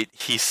Sunday night,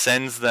 he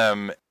sends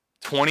them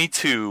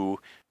 22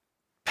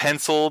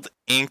 penciled,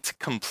 inked,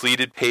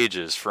 completed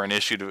pages for an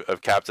issue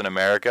of Captain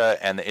America,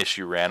 and the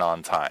issue ran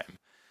on time.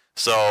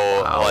 So,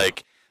 wow.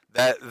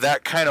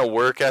 That kind of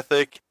work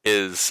ethic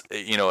is,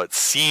 it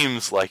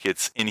seems like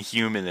it's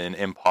inhuman and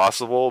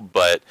impossible,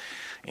 but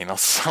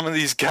some of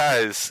these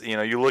guys,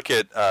 you look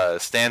at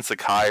Stan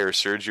Sakai or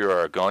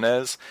Sergio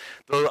Aragonés.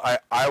 I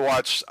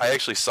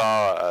actually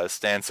saw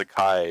Stan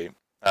Sakai,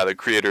 the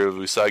creator of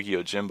Usagi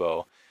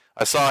Yojimbo.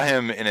 I saw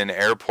him in an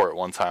airport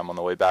one time on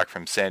the way back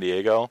from San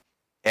Diego,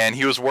 and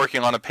he was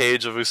working on a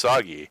page of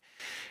Usagi.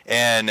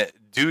 And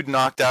dude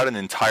knocked out an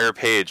entire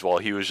page while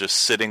he was just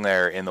sitting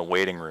there in the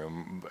waiting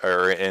room,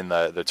 or in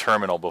the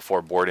terminal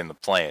before boarding the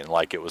plane,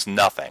 like it was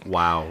nothing.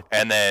 Wow.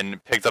 And then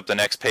picked up the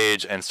next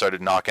page and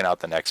started knocking out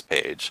the next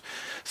page.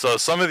 So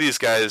some of these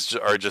guys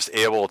are just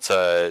able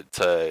to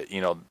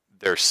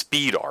they're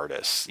speed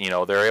artists.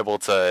 They're able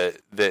to,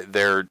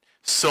 they're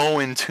so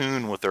in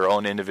tune with their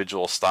own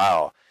individual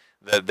style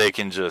that they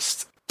can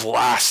just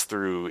blast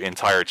through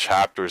entire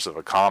chapters of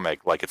a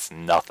comic like it's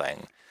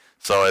nothing.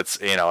 So it's,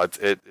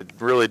 it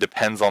really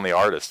depends on the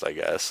artist, I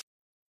guess.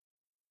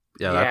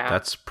 Yeah,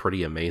 that's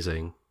pretty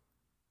amazing.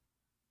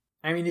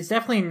 I mean, it's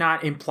definitely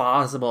not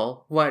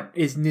implausible what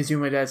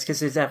Nizuma does, because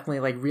there's definitely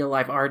like real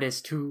life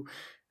artists who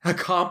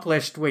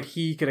accomplished what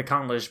he could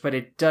accomplish, but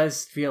it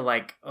does feel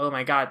like, oh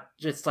my god,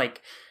 just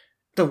like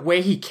the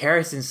way he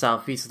carries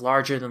himself, he's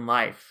larger than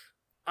life.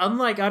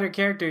 Unlike other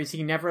characters,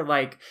 he never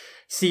like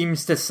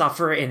seems to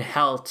suffer in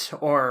health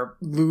or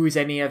lose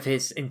any of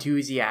his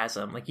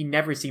enthusiasm. Like he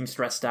never seems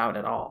stressed out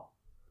at all.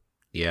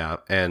 Yeah,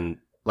 and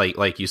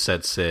like you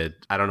said, Sid,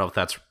 I don't know if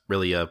that's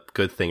really a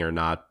good thing or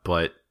not,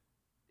 but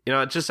you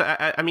know, just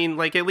I mean,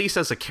 like at least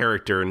as a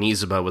character,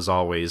 Nizuma was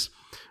always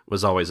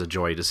a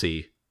joy to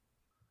see.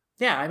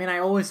 Yeah, I mean, I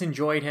always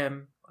enjoyed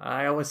him.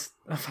 I always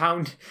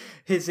found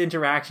his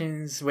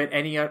interactions with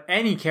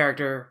any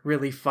character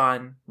really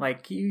fun.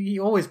 Like he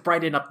always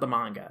brightened up the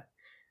manga.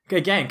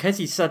 Again, because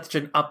he's such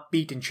an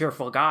upbeat and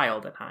cheerful guy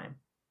all the time.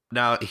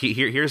 Now,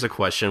 here's a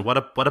question: What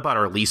about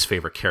our least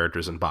favorite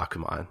characters in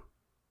Bakuman?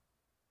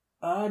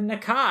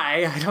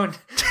 Nakai. I don't.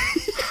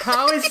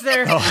 How is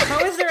there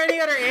any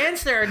other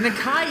answer?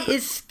 Nakai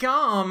is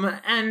scum,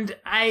 and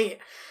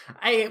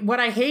what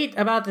I hate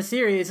about the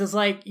series is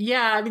like,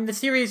 yeah, I mean the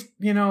series,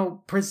 you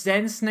know,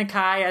 presents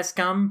Nakai as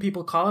scum.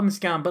 People call him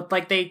scum, but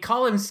like they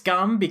call him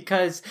scum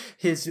because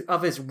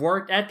of his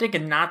work ethic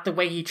and not the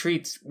way he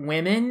treats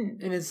women.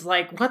 And it's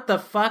like, what the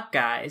fuck,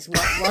 guys?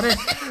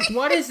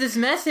 What is this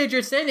message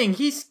you're sending?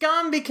 He's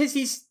scum because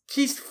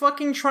he's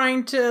fucking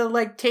trying to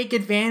like take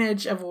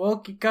advantage of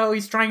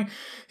Okiko.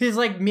 He's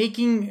like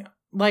making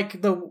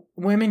like the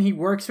women he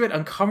works with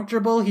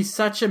uncomfortable. He's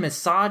such a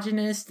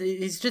misogynist.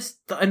 He's just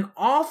an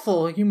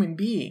awful human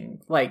being,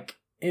 like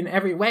in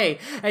every way.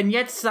 And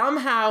yet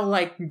somehow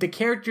like the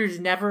characters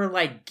never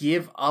like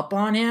give up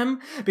on him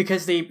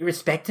because they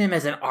respect him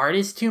as an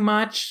artist too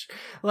much.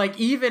 Like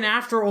even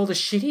after all the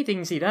shitty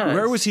things he does.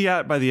 Where was he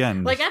at by the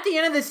end? Like at the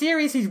end of the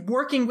series, he's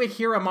working with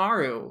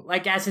Hiramaru,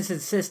 like as his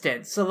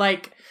assistant. So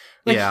like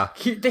yeah,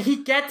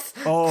 he gets.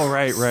 Oh,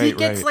 right. He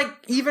gets like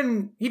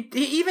even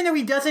though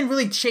he doesn't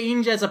really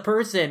change as a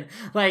person,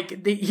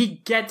 like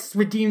he gets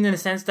redeemed in the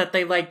sense that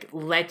they like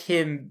let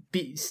him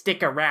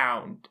stick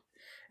around,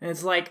 and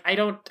it's like I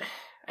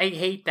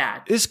hate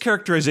that. His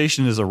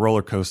characterization is a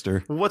roller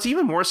coaster. What's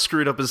even more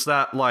screwed up is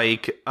that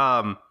like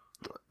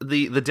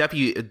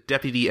the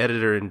deputy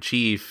editor in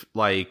chief,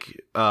 like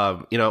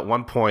you know, at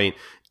one point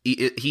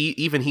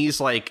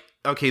he's like,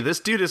 okay, this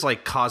dude is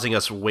like causing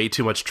us way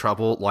too much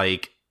trouble,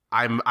 like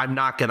I'm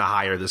not gonna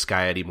hire this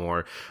guy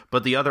anymore.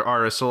 But the other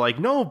artists are like,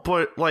 no,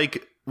 but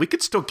like we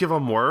could still give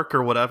him work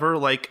or whatever.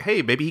 Like,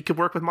 hey, maybe he could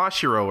work with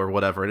Mashiro or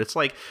whatever. And it's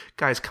like,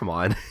 guys, come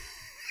on.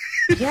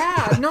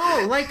 Yeah,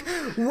 no, like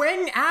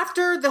when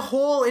after the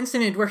whole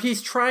incident where he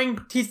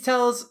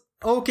tells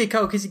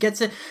Okiko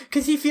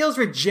because he feels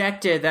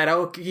rejected that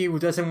Oki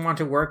doesn't want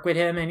to work with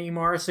him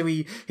anymore, so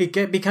he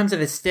becomes an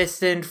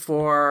assistant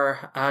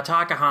for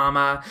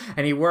Takahama,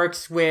 and he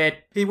works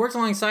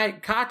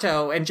alongside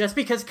Kato, and just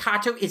because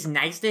Kato is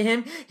nice to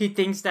him, he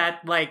thinks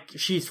that like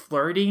she's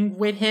flirting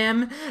with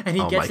him, and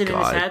he gets it in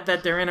his head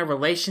that they're in a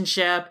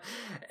relationship.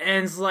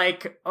 And it's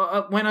like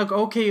when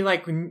Oki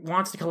like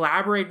wants to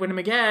collaborate with him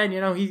again, you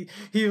know, he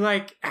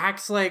like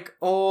acts like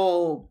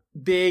all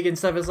big and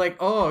stuff. Is like,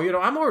 oh, you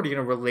know, I'm already in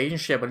a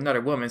relationship with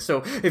another woman,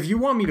 so if you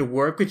want me to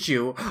work with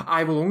you,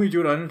 I will only do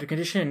it under the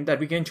condition that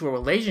we get into a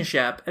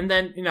relationship. And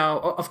then, you know,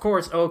 of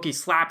course Oki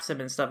slaps him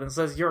and stuff and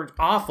says, you're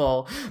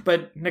awful.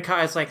 But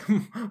Nakai's like,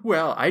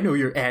 well, I know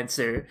your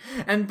answer.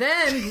 And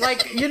then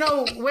like, you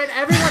know, when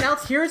everyone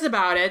else hears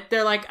about it,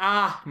 they're like,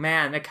 ah,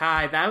 man,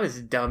 Nakai, that was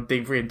a dumb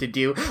thing for him to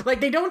do. Like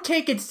they don't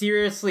take it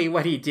seriously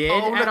what he did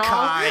at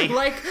Nakai. all.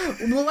 Like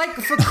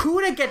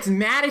Fukuda gets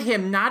mad at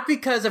him not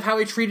because of how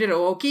he treated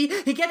Oki.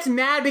 He gets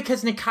mad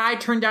because Nakai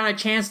turned down a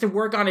chance to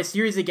work on his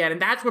series again,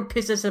 and that's what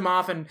pisses him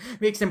off and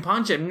makes him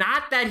punch him.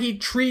 Not that he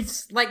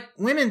treats like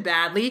women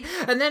badly.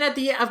 And then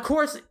of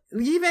course,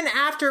 even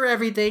after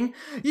everything,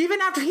 even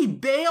after he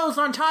bails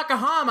on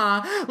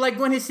Takahama, like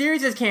when his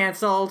series is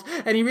canceled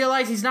and he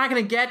realizes he's not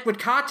going to get with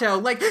Kato,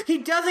 like he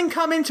doesn't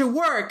come into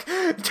work.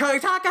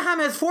 Takahama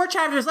has 4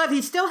 chapters left.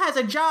 He still has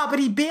a job, but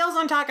he bails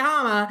on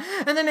Takahama.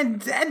 And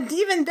then, and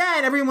even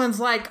then, everyone's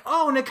like,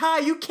 oh,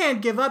 Nakai, you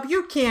can't give up.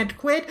 You can't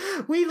quit.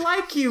 We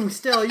like you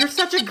still. You're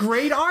such a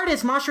great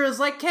artist. Mashiro's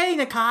like, hey,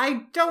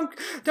 Nakai,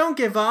 don't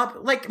give up.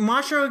 Like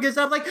Mashiro gives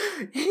up. Like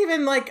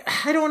even like,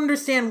 I don't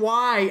understand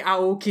why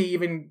Aoki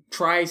even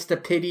tries to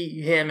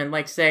pity him and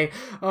like say,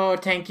 oh,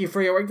 thank you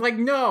for your work. Like,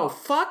 no,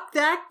 fuck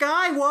that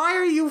guy. Why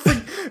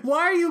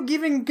are you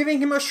giving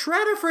him a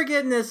shred of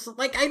forgiveness?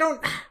 Like, I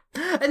don't.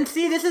 And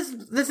see,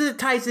 this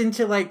ties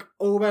into like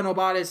Oba and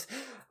Obata's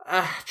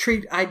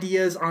treat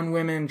ideas on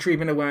women,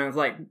 treatment of women,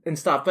 like and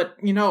stuff. But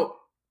you know,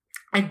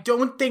 I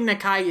don't think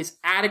Nakai is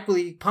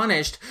adequately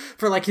punished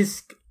for like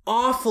his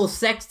awful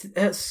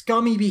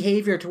scummy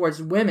behavior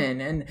towards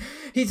women. And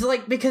he's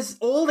like, because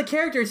all the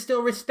characters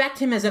still respect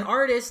him as an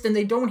artist and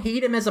they don't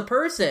hate him as a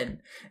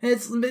person. And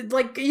it's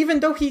like, even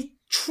though he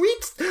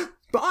treats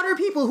other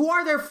people who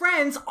are their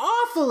friends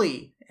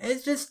awfully,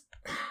 it's just,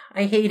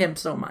 I hate him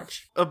so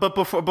much. But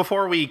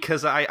before we,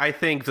 because I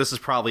think this is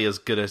probably as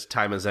good a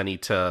time as any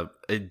to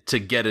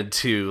get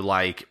into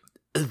like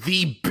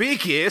the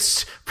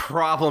biggest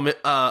problem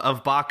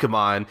of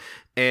Bakuman,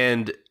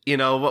 and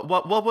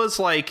what was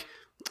like,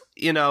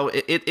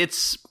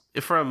 it's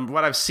from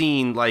what I've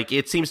seen, like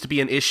it seems to be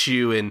an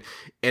issue in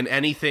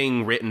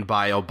anything written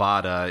by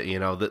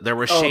Obata. There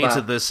were shades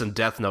of this in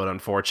Death Note,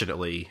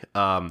 unfortunately.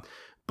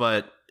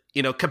 But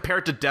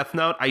compared to Death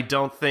Note, I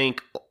don't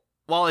think,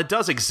 while it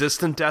does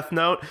exist in Death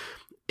Note,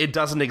 it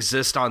doesn't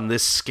exist on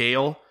this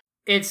scale.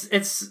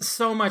 It's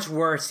so much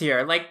worse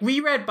here. Like we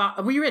read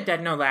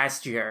Death Note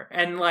last year,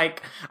 and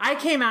like I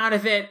came out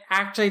of it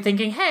actually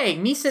thinking, hey,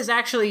 Misa's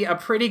actually a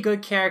pretty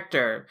good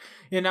character.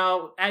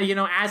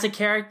 As a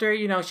character,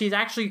 she's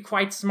actually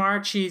quite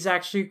smart. She's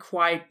actually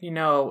quite,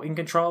 in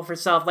control of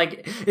herself.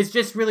 Like, it's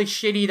just really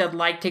shitty that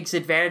Light takes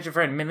advantage of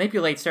her and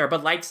manipulates her,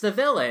 but Light's the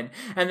villain.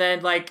 And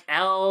then, like,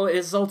 L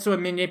is also a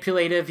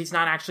manipulative. He's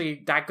not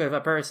actually that good of a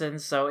person,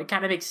 so it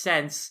kind of makes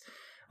sense,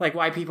 like,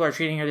 why people are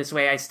treating her this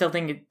way. I still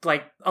think,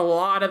 like, a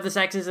lot of the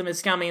sexism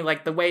is coming,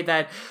 like, the way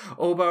that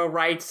Oba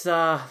writes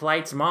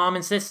Light's mom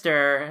and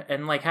sister,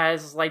 and, like,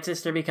 has Light's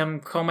sister become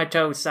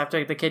comatose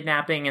after the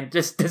kidnapping, and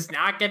just does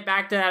not get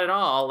back to that at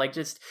all. Like,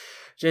 just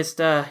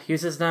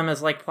uses them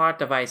as like plot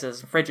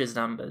devices, fridges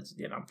them, but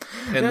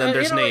And then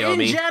there's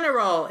Naomi.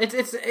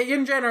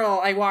 In general,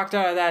 I walked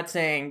out of that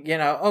saying,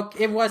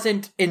 it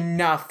wasn't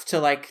enough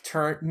to like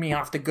turn me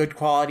off the good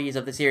qualities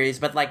of the series,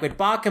 but like with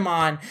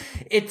Bakuman,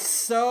 it's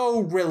so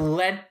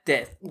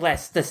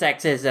relentless, the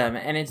sexism,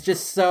 and it's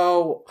just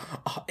so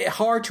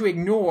hard to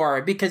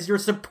ignore because you're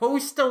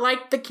supposed to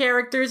like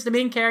the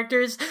main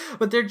characters,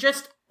 but they're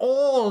just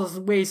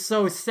always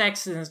so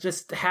sexist and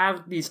just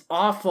have these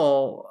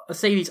awful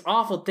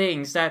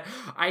things that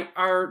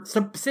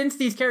since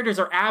these characters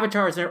are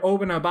avatars and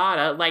Oba and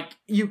Obata, like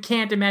you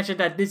can't imagine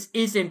that this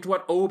isn't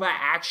what Oba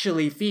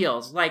actually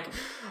feels. Like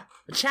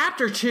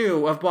Chapter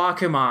 2 of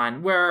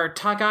Bakuman, where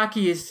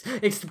Takagi is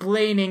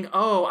explaining,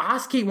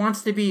 Asuki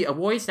wants to be a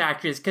voice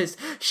actress because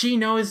she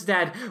knows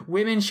that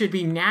women should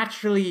be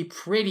naturally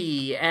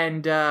pretty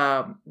and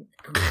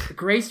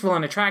graceful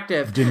and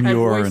attractive, and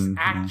voice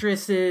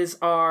actresses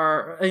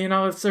are,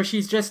 so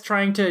she's just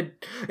trying to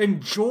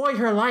enjoy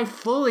her life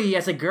fully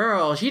as a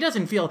girl. She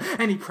doesn't feel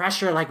any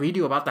pressure like we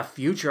do about the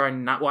future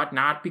and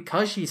whatnot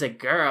because she's a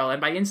girl,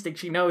 and by instinct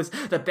she knows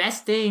the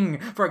best thing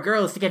for a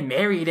girl is to get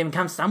married and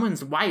become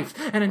someone's wife.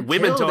 And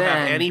women don't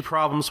have any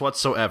problems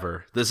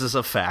whatsoever. This is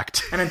a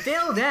fact. And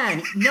until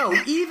then, no,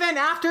 even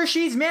after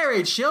she's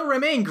married, she'll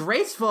remain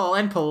graceful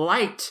and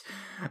polite.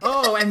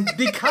 And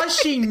because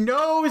she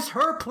knows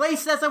her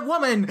place as a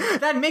woman,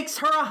 that makes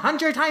her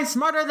 100 times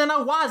smarter than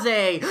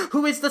Awase,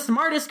 who is the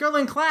smartest girl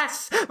in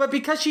class, but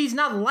because she's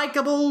not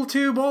likable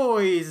to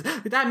boys,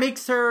 that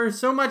makes her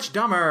so much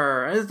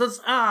dumber.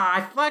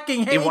 I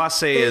fucking hate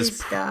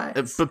these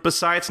guys. But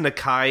besides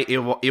Nakai,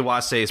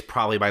 Iwase is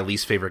probably my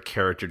least favorite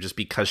character just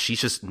because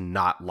she's just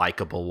not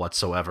likable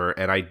whatsoever,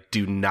 and I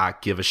do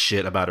not give a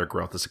shit about her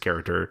growth as a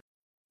character.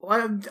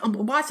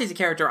 Wase is a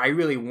character I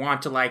really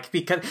want to like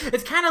because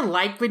it's kind of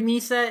like with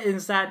Misa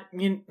is that,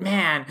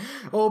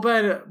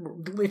 Oba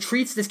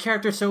treats this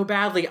character so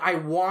badly. I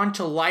want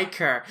to like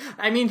her.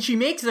 I mean, she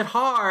makes it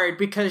hard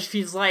because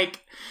she's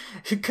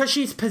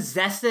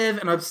possessive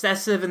and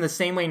obsessive in the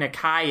same way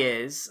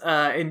Nakai is,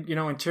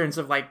 in terms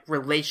of like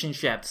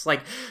relationships.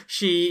 Like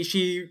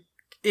she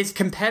is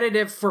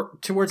competitive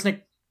towards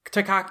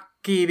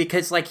Takagi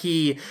because like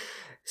he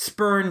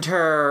spurned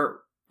her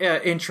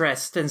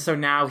interest, and so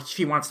now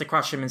she wants to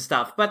crush him and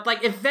stuff. But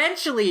like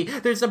eventually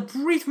there's a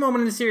brief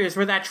moment in the series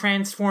where that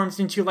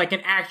transforms into like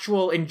an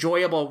actual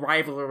enjoyable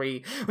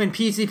rivalry when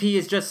PCP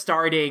is just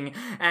starting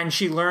and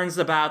she learns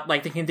about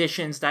like the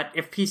conditions that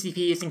if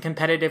PCP isn't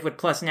competitive with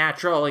Plus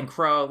Natural and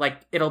Crow,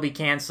 like it'll be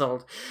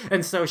canceled.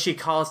 And so she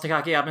calls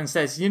Takagi up and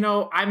says,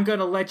 I'm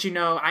gonna let you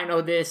know I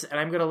know this, and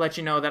I'm gonna let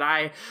you know that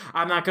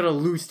I'm not gonna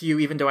lose to you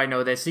even though I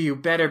know this, so you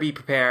better be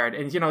prepared.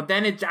 And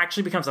then it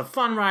actually becomes a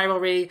fun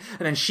rivalry,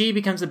 and then she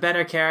becomes a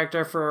better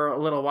character for a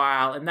little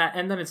while, and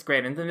then it's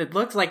great, and then it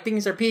looks like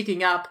things are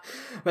peaking up,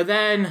 but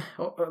then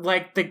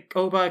like the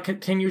Oba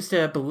continues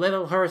to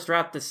belittle her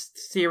throughout the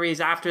series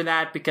after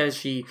that because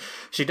she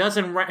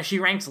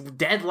ranks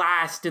dead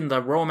last in the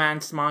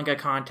romance manga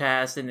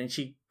contest, and then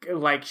she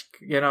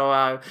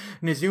Nizuma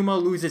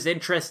loses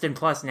interest in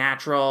Plus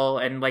Natural,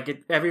 and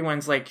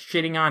everyone's like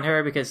shitting on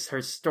her because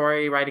her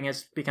story writing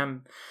has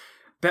become a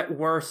bit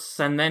worse,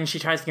 and then she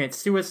tries to commit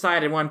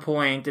suicide at one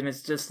point, and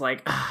it's just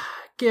like,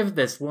 give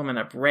this woman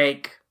a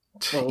break.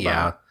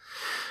 Yeah.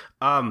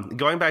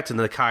 Going back to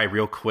Nakai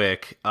real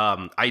quick,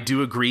 I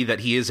do agree that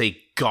he is a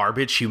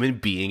garbage human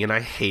being, and I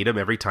hate him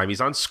every time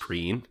he's on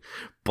screen.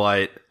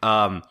 But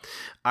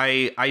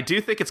I do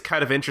think it's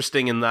kind of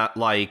interesting in that,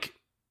 like,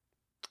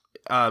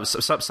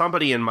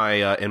 somebody in my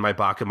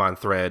Bakuman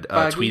thread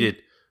tweeted.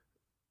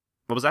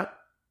 What was that?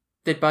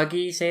 Did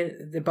Buggy say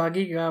the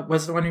Buggy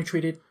was the one who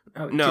tweeted?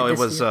 No, it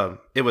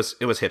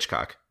was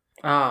Hitchcock.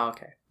 Oh,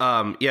 okay.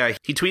 Yeah,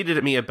 he tweeted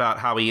at me about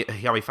how he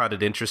found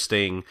it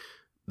interesting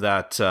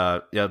that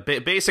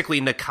basically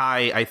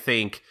Nakai, I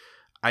think,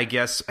 I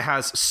guess,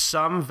 has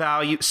some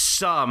value,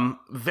 some,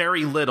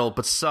 very little,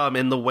 but some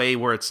in the way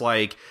where it's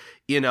like,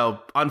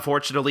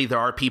 unfortunately, there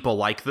are people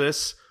like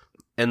this,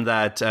 and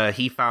that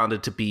he found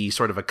it to be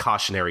sort of a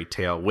cautionary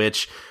tale,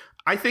 which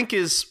I think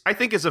is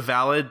a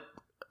valid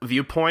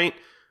viewpoint,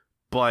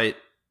 but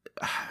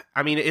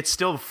I mean, it's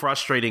still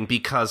frustrating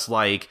because,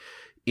 like,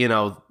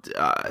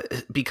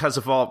 because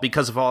of all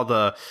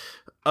the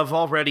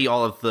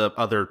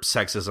other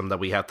sexism that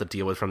we have to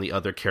deal with from the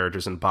other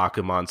characters in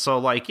Bakuman. So,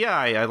 like, yeah,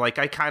 I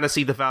kind of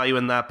see the value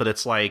in that, but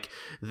it's like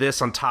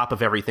this on top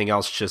of everything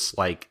else, just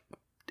like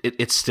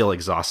it's still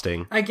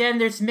exhausting. Again,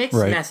 there's mixed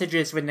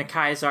messages with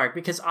Nakai's arc,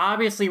 because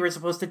obviously we're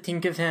supposed to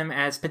think of him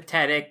as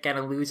pathetic and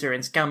a loser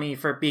and scummy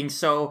for being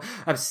so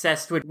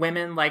obsessed with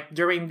women. Like,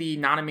 during the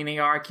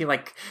Nanamine arc, he,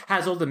 like,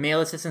 has all the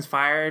male assistants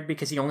fired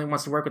because he only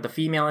wants to work with the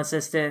female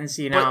assistants,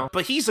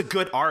 But he's a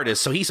good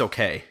artist, so he's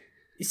okay.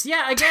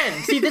 Yeah,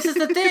 again, see, this is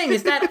the thing,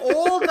 is that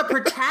all the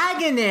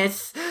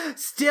protagonists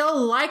still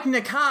like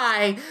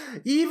Nakai,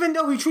 even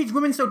though he treats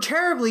women so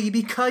terribly,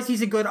 because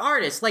he's a good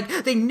artist. Like,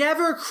 they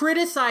never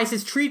criticize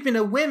his treatment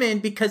of women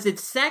because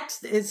it's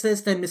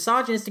sexist and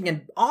misogynistic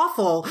and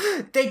awful.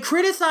 They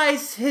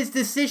criticize his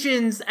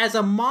decisions as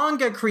a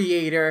manga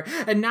creator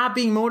and not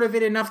being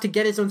motivated enough to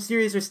get his own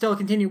series or still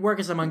continue work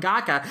as a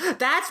mangaka.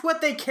 That's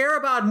what they care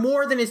about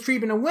more than his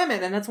treatment of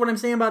women, and that's what I'm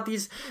saying about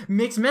these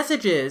mixed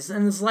messages.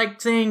 And it's like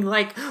saying,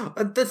 like,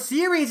 the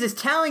series is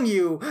telling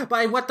you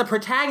by what the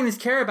protagonists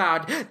care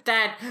about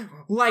that,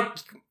 like,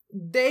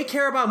 they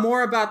care about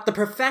more about the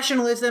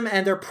professionalism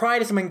and their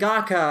pride as a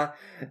mangaka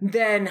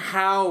than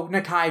how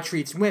Nakai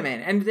treats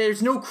women. And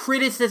there's no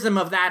criticism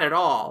of that at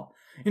all.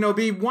 It'd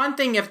be one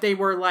thing if they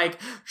were, like,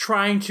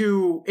 trying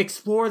to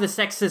explore the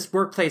sexist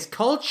workplace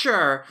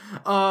culture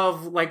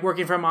of, like,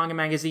 working for a manga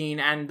magazine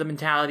and the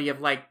mentality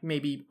of, like,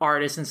 maybe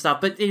artists and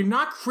stuff, but they're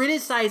not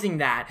criticizing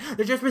that.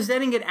 They're just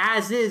presenting it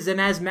as is and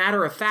as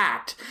matter of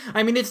fact.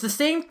 I mean, it's the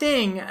same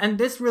thing, and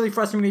this really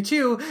frustrates me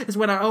too, is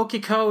when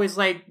Aokiko is,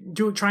 like,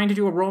 trying to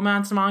do a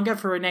romance manga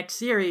for her next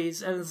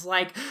series, and it's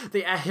like,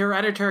 her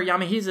editor,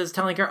 Yamahisa, is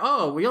telling her,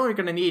 oh, we're only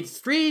gonna need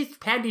 3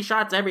 panty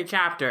shots every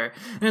chapter.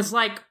 And it's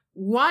like,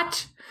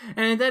 what?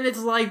 And then it's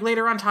like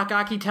later on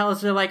Takaki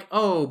tells her, like,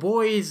 oh,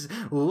 boys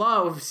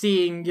love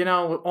seeing,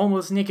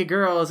 almost naked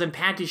girls and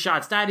panty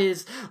shots. That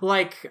is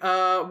like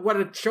what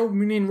a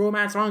shonen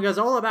romance manga is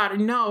all about.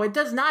 And no, it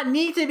does not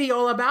need to be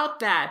all about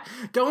that.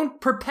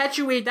 Don't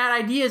perpetuate that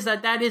idea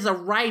that is a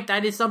right,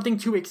 that is something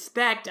to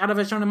expect out of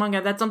a shonen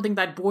manga. That's something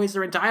that boys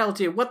are entitled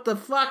to. What the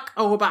fuck,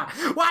 Oba?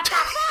 What the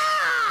fuck?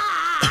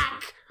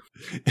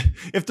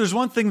 If there's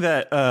one thing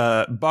that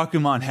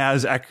Bakuman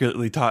has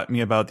accurately taught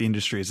me about the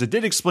industry, is it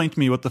did explain to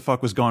me what the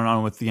fuck was going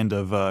on with the end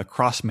of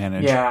Cross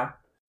Manage. Yeah.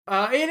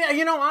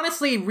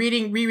 Honestly,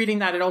 rereading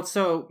that, it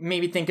also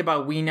made me think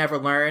about We Never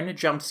Learn,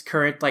 Jump's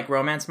current, like,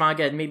 romance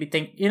manga, and made me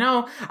think,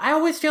 I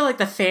always feel like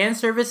the fan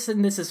service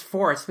in this is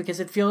forced, because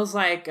it feels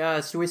like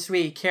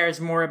Suisui cares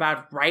more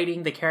about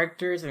writing the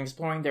characters and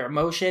exploring their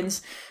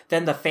emotions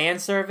than the fan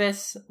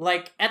service.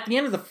 Like, at the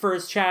end of the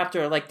first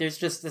chapter, like, there's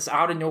just this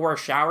out-of-nowhere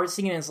shower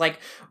scene, and it's like,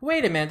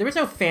 wait a minute, there was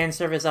no fan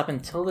service up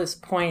until this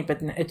point,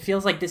 but it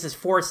feels like this is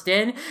forced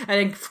in, and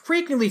then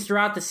frequently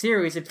throughout the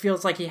series, it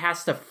feels like he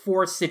has to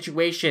force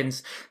situations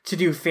to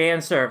do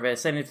fan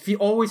service, and it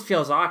always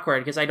feels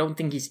awkward because I don't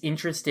think he's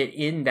interested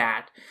in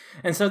that.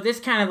 And so this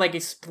kind of, like,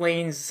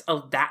 explains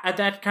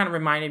that kind of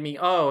reminded me,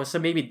 oh, so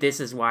maybe this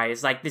is why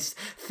it's like this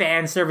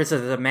fan service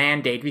is a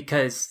mandate,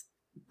 because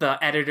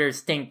the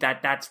editors think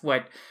that that's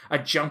what a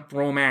Jump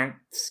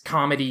romance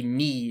comedy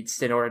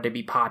needs in order to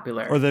be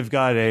popular. Or they've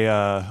got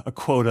a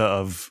quota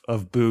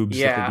of boobs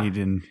that they need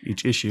in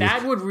each issue.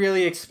 That would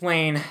really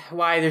explain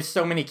why there's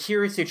so many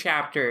Kirisu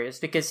chapters,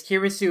 because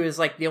Kirisu is,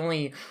 like, the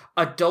only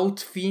adult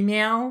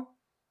female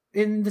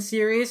in the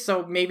series,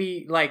 so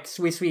maybe, like,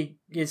 Suisui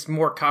is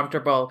more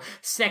comfortable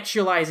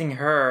sexualizing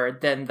her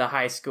than the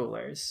high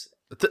schoolers.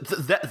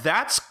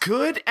 That's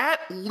good,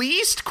 at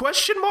least?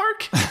 Question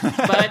mark.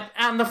 But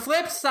on the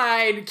flip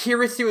side,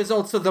 Kirisu is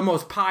also the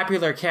most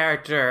popular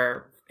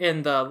character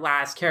in the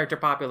last character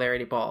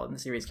popularity poll, in the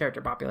series character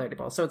popularity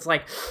poll. So it's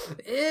like,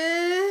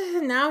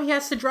 now he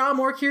has to draw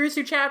more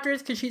Kirisu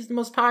chapters because she's the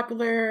most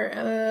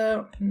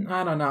popular.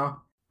 I don't know.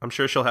 I'm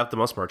sure she'll have the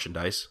most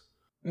merchandise.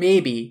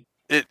 Maybe.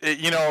 It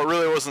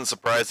really wasn't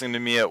surprising to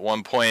me. At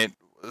one point,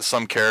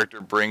 some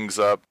character brings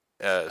up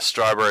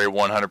Strawberry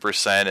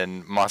 100%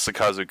 and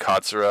Masakazu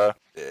Katsura,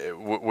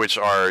 which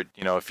are,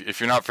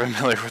 if you're not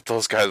familiar with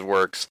those guys'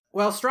 works.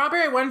 Well,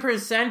 Strawberry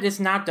 1% is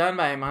not done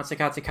by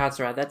Masakazu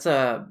Katsura. That's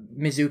a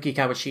Mizuki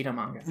Kawashita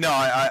manga. No,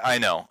 I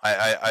know.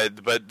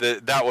 But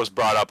that was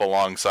brought up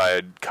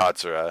alongside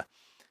Katsura.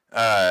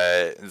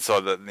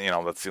 So that,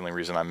 that's the only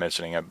reason I'm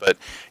mentioning it. But,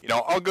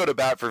 I'll go to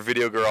bat for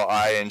Video Girl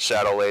Ai and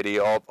Shadow Lady.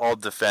 I'll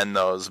defend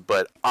those.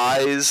 But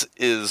Eyes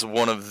is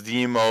one of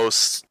the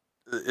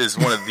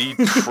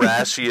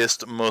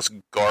trashiest, most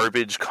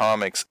garbage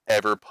comics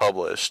ever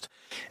published.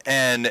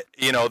 And,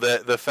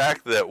 the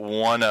fact that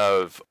one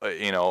of,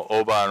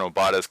 Oba and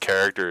Obata's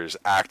characters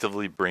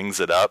actively brings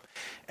it up,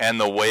 and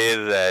the way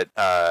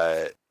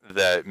that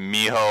that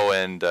Miho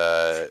and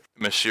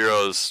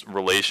Mashiro's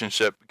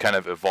relationship kind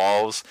of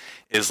evolves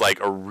is like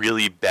a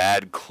really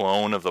bad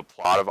clone of the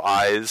plot of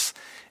Eyes.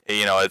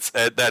 You know,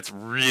 that's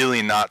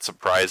really not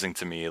surprising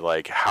to me,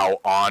 like how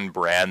on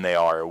brand they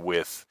are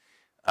with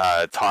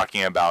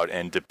talking about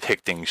and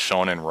depicting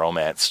shonen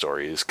romance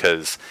stories.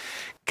 Because,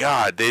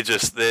 God, they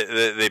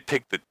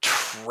pick the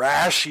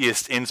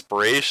trashiest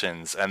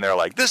inspirations, and they're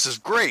like, "This is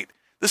great.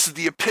 This is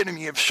the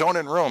epitome of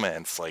shonen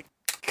romance." Like,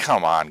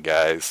 come on,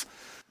 guys.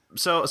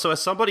 So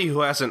as somebody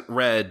who hasn't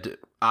read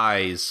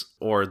Eyes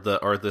or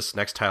this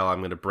next title I'm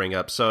going to bring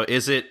up, so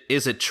is it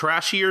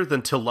trashier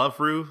than To Love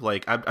Ru?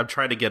 Like, I'm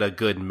trying to get a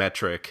good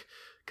metric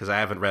because I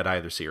haven't read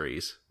either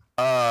series.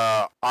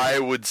 I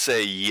would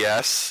say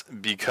yes,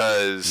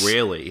 because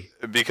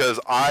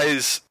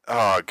Eyes,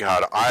 oh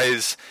god,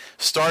 Eyes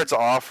starts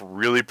off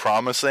really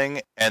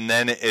promising, and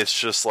then it's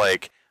just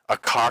like a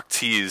cock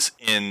tease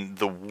in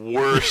the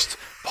worst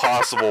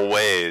possible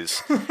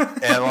ways,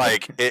 and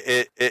like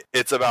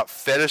it's about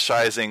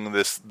fetishizing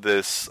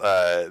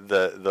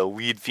the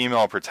lead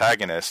female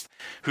protagonist,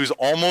 who's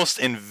almost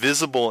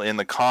invisible in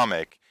the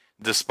comic,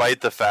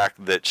 despite the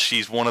fact that she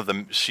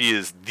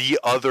is the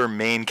other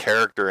main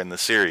character in the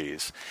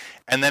series.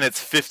 And then it's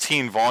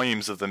 15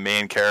 volumes of the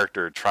main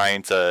character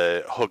trying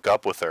to hook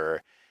up with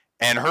her,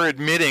 and her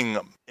admitting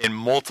in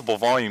multiple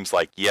volumes,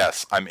 like,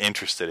 "Yes, I'm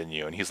interested in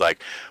you." And he's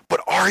like,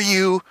 "But are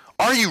you?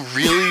 Are you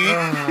really?"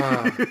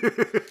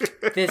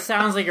 This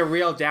sounds like a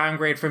real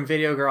downgrade from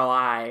Video Girl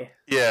Eye.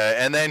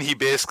 Yeah, and then he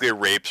basically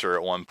rapes her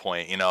at one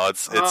point. You know,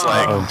 it's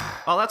like,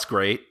 oh, that's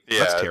great. Yeah,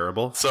 that's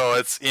terrible. So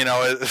it's, you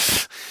know,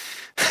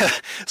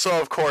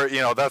 so of course, you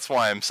know, that's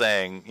why I'm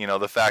saying, you know,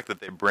 the fact that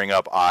they bring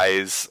up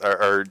Eyes,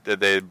 or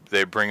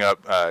they bring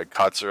up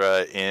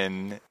Katsura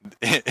in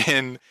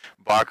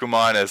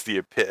Bakuman as the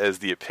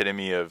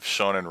epitome of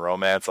shonen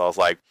romance. I was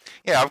like,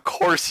 yeah, of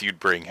course you'd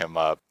bring him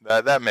up.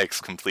 That makes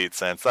complete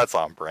sense. That's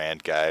on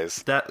brand,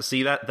 guys.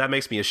 That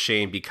makes me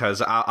ashamed,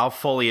 because I'll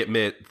fully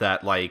admit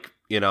that, like,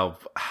 you know,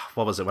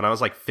 what was it, when I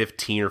was like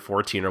 15 or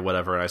 14 or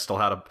whatever, and I still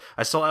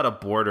had a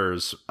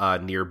Borders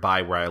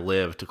nearby where I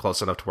lived,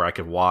 close enough to where I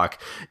could walk.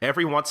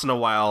 Every once in a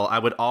while, I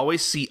would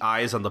always see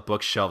Eyes on the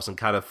bookshelves and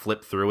kind of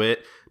flip through it,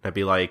 and I'd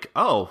be like,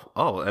 oh,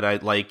 and I,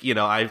 like, you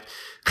know, I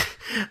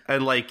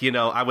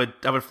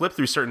would flip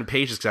through certain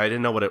pages because I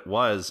didn't know what it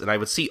was, and I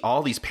would see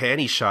all these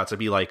panty shots. I'd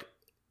be like,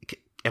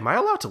 am I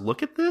allowed to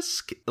look at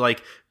this?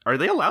 Like, are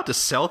they allowed to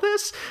sell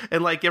this?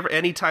 And like,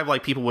 anytime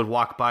like people would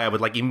walk by, I would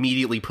like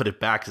immediately put it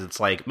back, because it's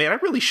like, man, I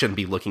really shouldn't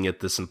be looking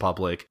at this in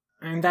public.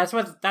 And that's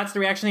the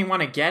reaction they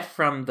want to get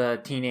from the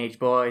teenage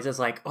boys. It's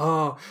like,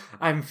 oh,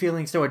 I'm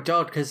feeling so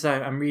adult because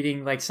I'm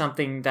reading like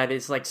something that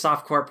is like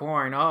softcore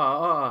porn.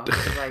 So,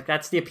 like,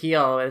 that's the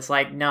appeal. It's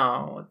like,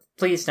 no,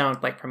 please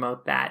don't like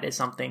promote that as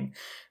something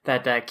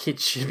that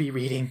kids should be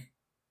reading.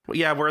 Well,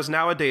 yeah. Whereas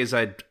nowadays,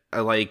 I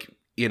like,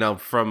 you know,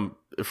 from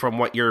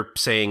what you're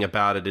saying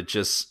about it, it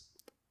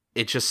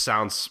just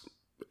sounds,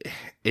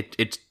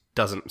 it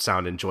doesn't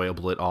sound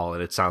enjoyable at all,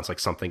 and it sounds like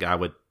something I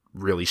would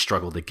really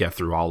struggle to get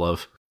through all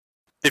of.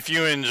 If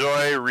you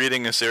enjoy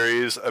reading a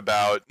series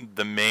about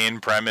the main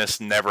premise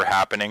never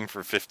happening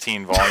for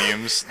 15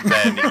 volumes,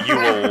 then you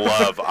will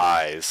love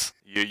Eyes.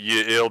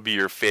 It'll be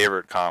your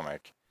favorite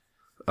comic.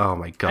 Oh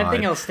my god. I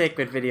think I'll stick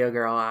with Video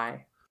Girl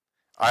Eye.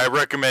 I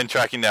recommend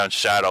tracking down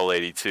Shadow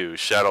Lady too.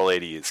 Shadow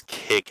Lady is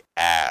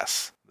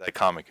kick-ass. That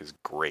comic is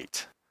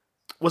great.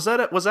 Was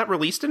that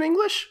released in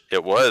English?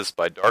 It was,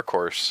 by Dark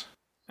Horse.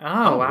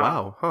 Oh,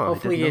 wow. Huh,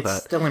 hopefully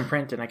it's still in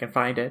print and I can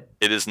find it.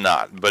 It is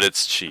not, but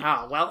it's cheap.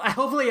 Oh, well,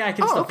 hopefully I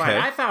can still find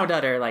it. I found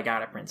other like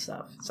out of print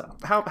stuff. So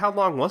how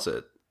long was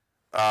it?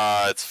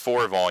 It's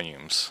 4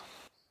 volumes.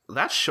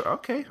 That's sure.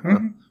 Okay.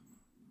 Mm-hmm.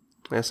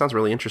 Yeah, it sounds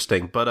really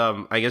interesting. But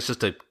I guess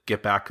just to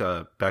get back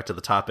to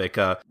the topic.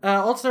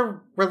 Also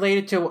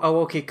related to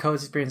Aoki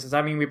Ko's experiences.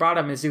 I mean, we brought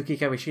up Mizuki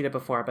Kawashita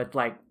before, but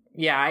like,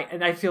 yeah,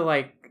 I feel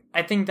like,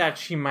 I think that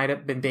Aoki might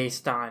have been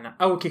based on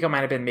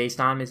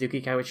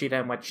Mizuki Kawashita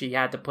and what she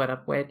had to put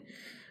up with.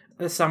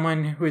 As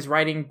someone who is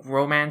writing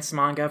romance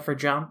manga for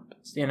Jump,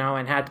 you know,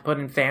 and had to put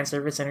in fan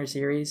service in her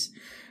series.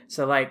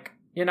 So, like,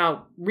 you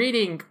know,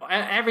 reading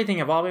everything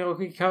involving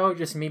Aoki Ko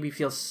just made me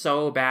feel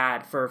so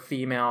bad for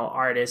female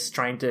artists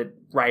trying to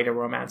write a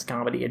romance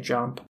comedy at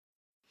Jump.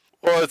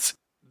 Well, it's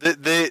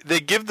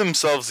They give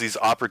themselves these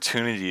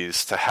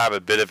opportunities to have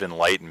a bit of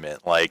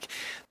enlightenment. Like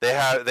they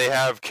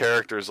have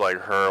characters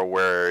like her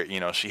where, you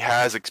know, she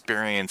has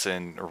experience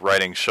in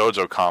writing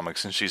shoujo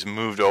comics and she's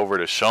moved over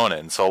to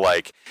shonen. So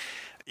like,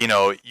 you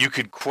know, you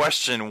could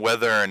question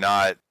whether or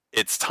not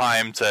it's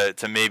time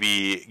to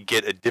maybe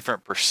get a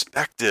different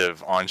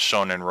perspective on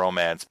shonen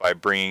romance by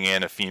bringing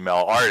in a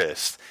female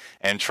artist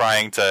and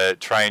trying to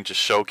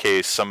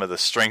showcase some of the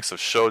strengths of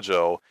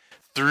shoujo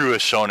through a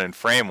shonen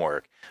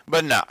framework.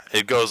 But no,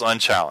 it goes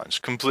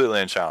unchallenged, completely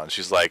unchallenged.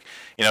 She's like,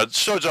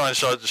 shoujo and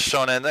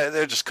shonen,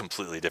 they're just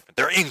completely different.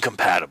 They're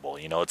incompatible,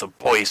 it's a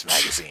boys'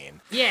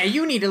 magazine. Yeah,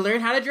 you need to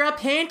learn how to draw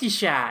panty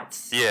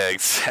shots. Yeah,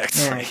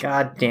 exactly. Yeah,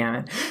 god damn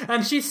it. And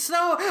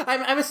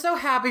I was so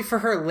happy for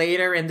her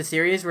later in the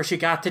series where she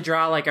got to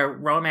draw like a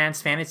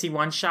romance fantasy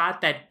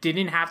one-shot that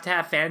didn't have to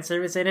have fan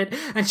service in it.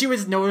 And she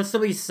was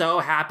noticeably so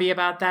happy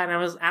about that.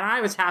 And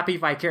I was happy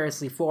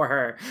vicariously for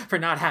her for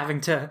not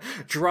having to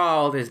draw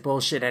all this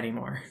bullshit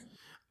anymore.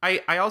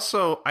 I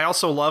also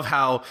love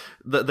how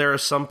there are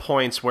some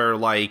points where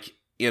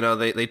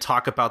they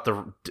talk about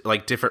the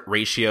different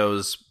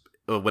ratios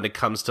when it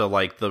comes to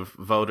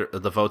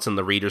the votes in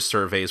the reader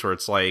surveys, where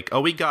it's like, oh,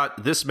 we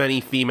got this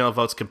many female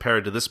votes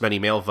compared to this many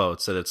male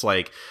votes, and it's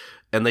like,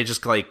 and they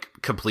just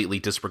completely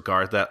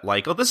disregard that,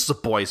 oh, this is a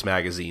boys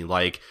magazine,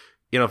 if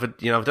it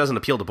doesn't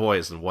appeal to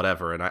boys, then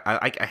whatever. And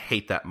I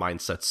hate that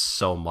mindset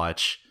so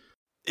much.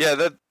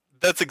 Yeah,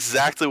 that's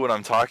exactly what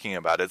I'm talking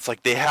about. It's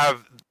like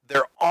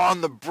they're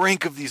on the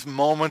brink of these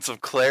moments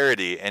of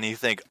clarity, and you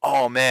think,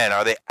 oh man,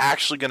 are they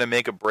actually going to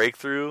make a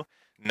breakthrough?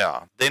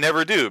 No, they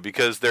never do,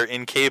 because they're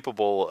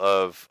incapable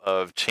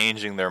of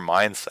changing their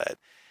mindset.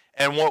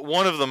 And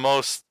one of the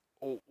most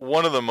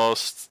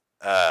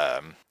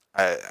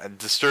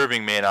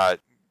disturbing, may not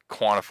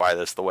quantify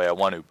this the way I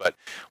want to, but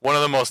one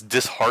of the most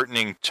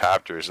disheartening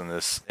chapters in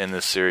this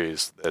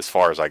series, as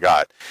far as I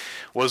got,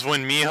 was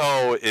when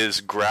Miho is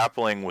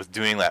grappling with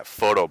doing that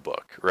photo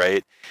book,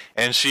 right?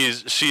 And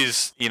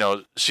she's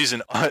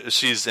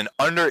an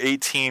under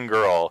 18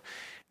 girl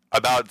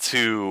about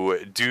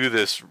to do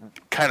this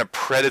kind of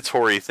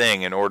predatory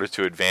thing in order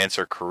to advance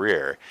her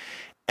career.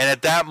 And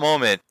at that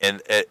moment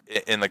in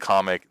the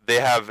comic, they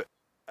have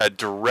a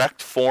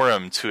direct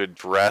forum to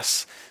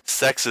address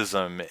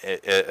sexism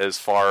as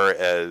far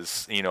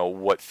as,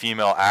 what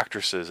female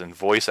actresses and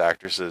voice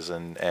actresses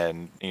and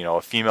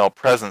a female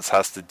presence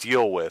has to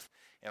deal with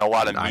in a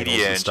lot of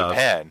media in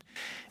Japan.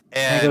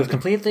 And it was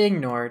completely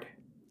ignored.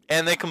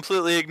 And they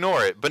completely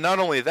ignore it. But not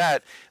only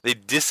that, they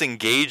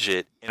disengage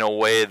it in a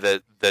way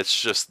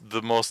that's just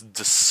the most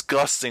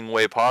disgusting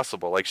way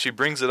possible. Like, she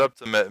brings it up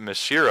to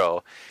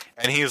Mishiro,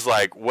 and he's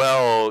like,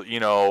 well,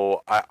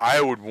 I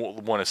would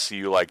want to see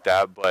you like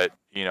that, but,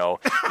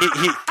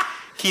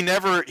 he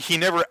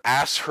never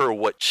asks her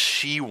what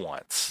she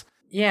wants.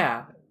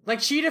 Yeah.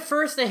 She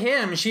defers to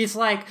him. She's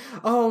like,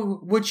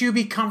 oh, would you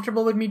be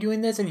comfortable with me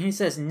doing this? And he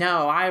says,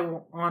 no, I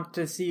want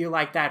to see you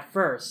like that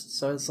first.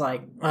 So it's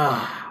like,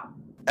 ugh.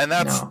 And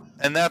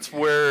that's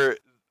where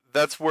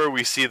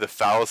we see the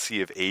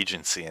fallacy of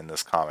agency in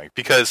this comic,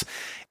 because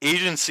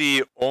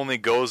agency only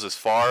goes as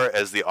far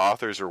as the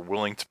authors are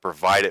willing to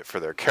provide it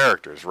for their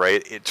characters,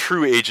 right?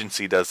 True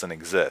agency doesn't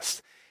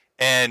exist.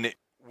 And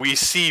we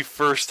see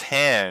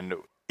firsthand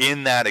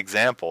in that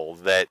example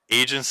that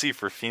agency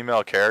for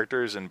female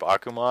characters in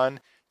Bakuman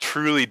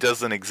truly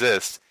doesn't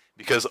exist,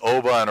 because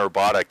Oba and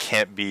Urbata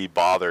can't be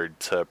bothered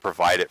to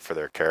provide it for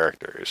their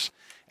characters.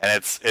 And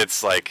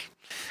it's like,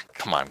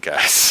 come on,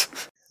 guys.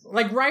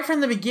 Right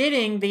from the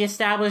beginning, they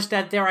established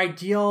that their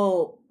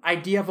ideal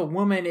idea of a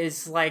woman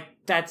is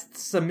that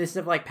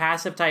submissive,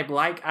 passive type,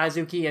 like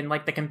Azuki, and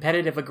the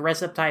competitive,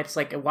 aggressive types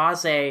like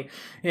Iwase,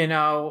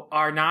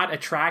 are not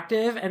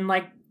attractive, and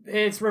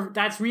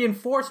that's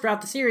reinforced throughout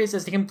the series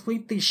as they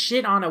completely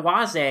shit on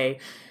Iwase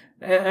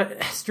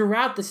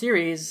throughout the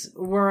series,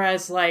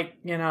 whereas they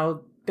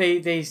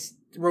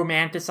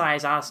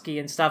romanticize Asuki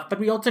and stuff, but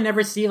we also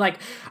never see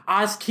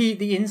Asuki,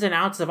 the ins and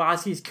outs of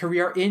Asuki's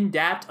career in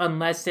depth,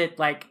 unless it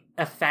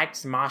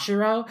affects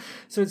Mashiro,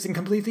 so it's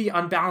completely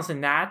unbalanced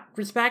in that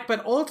respect. But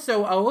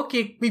also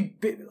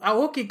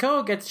Aoki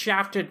Ko gets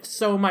shafted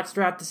so much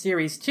throughout the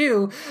series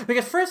too,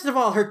 because first of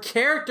all, her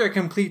character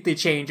completely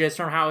changes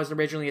from how it was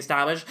originally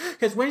established,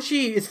 because when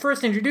she is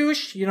first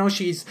introduced,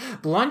 she's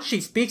blunt, she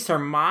speaks her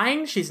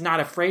mind, she's not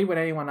afraid what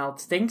anyone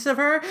else thinks of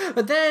her.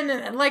 But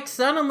then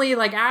suddenly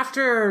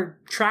after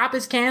Trap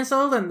is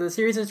canceled and the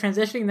series is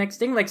transitioning next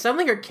thing,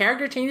 suddenly her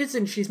character changes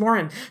and she's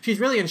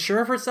really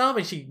unsure of herself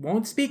and she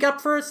won't speak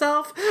up for herself.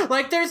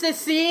 There's this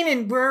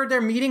scene where they're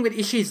meeting with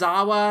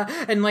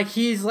Ishizawa, and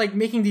he's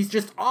making these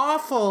just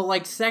awful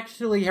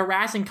sexually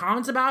harassing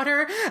comments about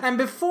her. And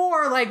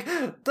before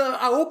the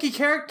Aoki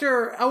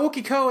character,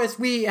 Aoki Ko, as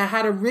we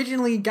had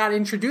originally got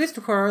introduced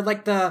to her,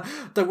 the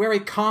very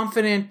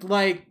confident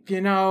blood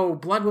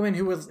woman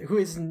who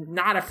is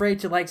not afraid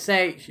to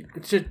say,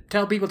 to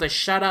tell people to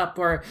shut up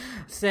or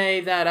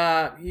say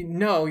that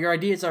no, your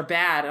ideas are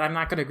bad and I'm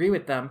not going to agree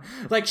with them.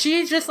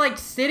 She's just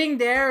sitting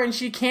there and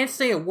she can't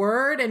say a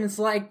word, and it's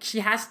she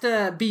has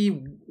to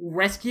be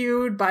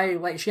rescued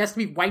by she has to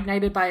be white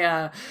knighted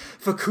by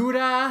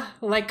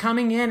Fukuda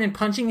coming in and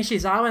punching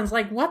Ishizawa, and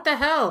it's what the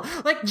hell?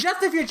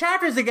 Just a few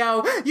chapters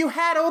ago you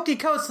had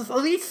Okiko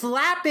at least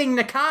slapping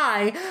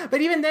Nakai,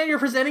 but even then you're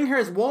presenting her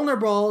as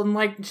vulnerable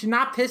and she's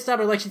not pissed up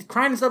or she's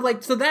crying and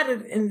stuff, so that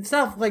in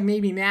itself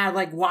made me mad.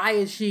 Why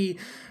is she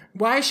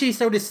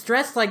so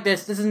distressed like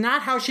this? This is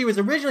not how she was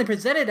originally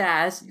presented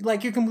as.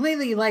 You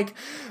completely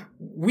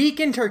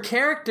weakened her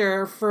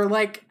character for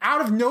like out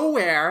of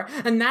nowhere,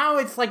 and now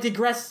it's like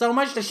digressed so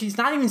much that she's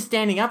not even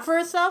standing up for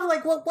herself.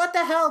 Like, what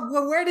the hell?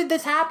 Where did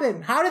this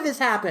happen? How did this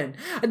happen?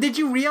 Did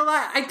you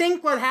realize? I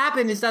think what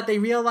happened is that they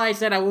realized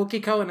that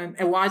Aokiko and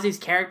Awase's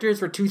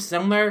characters were too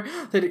similar.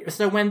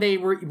 So when they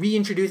were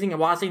reintroducing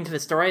Awase into the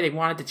story, they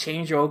wanted to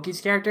change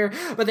Aoki's character,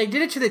 but they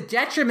did it to the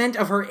detriment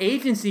of her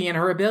agency and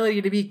her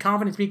ability to be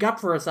confident, speak up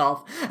for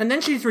herself. And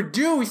then she's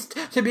reduced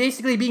to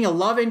basically being a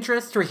love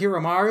interest for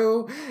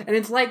Hiromaru, and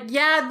it's like,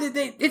 yeah,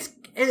 it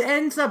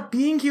ends up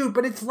being cute,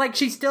 but it's like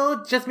she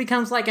still just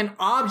becomes like an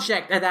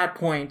object at that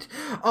point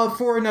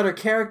for another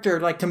character,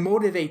 like to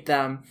motivate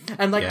them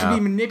and like to be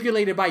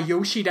manipulated by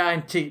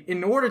Yoshida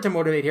in order to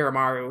motivate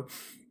Hiromaru.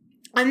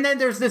 And then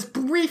there's this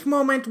brief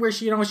moment where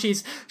she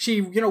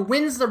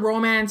wins the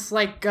romance,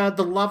 like,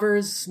 the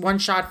lovers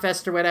one-shot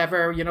fest or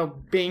whatever,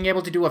 being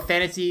able to do a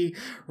fantasy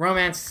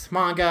romance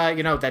manga,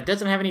 that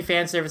doesn't have any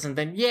fan service. And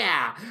then,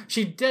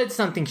 she did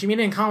something. She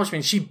made an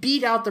accomplishment. She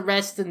beat out the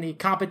rest in the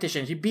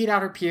competition. She beat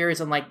out her peers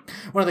in, like,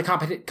 one of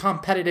the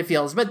competitive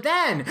fields. But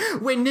then,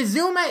 when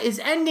Nizuma is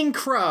ending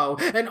Crow,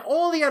 and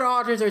all the other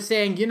authors are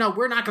saying,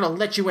 we're not gonna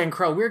let you end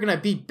Crow. We're gonna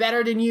be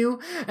better than you,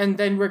 and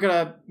then we're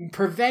gonna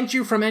prevent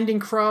you from ending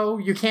Crow.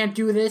 You can't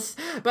do this.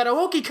 But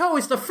Aokiko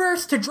is the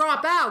first to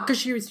drop out because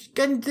she was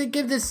going to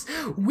give this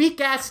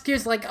weak-ass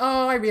excuse like,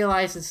 oh, I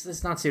realize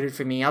it's not suited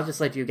for me. I'll just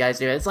let you guys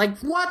do it. It's like,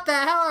 what the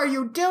hell are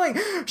you doing?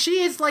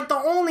 She is like the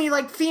only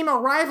like female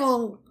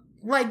rival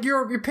like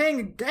you're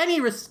paying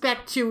any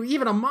respect to,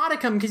 even a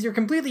modicum, because you're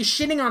completely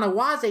shitting on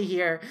Awase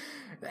here.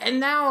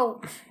 And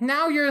now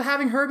you're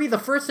having her be the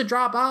first to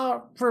drop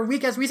out for a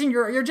weak-ass reason.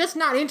 You're just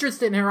not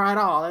interested in her at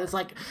all. It's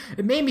like,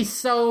 it made me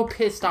so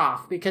pissed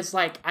off because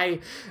when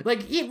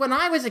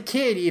I was a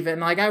kid even,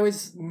 like, I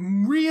was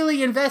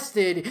really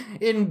invested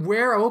in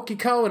where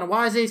Aokiko and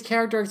Awase's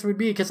characters would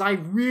be because I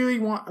really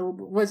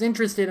was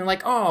interested in,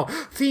 like, oh,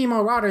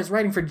 female writers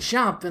writing for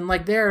Jump and,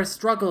 like, their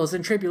struggles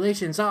and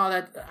tribulations. Oh,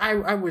 that,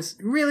 I was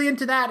really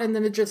into that, and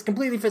then it just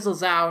completely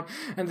fizzles out,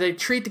 and they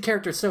treat the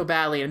characters so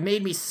badly, and it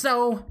made me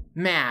so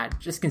mad,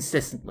 just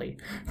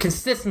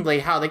consistently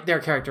how their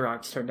character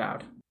arcs turned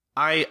out.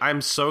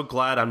 I'm so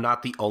glad I'm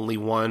not the only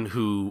one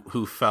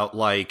who felt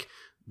like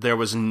there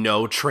was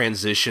no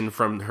transition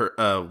from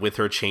her with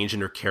her change in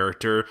her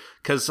character,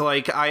 because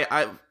like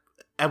I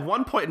at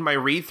one point in my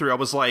read through I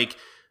was like,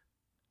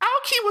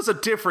 Aoki was a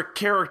different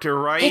character,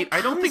 right?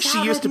 I don't think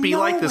she used to be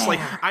like this. Like,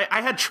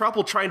 I had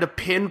trouble trying to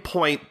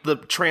pinpoint the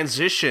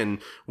transition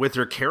with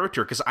her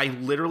character because I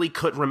literally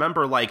couldn't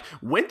remember, like,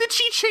 when did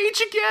she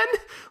change again?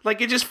 Like,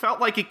 it just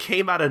felt like it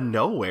came out of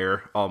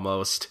nowhere,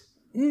 almost.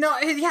 No,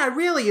 yeah,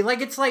 really.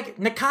 Like, it's like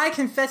Nakai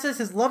confesses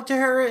his love to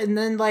her, and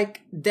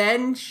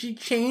then she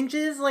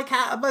changes. Like,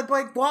 how? But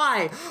like,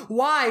 why?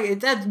 Why is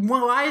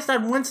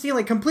that one scene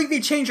like completely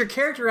change her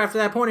character after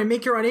that point and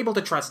make her unable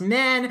to trust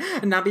men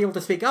and not be able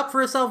to speak up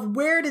for herself?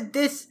 Where did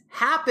this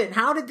happen?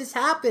 How did this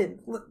happen?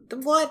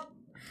 What?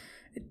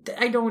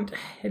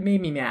 It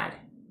made me mad.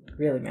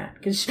 Really mad.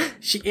 Because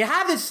you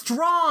have this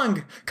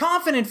strong,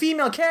 confident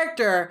female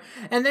character,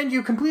 and then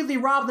you completely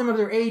rob them of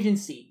their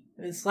agency.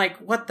 It's like,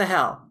 what the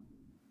hell?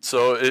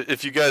 So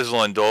if you guys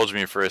will indulge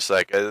me for a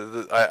sec,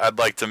 I'd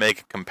like to make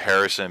a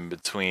comparison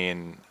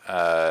between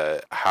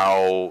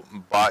how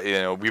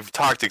we've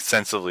talked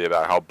extensively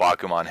about how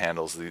Bakuman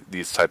handles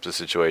these types of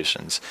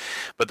situations,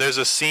 but there's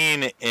a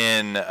scene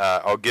in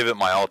I'll Give It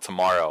My All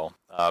Tomorrow,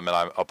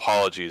 and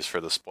apologies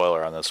for the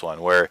spoiler on this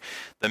one, where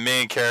the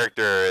main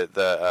character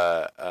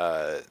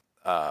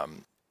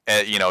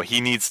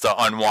he needs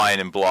to unwind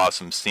and blow off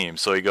some steam,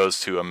 so he goes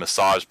to a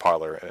massage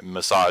parlor,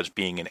 massage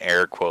being in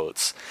air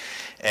quotes,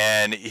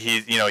 and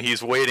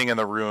he's waiting in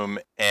the room,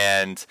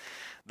 and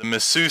the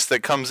masseuse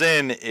that comes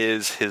in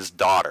is his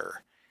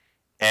daughter,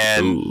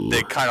 and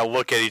they kind of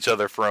look at each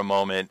other for a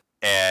moment,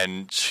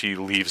 and she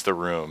leaves the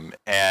room,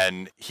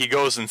 and he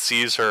goes and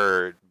sees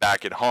her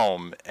back at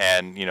home,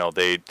 and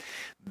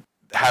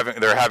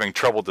they're having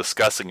trouble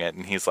discussing it,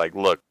 and he's like,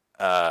 look,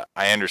 I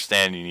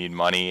understand you need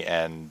money,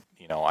 and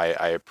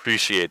I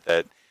appreciate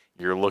that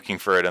you're looking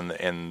for it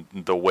in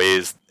the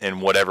ways, in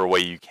whatever way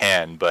you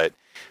can, but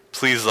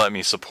please let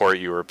me support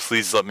you, or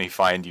please let me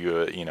find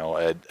you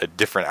a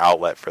different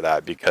outlet for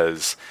that,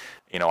 because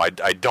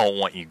I don't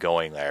want you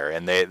going there.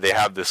 And they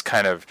have this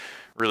kind of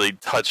really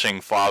touching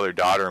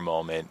father-daughter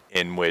moment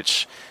in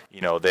which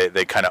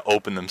they kind of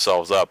open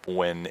themselves up,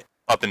 when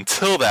up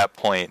until that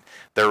point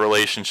their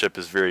relationship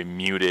is very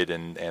muted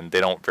and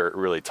they don't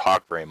really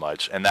talk very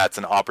much, and that's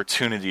an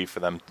opportunity for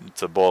them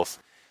to both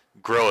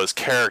grow as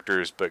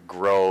characters, but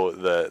grow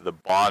the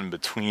bond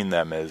between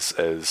them as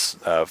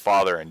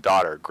father and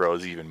daughter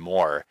grows even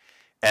more.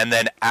 And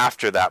then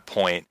after that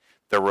point,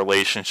 the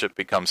relationship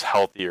becomes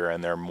healthier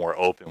and they're more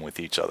open with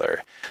each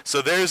other.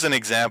 So there's an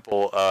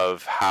example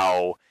of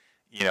how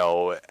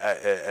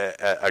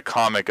a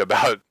comic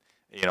about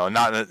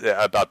not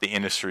about the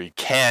industry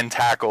can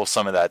tackle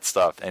some of that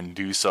stuff and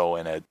do so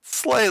in a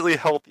slightly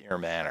healthier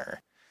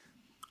manner.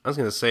 I was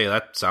going to say,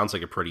 that sounds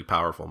like a pretty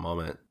powerful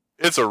moment.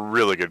 It's a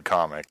really good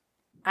comic.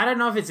 I don't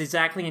know if it's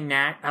exactly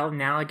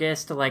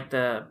analogous to like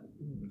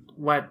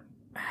what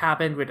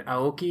happened with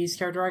Aoki's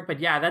character arc, but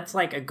yeah, that's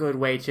like a good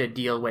way to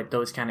deal with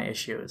those kind of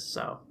issues.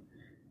 So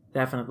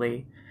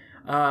definitely.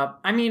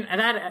 I mean,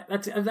 that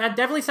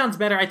definitely sounds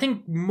better. I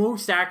think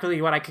most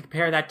accurately what I could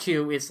compare that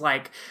to is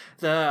like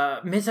the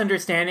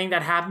misunderstanding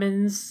that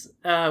happens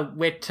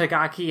with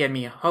Tagaki and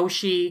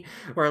Mihoshi,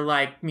 where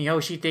like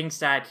Mihoshi thinks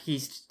that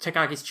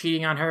Tagaki's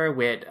cheating on her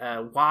with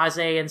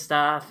Waze and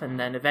stuff, and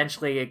then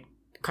eventually it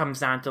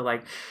comes down to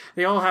like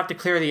they all have to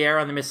clear the air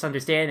on the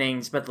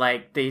misunderstandings, but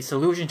like the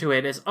solution to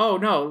it is, oh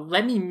no,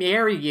 let me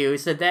marry you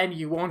so then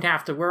you won't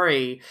have to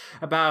worry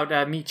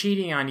about me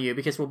cheating on you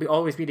because we'll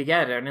always be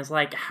together. And it's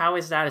like, how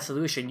is that a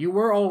solution? You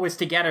were always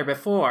together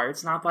before.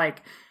 It's not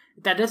like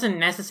that doesn't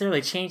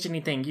necessarily change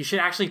anything. You should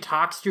actually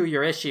talk through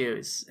your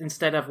issues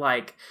instead of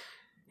like,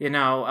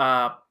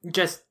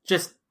 just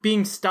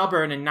being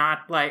stubborn and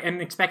not like,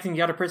 and expecting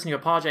the other person to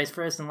apologize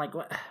first. And like,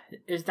 what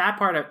is that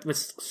part of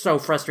was so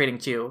frustrating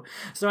too.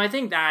 So I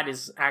think that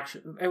is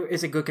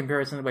a good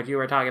comparison to what you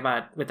were talking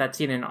about with that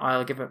scene in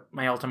I'll Give It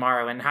My All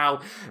Tomorrow, and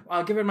how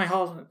I'll Give It My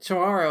All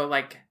Tomorrow,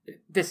 like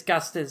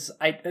discusses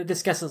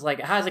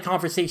like has a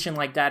conversation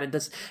like that, and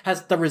this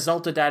has the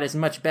result of that is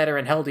much better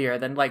and healthier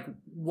than like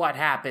what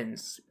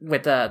happens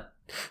with the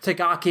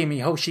Tagaki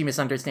Mihoshi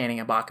misunderstanding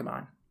of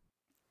Bakuman.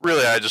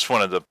 Really, I just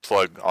wanted to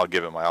plug I'll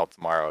Give It My All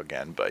Tomorrow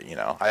again, but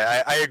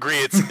I agree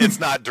it's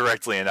not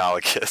directly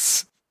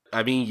analogous.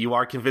 I mean, you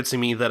are convincing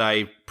me that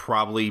I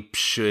probably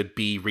should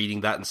be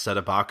reading that instead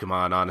of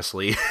Bakuman,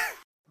 honestly.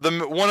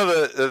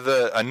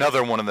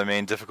 Another one of the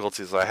main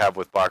difficulties I have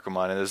with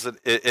Bakuman is that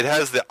it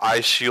has the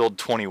Eyeshield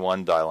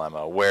 21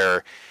 dilemma,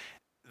 where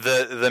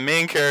the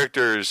main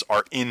characters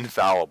are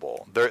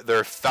infallible.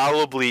 They're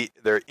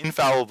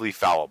infallibly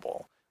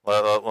fallible.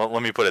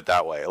 Let me put it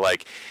that way.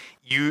 Like,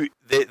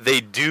 they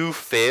do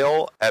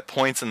fail at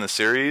points in the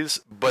series,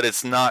 but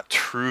it's not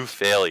true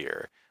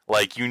failure.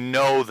 Like,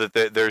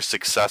 that there's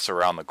success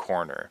around the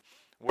corner.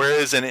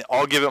 Whereas in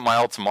I'll Give It My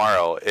All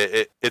Tomorrow,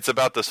 it's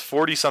about this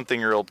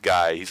 40-something-year-old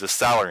guy. He's a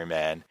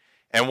salaryman,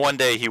 and one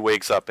day he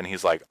wakes up and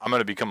he's like, I'm going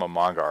to become a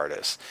manga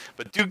artist.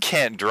 But dude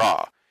can't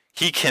draw.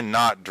 He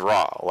cannot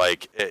draw.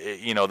 Like,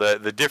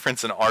 the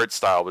difference in art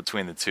style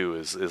between the two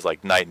is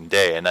like night and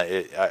day. And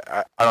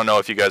I don't know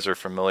if you guys are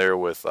familiar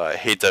with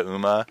Heita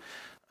Uma,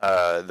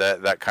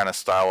 that kind of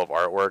style of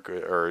artwork,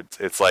 or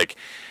it's like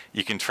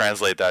you can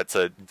translate that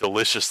to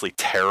deliciously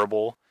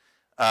terrible.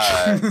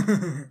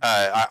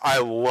 I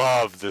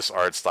love this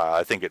art style.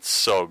 I think it's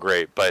so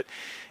great. But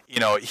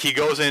he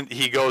goes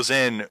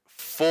in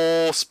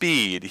full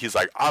speed. He's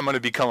like, I'm going to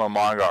become a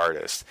manga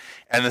artist,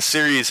 and the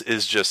series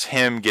is just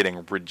him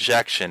getting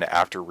rejection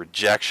after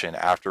rejection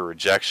after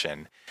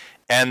rejection,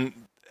 and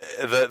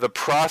the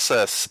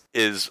process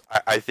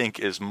I think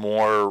is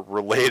more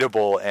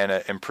relatable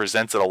and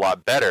presents it a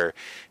lot better,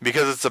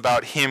 because it's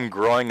about him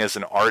growing as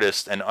an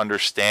artist and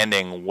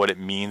understanding what it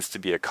means to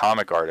be a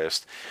comic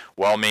artist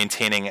while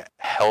maintaining a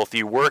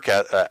healthy work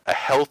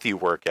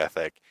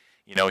ethic.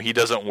 He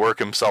doesn't work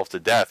himself to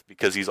death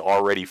because he's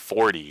already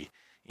 40,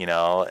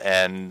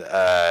 and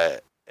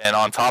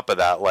on top of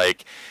that,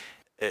 like,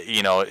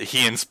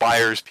 he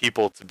inspires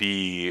people to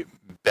be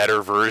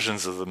better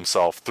versions of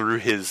themselves through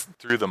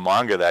the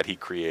manga that he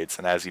creates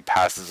and as he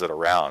passes it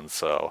around.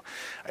 So,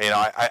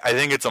 I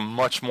think it's a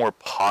much more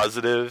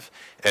positive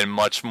and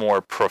much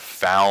more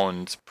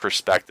profound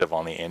perspective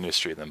on the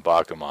industry than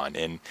Bakuman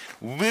in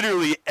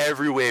literally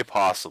every way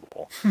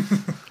possible.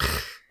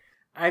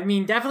 I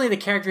mean, definitely the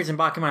characters in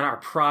Bakuman are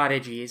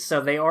prodigies,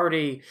 so they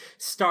already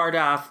start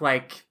off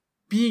like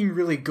being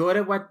really good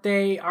at what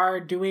they are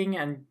doing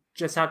and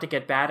just have to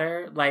get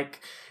better. Like,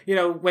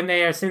 when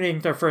they are submitting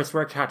their first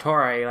work to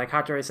Hattori, like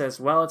Hattori says,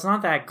 well, it's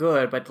not that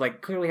good, but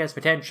like clearly has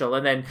potential.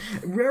 And then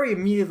very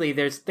immediately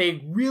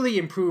they really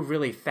improve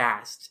really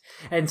fast.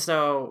 And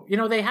so,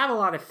 they have a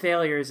lot of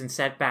failures and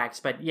setbacks,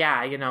 but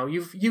yeah,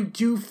 you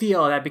do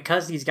feel that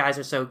because these guys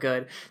are so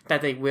good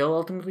that they will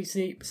ultimately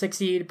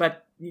succeed.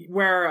 But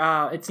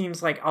where it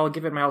seems like I'll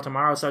Give It My All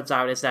Tomorrow starts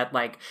out is that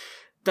like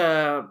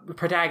the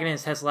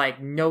protagonist has like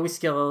no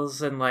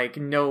skills and like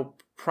no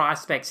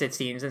prospects, it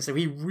seems, and so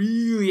he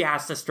really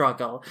has to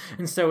struggle,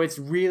 and so it's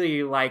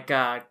really like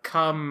a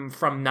come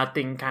from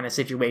nothing kind of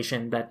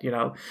situation that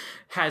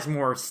has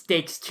more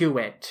stakes to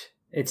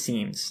it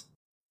seems.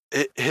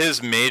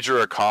 His major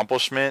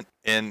accomplishment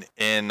in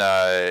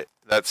that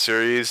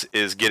series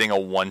is getting a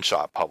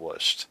one-shot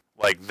published.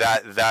 Like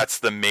that's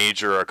the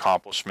major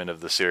accomplishment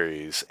of the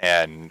series,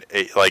 and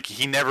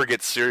he never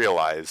gets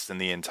serialized in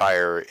the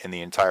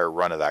entire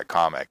run of that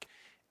comic,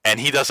 and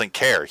he doesn't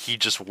care. He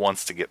just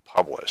wants to get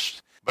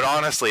published. But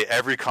honestly,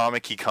 every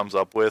comic he comes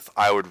up with,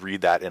 I would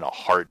read that in a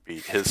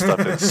heartbeat. His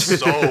stuff is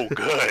so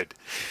good.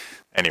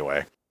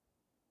 Anyway.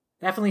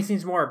 Definitely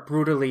seems more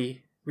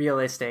brutally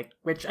realistic,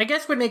 which I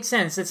guess would make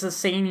sense. It's a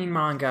seinen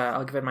manga,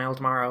 I'll Give It My All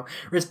Tomorrow.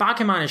 Whereas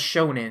Bakuman is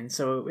shonen,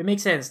 so it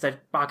makes sense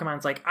that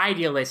Bakuman's like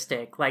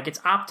idealistic, like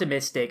it's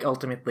optimistic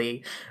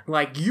ultimately.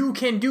 Like, you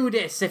can do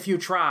this if you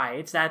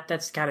try.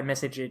 That's the kind of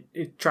message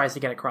it tries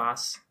to get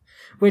across.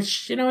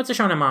 which, it's a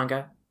shonen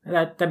manga.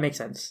 That makes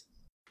sense.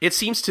 It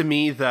seems to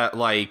me that,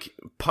 like,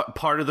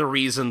 part of the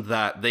reason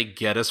that they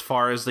get as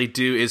far as they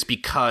do is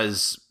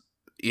because,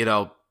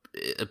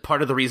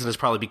 part of the reason is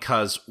probably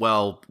because,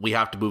 well, we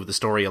have to move the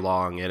story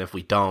along, and if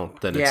we don't,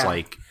 then it's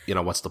like,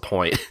 what's the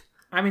point?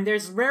 I mean,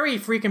 there's very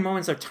frequent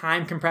moments of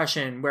time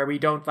compression where we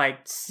don't,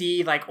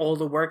 see, all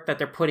the work that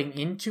they're putting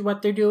into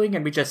what they're doing,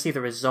 and we just see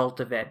the result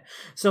of it.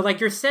 So,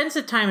 your sense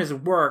of time is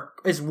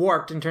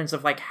warped in terms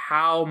of,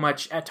 how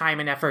much time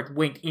and effort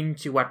went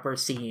into what we're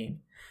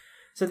seeing.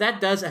 So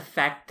that does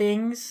affect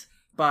things,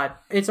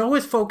 but it's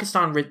always focused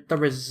on the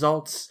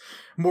results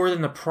more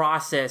than the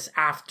process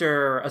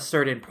after a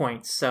certain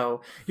point.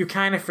 So you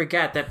kind of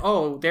forget that,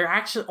 they're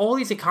actually, all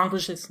these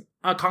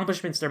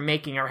accomplishments they're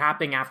making are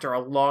happening after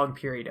a long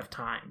period of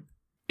time.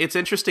 It's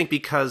interesting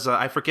because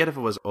I forget if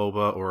it was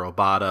Oba or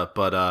Obata,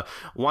 but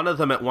one of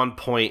them at one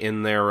point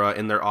in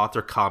their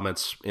author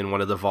comments in one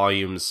of the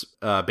volumes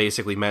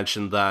basically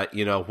mentioned that,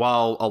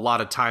 while a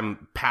lot of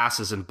time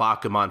passes in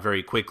Bakuman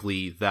very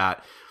quickly,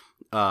 that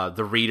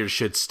the readers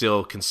should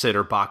still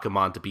consider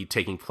Bakuman to be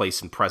taking place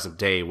in present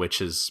day,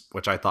 which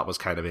I thought was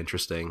kind of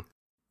interesting.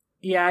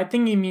 Yeah, I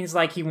think he means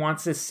he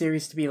wants this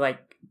series to be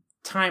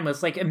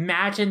timeless.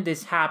 Imagine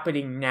this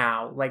happening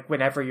now,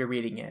 whenever you're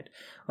reading it.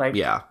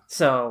 Yeah.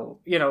 So,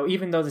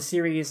 even though the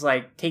series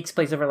takes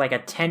place over a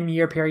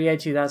 10-year period,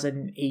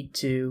 2008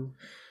 to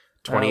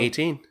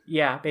 2018.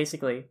 Yeah,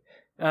 basically.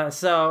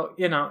 So,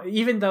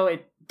 even though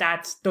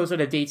those are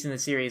the dates in the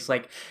series.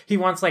 He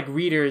wants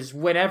readers,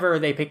 whenever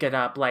they pick it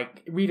up,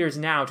 readers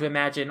now to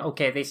imagine,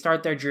 okay, they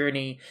start their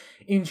journey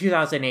in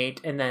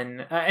 2008 and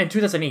then in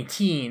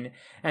 2018,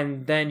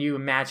 and then you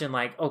imagine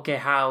okay,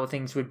 how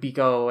things would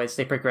go as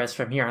they progress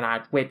from here on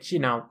out. Which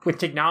with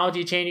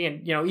technology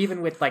changing and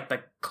even with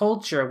the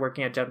culture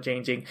working at Jump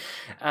changing,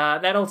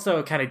 that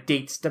also kind of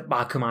dates the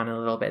Bakuman a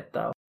little bit,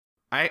 though.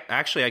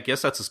 I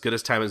guess that's as good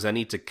as time as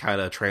any to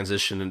kind of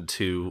transition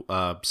into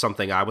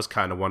something I was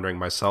kind of wondering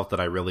myself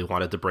that I really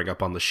wanted to bring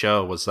up on the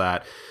show was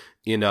that,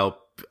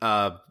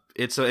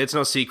 it's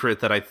no secret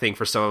that I think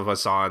for some of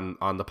us on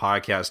the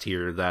podcast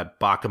here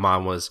that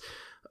Bakuman was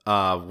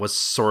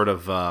sort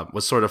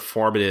of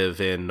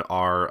formative in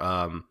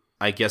our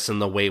I guess in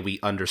the way we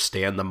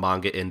understand the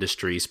manga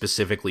industry,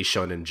 specifically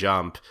Shonen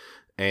Jump,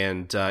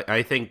 and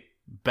I think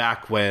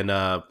back when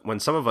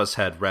some of us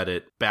had read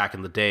it back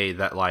in the day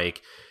that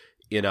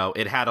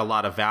it had a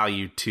lot of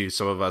value to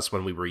some of us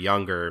when we were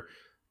younger,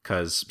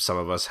 because some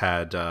of us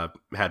had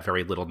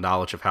very little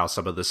knowledge of how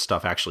some of this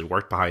stuff actually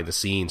worked behind the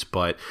scenes.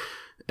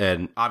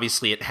 And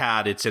obviously, it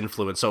had its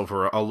influence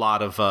over a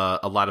lot of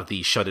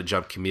the Shonen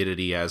Jump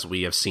community, as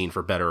we have seen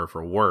for better or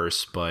for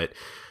worse. But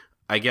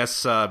I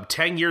guess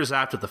 10 years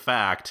after the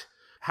fact,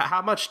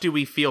 how much do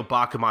we feel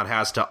Bakuman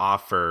has to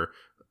offer?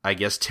 I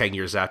guess 10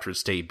 years after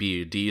its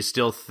debut, do you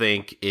still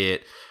think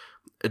the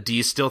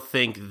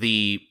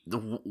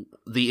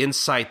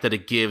insight that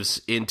it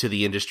gives into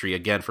the industry,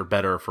 again, for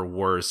better or for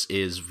worse,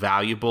 is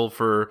valuable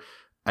for,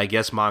 I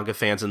guess, manga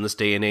fans in this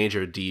day and age,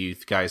 or do you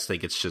guys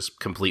think it's just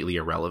completely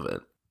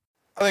irrelevant?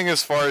 I think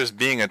as far as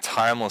being a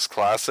timeless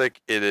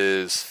classic, it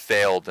is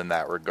failed in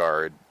that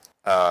regard.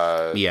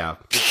 Yeah.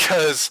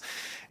 Because,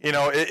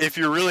 if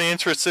you're really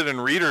interested in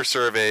reader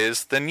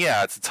surveys, then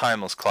yeah, it's a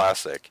timeless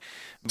classic.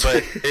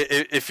 But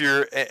if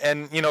you're,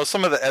 and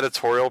some of the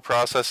editorial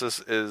process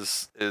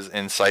is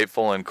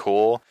insightful and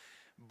cool,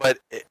 but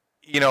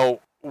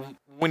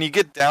when you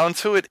get down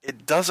to it,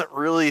 it doesn't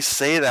really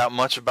say that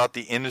much about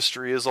the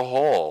industry as a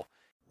whole.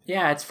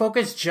 Yeah, it's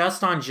focused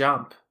just on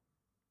Jump.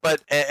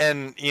 But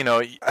and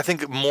I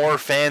think more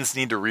fans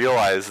need to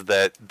realize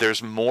that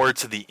there's more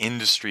to the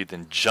industry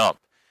than Jump.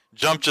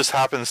 Jump just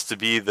happens to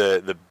be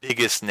the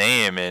biggest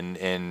name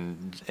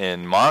in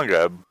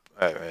manga.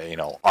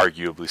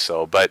 Arguably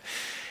so, but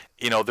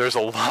there's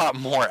a lot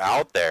more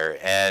out there,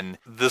 and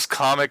this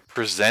comic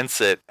presents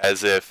it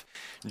as if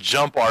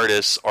Jump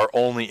artists are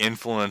only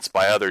influenced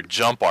by other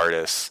Jump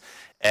artists,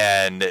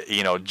 and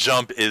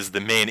Jump is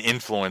the main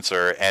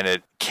influencer, and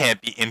it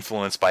can't be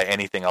influenced by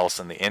anything else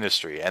in the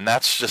industry, and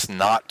that's just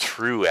not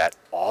true at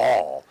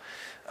all.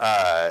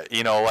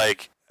 Tetsuo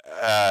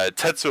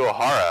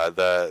Hara,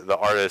 the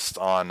artist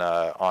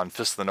on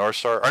Fist of the North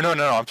Star, or no,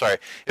 I'm sorry,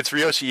 it's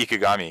Ryoshi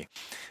Ikegami.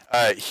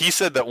 He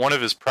said that one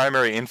of his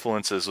primary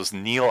influences was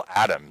Neil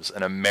Adams,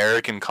 an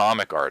American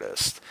comic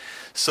artist.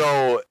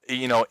 So,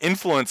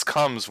 influence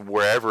comes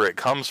wherever it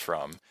comes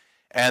from.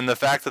 And the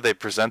fact that they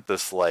present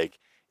this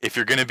if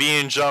you're going to be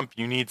in Jump,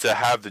 you need to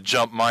have the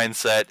Jump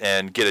mindset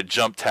and get a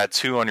Jump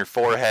tattoo on your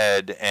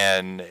forehead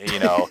and,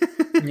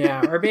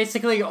 Yeah, or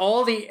basically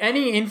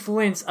any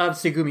influence of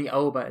Tsugumi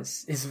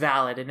Oba's is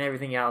valid and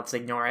everything else,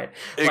 ignore it.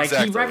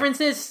 Exactly. He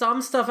references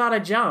some stuff out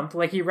of Jump,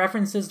 he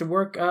references the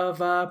work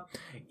of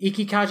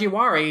Iki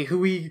Kajiwari,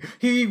 who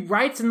he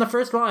writes in the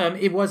first volume,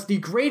 it was the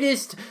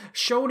greatest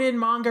shonen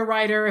manga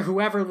writer who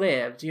ever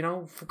lived. You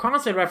know, for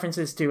constant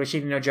references to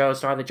Ashita no Joe,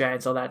 Star of the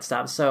Giants, all that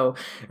stuff. So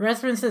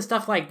references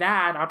stuff like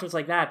that, authors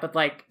like that, but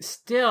like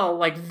still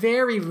like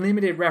very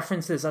limited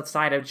references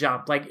outside of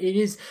Jump. Like it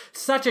is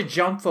such a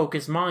Jump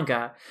focused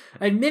manga.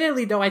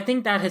 Admittedly, though, I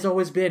think that has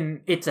always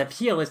been its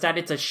appeal, is that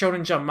it's a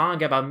Shonen Jump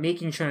manga about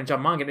making Shonen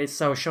Jump manga. It's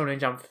so Shonen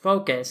Jump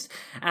focused,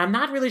 and I'm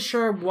not really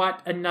sure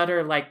what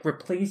another like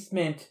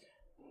replacement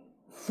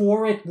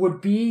for it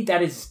would be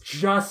that is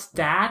just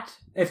that,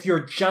 if you're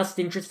just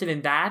interested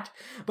in that.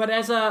 But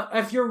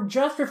if you're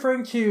just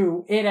referring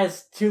to it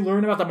as to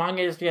learn about the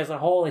manga industry as a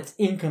whole, it's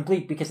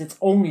incomplete because it's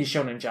only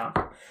Shonen Jump.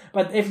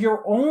 But if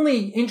you're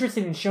only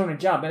interested in Shonen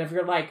Jump, and if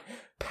you're like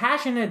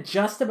passionate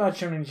just about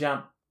Shonen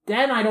Jump,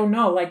 then I don't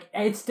know, like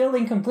it's still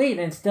incomplete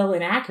and still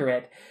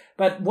inaccurate.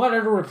 But what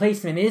other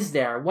replacement is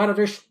there? What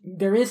other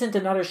there isn't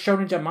another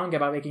Shonen Jump manga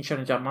about making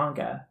Shonen Jump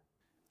manga.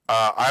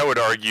 I would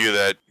argue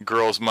that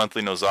Girls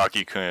Monthly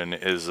Nozaki-kun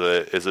is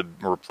a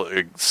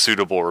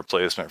suitable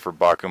replacement for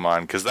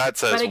Bakuman, because that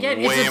says but again,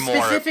 way it's more.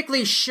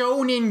 Specifically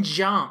Shonen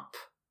Jump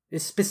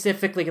is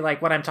specifically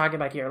like what I'm talking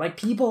about here. Like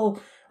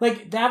people,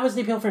 like that was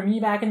the appeal for me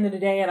back in the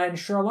day, and I'm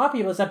sure a lot of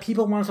people, is that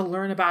people wanted to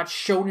learn about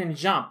Shonen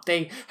Jump.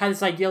 They had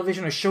this ideal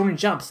vision of Shonen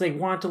Jump, so they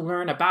wanted to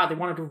learn about.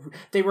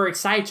 They were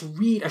excited to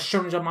read a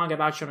Shonen Jump manga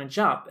about Shonen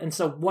Jump. And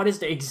so, what is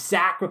the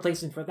exact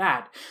replacement for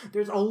that?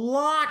 There's a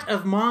lot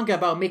of manga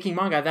about making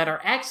manga that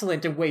are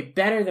excellent and way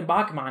better than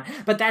Bakuman,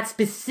 but that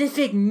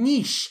specific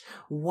niche,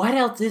 what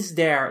else is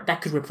there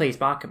that could replace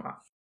Bakuman?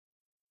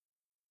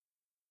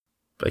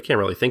 But I can't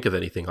really think of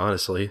anything,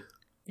 honestly.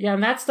 Yeah,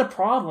 and that's the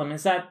problem,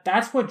 is that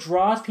that's what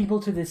draws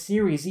people to the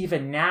series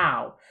even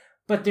now.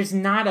 But there's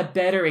not a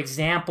better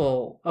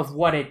example of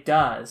what it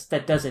does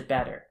that does it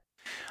better.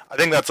 I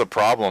think that's a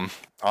problem,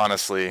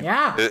 honestly.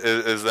 Yeah.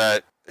 Is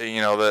that, you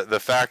know, the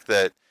fact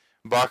that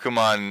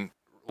Bakuman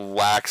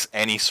lacks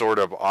any sort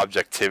of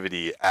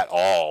objectivity at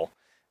all,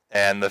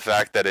 and the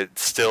fact that it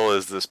still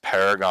is this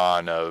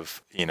paragon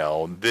of, you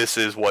know, this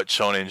is what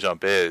Shonen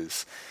Jump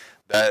is.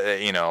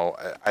 That, you know,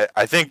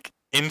 I think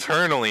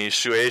internally,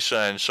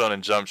 Shueisha and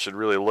Shonen Jump should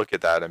really look at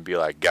that and be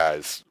like,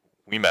 guys,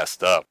 we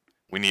messed up.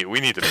 We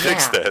need to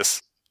fix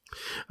this.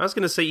 I was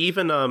going to say,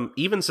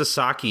 even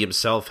Sasaki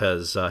himself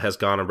has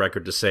gone on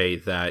record to say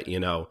that, you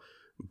know,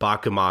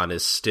 Bakuman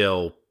is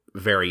still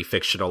very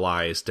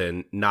fictionalized,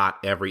 and not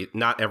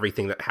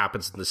everything that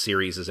happens in the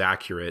series is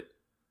accurate.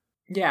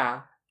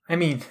 Yeah, I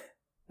mean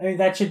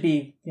that should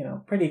be, you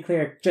know, pretty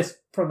clear just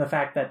from the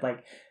fact that,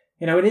 like,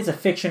 you know, it is a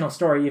fictional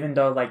story, even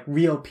though, like,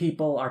 real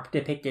people are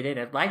depicted in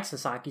it, like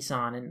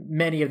Sasaki-san, and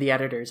many of the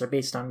editors are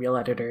based on real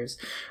editors.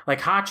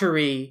 Like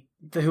Hattori,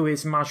 who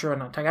is Masahiro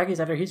no Tagaki's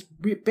editor, he's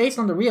based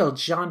on the real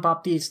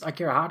Jean-Baptiste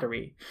Akira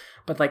Hattori.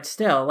 But, like,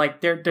 still, like,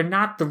 they're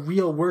not the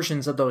real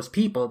versions of those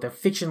people. They're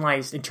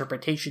fictionalized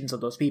interpretations of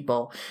those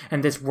people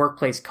and this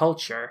workplace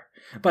culture.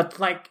 But,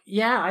 like,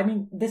 yeah, I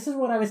mean, this is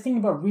what I was thinking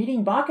about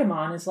reading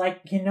Bakuman, is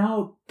like, you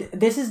know,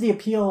 this is the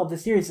appeal of the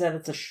series, that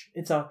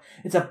it's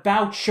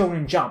about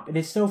Shonen Jump. It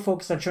is so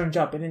focused on Shonen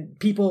Jump, and then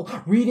people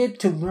read it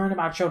to learn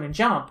about Shonen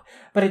Jump,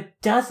 but it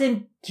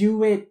doesn't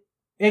do it,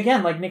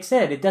 again, like Nick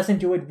said, it doesn't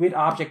do it with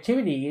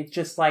objectivity. It's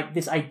just like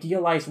this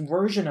idealized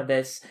version of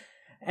this.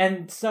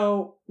 And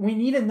so we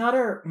need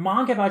another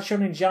manga about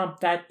Shonen Jump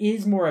that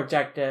is more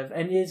objective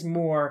and is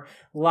more,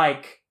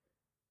 like,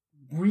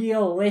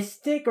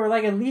 realistic, or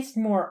like at least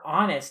more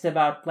honest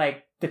about,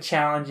 like, the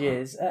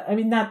challenges. I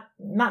mean,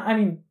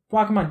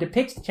 Bakuman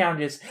depicts the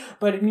challenges,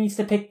 but it needs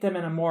to depict them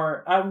in a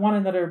more, I want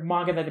another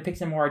manga that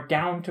depicts them more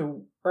down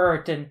to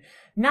earth and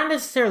not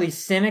necessarily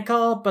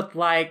cynical, but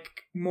like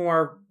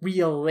more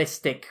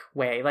realistic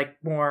way, like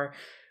more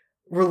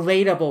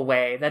relatable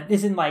way that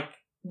isn't like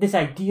this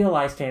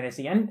idealized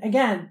fantasy. And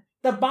again,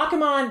 the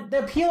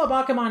appeal of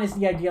Bakuman is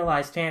the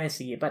idealized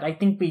fantasy, but I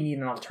think we need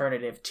an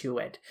alternative to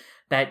it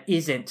that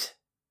isn't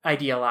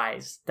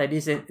idealized, that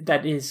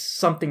is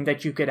something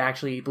that you could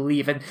actually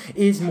believe and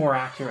is more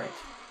accurate.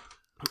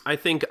 I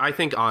think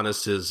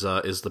honest is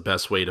the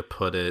best way to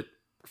put it.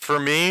 For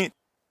me,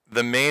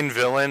 the main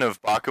villain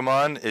of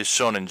Bakuman is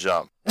Shonen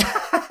Jump.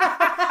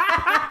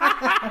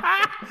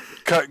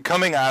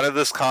 Coming out of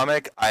this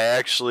comic, I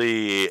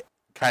actually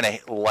kind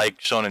of like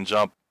Shonen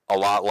Jump a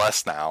lot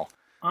less now.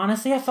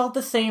 Honestly, I felt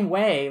the same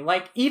way.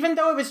 Like, even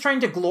though it was trying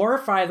to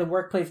glorify the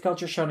workplace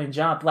culture Shonen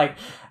Jump, like,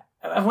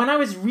 when I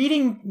was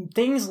reading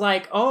things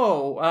like,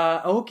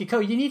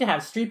 Okiko, you need to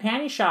have street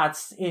panty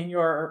shots in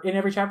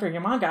every chapter of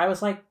your manga, I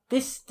was like,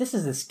 this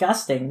is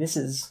disgusting.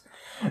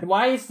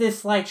 Why is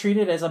this, like,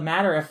 treated as a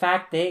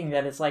matter-of-fact thing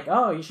that it's like,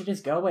 oh, you should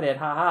just go with it,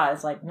 haha.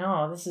 It's like,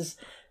 no,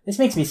 this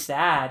makes me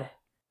sad.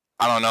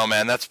 I don't know,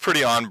 man. That's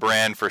pretty on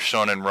brand for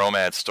shonen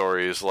romance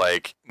stories.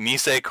 Like,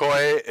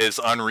 Nisekoi is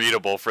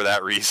unreadable for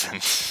that reason.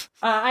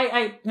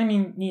 I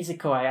mean,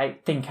 Nisekoi, I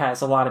think,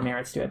 has a lot of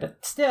merits to it.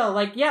 But still,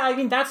 like, yeah, I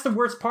mean, that's the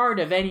worst part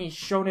of any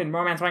shonen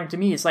romance manga to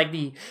me. It's like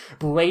the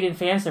blatant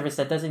fan service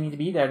that doesn't need to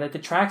be there, that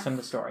detracts from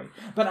the story.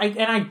 But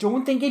I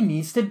don't think it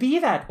needs to be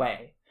that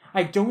way.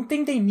 I don't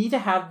think they need to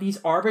have these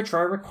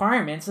arbitrary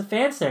requirements of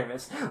fan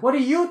service. What do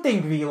you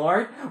think,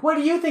 V-Lord? What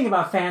do you think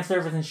about fan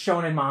service in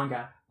shonen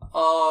manga? A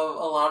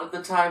lot of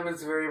the time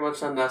it's very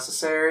much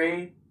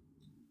unnecessary.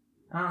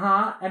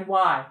 Uh-huh, and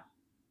why?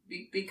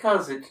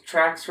 Because it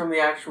detracts from the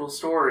actual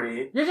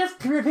story. You're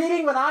just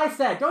repeating what I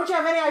said. Don't you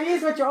have any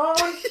ideas with your own?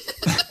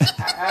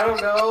 I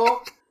don't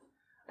know.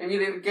 I mean,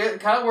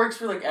 it kind of works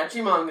for, like,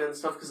 ecchi manga and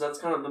stuff, because that's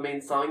kind of the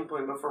main selling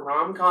point, but for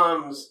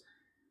rom-coms,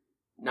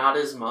 not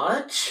as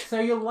much. So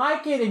you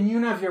like it in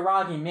Yuna of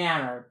Yuragi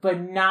manner, but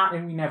not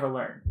in We Never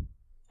Learn.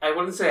 I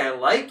wouldn't say I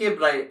like it,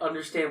 but I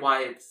understand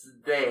why it's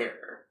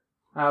there.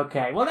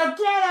 Okay, well now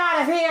get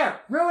out of here!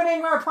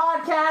 Ruining our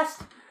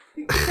podcast!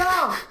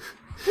 Go!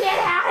 Get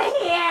out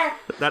of here!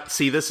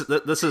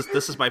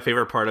 This is my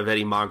favorite part of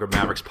any Manga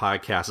Mavericks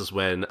podcast is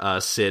when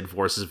Sid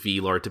forces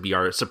V-Lord to be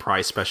our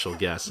surprise special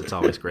guest. It's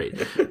always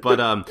great.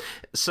 But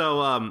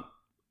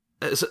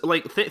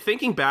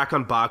thinking back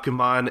on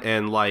Bakuman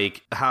and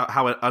like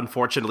how it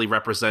unfortunately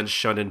represents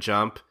Shonen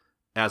Jump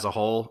as a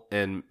whole,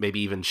 and maybe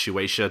even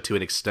Shueisha to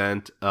an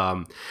extent.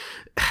 And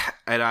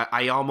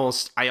I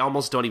almost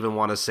don't even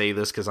want to say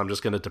this because I'm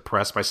just going to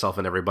depress myself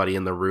and everybody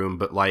in the room.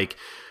 But like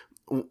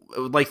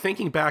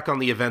thinking back on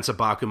the events of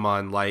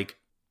Bakuman, like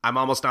I'm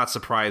almost not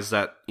surprised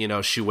that, you know,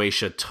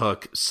 Shueisha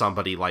took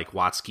somebody like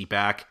Watsuki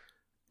back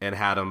and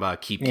had him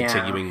keep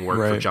continuing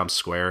work for Jump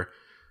Square.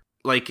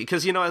 Like,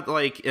 because, you know,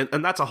 like,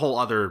 and that's a whole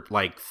other,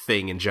 like,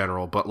 thing in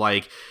general, but,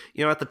 like,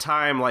 you know, at the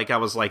time, like, I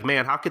was like,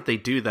 man, how could they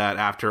do that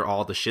after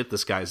all the shit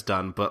this guy's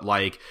done? But,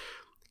 like,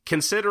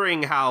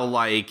 considering how,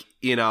 like,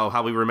 you know,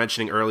 how we were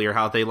mentioning earlier,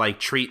 how they,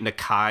 like, treat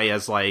Nakai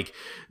as, like,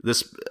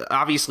 this,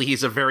 obviously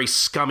he's a very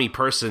scummy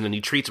person and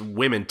he treats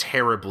women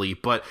terribly,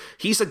 but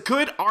he's a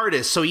good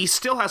artist, so he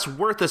still has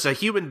worth as a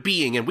human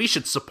being, and we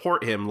should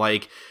support him.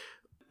 Like,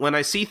 when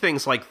I see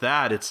things like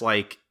that, it's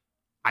like,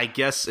 I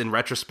guess in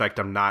retrospect,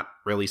 I'm not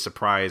really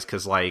surprised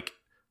because, like,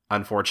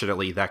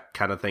 unfortunately, that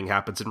kind of thing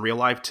happens in real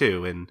life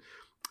too, and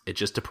it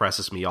just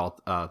depresses me all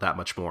that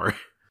much more.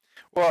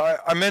 Well,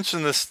 I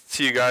mentioned this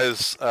to you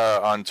guys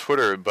on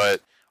Twitter, but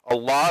a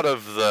lot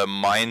of the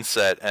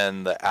mindset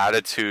and the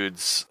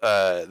attitudes,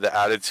 the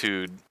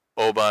attitude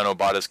Oba and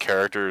Obata's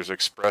characters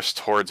express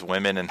towards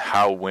women and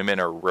how women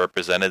are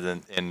represented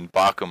in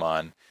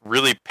Bakuman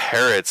really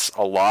parrots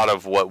a lot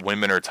of what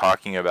women are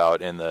talking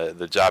about in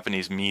the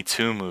Japanese Me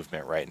Too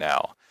movement right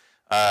now.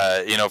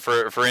 You know,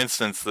 for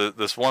instance,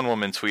 this one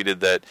woman tweeted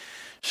that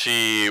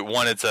she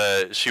wanted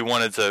to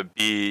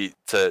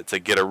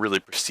get a really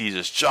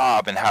prestigious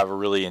job and have a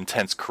really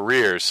intense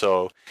career,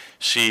 so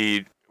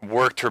she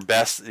worked her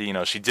best. You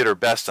know, she did her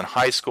best in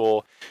high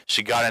school.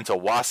 She got into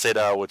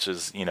Waseda, which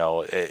is, you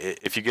know,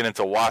 if you get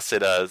into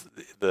Waseda,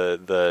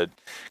 the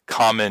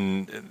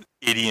common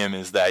idiom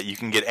is that you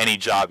can get any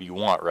job you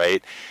want,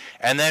 right?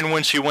 And then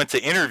when she went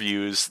to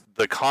interviews,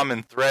 the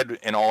common thread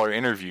in all her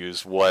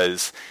interviews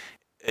was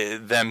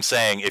them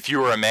saying, if you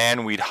were a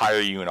man, we'd hire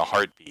you in a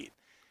heartbeat.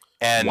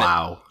 And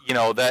wow. You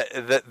know,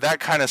 that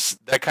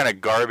kind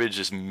of garbage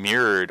is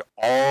mirrored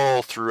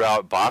all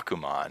throughout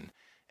Bakuman.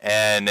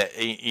 And,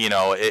 you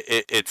know,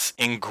 it's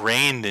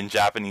ingrained in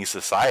Japanese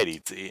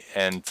society,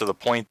 and to the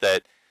point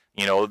that,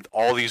 you know,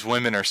 all these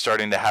women are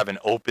starting to have an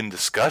open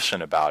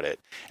discussion about it.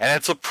 And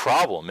it's a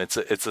problem. It's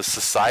a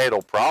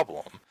societal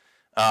problem.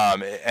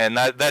 And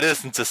that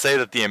isn't to say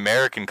that the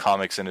American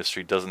comics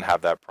industry doesn't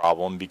have that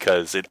problem,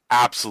 because it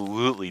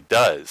absolutely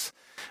does.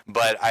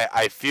 But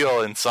I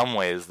feel in some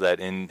ways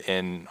that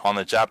on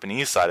the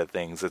Japanese side of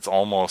things, it's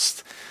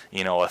almost,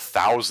 you know,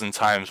 1,000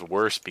 times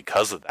worse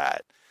because of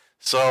that.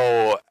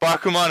 So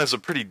Bakuman is a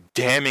pretty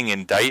damning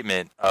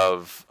indictment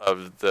of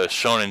the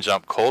Shonen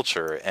Jump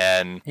culture,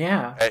 and you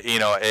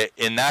know,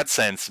 in that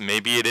sense,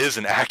 maybe it is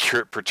an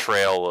accurate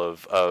portrayal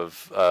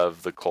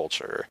of the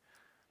culture.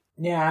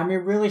 Yeah, I mean,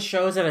 it really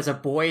shows it as a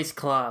boys'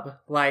 club.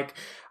 Like,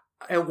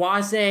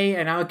 Iwase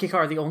and Aokiko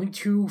are the only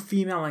two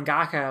female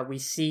mangaka we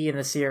see in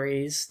the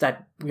series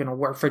that, you know,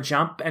 work for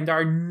Jump, and there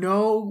are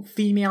no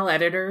female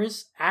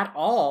editors at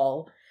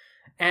all.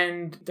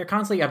 And they're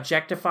constantly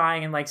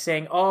objectifying and, like,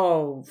 saying,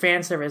 oh,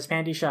 fan service,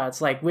 panty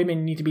shots, like,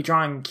 women need to be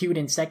drawn cute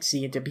and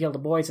sexy and to appeal to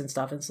boys and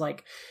stuff. And it's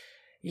like,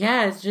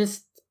 yeah, it's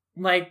just,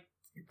 like,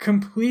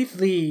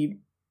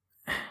 completely,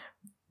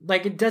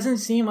 like, it doesn't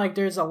seem like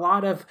there's a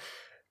lot of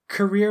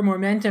career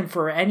momentum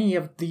for any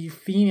of the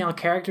female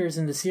characters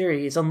in the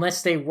series,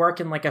 unless they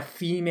work in, like, a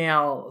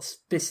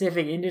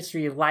female-specific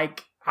industry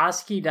like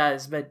Asuki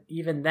does. But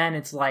even then,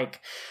 it's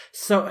like,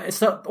 so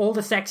all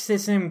the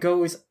sexism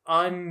goes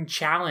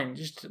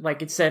unchallenged.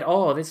 Like, it said,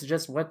 oh, this is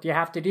just what you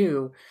have to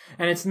do,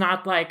 and it's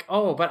not like,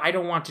 oh, but I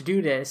don't want to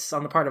do this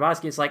on the part of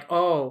Asuki. It's like,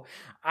 oh,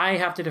 I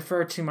have to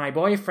defer to my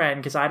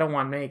boyfriend because I don't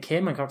want to make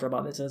him uncomfortable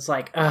about this. And it's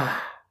like,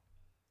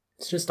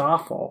 it's just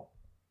awful.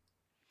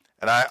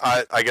 And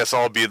I guess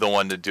I'll be the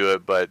one to do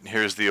it, but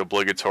here's the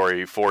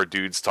obligatory 4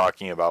 dudes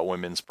talking about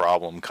women's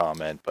problem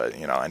comment. But,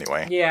 you know,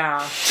 anyway.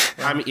 Yeah.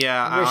 I mean,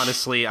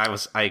 honestly,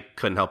 I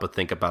couldn't help but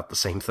think about the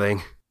same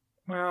thing.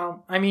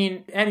 Well, I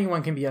mean,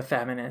 anyone can be a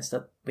feminist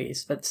at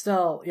least, but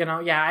still, you know,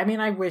 yeah, I mean,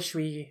 I wish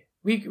we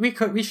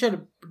we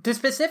should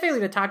specifically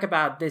to talk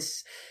about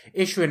this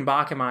issue in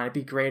Bakuman. It'd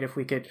be great if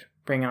we could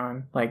bring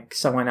on like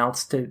someone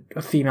else,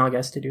 a female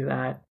guest, to do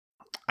that.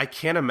 I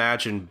can't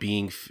imagine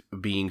being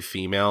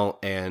female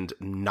and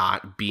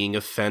not being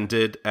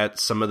offended at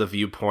some of the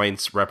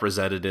viewpoints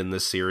represented in the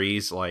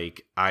series.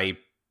 Like, I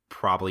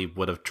probably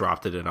would have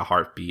dropped it in a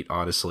heartbeat,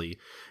 honestly.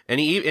 And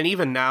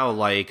even now,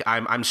 like,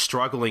 I'm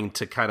struggling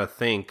to kind of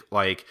think,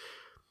 like,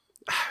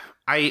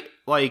 I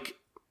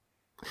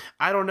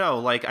don't know.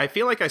 Like, I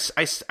feel like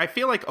I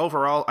feel like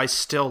overall I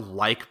still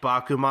like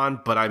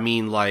Bakuman, but I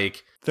mean,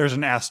 like, there's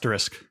an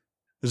asterisk.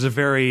 There's a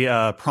very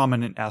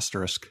prominent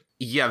asterisk.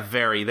 Yeah,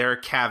 very. There are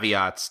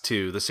caveats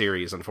to the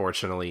series,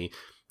 unfortunately.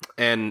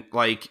 And,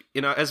 like,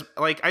 you know, as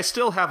like I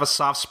still have a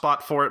soft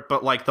spot for it,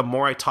 but like the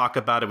more I talk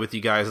about it with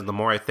you guys and the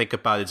more I think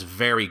about its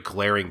very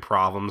glaring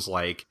problems,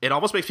 like, it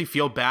almost makes me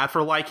feel bad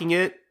for liking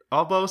it,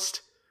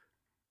 almost.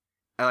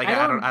 Like,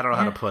 I don't know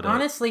how to put it.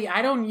 Honestly,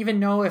 I don't even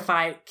know if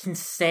I can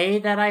say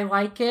that I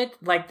like it.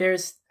 Like,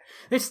 there's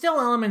still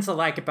elements I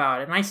like about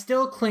it, and I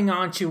still cling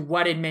on to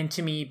what it meant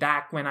to me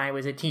back when I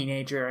was a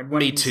teenager, and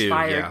what it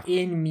inspired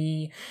in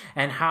me,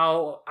 and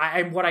how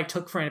what I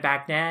took from it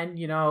back then.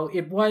 You know,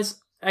 it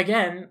was,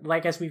 again,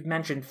 like as we've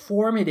mentioned,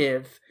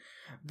 formative,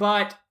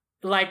 but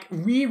like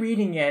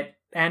rereading it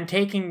and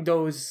taking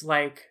those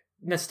like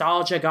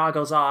nostalgia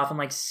goggles off and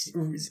like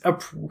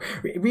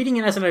reading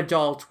it as an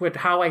adult with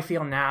how I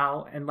feel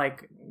now, and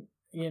like,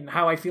 you know,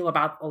 how I feel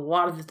about a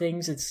lot of the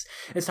things it's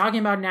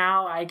talking about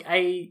now.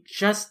 I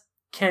just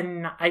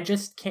can't.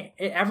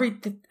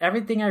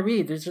 Everything I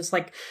read, there's just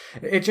like,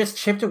 it just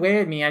chipped away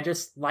at me. I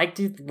just like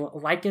it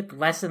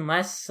less and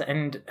less,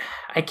 and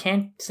I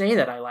can't say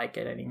that I like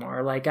it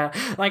anymore. Like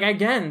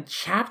again,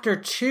 chapter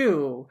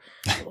 2,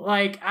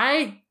 like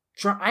I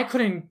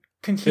couldn't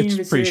continue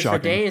the series for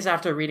days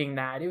after reading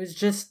that. It was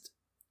just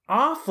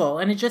awful,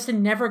 and it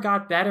never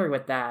got better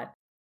with that.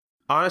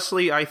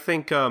 Honestly, I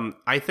think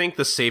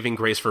the saving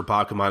grace for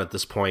Bakuman at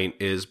this point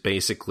is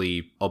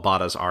basically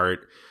Obata's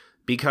art,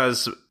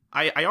 because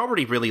I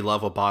already really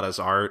love Obata's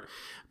art,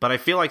 but I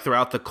feel like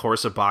throughout the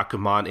course of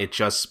Bakuman,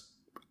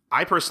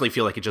 I personally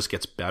feel like it just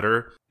gets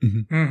better.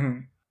 Mm-hmm. Mm-hmm.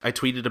 I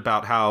tweeted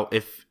about how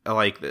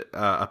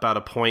about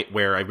a point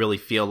where I really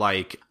feel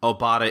like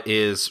Obata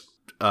is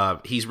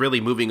he's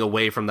really moving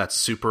away from that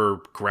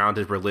super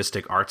grounded,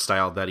 realistic art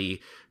style that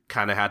he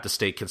kind of had to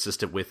stay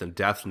consistent with in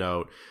Death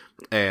Note,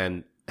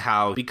 and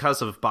how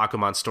because of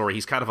Bakuman's story,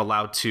 he's kind of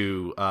allowed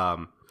to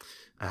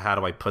how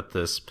do I put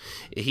this?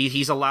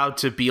 He's allowed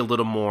to be a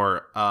little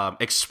more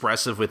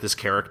expressive with his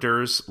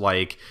characters.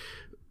 Like,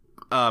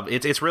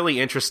 it's really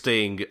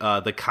interesting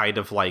the kind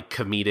of like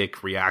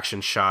comedic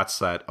reaction shots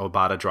that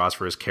Obata draws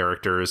for his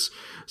characters.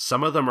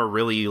 Some of them are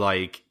really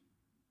like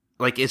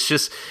it's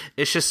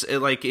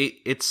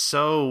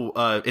so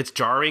it's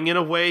jarring in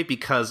a way,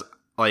 because,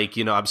 like,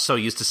 you know, I'm so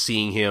used to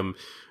seeing him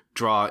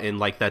draw in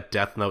like that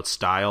Death Note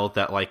style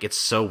that, like, it's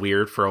so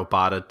weird for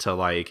Obata to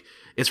like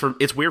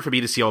it's weird for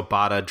me to see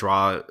Obata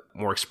draw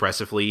more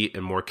expressively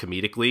and more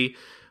comedically,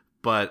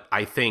 but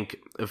I think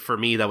for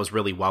me that was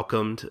really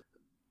welcomed.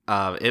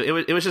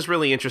 It was just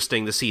really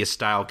interesting to see his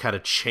style kind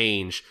of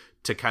change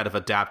to kind of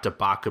adapt to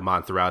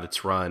Bakuman throughout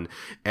its run.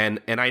 And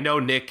I know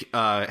Nick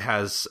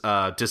has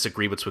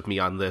disagreements with me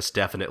on this,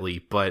 definitely,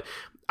 but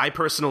I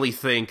personally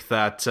think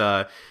that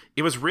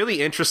it was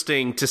really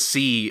interesting to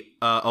see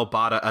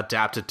Obata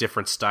adapt to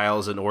different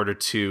styles in order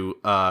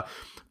to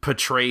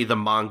portray the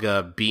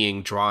manga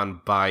being drawn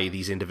by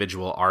these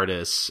individual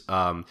artists.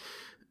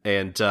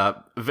 And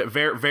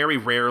very, very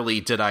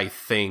rarely did I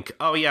think,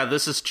 oh yeah,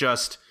 this is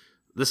just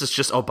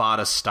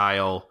Obata's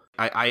style.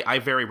 I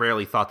very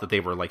rarely thought that they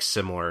were like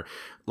similar.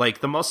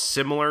 Like the most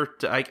similar,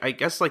 I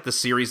guess, like the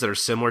series that are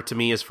similar to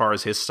me as far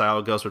as his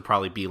style goes would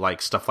probably be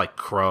like stuff like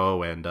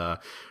Crow and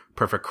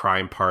Perfect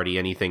Crime Party,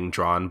 anything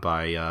drawn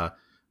by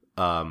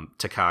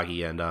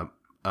Takagi and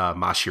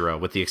Mashiro,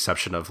 with the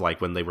exception of like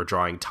when they were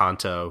drawing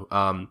Tanto.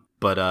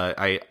 But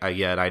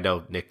I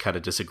know Nick kind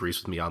of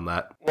disagrees with me on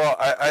that. Well,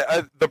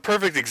 I the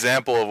perfect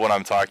example of what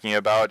I'm talking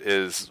about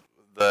is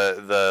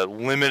the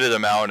limited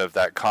amount of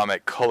that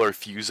comic Color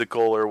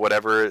Fusical or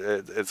whatever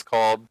it's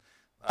called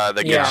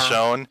that gets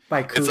shown.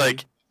 It's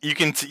like you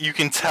can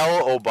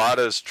tell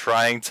Obata's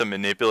trying to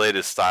manipulate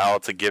his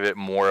style to give it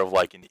more of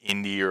like an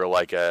indie or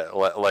like a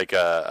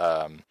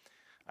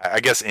I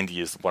guess indie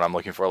is what I'm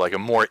looking for, like a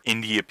more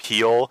indie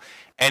appeal,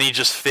 and he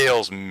just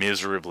fails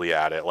miserably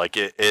at it. Like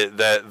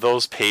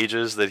those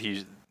pages that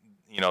he's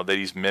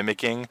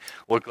mimicking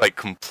look like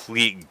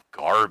complete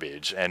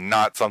garbage and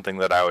not something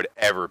that I would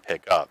ever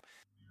pick up.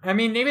 I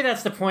mean, maybe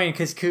that's the point,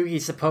 because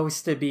Kugi's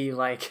supposed to be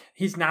like,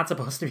 he's not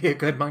supposed to be a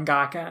good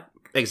mangaka.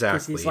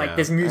 Exactly. He's like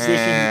this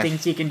musician who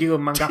thinks he can do a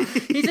manga.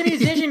 He's a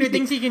musician who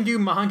thinks he can do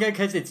manga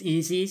because it's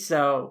easy.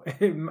 So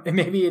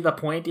maybe the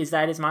point is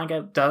that his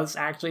manga does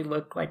actually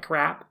look like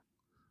crap.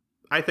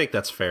 I think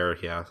that's fair.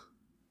 Yeah.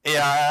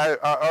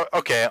 Yeah.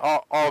 Okay.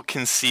 I'll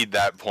concede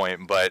that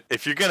point. But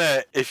if you're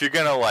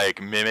gonna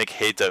like mimic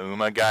Heita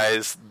Uma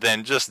guys,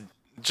 then just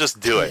Just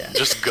do it.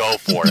 Just go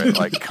for it.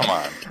 Like, come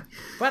on.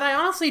 But I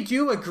honestly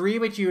do agree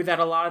with you that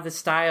a lot of the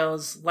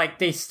styles, like,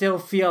 they still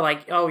feel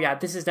like, oh yeah,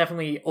 this is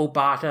definitely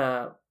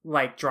Obata,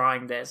 like,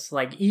 drawing this.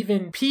 Like,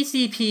 even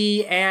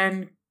PCP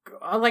and,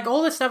 like,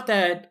 all the stuff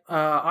that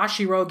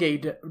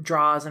Ashiroge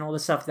draws and all the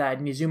stuff that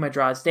Mizuma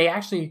draws, they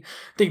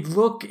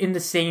look in the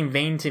same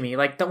vein to me.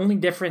 Like, the only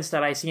difference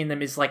that I see in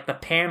them is, like, the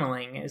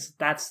paneling.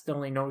 That's the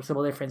only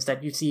noticeable difference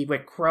that you see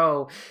with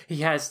Crow. He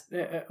has,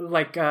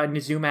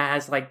 Nizuma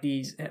has, like,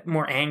 these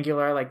more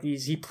angular, like,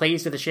 he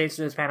plays with the shapes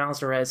of his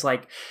panels, whereas,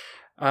 like,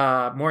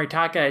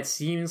 Moritaka, it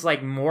seems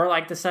like more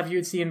like the stuff you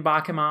would see in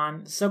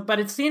Bakuman. So, but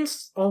it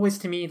seems always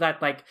to me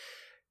that, like,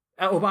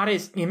 Obata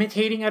is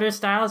imitating other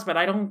styles, but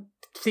I don't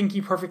think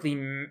he perfectly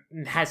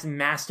has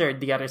mastered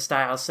the other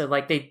styles. So,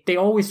 like, they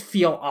always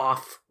feel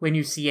off when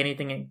you see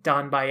anything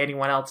done by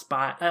anyone else,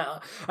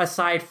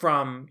 aside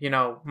from,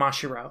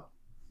 Mashiro.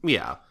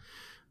 Yeah.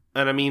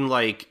 And I mean,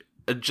 like,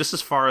 just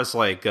as far as,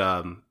 like,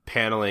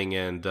 paneling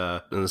and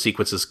the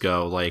sequences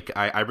go, like,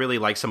 I really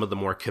like some of the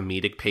more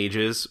comedic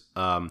pages.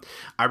 I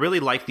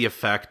really like the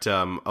effect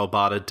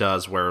Obata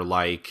does where,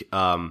 like,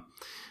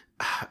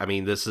 I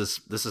mean, this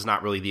is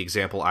not really the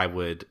example I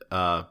would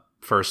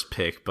first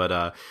pick,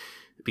 but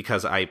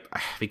because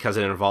it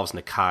involves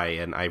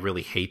Nakai, and I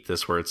really hate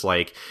this, where it's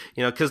like,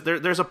 because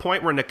there's a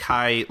point where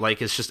Nakai,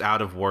 like, is just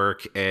out of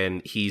work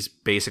and he's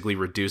basically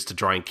reduced to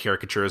drawing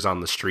caricatures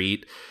on the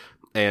street,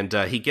 and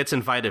he gets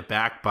invited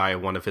back by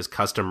one of his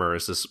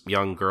customers, this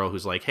young girl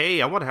who's like,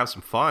 hey, I want to have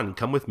some fun,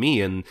 come with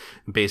me, and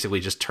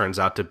basically just turns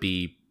out to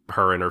be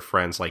her and her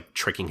friends, like,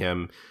 tricking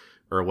him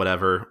or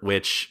whatever,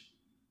 which,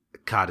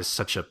 God, is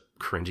such a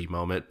cringy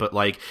moment. But,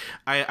 like,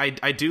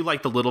 I do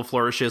like the little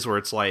flourishes where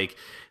it's like,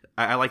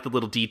 I like the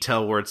little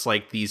detail where it's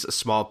like these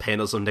small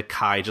panels of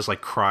Nakai just,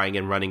 like, crying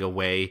and running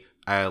away.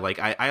 I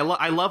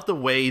love the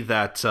way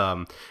that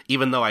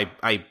even though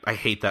I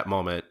hate that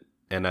moment,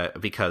 and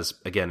because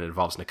again it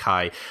involves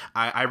Nakai,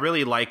 I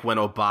really like when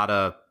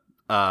Obata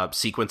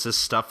sequences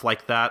stuff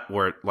like that,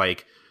 where it,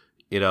 like,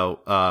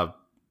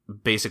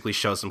 basically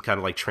shows some kind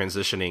of, like,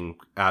 transitioning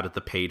out of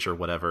the page or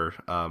whatever.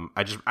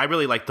 I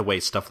really like the way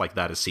stuff like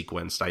that is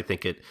sequenced. I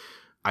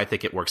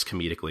think it works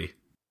comedically.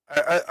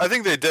 I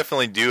think they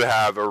definitely do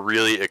have a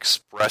really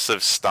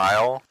expressive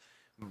style,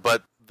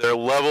 but their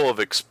level of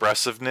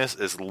expressiveness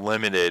is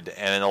limited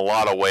and in a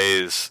lot of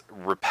ways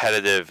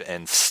repetitive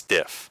and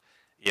stiff.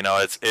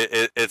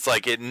 It's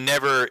like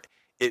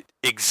it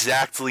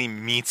exactly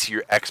meets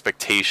your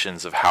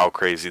expectations of how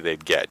crazy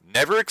they'd get.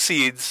 Never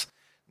exceeds,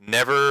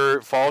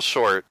 never falls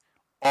short,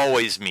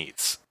 always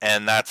meets.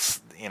 And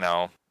that's,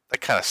 that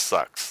kind of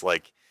sucks.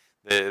 Like,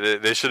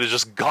 they should have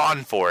just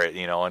gone for it,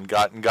 and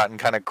gotten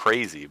kind of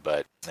crazy,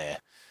 but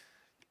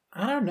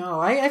I don't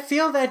know. I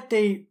feel like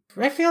they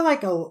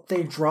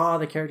draw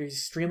the characters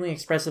extremely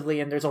expressively,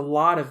 and there's a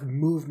lot of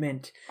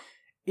movement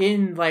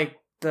in, like,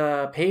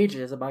 the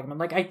pages of Bakuman.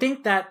 Like, I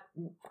think that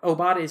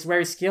Obata is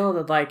very skilled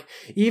at, like,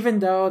 even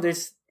though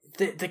there's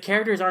the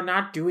characters are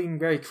not doing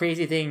very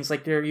crazy things,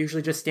 like, they're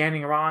usually just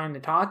standing around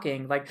and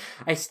talking, like,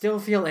 I still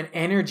feel an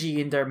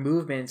energy in their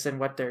movements and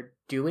what they're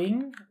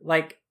doing.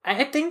 Like,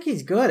 I think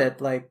he's good at,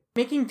 like,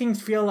 making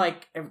things feel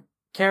like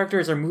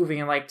characters are moving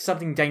and, like,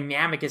 something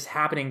dynamic is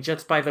happening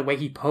just by the way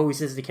he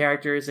poses the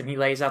characters and he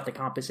lays out the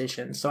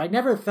composition. So I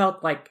never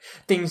felt like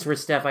things were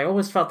stiff. I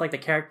always felt like the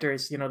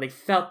characters, they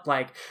felt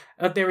like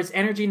there was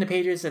energy in the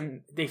pages,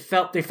 and they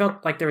felt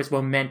like there was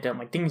momentum,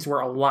 like things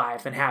were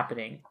alive and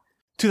happening.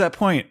 To that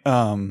point,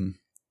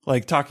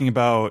 like, talking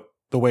about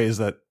the ways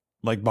that,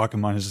 like,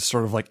 Bakuman is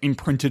sort of, like,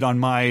 imprinted on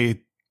my,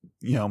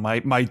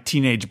 my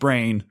teenage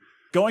brain.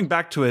 Going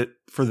back to it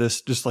for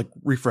this, just, like,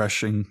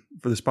 refreshing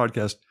for this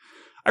podcast,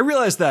 I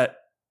realized that,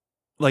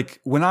 like,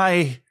 when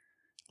I,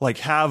 like,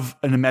 have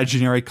an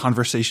imaginary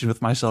conversation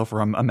with myself,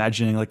 or I'm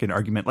imagining, like, an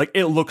argument, like,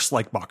 it looks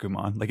like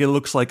Bakuman. Like, it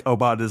looks like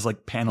Obata is,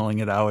 like, paneling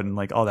it out, and,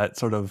 like, all that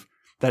sort of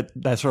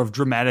that sort of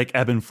dramatic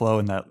ebb and flow,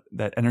 and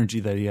that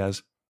energy that he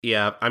has.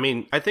 Yeah, I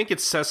mean, I think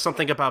it says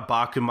something about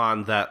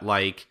Bakuman that,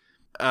 like,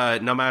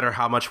 no matter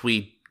how much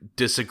we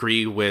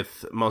disagree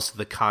with most of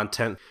the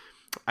content,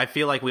 I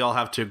feel like we all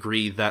have to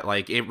agree that,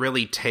 like, it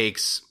really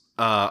takes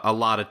a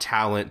lot of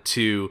talent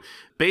to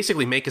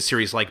basically make a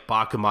series like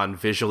Bakuman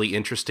visually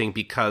interesting,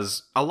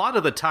 because a lot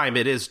of the time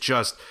it is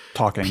just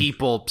talking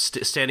people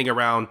standing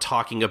around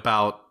talking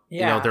about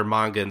their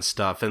manga and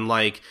stuff, and,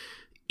 like,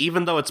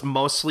 even though it's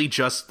mostly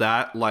just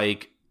that,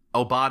 like,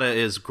 Obata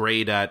is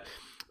great at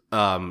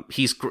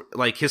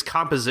his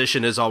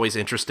composition is always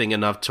interesting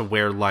enough to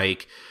where,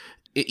 like,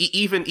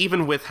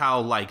 even with how,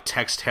 like,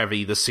 text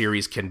heavy the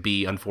series can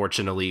be,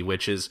 unfortunately,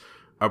 which is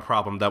a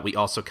problem that we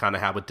also kind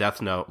of have with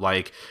Death Note,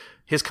 like,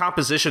 his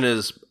composition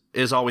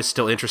is always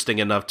still interesting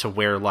enough to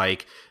where,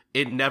 like,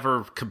 it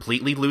never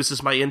completely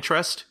loses my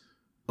interest.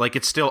 Like,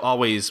 it's still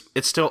always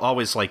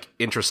like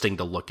interesting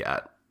to look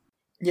at.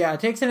 Yeah, it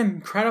takes an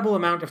incredible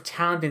amount of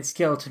talent and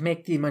skill to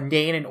make the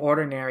mundane and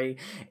ordinary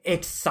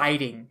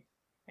exciting.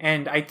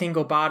 And I think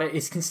Obata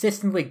is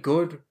consistently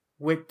good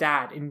with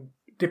that. And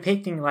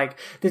depicting like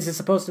this is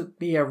supposed to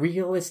be a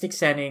realistic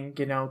setting,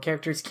 you know,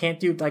 characters can't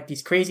do like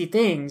these crazy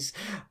things,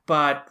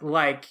 but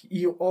like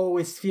you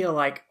always feel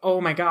like,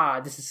 oh my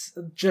god, this is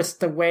just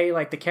the way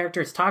like the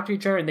characters talk to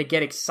each other and they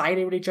get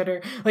excited with each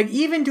other. Like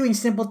even doing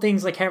simple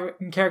things like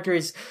having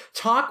characters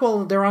talk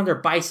while they're on their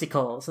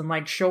bicycles and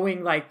like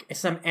showing like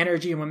some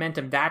energy and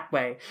momentum that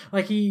way.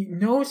 Like he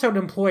knows how to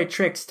employ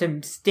tricks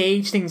to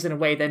stage things in a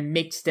way that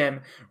makes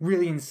them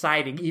really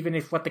inciting, even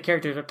if what the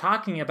characters are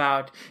talking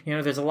about, you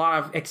know, there's a lot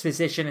of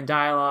exposition and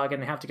dialogue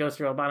and they have to go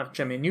through a lot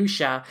of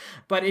minutia,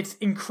 but it's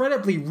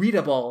incredibly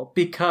readable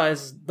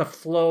because the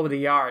flow of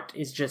the art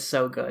is just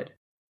so good.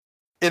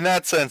 In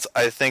that sense,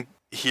 I think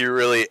he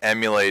really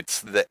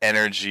emulates the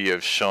energy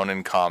of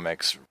shonen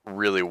comics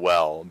really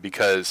well,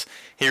 because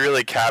he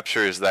really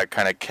captures that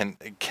kind of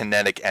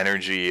kinetic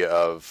energy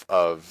of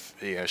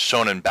you know,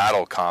 shonen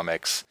battle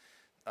comics.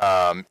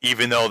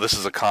 Even though this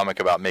is a comic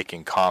about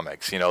making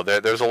comics, you know,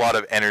 there's a lot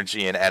of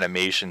energy and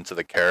animation to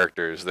the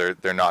characters.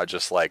 They're not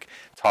just like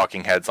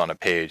talking heads on a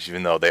page,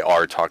 even though they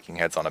are talking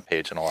heads on a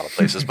page in a lot of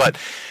places. But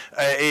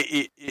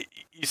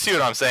you see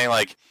what I'm saying?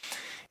 Like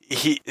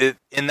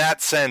in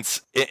that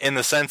sense, in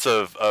the sense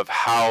of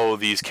how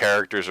these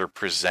characters are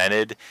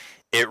presented,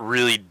 it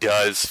really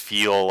does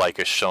feel like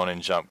a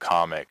Shonen Jump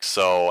comic.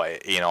 So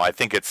you know, I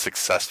think it's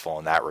successful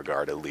in that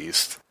regard, at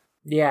least.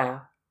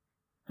 Yeah.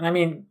 I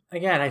mean,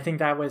 again, I think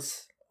that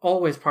was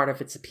always part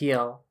of its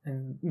appeal,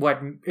 and what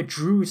it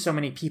drew so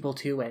many people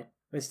to it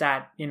was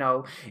that, you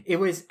know, it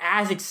was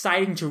as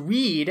exciting to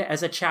read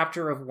as a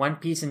chapter of One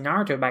Piece and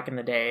Naruto back in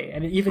the day.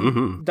 And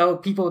even though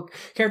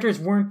characters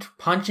weren't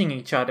punching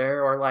each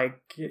other or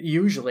like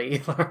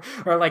usually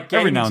or like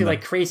getting into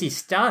like crazy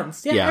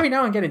stunts. Yeah, every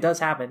now and again it does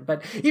happen.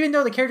 But even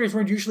though the characters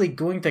weren't usually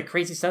going to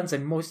crazy stunts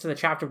and most of the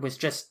chapter was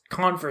just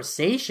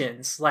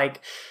conversations,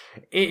 like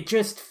it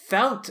just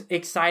felt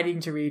exciting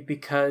to read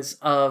because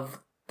of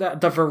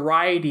the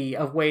variety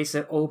of ways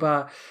that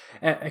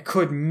Obata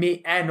could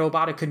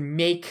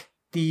make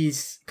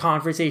these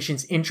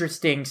conversations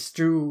interesting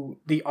through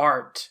the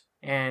art.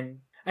 And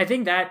I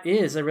think that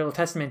is a real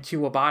testament to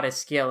Obata's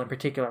skill in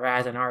particular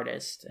as an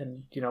artist,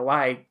 and you know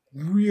why I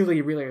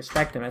really, really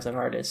respect him as an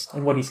artist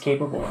and what he's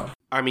capable of.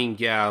 I mean,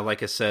 yeah,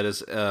 like I said,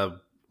 is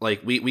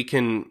like we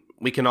can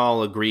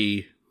all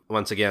agree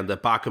once again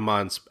that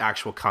Bakuman's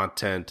actual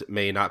content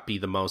may not be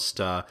the most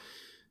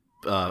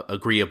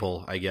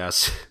agreeable, I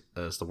guess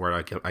is the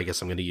word I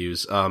guess I'm going to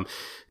use.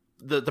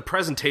 The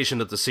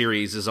presentation of the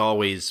series is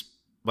always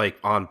like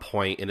on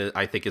point, and it,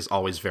 I think, is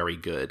always very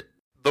good.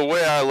 The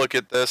way I look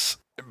at this,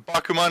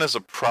 Bakuman is a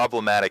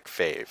problematic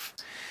fave.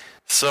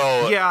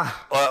 So yeah,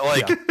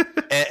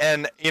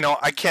 and you know,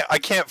 I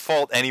can't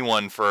fault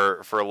anyone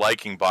for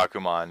liking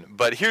Bakuman.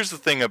 But here's the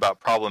thing about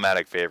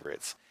problematic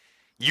favorites: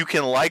 you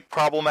can like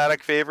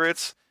problematic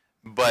favorites,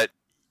 but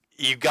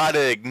you got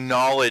to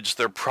acknowledge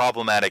their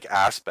problematic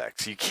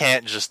aspects. You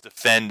can't just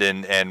defend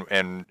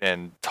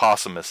and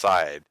toss them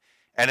aside.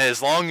 And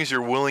as long as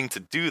you're willing to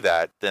do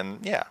that, then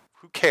yeah,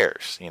 who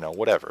cares? You know,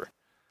 whatever.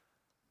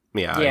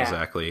 Yeah,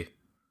 exactly.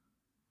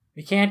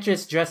 You can't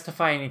just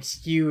justify and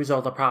excuse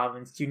all the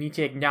problems. You need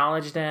to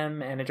acknowledge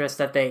them and address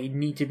that they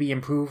need to be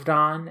improved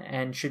on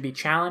and should be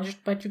challenged,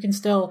 but you can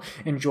still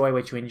enjoy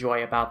what you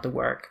enjoy about the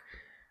work.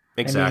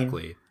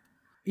 Exactly. I mean,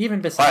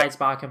 even besides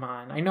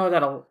Bakuman, I know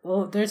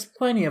that there's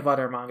plenty of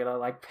other manga that I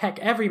like. Heck,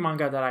 every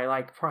manga that I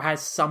like has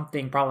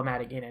something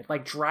problematic in it.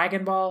 Like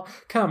Dragon Ball,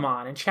 come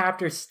on. In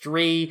chapter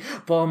 3,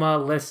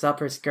 Bulma lifts up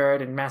her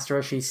skirt and Master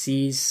Roshi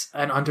sees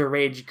an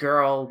underage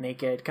girl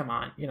naked. Come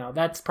on. You know,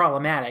 that's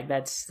problematic.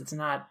 It's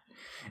not...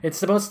 It's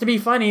supposed to be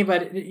funny,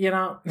 but, you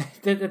know,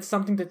 it's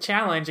something to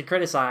challenge and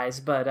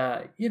criticize.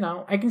 But, you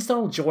know, I can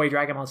still enjoy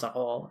Dragon Ball as a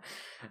whole,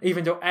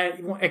 even though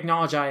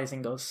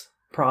acknowledging those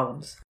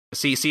problems.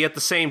 See, at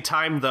the same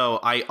time, though,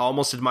 I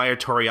almost admire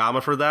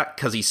Toriyama for that,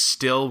 because he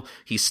still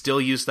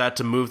used that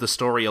to move the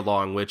story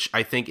along, which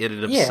I think in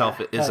and of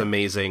itself is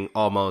amazing,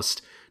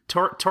 almost.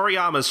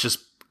 Toriyama's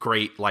just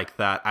great like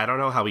that. I don't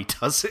know how he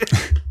does it.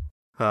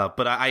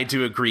 But I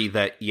do agree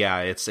that, yeah,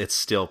 it's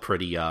still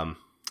pretty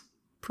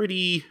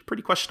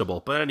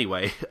questionable. But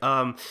anyway,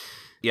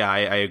 yeah, I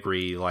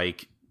agree.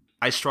 Like,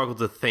 I struggle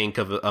to think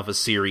of a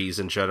series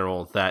in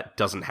general that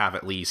doesn't have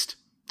at least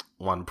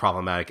one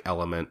problematic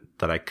element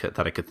that I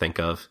could think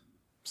of.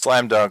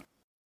 Slam Dunk.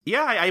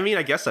 Yeah, I mean,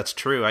 I guess that's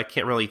true. I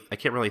can't really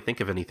think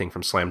of anything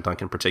from Slam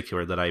Dunk in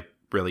particular that I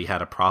really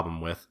had a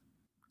problem with.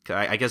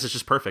 I guess it's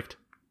just perfect.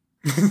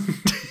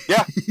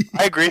 Yeah,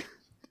 I agree.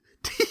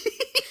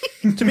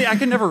 To me, I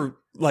never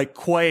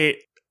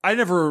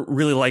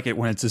really like it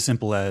when it's as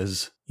simple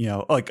as, you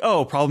know, like,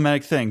 oh,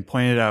 problematic thing,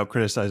 point it out,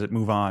 criticize it,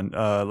 move on.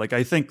 Like,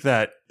 I think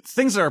that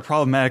things that are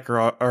problematic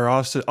are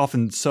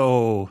often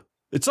so...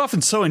 It's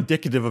often so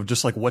indicative of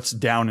just like what's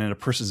down in a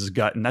person's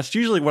gut, and that's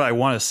usually what I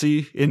want to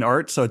see in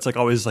art. So it's like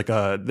always like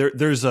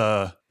there's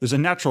a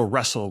natural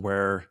wrestle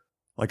where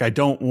like I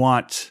don't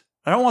want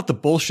the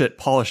bullshit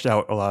polished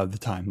out a lot of the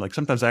time. Like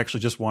sometimes I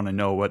actually just want to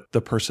know what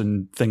the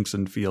person thinks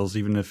and feels,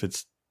 even if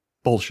it's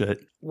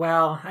bullshit.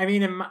 Well, I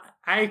mean,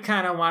 I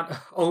kind of want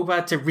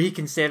Oba to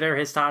reconsider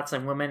his thoughts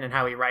on women and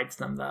how he writes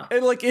them, though.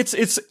 And like I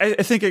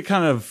think it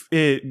kind of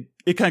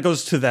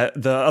goes to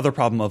the other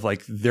problem of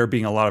like there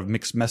being a lot of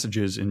mixed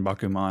messages in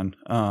Bakuman.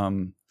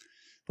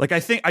 Like I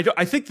think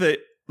that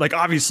like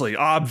obviously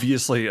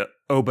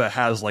Oba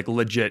has like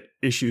legit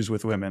issues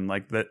with women,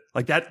 like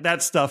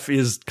that stuff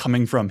is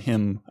coming from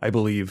him, I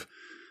believe.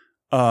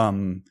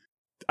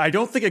 I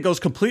don't think it goes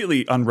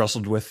completely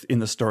unwrestled with in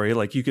the story.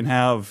 Like you can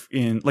have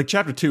in like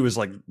chapter 2 is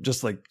like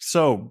just like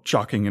so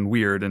shocking and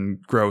weird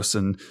and gross,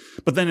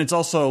 but then it's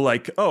also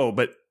like, oh,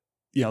 but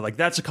you know, like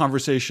that's a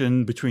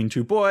conversation between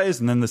two boys,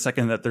 and then the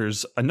second that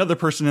there's another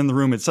person in the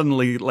room, it's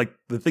suddenly like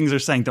the things they're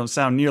saying don't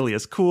sound nearly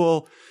as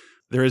cool.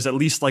 There is at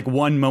least like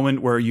one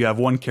moment where you have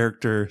one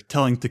character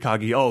telling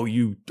Takagi, "Oh,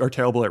 you are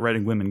terrible at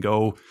writing women.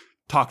 Go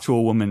talk to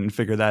a woman and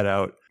figure that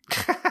out."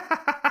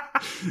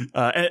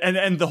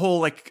 And the whole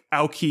like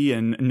Aoki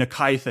and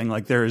Nakai thing,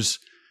 like there's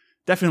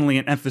definitely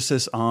an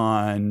emphasis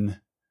on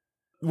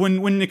when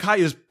Nakai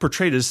is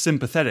portrayed as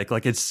sympathetic,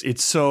 like it's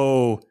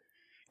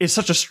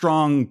such a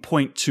strong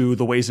point to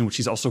the ways in which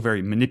he's also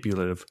very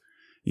manipulative.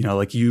 You know,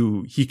 like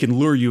he can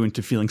lure you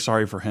into feeling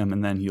sorry for him,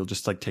 and then he'll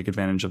just like take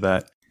advantage of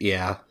that.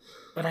 Yeah.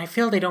 But I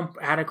feel they don't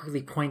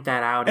adequately point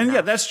that out. And enough.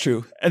 yeah, that's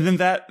true. And then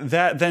that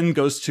then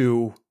goes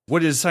to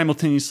what is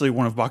simultaneously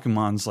one of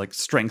Bakuman's like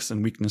strengths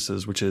and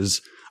weaknesses, which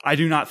is I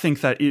do not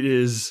think that it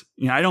is,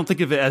 you know, I don't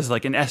think of it as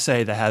like an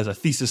essay that has a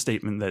thesis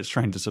statement that it's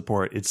trying to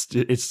support.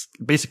 It's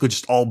basically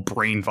just all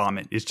brain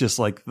vomit. It's just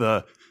like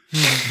the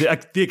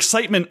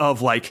excitement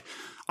of like,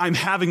 I'm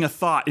having a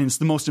thought and it's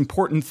the most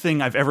important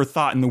thing I've ever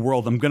thought in the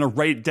world. I'm going to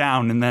write it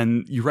down, and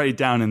then you write it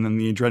down and then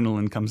the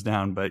adrenaline comes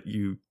down, but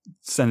you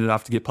send it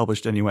off to get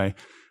published anyway.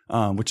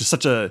 Which is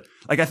such a,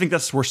 like, I think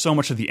that's where so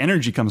much of the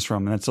energy comes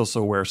from. And that's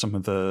also where some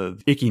of the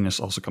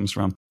ickiness also comes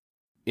from.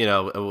 You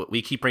know,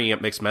 we keep bringing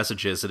up mixed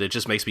messages, and it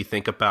just makes me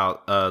think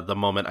about the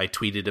moment I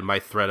tweeted in my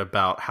thread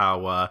about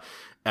how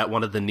at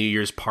one of the New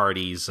Year's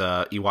parties,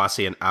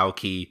 Iwase and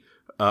Aoki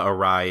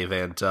arrive,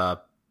 and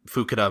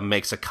Fukuda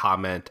makes a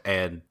comment,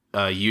 and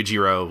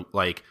Yujiro,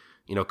 like,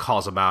 you know,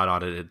 calls him out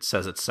on it and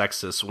says it's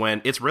sexist,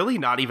 when it's really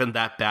not even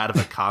that bad of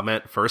a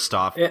comment, first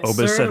off. It's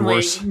Oba said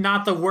worse.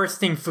 Not the worst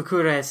thing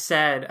Fukuda has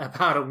said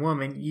about a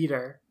woman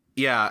either.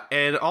 Yeah,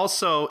 and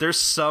also there's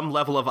some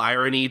level of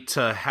irony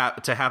to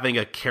having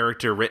a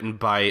character written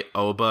by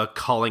Oba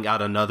calling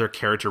out another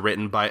character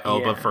written by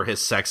Oba for his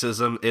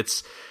sexism.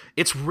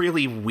 It's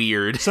really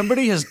weird.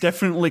 Somebody has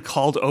definitely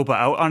called Oba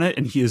out on it,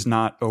 and he is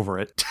not over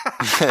it.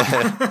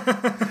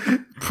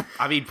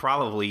 I mean,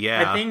 probably,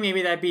 yeah. I think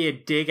maybe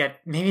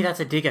that's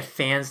a dig at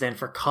fans then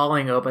for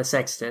calling Oba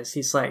sexist.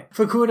 He's like,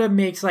 Fukuda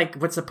makes like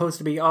what's supposed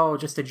to be,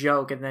 just a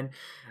joke, and then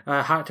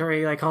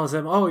Hattori like calls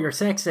him, you're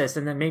sexist,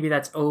 and then maybe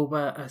that's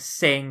Oba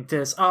saying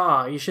this,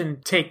 you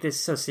shouldn't take this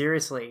so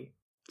seriously.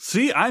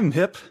 See, I'm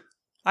hip.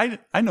 I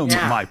know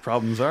what my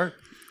problems are.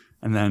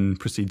 And then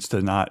proceeds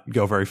to not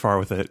go very far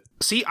with it.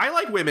 See, I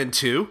like women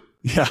too.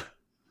 Yeah.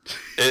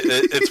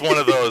 It's one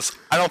of those,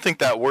 I don't think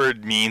that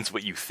word means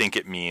what you think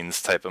it means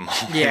type of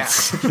moments.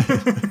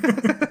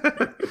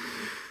 Yeah.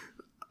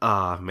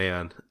 Oh,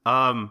 man.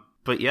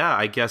 But yeah,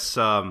 I guess,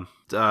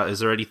 is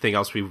there anything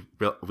else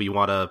we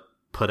want to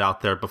put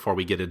out there before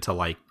we get into,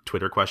 like,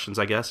 Twitter questions,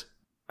 I guess?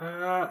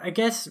 I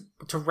guess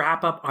to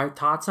wrap up our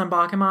thoughts on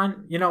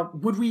Bakuman, you know,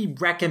 would we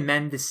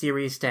recommend the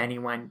series to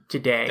anyone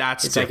today?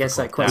 That's I guess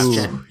that difficult.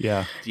 question. Ooh,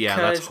 yeah. Yeah,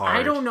 that's hard.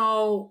 I don't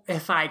know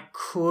if I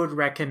could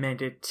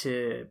recommend it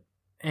to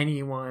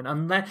anyone,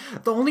 unless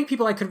the only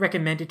people I could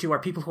recommend it to are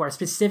people who are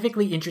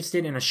specifically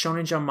interested in a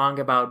Shonen Jump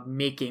manga about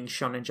making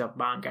Shonen Jump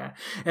manga.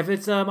 If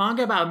it's a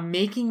manga about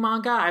making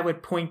manga, I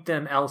would point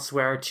them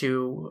elsewhere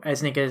to,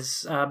 as Nick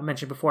has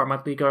mentioned before,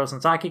 Monthly Girls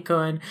and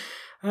Saki-kun.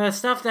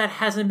 Stuff that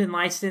hasn't been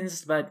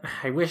licensed, but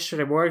I wish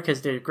it would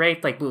because they're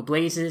great, like Blue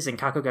Blazes and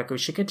Kakugaku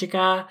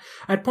Shikachika.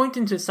 I'd point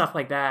into stuff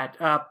like that.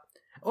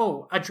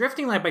 A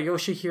Drifting Light by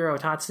Yoshihiro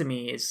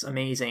Tatsumi is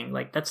amazing.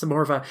 Like, that's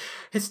more of a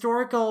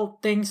historical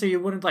thing, so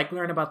you wouldn't, like,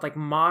 learn about, like,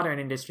 modern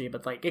industry,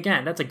 but, like,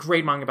 again, that's a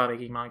great manga about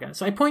making manga.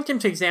 So I point him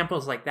to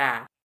examples like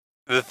that.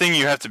 The thing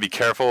you have to be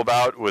careful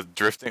about with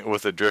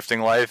a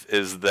drifting life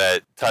is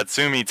that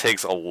Tatsumi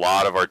takes a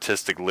lot of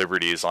artistic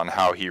liberties on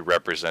how he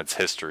represents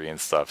history and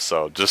stuff.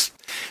 So just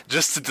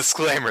a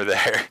disclaimer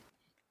there.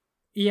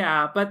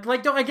 Yeah, but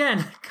like, don't,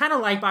 again, kind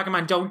of like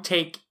Bakuman, don't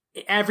take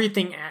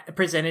everything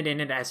presented in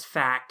it as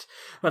fact.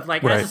 But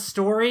like as a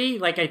story,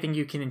 like I think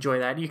you can enjoy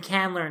that. You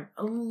can learn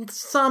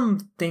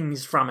some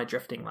things from a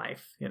drifting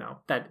life, you know,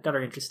 that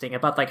are interesting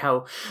about like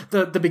how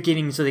the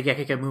beginnings of the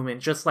Gekiga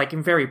movement, just like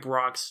in very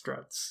broad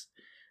strokes.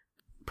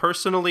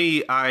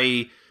 Personally,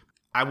 I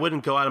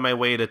wouldn't go out of my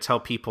way to tell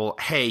people,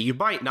 hey, you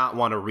might not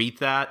want to read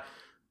that,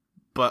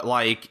 but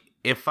like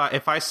if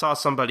I saw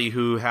somebody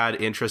who had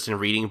interest in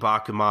reading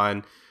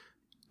Bakuman,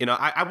 you know,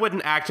 I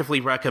wouldn't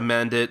actively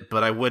recommend it,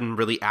 but I wouldn't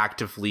really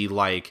actively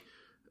like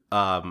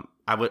I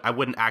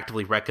wouldn't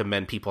actively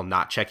recommend people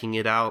not checking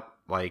it out.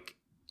 Like,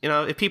 you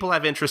know, if people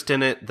have interest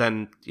in it,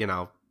 then, you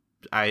know,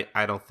 I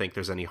don't think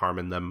there's any harm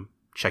in them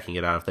checking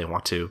it out if they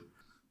want to.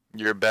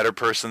 You're a better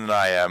person than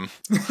I am.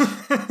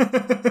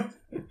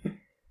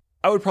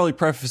 I would probably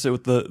preface it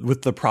with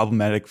the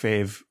problematic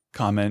fave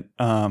comment,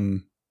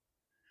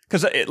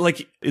 because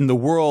like in the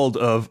world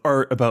of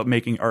art, about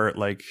making art,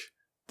 like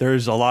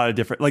there's a lot of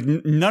different, like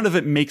none of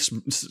it makes,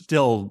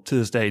 still to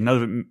this day,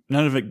 none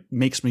of it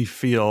makes me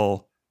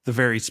feel the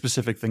very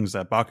specific things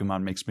that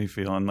Bakuman makes me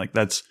feel, and like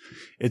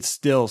it's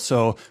still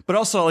so. But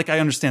also, like I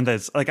understand that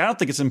it's like I don't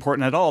think it's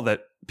important at all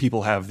that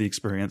people have the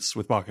experience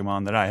with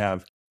Bakuman that I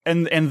have.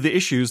 And the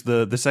issues,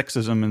 the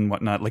sexism and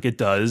whatnot, like it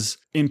does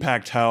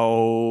impact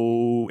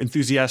how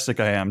enthusiastic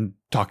I am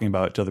talking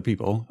about it to other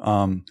people.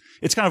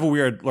 It's kind of a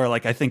weird, where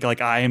like I think like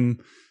I'm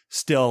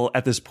still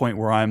at this point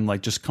where I'm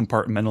like just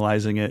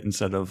compartmentalizing it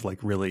instead of like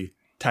really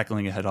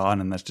tackling it head on,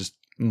 and that's just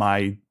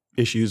my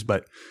issues.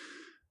 But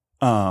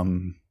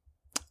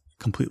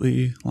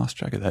completely lost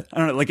track of that. I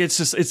don't know. Like it's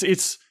just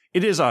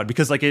it is odd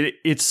because like it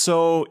is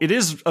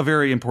a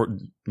very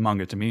important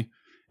manga to me,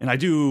 and I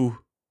do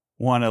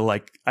want to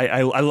like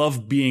I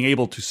love being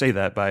able to say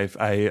that, but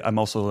I'm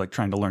also like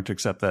trying to learn to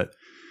accept that.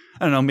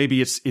 I don't know,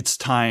 maybe it's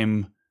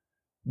time,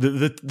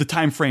 the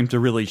time frame to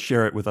really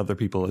share it with other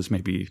people is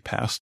maybe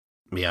past.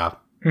 Yeah.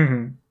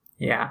 Mm-hmm.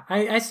 Yeah,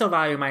 I still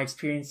value my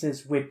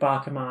experiences with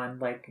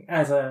Bakuman like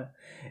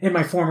in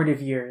my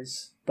formative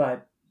years,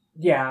 but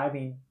yeah, I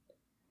mean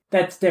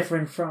that's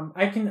different from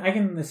I can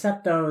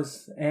accept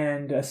those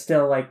and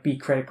still like be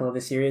critical of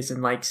the series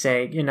and like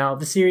say, you know,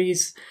 the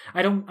series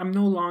I'm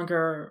no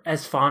longer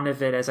as fond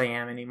of it as I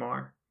am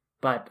anymore.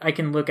 But I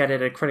can look at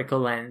it a critical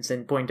lens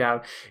and point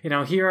out, you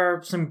know, here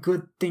are some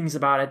good things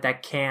about it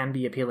that can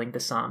be appealing to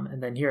some,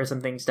 and then here are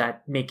some things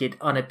that make it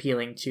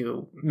unappealing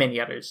to many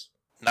others.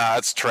 Nah,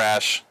 it's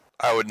trash.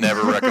 I would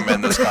never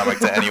recommend this comic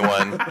to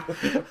anyone.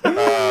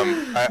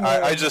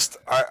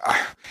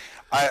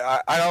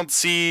 I don't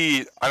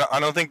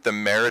think the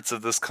merits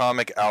of this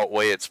comic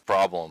outweigh its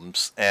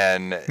problems,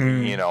 and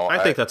you know, I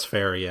think that's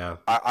fair. Yeah,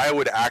 I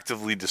would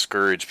actively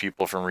discourage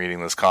people from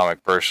reading this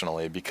comic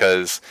personally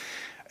because,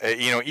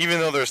 you know, even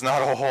though there's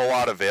not a whole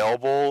lot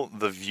available,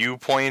 the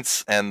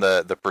viewpoints and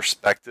the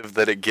perspective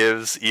that it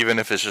gives, even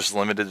if it's just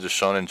limited to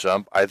Shonen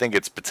Jump, I think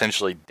it's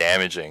potentially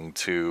damaging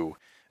to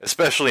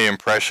especially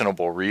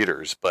impressionable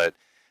readers. But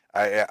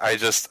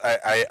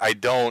I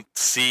don't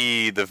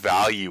see the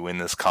value in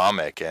this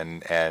comic,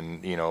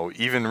 and you know,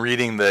 even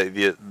reading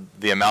the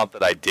amount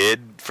that I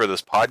did for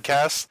this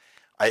podcast,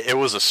 it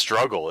was a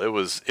struggle. It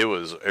was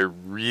a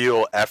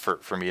real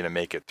effort for me to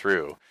make it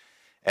through.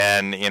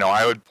 And you know,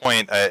 I would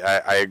point.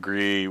 I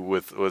agree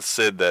with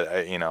Sid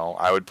that you know,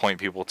 I would point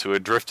people to A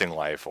Drifting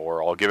Life,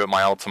 or I'll Give It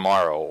My All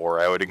Tomorrow, or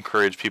I would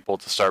encourage people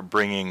to start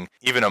bringing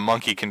even A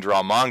Monkey Can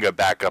Draw manga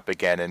back up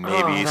again, and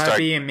maybe that'd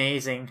be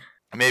amazing.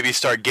 Maybe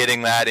start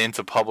getting that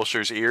into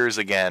publishers' ears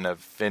again,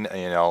 of you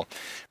know,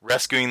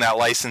 rescuing that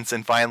license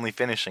and finally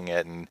finishing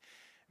it, and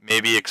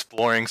maybe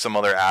exploring some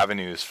other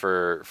avenues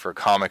for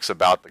comics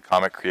about the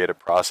comic creative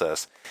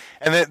process.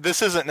 And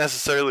this isn't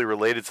necessarily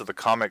related to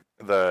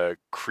the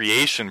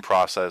creation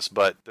process,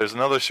 but there's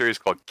another series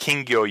called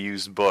Kingyo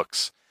Used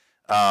Books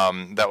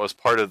that was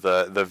part of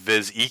the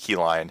Viz Iki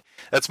line.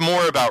 That's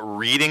more about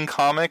reading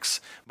comics,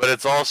 but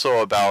it's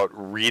also about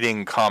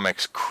reading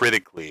comics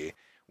critically,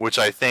 which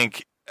I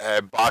think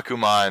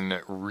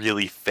Bakuman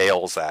really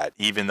fails at,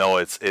 even though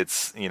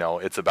it's you know,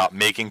 it's about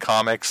making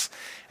comics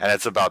and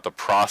it's about the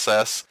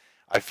process.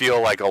 I feel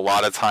like a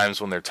lot of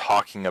times when they're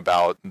talking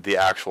about the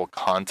actual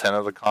content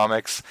of the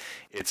comics,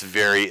 it's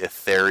very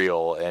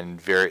ethereal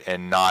and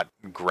not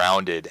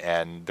grounded,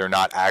 and they're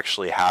not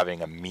actually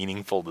having a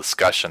meaningful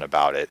discussion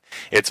about it.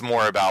 It's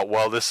more about,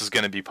 well, this is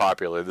going to be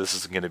popular. This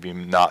isn't going to be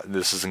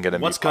popular.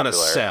 What's going to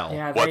sell?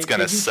 Yeah, what's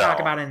going to sell? Talk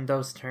about it in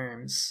those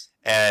terms.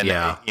 And,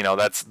 you know,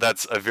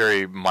 that's a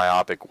very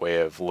myopic way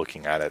of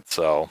looking at it.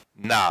 So,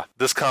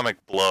 this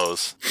comic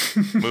blows.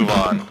 Move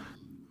on.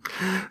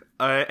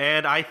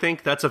 And I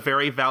think that's a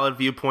very valid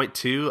viewpoint,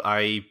 too.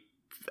 I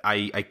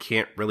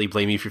can't really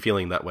blame you for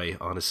feeling that way,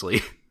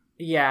 honestly.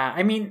 Yeah,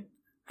 I mean,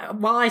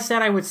 while I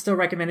said I would still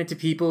recommend it to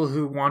people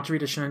who want to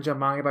read a Shonen Jump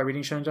manga by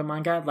reading Shonen Jump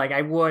manga, like,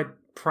 I would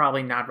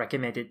probably not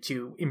recommend it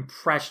to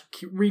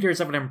readers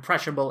of an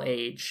impressionable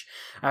age.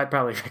 I would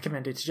probably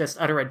recommend it to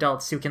just utter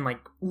adults who can like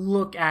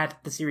look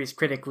at the series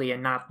critically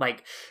and not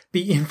like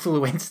be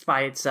influenced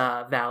by its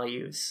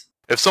values.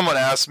 If someone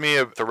asked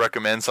me to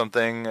recommend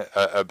something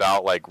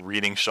about like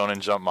reading Shonen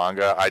Jump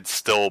manga,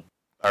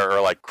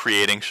 or like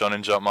creating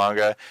Shonen Jump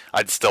manga,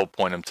 I'd still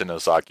point them to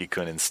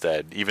Nozaki-kun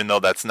instead, even though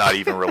that's not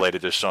even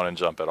related to Shonen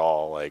Jump at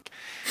all. Like,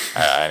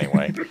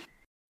 anyway.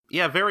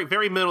 Yeah, very,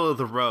 very middle of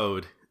the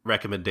road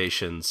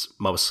recommendations,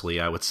 mostly,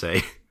 I would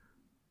say.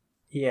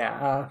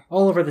 Yeah,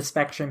 all over the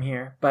spectrum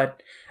here,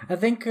 but I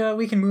think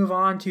we can move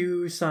on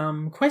to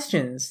some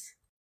questions.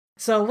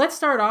 So let's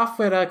start off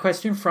with a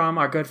question from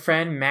our good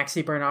friend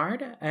Maxi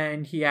Bernard,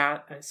 and he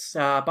asks,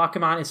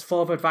 Bakuman is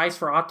full of advice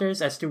for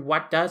authors as to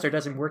what does or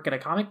doesn't work in a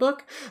comic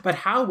book, but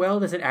how well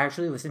does it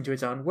actually listen to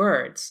its own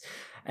words?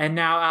 And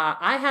now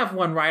I have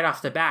one right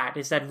off the bat.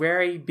 Is that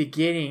very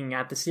beginning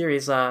at the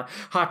series,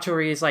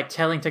 Hattori is like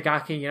telling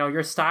Takagi,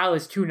 your style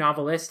is too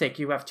novelistic.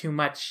 You have too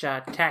much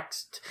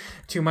text,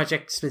 too much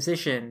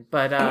exposition.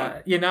 But,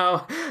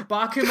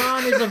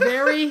 Bakuman is a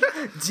very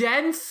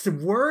dense,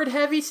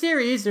 word-heavy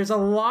series. There's a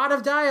lot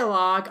of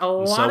dialogue, a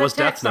lot of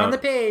text on the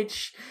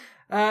page.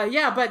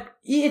 But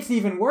it's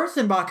even worse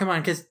than Bakuman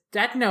because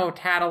Death Note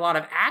had a lot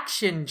of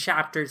action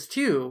chapters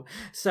too.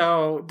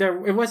 So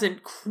it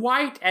wasn't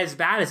quite as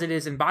bad as it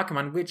is in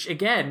Bakuman, which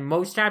again,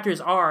 most chapters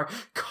are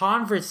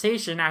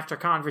conversation after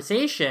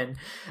conversation.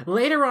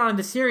 Later on in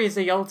the series,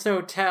 they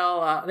also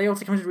come to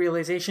the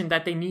realization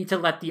that they need to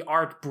let the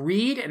art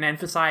breathe and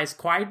emphasize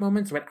quiet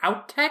moments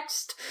without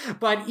text.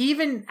 But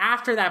even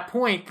after that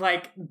point,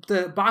 like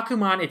the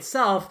Bakuman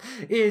itself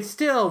is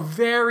still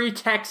very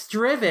text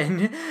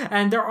driven,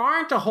 and there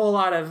aren't a whole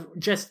lot of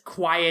just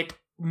quiet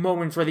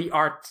moments where the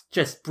art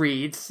just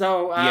breathes.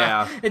 So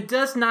it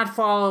does not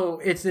follow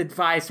its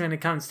advice when it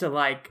comes to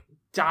like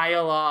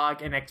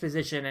dialogue and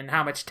exposition and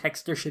how much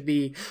text there should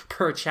be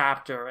per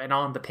chapter and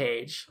on the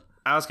page.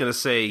 I was gonna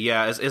say,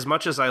 as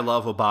much as I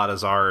love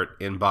Obata's art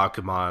in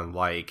Bakuman,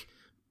 like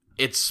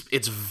it's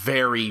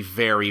very,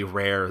 very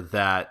rare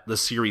that the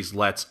series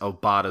lets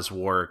Obata's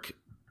work,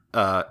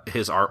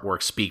 his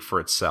artwork, speak for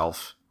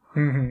itself.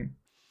 Mm-hmm.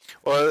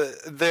 Well,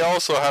 they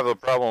also have a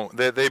problem.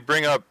 They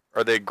bring up,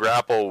 or they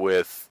grapple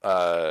with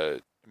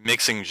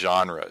mixing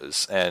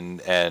genres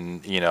and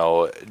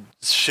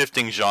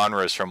shifting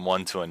genres from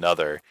one to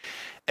another.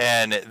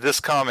 And this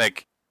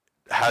comic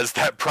has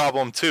that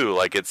problem too.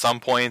 Like at some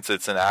points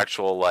it's an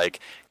actual like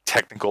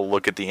technical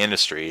look at the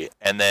industry,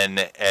 and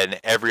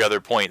every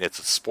other point it's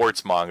a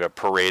sports manga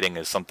parading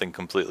as something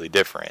completely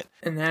different.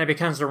 And then it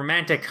becomes a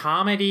romantic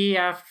comedy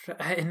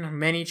in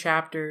many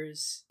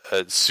chapters.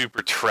 A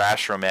super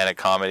trash romantic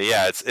comedy.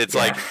 Yeah, it's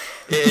like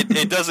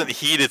it doesn't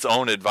heed its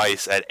own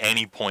advice at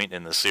any point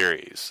in the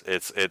series.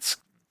 It's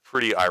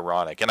pretty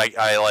ironic, and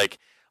I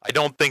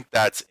don't think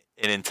that's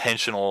an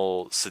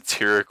intentional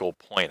satirical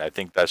point. I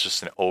think that's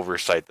just an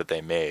oversight that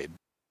they made.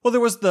 Well,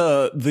 there was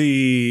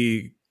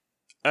the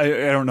I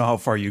don't know how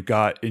far you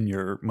got in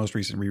your most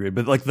recent reread,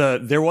 but like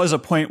there was a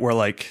point where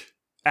like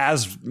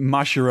as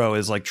Mashiro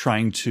is like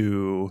trying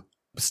to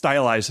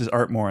stylize his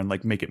art more and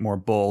like make it more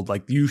bold,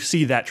 like you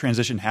see that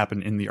transition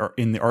happen in the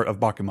art of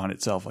Bakuman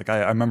itself. Like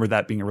I remember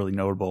that being a really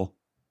notable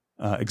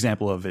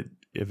example of it,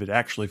 if it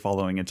actually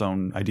following its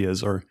own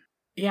ideas. Or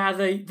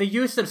the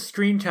use of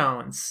screen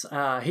tones.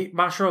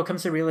 Mashiro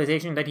comes to the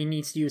realization that he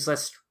needs to use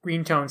less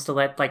screen tones to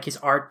let like his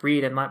art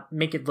breathe and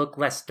make it look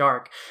less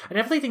dark. I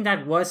definitely think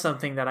that was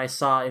something that I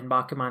saw in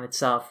Bakuman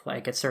itself.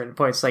 Like at certain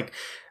points, like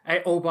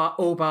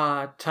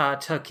Obata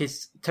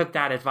took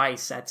that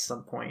advice at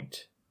some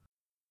point.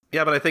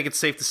 Yeah, but I think it's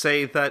safe to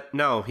say that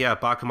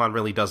Bakuman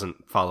really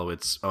doesn't follow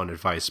its own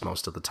advice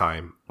most of the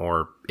time,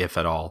 or if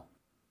at all.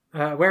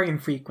 Very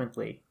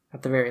infrequently,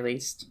 at the very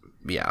least.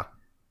 Yeah.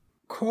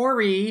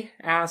 Corey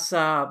asks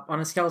on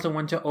a skeleton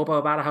 1 to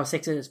Obata how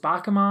sexy is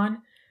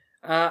Bakuman.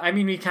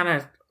 We kind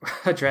of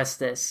addressed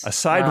this. A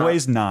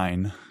sideways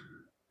 9.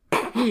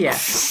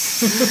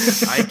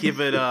 Yes. I give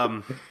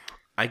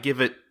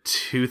it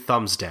 2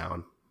 thumbs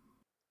down.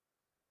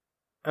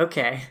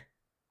 Okay.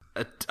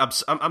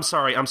 I'm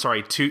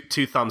sorry.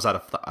 2 thumbs out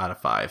of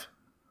 5.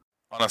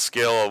 On a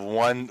scale of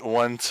 1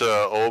 to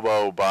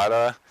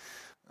Obata,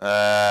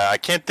 I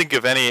can't think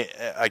of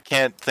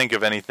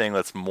anything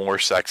that's more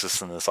sexist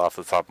than this off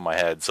the top of my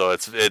head. So I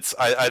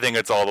think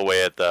it's all the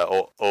way at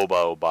the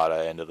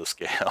Obata end of the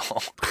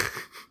scale.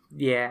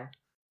 Yeah.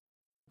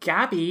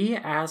 Gabby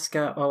asked,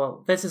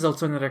 this is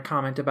also another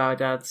comment about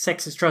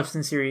sexist tropes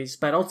in series,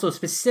 but also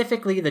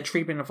specifically the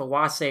treatment of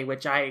Iwase,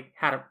 which I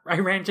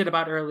ranted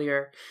about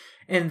earlier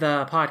in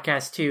the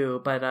podcast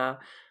too. But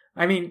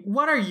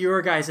what are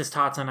your guys'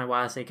 thoughts on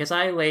Iwase? Because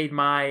I laid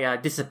my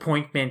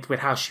disappointment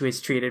with how she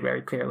was treated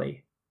very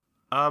clearly.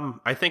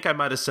 I think I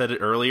might have said it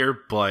earlier,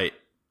 but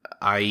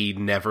I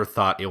never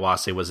thought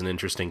Iwase was an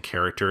interesting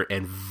character,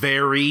 and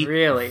very,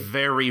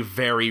 very,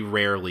 very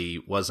rarely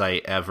was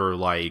I ever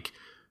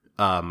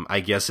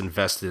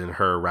invested in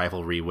her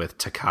rivalry with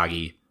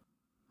Takagi.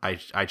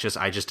 I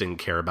just didn't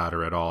care about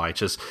her at all.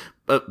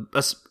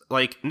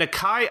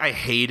 Nakai I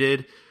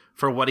hated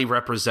for what he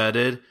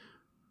represented,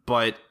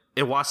 but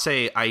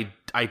Iwase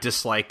I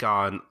dislike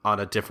on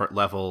a different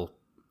level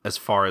as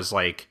far as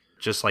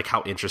just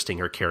how interesting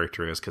her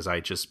character is, because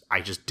I just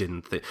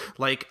didn't think,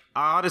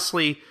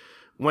 honestly,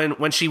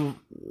 when she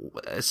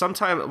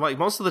sometimes,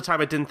 most of the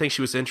time I didn't think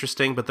she was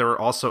interesting, but there were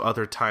also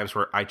other times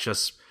where I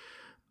just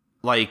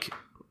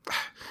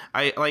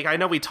I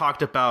know we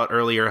talked about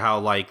earlier how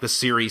the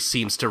series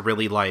seems to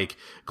really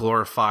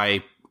glorify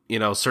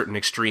certain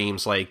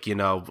extremes.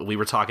 We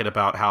were talking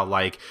about how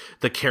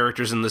the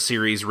characters in the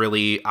series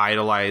really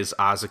idolize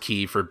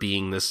Azuki for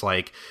being this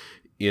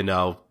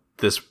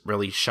this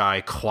really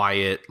shy,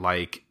 quiet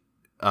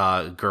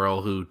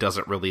girl who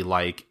doesn't really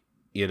go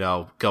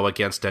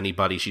against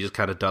anybody. She just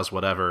kind of does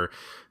whatever.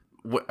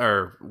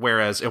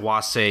 Whereas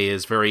Iwase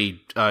is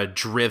very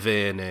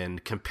driven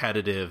and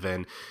competitive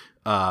and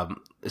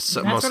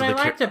So, That's most what of I the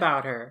liked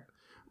about her.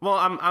 Well,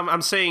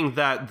 I'm saying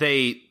that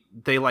they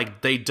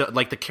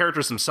the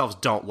characters themselves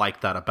don't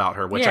like that about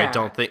her, which I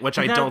don't think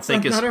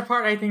is another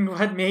part. I think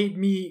what made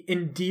me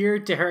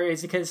endeared to her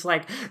is because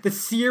like the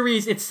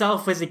series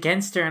itself was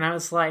against her, and I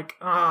was like,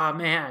 oh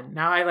man,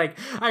 now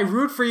I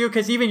root for you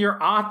because even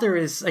your author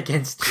is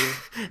against you.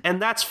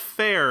 And that's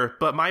fair,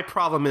 but my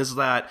problem is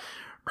that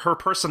her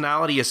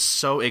personality is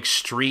so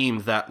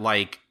extreme that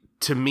like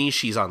to me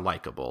she's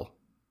unlikable.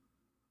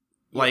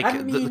 Like, I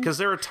mean, because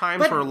there are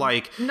times where,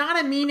 like...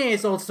 Nanamine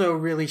is also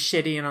really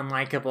shitty and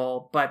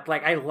unlikable, but,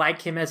 like, I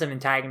like him as an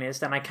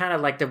antagonist, and I kind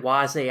of like the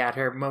Waze at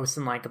her most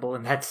unlikable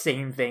in that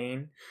same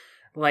vein.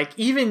 Like,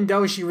 even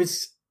though she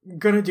was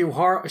gonna do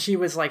she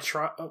was, like,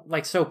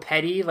 so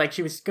petty, like,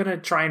 she was gonna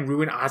try and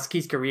ruin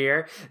Asuki's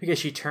career because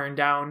she turned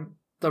down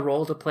the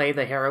role to play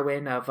the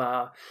heroine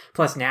of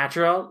Plus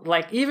Natural.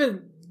 Like,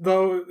 even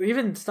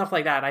stuff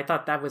like that, I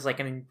thought that was like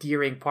an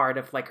endearing part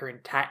of like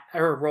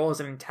her role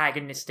as an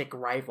antagonistic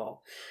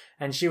rival.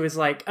 And she was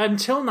like,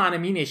 until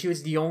Nanamine, she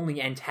was the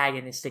only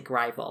antagonistic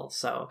rival.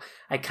 So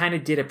I kind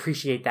of did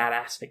appreciate that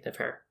aspect of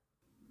her.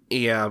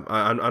 Yeah,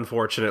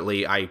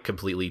 unfortunately, I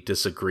completely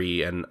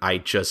disagree. And I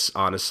just,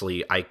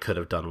 honestly, I could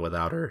have done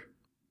without her.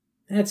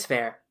 That's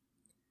fair.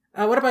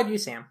 What about you,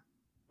 Sam?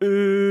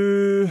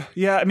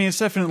 Yeah, I mean, it's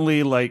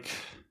definitely like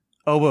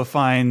Oba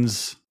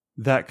finds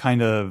that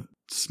kind of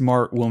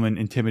smart woman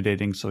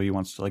intimidating, so he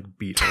wants to like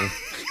beat her.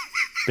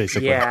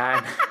 Basically.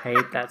 Yeah, I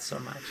hate that so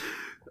much.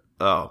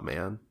 Oh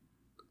man,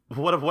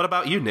 what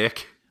about you,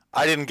 Nick?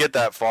 I didn't get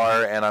that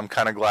far, and I'm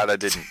kind of glad I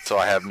didn't, so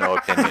I have no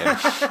opinion.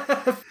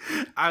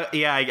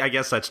 I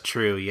guess that's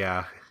true.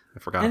 Yeah, I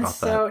forgot about that.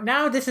 So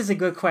now this is a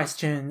good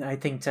question, I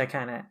think, to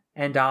kind of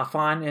end off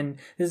on, and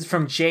this is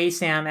from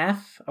JSamF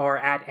or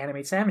at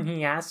AnimateSam, and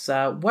he asks,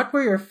 "What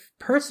were your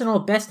personal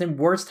best and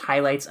worst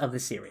highlights of the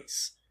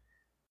series?"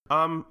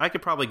 I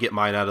could probably get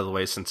mine out of the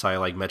way since I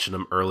like mentioned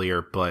them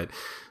earlier, but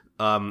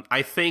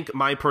I think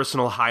my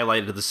personal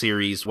highlight of the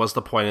series was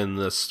the point in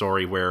the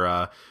story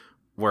where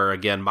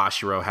again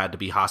Mashiro had to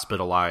be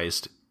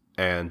hospitalized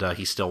and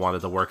he still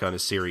wanted to work on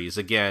his series.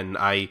 Again,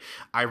 I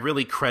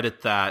really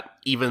credit that,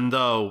 even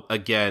though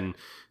again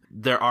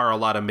there are a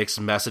lot of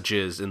mixed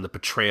messages in the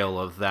portrayal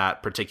of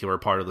that particular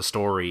part of the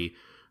story.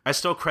 I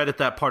still credit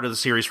that part of the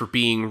series for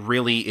being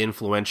really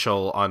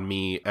influential on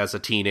me as a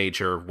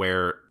teenager,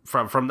 where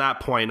from that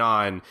point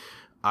on,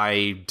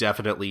 I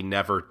definitely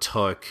never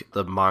took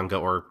the manga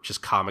or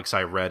just comics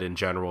I read in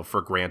general for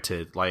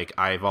granted. Like,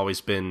 I've always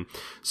been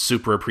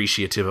super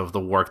appreciative of the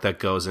work that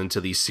goes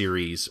into these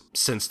series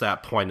since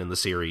that point in the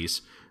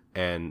series.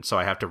 And so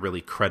I have to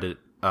really credit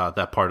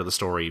that part of the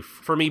story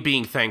for me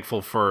being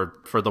thankful for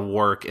the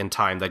work and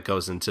time that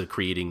goes into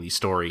creating these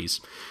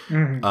stories.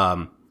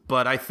 Mm-hmm.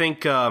 But I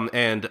think,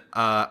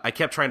 I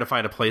kept trying to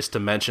find a place to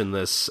mention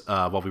this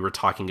while we were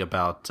talking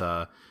about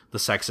the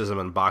sexism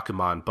in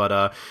Bakuman.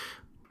 But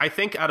I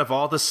think out of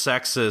all the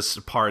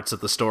sexist parts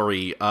of the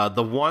story,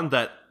 the one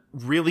that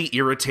really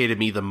irritated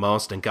me the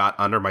most and got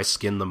under my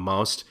skin the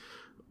most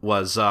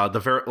was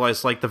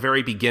the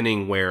very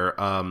beginning where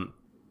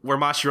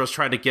Mashiro's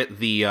trying to get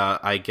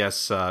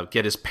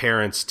get his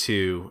parents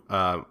to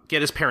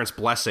get his parents'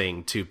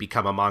 blessing to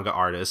become a manga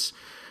artist,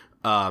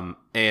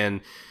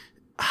 and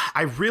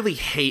I really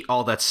hate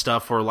all that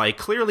stuff where, like,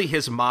 clearly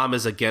his mom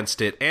is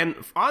against it, and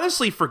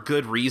honestly for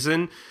good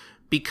reason,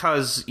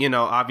 because, you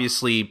know,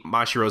 obviously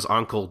Mashiro's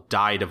uncle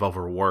died of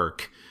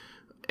overwork,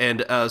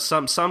 and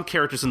some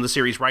characters in the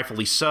series,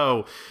 rightfully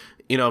so,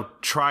 you know,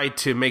 try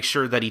to make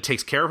sure that he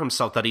takes care of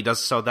himself,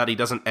 so that he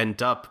doesn't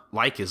end up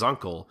like his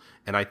uncle,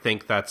 and I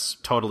think that's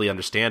totally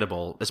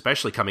understandable,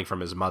 especially coming from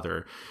his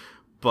mother.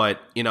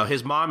 But, you know,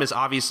 his mom is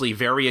obviously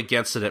very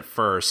against it at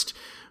first,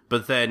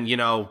 but then, you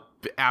know,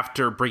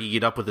 after bringing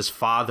it up with his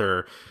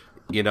father,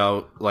 you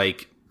know,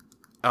 like,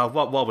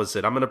 what was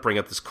it? I'm going to bring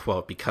up this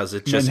quote because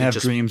it just... Men have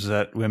dreams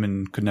that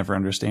women could never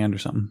understand or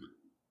something.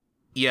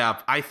 Yeah,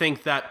 I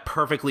think that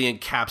perfectly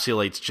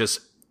encapsulates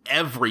just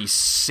every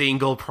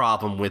single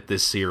problem with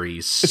this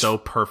series so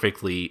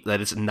perfectly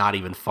that it's not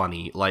even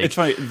funny. Like, it's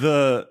funny.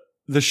 The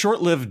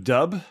short-lived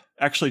dub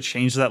actually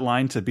changed that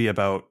line to be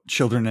about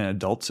children and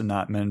adults and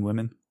not men and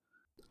women.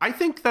 I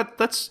think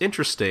that's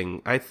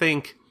interesting. I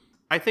think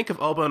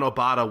if Oba and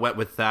Obata went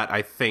with that,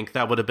 I think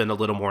that would have been a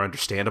little more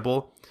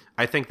understandable.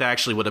 I think that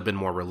actually would have been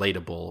more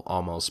relatable,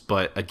 almost.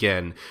 But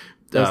again...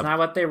 That's not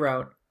what they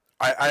wrote.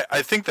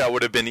 I think that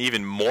would have been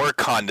even more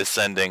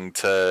condescending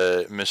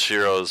to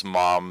Mashiro's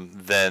mom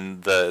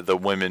than the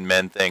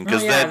women-men thing.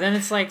 Because then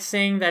it's like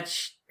saying that...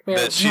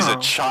 she's a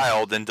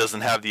child and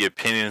doesn't have the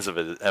opinions of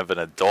an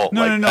adult.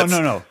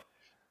 No.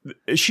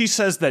 She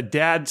says that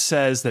dad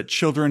says that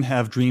children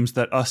have dreams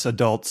that us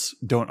adults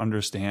don't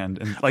understand,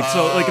 and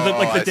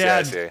the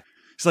dad,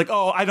 he's like,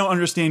 "Oh, I don't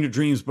understand your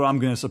dreams, but I'm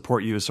going to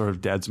support you," is sort of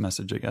dad's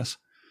message, I guess.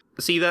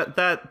 See,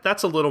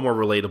 that's a little more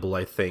relatable,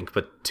 I think,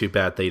 but too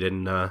bad they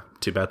didn't.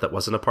 Too bad that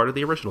wasn't a part of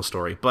the original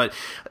story. But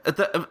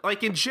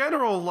like in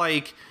general,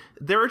 like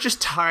there are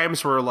just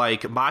times where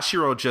like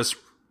Mashiro just,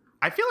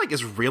 I feel like,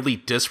 is really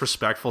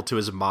disrespectful to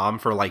his mom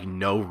for like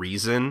no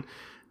reason.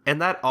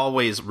 And that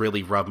always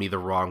really rubbed me the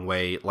wrong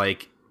way.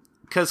 Like,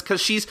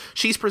 because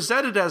she's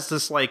presented as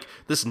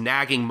this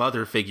nagging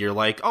mother figure,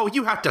 like, oh,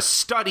 you have to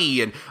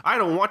study, and I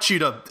don't want you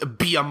to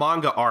be a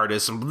manga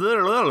artist, and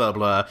blah blah blah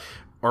blah,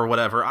 or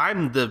whatever.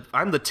 I'm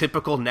the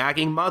typical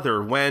nagging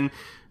mother, when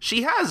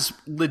she has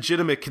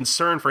legitimate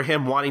concern for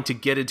him wanting to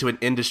get into an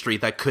industry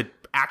that could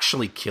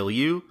actually kill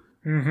you.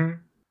 Mm-hmm.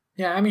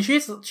 Yeah, I mean,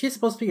 she's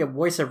supposed to be a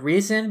voice of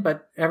reason,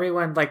 but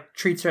everyone like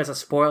treats her as a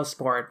spoil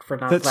sport for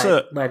not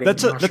letting.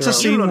 That's a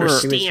scene where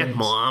understand,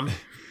 Mom.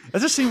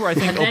 That's a scene where I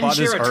think and then Obata's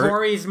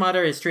Shiratori's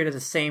mother is treated the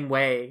same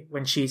way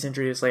when she's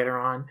introduced later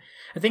on.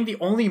 I think the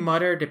only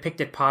mother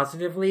depicted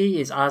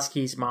positively is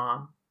Azuki's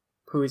mom,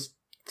 who is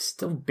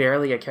still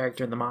barely a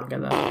character in the manga,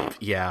 though.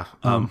 Yeah.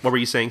 What were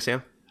you saying,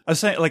 Sam? I was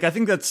saying, like, I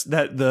think that's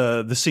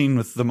the scene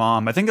with the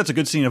mom. I think that's a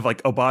good scene of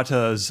like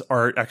Obata's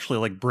art actually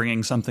like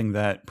bringing something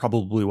that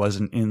probably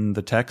wasn't in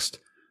the text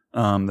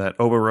that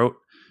Oba wrote,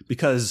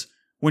 because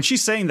when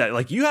she's saying that,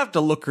 like, you have to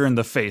look her in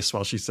the face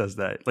while she says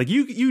that. Like,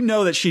 you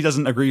know that she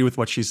doesn't agree with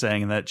what she's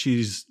saying, and that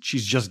she's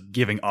just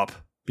giving up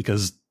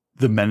because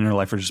the men in her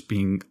life are just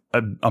being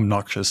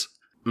obnoxious.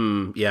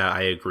 Yeah,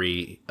 I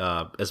agree.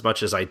 As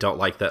much as I don't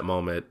like that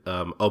moment,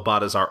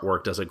 Obata's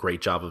artwork does a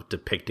great job of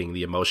depicting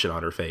the emotion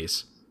on her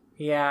face.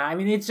 Yeah, I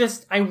mean, it's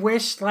just, I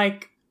wish,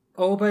 like,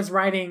 Oba's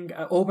writing,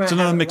 Oba it's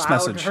another had mixed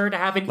allowed message. her to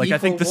have an like, equal I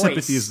think the voice.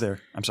 sympathy is there.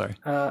 I'm sorry.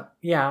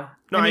 Yeah.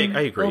 No, I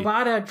agree.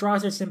 Obata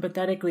draws her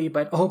sympathetically,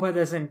 but Oba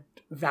doesn't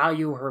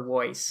value her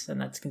voice, and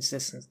that's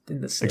consistent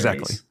in the series.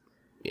 Exactly.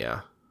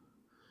 Yeah.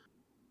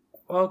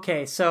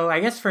 Okay, so I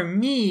guess for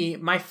me,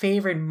 my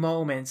favorite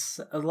moments,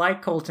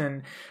 like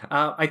Colton,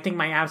 I think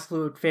my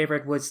absolute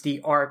favorite was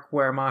the arc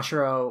where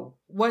Mashiro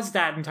was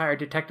that entire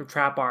Detective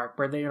Trap arc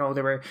where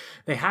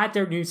they had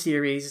their new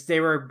series, they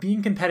were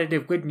being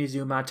competitive with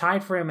Nizuma,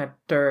 tied for him at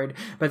third,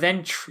 but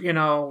then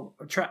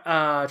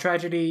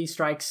tragedy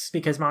strikes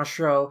because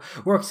Mashiro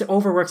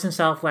overworks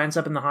himself, lands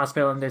up in the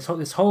hospital, and there's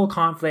this whole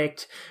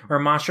conflict where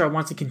Mashiro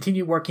wants to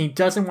continue working,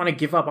 doesn't want to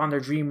give up on their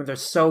dream when they're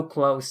so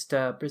close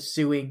to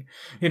pursuing,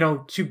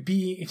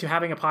 to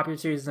having a popular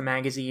series in the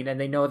magazine, and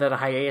they know that a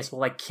hiatus will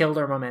like kill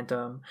their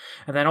momentum.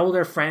 And then all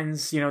their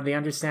friends, they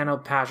understand how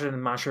passionate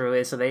Mashiro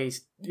is, so they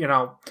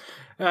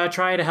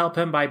try to help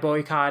him by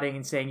boycotting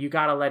and saying, you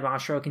gotta let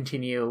Mashiro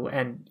continue.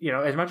 And,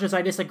 as much as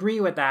I disagree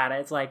with that,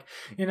 it's like,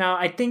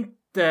 I think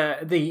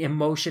the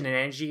emotion and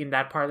energy in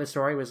that part of the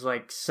story was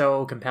like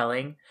so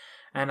compelling,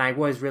 and I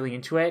was really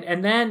into it.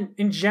 And then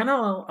in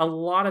general, a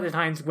lot of the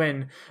times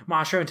when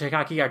Mashiro and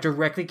Takaki are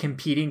directly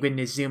competing with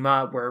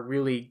Nizuma were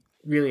really,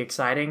 really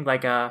exciting.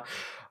 Like,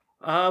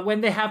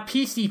 when they have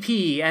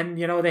PCP and,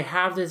 they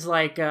have this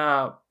like,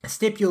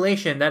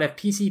 stipulation that if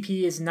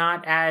PCP is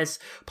not as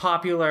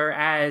popular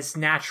as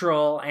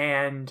Natural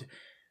and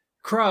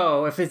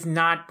Crow, if it's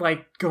not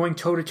like going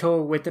toe to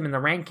toe with them in the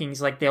rankings,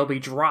 like they'll be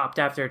dropped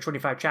after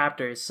 25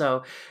 chapters.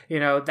 So,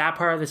 that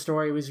part of the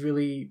story was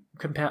really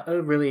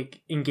really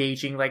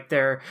engaging. Like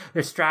their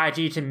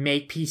strategy to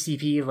make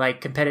PCP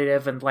like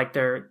competitive, and like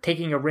they're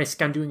taking a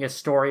risk on doing a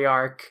story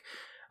arc,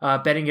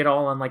 betting it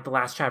all on like the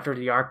last chapter of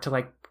the arc to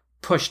like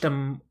push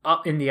them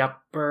up in the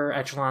upper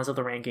echelons of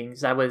the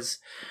rankings. That was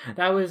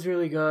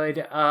really good.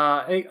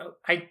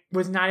 I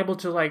was not able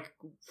to like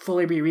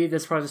fully reread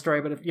this part of the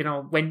story, but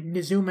when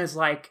Nizuma's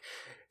like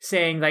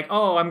saying like,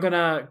 oh, I'm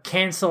gonna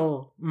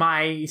cancel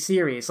my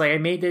series, like I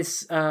made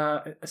this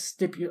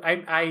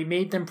I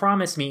made them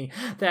promise me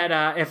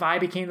that if I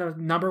became the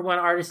 #1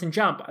 artist in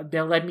Jump,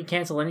 they'll let me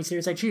cancel any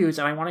series I choose,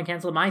 and I want to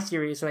cancel my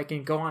series so I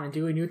can go on and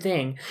do a new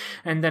thing.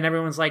 And then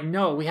everyone's like,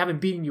 no, we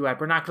haven't beaten you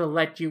yet, we're not gonna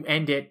let you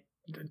end it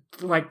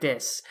like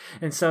this.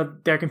 And so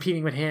they're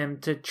competing with him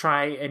to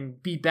try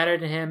and be better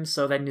than him,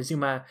 so that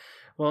Nizuma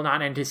will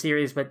not end his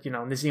series, but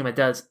Nizuma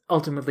does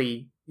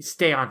ultimately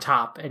stay on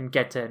top and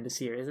get to end the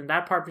series. And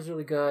that part was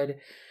really good.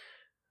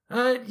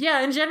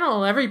 In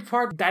general, every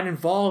part that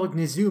involved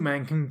Nizuma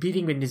and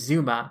competing with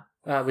Nizuma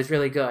was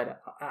really good,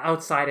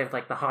 outside of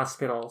like the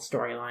hospital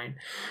storyline.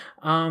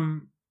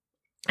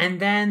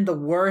 And then the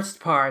worst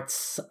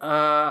parts,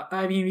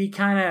 we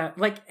kind of,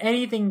 like,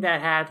 anything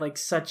that had, like,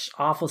 such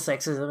awful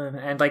sexism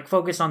and like,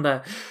 focus on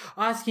the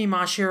Azuki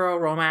Mashiro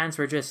romance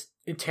were just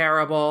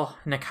terrible.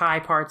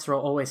 Nakai parts were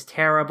always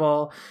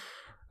terrible.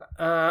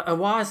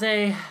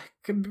 Awase,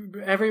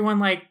 everyone,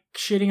 like,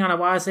 shitting on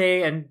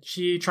Awase and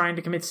she trying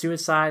to commit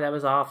suicide, that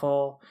was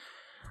awful.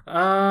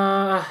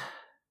 A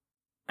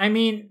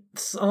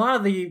lot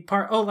of the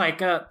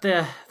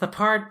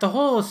part, the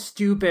whole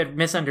stupid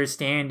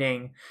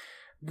misunderstanding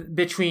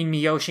between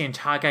Miyoshi and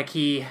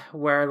Takaki,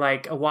 where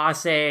like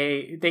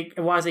Awase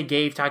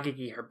gave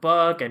Takaki her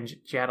book, and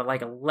she had a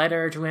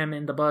letter to him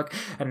in the book,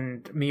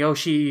 and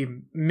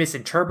Miyoshi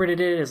misinterpreted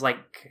it as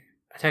like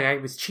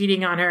Takaki was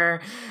cheating on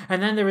her. And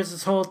then there was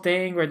this whole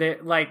thing where they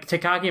like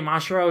Takaki and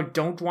Mashiro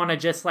don't want to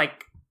just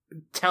like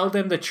tell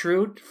them the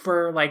truth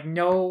for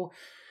no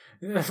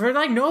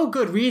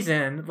good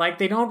reason. Like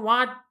they don't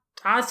want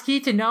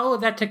Azuki to know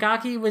that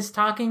Takaki was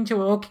talking to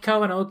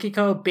Okiko, and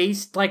Okiko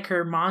based like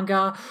her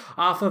manga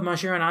off of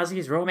Mashiro and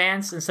Azuki's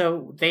romance, and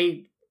so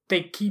they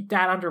they keep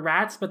that under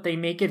wraps, but they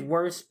make it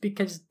worse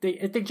because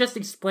they just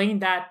explain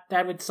that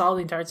would solve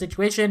the entire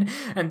situation,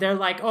 and they're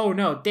like, oh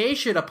no, they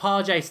should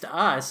apologize to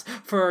us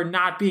for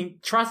not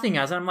trusting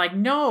us. And I'm like,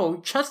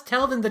 no, just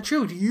tell them the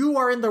truth. You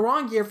are in the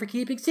wrong here for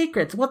keeping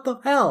secrets. What the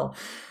hell?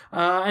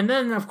 And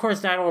then, of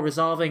course, that all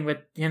resolving with,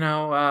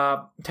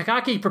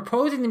 Takaki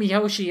proposing to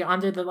Mihoshi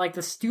under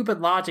the stupid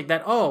logic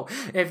that, oh,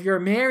 if you're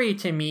married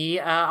to me,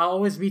 I'll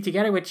always be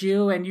together with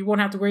you and you won't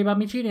have to worry about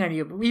me cheating on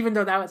you. Even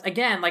though that was,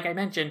 again, like I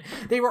mentioned,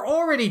 they were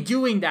already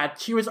doing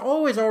that. She was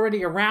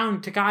already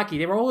around Takaki.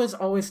 They were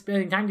always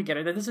spending time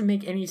together. That doesn't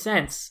make any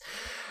sense.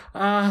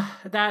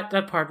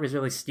 That part was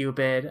really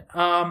stupid.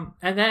 And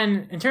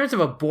then, in terms of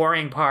a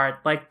boring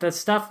part, like the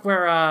stuff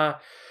where,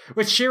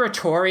 with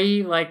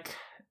Shiratori, like,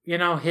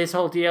 his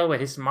whole deal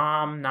with his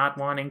mom not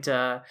wanting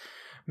to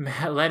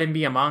let him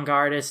be a manga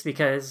artist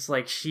because,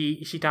 like,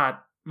 she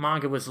thought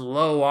manga was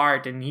low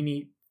art and he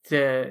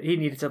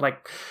needed to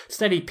like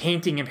study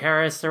painting in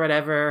Paris or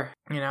whatever.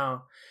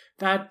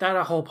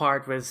 That whole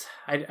part was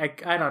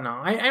I don't know.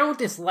 I don't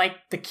dislike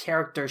the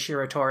character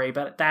Shiratori,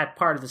 but that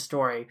part of the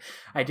story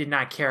I did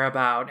not care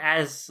about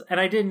and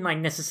I didn't like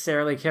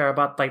necessarily care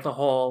about like the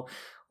whole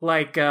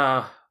like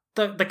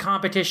the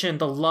competition,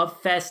 the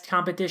Love Fest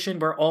competition,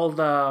 where all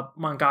the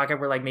mangaka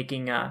were like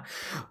making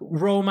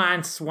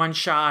romance one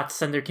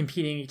shots and they're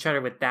competing each other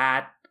with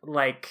that.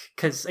 Like,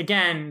 because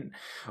again,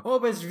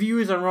 Oba's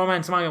views on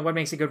romance manga, what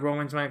makes a good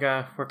romance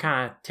manga, were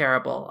kind of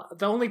terrible.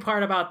 The only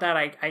part about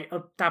that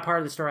that part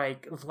of the story I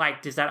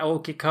liked is that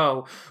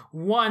Okiko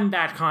won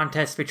that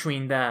contest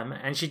between them,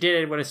 and she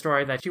did it with a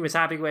story that she was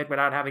happy with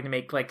without having to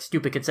make like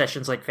stupid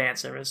concessions like fan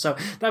service. So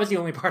that was the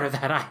only part of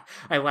that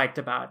I liked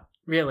about.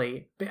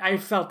 Really, I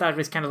felt that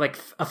was kind of like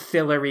a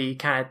fillery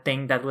kind of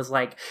thing that was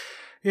like,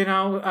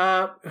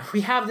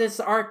 we have this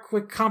arc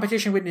with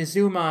competition with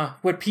Nizuma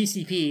with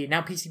PCP.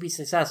 Now PCP is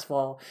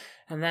successful,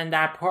 and then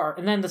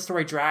the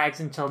story drags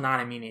until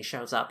Nanamine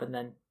shows up, and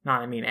then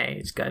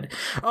Nanamine is good.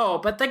 Oh,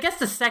 but I guess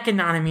the second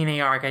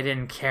Nanamine arc I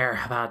didn't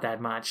care about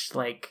that much.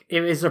 Like, it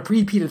was a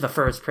repeat of the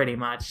first pretty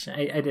much.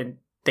 I didn't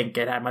think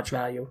it had much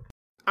value.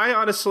 I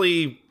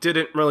honestly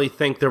didn't really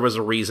think there was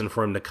a reason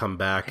for him to come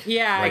back.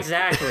 Yeah,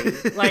 exactly.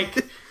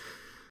 Like,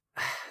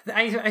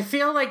 I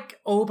feel like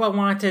Oba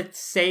wanted to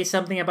say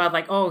something about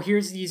like, oh, here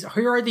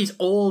are these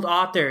old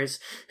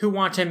authors who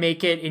want to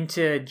make it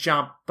into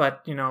Jump,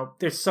 but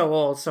they're so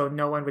old, so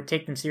no one would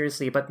take them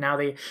seriously. But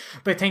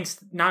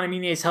thanks,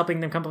 Nanamine is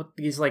helping them come up with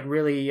these like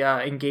really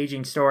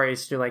engaging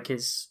stories through like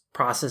his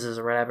processes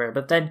or whatever.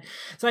 But then,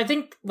 so I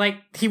think like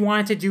he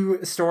wanted to do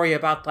a story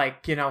about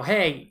like,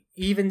 hey,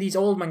 even these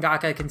old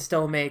mangaka can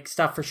still make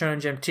stuff for Shonen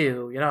Jump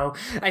too,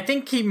 I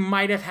think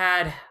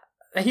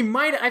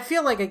I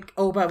feel like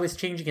Oba was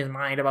changing his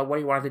mind about what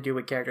he wanted to do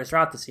with characters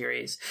throughout the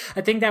series.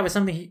 I think that was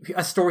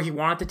a story he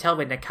wanted to tell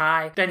with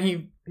Nakai. Then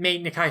he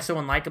made Nakai so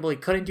unlikable he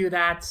couldn't do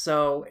that.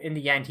 So in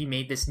the end, he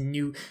made these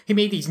new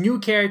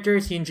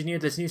characters. He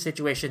engineered this new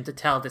situation to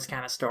tell this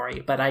kind of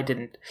story. But I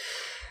didn't.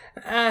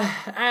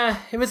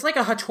 It was like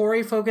a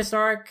Hattori focused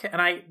arc,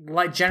 and I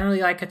generally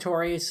like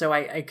Hattori, so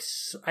I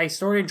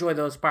sort of enjoy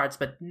those parts.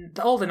 But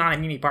all the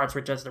Nanamine parts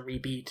were just a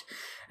repeat,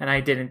 and I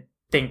didn't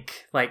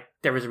think like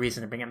there was a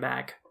reason to bring him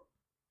back.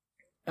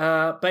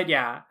 But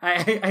yeah,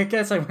 I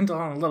guess I went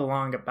on a little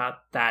long about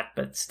that,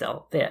 but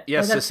still, yeah.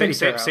 Yes,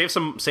 yeah, save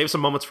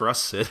some moments for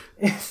us, Sid.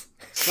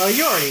 Well,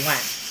 you already went,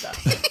 so.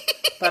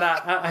 But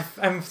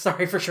I'm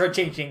sorry for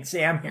shortchanging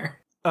Sam here.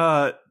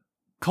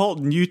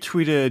 Colton, you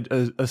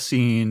tweeted a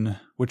scene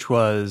which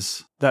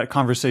was that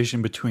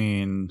conversation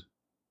between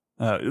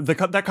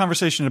that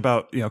conversation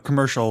about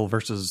commercial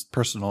versus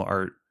personal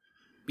art.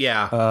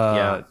 Yeah,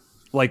 yeah.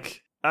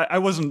 Like I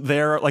wasn't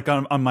there, like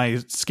on my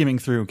skimming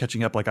through and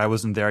catching up. Like I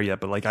wasn't there yet,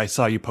 but like I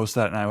saw you post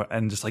that,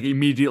 and just like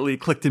immediately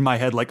clicked in my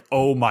head, like,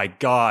 oh my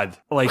god,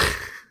 like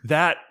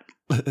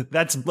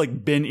that's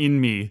like been in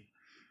me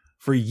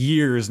for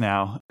years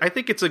now. I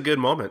think it's a good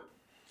moment.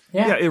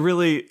 Yeah, it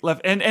really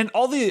left, and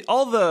all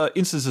the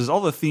instances,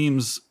 all the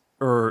themes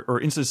or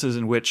instances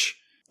in which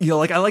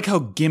like I like how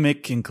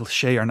gimmick and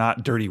cliche are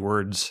not dirty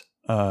words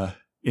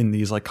in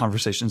these like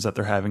conversations that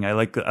they're having. I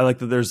like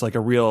that there's like a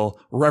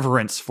real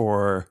reverence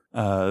for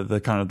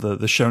the kind of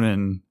the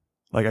shonen,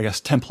 like I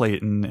guess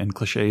template and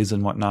cliches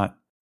and whatnot.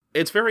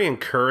 It's very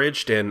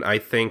encouraged, and I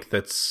think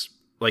that's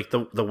like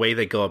the way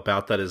they go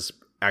about that is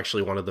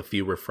actually one of the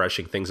few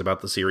refreshing things about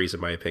the series, in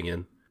my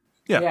opinion.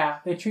 Yeah,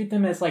 they treat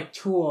them as like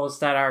tools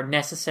that are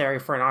necessary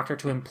for an author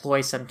to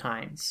employ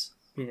sometimes,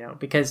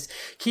 because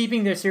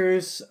keeping their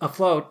series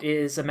afloat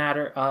is a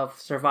matter of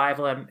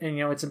survival and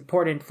it's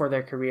important for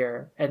their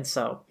career. And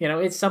so,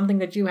 it's something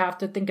that you have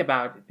to think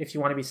about if you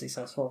want to be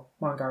successful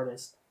manga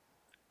artist.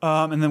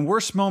 And then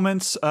worst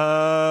moments,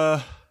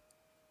 chapter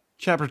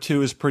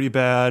 2 is pretty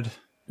bad.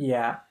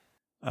 Yeah.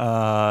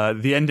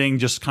 The ending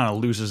just kind of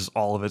loses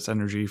all of its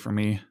energy for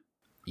me.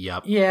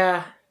 Yep.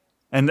 Yeah.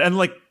 And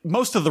like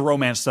most of the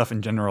romance stuff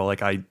in general,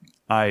 like I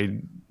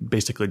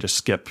basically just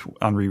skip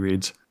on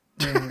rereads.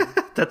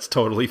 That's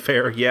totally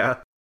fair. Yeah.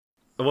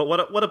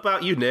 What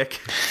about you,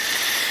 Nick?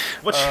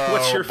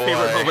 What's your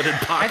favorite moment in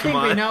Pokemon?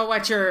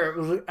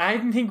 I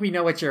think we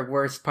know what your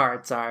worst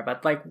parts are,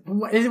 but like,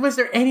 was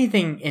there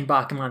anything in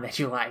Pokemon that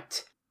you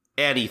liked?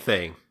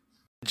 Anything.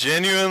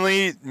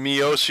 Genuinely,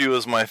 Miyoshi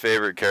was my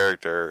favorite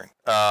character.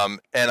 And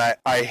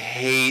I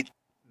hate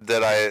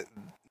that I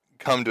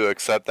come to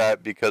accept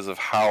that because of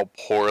how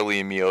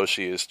poorly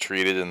Miyoshi is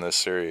treated in this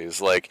series.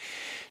 Like,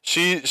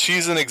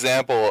 she's an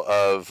example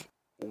of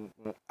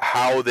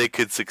how they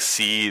could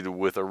succeed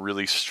with a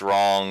really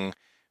strong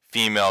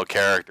female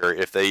character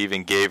if they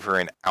even gave her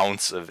an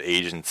ounce of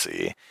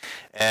agency.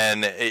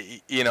 And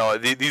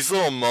these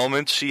little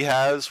moments she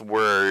has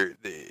where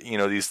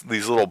these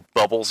little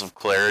bubbles of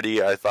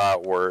clarity, I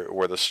thought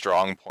were the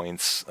strong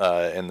points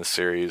in the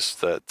series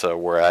that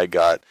where I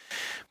got.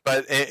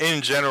 But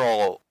in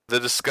general, the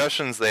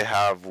discussions they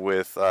have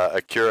with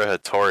Akira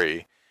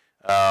Hattori,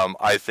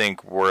 I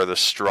think were the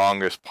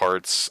strongest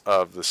parts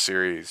of the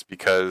series,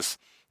 because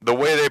the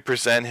way they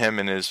present him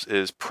and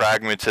his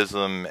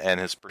pragmatism and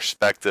his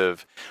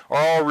perspective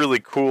are all really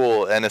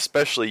cool and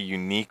especially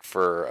unique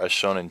for a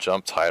Shonen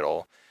Jump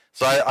title.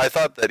 So I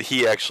thought that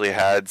he actually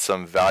had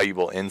some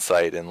valuable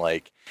insight in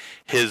like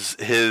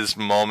his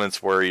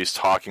moments where he's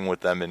talking with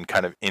them and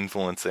kind of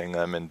influencing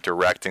them and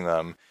directing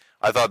them.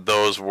 I thought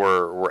those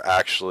were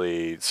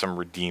actually some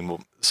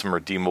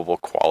redeemable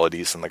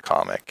qualities in the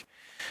comic.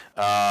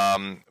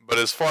 But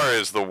as far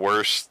as the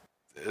worst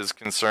is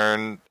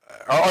concerned,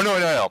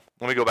 no.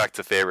 Let me go back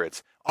to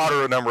favorites.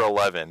 Otter number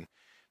 11.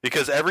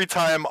 Because every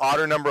time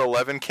Otter number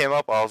 11 came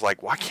up, I was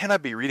like, why can't I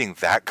be reading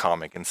that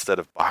comic instead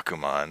of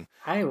Bakuman?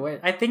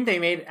 I think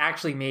they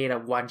actually made a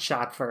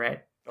one-shot for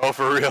it. Oh,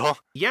 for real?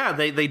 Yeah,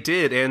 they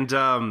did, and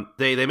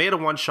they made a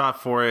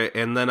one-shot for it,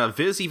 and then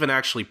Viz even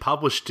actually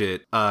published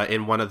it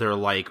in one of their,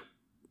 like,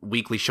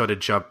 weekly Shonen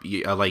Jump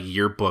like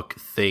yearbook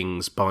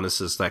things,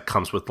 bonuses that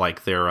comes with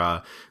like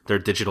their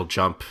Digital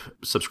Jump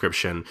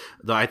subscription.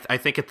 Though I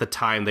think at the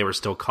time they were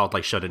still called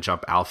like Shonen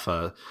Jump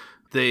Alpha.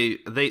 They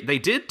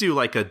did do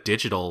like a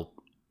digital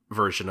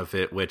version of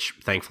it, which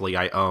thankfully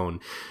I own.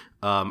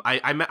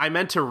 I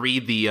meant to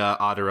read the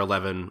Otter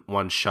 11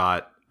 one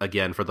shot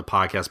again for the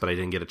podcast, but I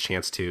didn't get a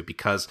chance to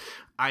because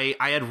I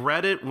had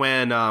read it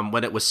when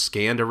it was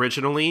scanned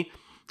originally.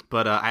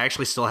 But I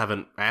actually still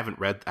haven't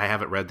read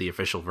the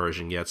official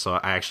version yet, so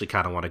I actually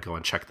kind of want to go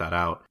and check that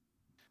out.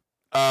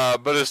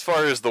 But as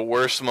far as the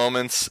worst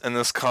moments in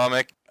this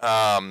comic,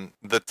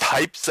 the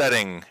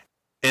typesetting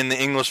in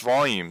the English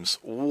volumes,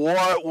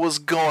 what was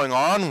going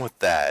on with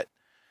that?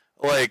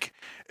 Like,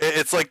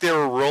 it's like they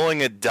were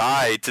rolling a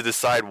die to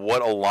decide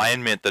what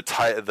alignment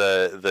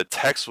the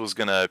text was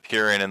going to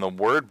appear in the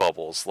word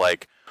bubbles.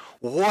 Like,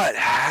 what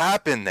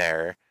happened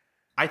there?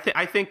 I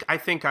think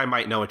I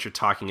might know what you're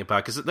talking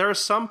about, because there are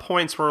some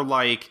points where,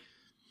 like,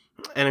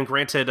 and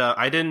granted,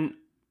 I didn't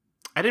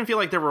feel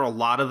like there were a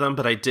lot of them,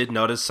 but I did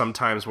notice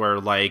sometimes where,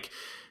 like,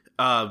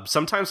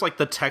 sometimes like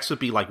the text would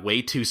be like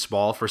way too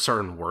small for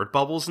certain word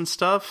bubbles and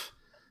stuff.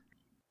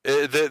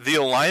 The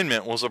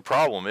alignment was a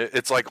problem.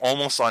 It's like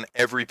almost on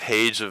every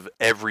page of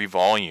every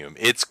volume.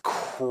 It's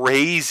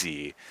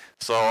crazy.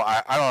 So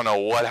I don't know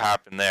what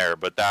happened there,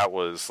 but that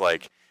was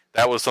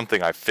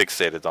something I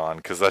fixated on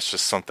because that's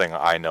just something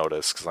I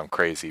noticed because I'm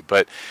crazy.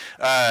 But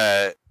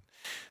I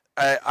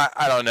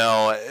don't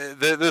know.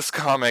 This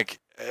comic,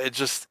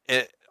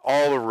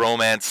 all the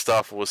romance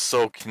stuff was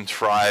so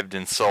contrived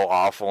and so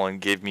awful and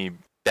gave me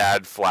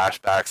bad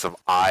flashbacks of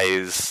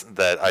eyes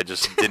that I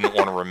just didn't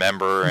want to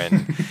remember.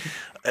 And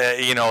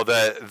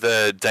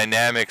the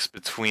dynamics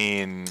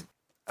between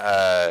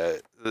all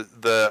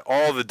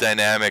the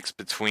dynamics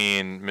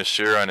between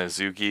Mishira and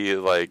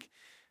Azuki, like.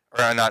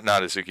 Or not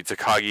Azuki,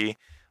 Takagi,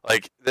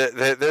 like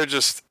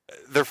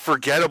they're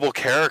forgettable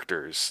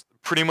characters.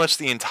 Pretty much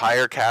the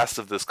entire cast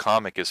of this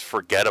comic is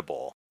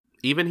forgettable.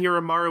 Even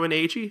Hiromaru and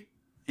Eiji?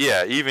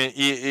 Yeah, even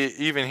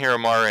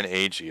Hiromaru and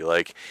Eiji.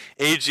 Like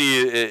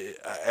Eiji,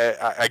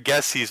 I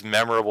guess he's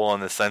memorable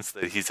in the sense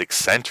that he's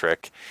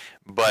eccentric,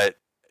 but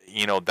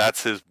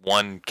that's his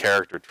one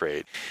character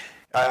trait.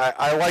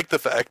 I like the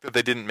fact that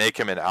they didn't make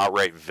him an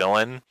outright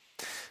villain,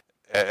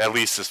 at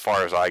least as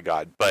far as I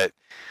got, but.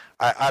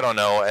 I don't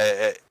know.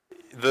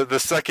 The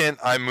second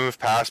I move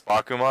past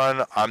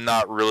Bakuman, I'm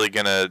not really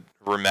gonna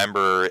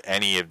remember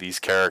any of these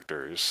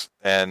characters,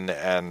 and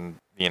they're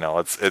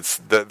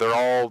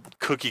all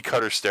cookie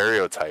cutter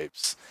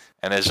stereotypes,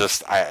 and it's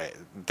just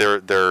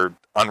they're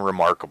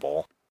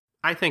unremarkable.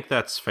 I think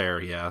that's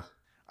fair. Yeah.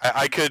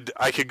 I could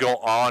go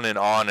on and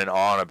on and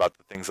on about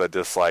the things I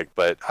dislike,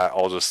 but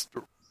I'll just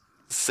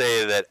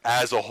say that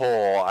as a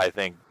whole, I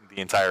think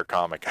the entire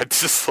comic I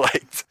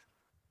disliked.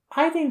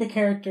 I think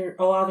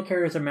a lot of the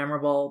characters are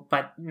memorable,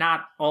 but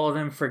not all of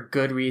them for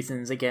good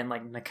reasons. Again,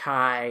 like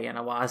Nakai and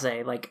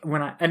Awase. Like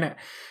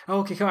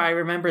I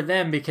remember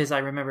them because I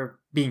remember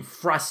being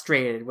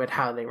frustrated with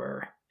how they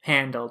were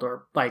handled,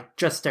 or like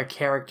just their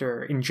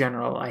character in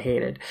general. I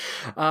hated.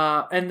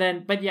 But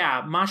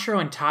yeah, Mashiro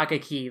and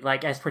Takagi,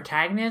 like as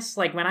protagonists.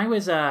 Like when I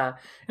was a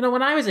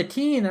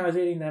teen, I was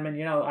reading them,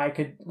 and I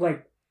could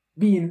like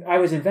I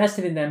was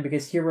invested in them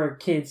because here were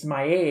kids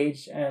my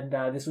age, and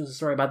this was a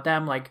story about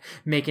them like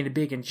making a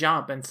big and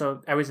jump, and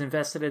so I was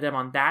invested in them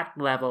on that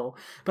level.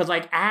 But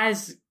like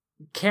as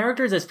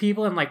characters, as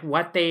people, and like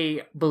what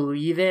they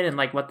believe in and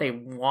like what they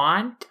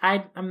want,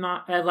 I'm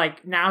not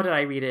like, now that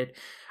I read it,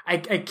 I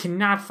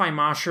cannot find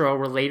Mashiro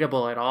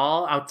relatable at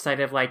all outside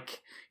of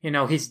like, you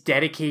know, his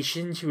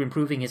dedication to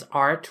improving his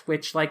art,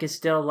 which like is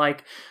still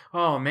like,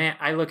 oh man,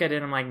 I look at it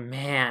and I'm like,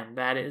 man,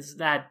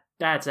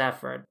 that's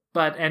effort.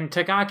 But, and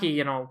Takaki,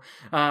 you know,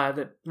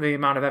 the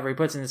amount of effort he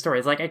puts in the story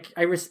is like,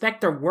 I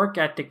respect their work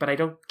ethic, but I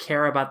don't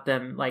care about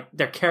them, like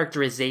their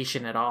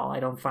characterization at all. I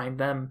don't find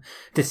them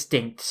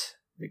distinct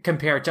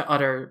compared to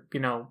other, you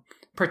know,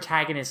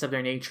 protagonists of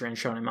their nature in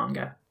shonen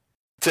manga.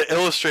 To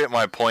illustrate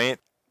my point,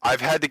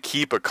 I've had to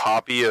keep a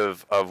copy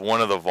of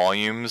one of the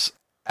volumes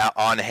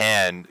on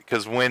hand,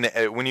 because when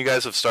you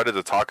guys have started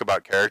to talk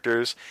about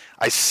characters,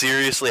 I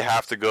seriously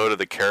have to go to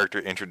the character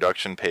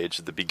introduction page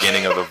at the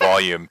beginning of the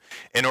volume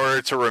in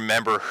order to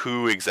remember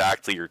who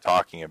exactly you're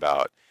talking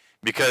about.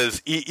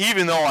 Because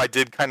even though I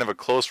did kind of a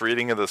close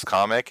reading of this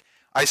comic,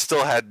 I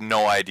still had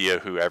no idea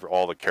who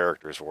all the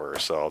characters were.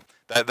 So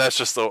that's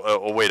just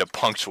a way to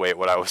punctuate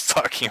what I was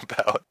talking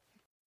about.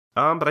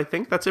 But I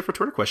think that's it for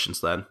Twitter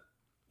questions then.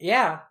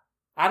 Yeah.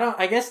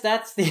 I guess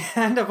that's the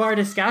end of our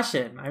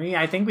discussion. I mean,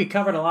 I think we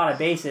covered a lot of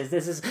bases.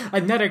 This is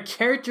another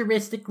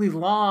characteristically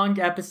long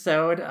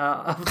episode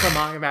of the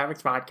Manga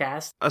Mavericks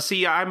podcast.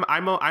 See,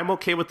 I'm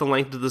okay with the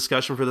length of the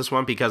discussion for this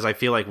one because I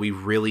feel like we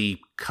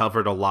really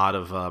covered a lot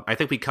of, I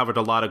think we covered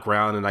a lot of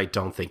ground, and I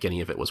don't think any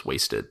of it was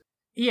wasted.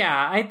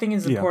 Yeah, I think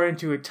it's important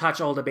to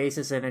touch all the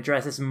bases and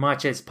address as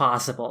much as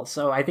possible.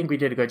 So I think we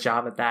did a good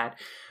job at that.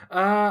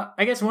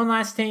 I guess one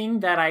last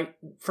thing that I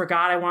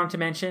forgot I wanted to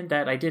mention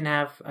that I didn't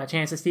have a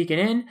chance to sneak it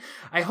in.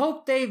 I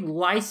hope they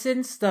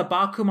license the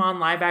Bakuman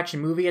live action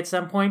movie at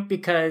some point,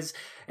 because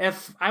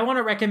if I want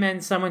to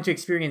recommend someone to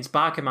experience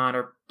Bakuman,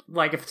 or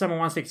like if someone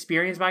wants to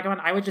experience Bakuman,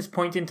 I would just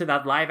point into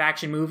that live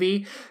action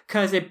movie,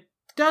 because it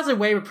does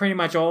away with pretty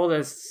much all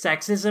the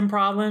sexism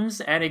problems,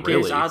 and it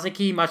gives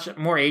Azuki much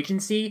more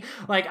agency.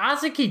 Like,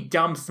 Azuki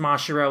dumps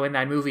Mashiro in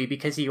that movie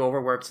because he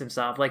overworks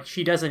himself. Like,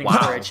 she doesn't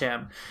encourage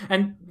him.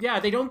 And yeah,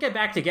 they don't get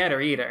back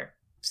together either.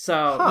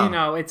 So, you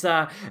know, it's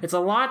a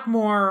lot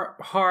more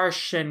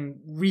harsh and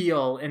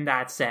real in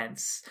that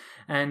sense.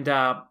 And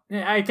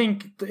I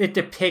think it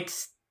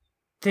depicts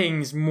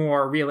things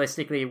more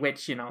realistically,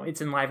 which, you know,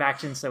 it's in live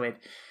action, so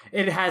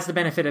it has the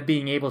benefit of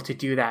being able to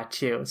do that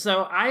too.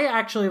 So I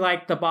actually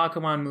like the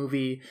Bakuman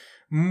movie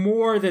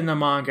more than the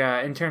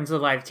manga in terms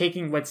of like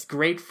taking what's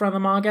great from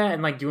the manga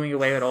and like doing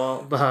away with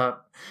all the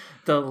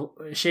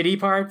shitty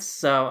parts.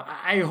 So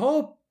I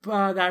hope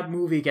that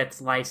movie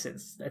gets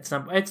licensed at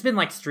some. It's been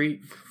like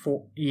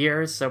 4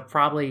 years, so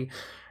probably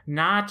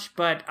not,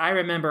 but I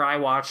remember I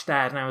watched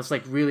that and I was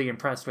like really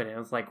impressed with it. I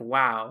was like,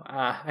 wow,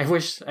 I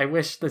wish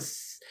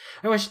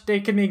they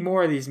could make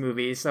more of these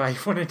movies, so I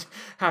wouldn't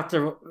have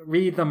to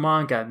read the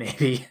manga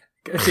maybe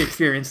to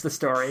experience the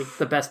story,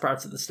 the best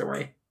parts of the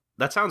story.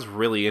 That sounds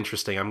really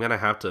interesting. I'm gonna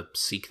have to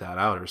seek that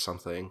out or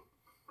something.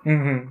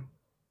 Mm-hmm.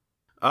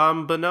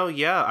 But no,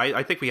 yeah,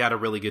 I think we had a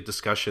really good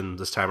discussion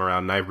this time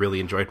around, and I really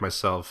enjoyed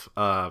myself.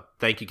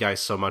 Thank you guys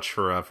so much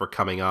for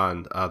coming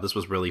on. This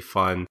was really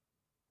fun.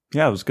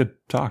 Yeah, it was good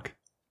talk.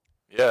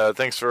 Yeah,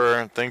 thanks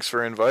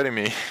for inviting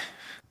me.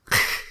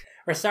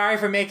 We're sorry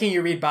for making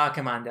you read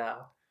Bakuman,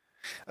 though.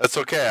 That's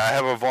okay. I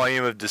have a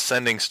volume of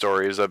Descending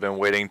stories I've been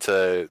waiting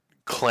to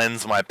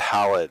cleanse my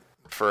palate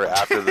for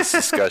after this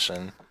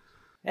discussion.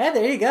 Yeah,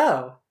 there you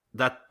go.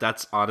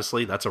 That's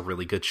honestly, that's a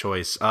really good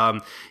choice.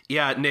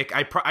 Yeah, Nick,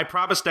 I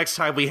promise next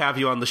time we have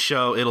you on the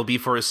show, it'll be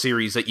for a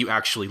series that you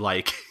actually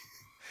like.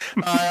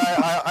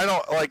 I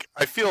don't like.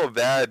 I feel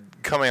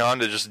bad coming on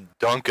to just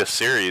dunk a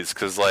series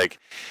because, like,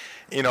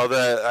 you know,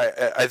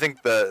 I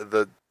think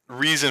the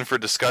reason for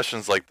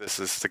discussions like this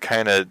is to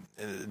kind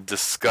of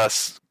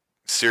discuss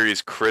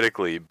series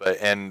critically,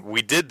 and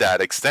we did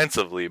that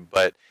extensively.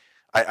 But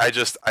I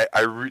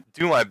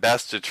do my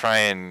best to try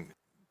and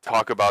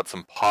talk about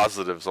some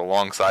positives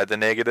alongside the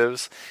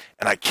negatives,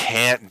 and I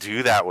can't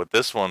do that with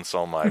this one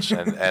so much.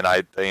 and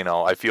I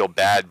feel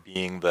bad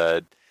being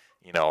the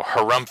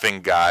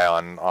harumphing guy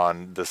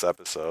on this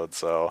episode.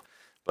 So,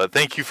 but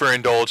thank you for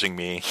indulging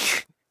me.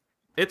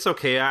 It's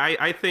okay.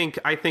 I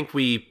think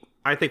we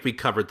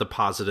covered the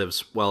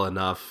positives well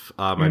enough.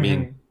 I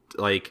mean,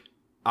 like,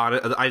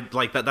 I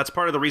like that. That's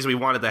part of the reason we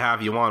wanted to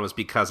have you on, was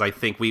because I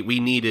think we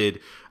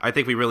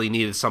really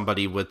needed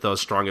somebody with those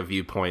stronger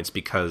viewpoints,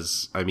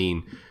 because I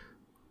mean,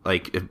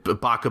 like,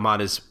 Bakuman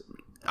is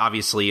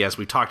obviously, as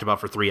we've talked about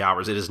for 3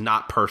 hours, it is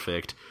not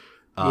perfect.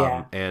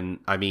 And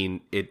I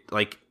mean, it,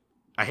 like,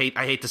 I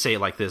hate to say it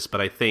like this,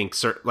 but I think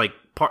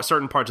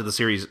certain parts of the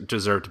series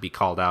deserve to be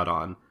called out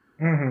on.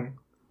 Mm-hmm.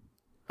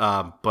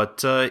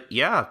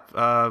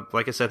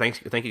 Like I said,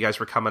 thank you guys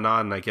for coming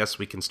on. I guess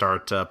we can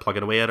start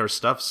plugging away at our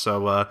stuff.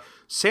 So,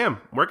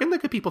 Sam, where can the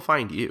good people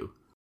find you?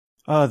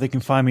 They can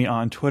find me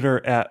on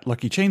Twitter at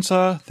Lucky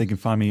Chainsaw. They can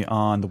find me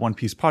on the One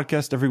Piece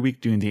podcast every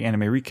week doing the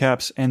anime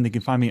recaps. And they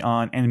can find me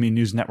on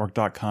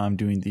AnimeNewsNetwork.com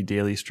doing the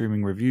daily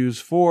streaming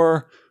reviews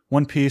for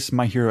One Piece,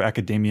 My Hero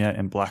Academia,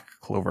 and Black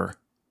Clover.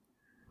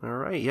 All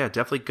right, yeah,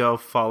 definitely go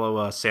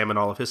follow Sam and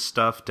all of his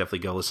stuff. Definitely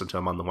go listen to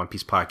him on the One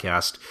Piece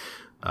podcast.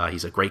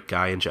 He's a great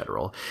guy in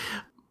general.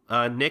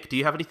 Nick, do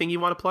you have anything you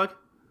want to plug?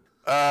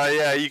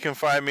 Yeah, you can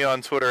find me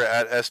on Twitter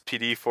at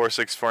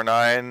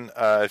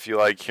SPD4649 if you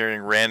like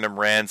hearing random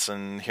rants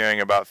and hearing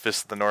about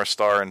Fist of the North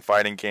Star and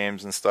fighting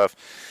games and stuff.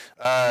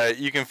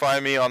 You can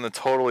find me on the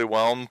Totally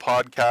Whelmed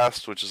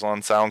podcast, which is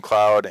on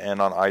SoundCloud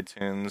and on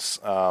iTunes.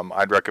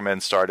 I'd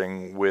recommend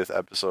starting with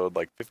episode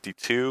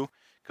 52,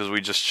 because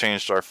we just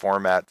changed our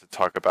format to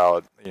talk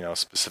about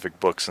specific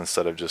books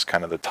instead of just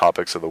kind of the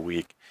topics of the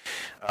week.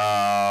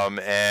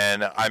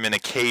 And I'm an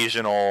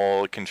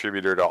occasional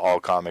contributor to All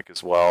Comic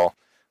as well.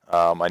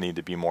 I need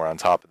to be more on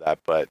top of that,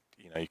 but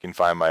you can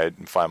find my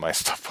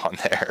stuff on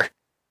there.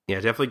 Yeah,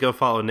 definitely go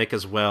follow Nick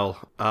as well.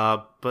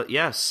 But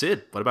yeah,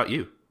 Sid, what about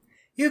you?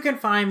 You can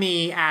find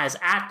me as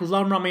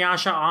 @Lone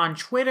Ramayasha on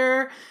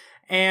Twitter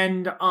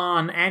and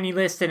on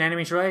AniList and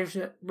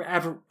Animation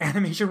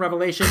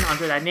Revelation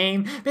under that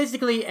name.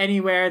 Basically,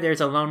 anywhere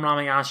there's a Lone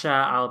Ramayasha,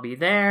 I'll be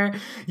there.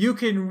 You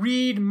can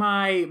read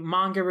my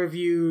manga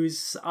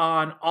reviews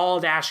on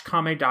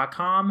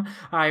all-comic.com.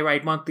 I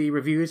write monthly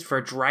reviews for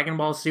Dragon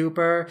Ball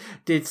Super.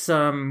 Did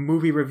some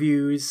movie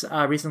reviews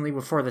recently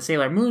for the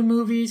Sailor Moon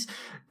movies.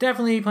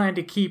 Definitely plan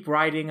to keep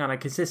writing on a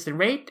consistent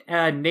rate.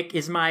 Nick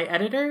is my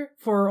editor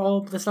for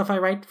all the stuff I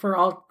write for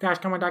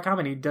all-comic.com,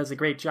 and he does a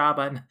great job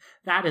on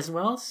that as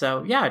well.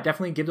 So yeah,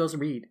 definitely give those a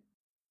read.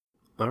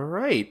 All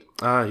right.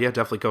 Yeah,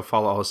 definitely go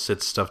follow all of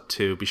Sid's stuff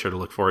too. Be sure to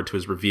look forward to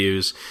his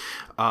reviews.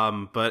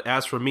 But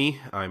as for me,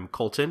 I'm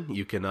Colton.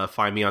 You can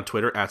find me on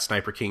Twitter at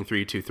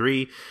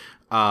SniperKing323.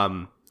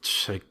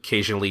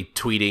 Occasionally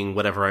tweeting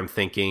whatever I'm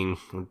thinking.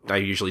 I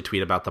usually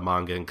tweet about the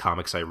manga and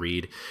comics I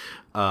read.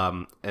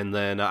 And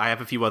then I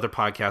have a few other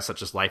podcasts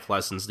such as Life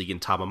Lessons, the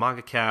Gintama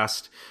Manga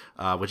Cast,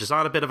 which is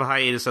on a bit of a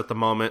hiatus at the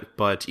moment,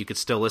 but you could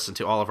still listen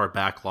to all of our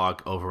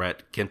backlog over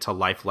at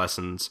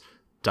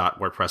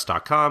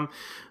gintalifelessons.wordpress.com.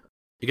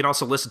 You can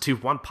also listen to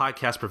One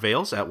Podcast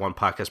Prevails at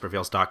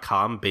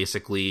onepodcastprevails.com.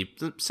 Basically,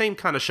 the same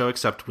kind of show,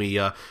 except we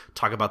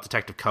talk about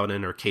Detective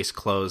Conan or Case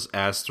Closed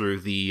as through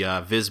the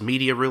Viz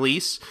Media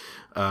release.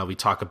 We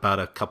talk about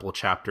a couple of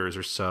chapters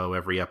or so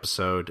every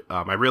episode.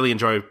 I really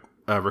enjoy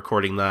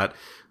recording that.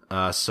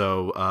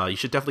 So you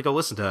should definitely go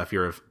listen to that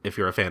if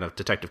you're a fan of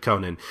Detective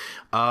Conan.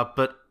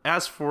 But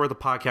as for the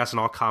podcast and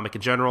All Comic in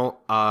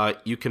general,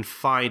 you can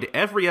find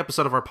every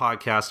episode of our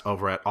podcast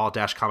over at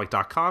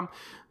all-comic.com.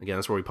 Again,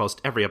 that's where we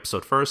post every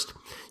episode first.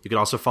 You can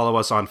also follow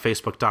us on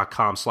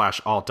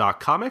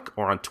facebook.com/all.comic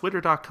or on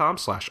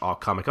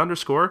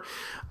twitter.com/allcomic_.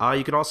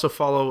 You can also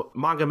follow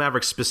Manga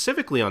Mavericks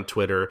specifically on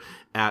Twitter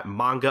at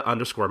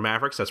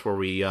manga_Mavericks. That's where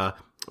we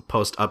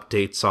post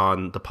updates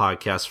on the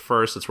podcast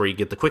first. That's where you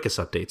get the quickest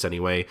updates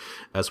anyway,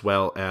 as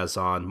well as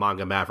on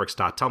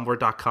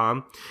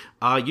mangamavericks.tumblr.com.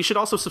 You should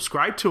also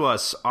subscribe to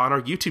us on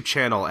our YouTube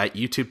channel at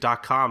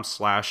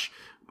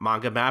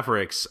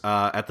youtube.com/mangamaverics.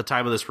 At the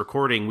time of this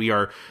recording, we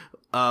are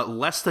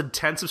less than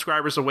 10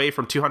 subscribers away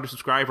from 200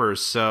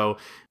 subscribers, so...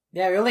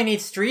 Yeah, we only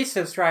need 3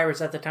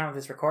 subscribers at the time of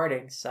this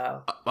recording,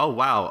 so... Oh,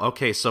 wow.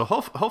 Okay, so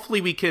hopefully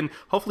we can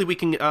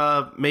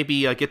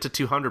maybe get to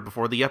 200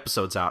 before the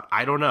episode's out.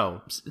 I don't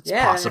know. It's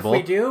possible. Yeah,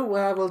 if we do,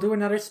 we'll do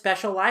another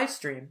special live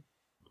stream.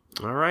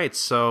 All right,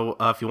 so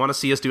if you want to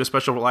see us do a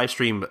special live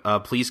stream,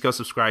 please go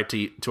subscribe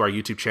to our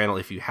YouTube channel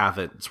if you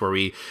haven't. It's where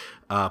we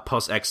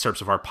post excerpts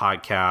of our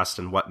podcast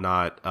and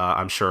whatnot.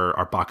 I'm sure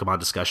our Bakuman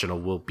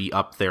discussion will be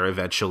up there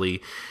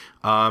eventually.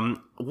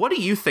 What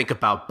do you think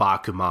about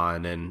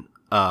Bakuman and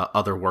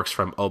other works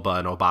from Oba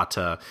and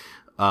Obata?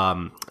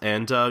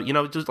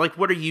 Just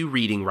what are you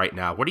reading right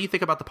now? What do you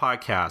think about the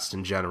podcast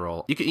in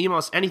general? You can email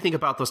us anything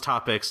about those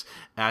topics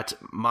at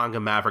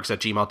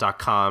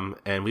mangamavericks@gmail.com,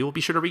 and we will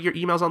be sure to read your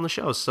emails on the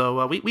show.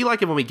 So we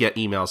like it when we get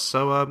emails,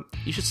 so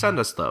you should send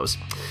us those.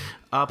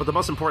 But the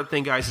most important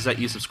thing, guys, is that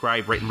you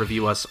subscribe, rate, and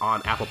review us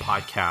on Apple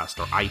Podcast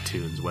or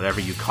iTunes, whatever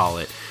you call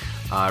it.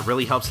 It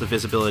really helps the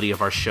visibility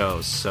of our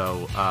shows,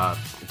 so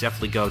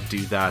definitely go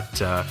do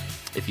that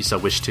if you so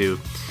wish to.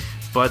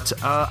 But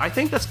I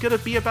think that's going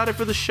to be about it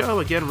for the show.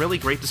 Again, really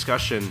great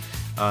discussion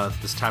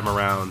this time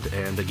around.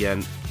 And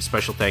again,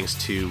 special thanks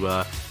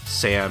to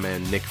Sam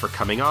and Nick for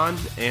coming on.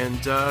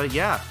 And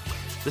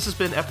this has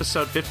been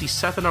episode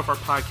 57 of our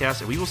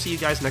podcast. And we will see you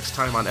guys next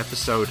time on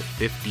episode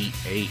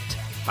 58.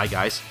 Bye,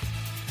 guys.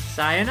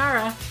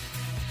 Sayonara.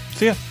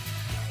 See ya.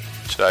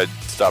 Should I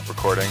stop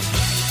recording?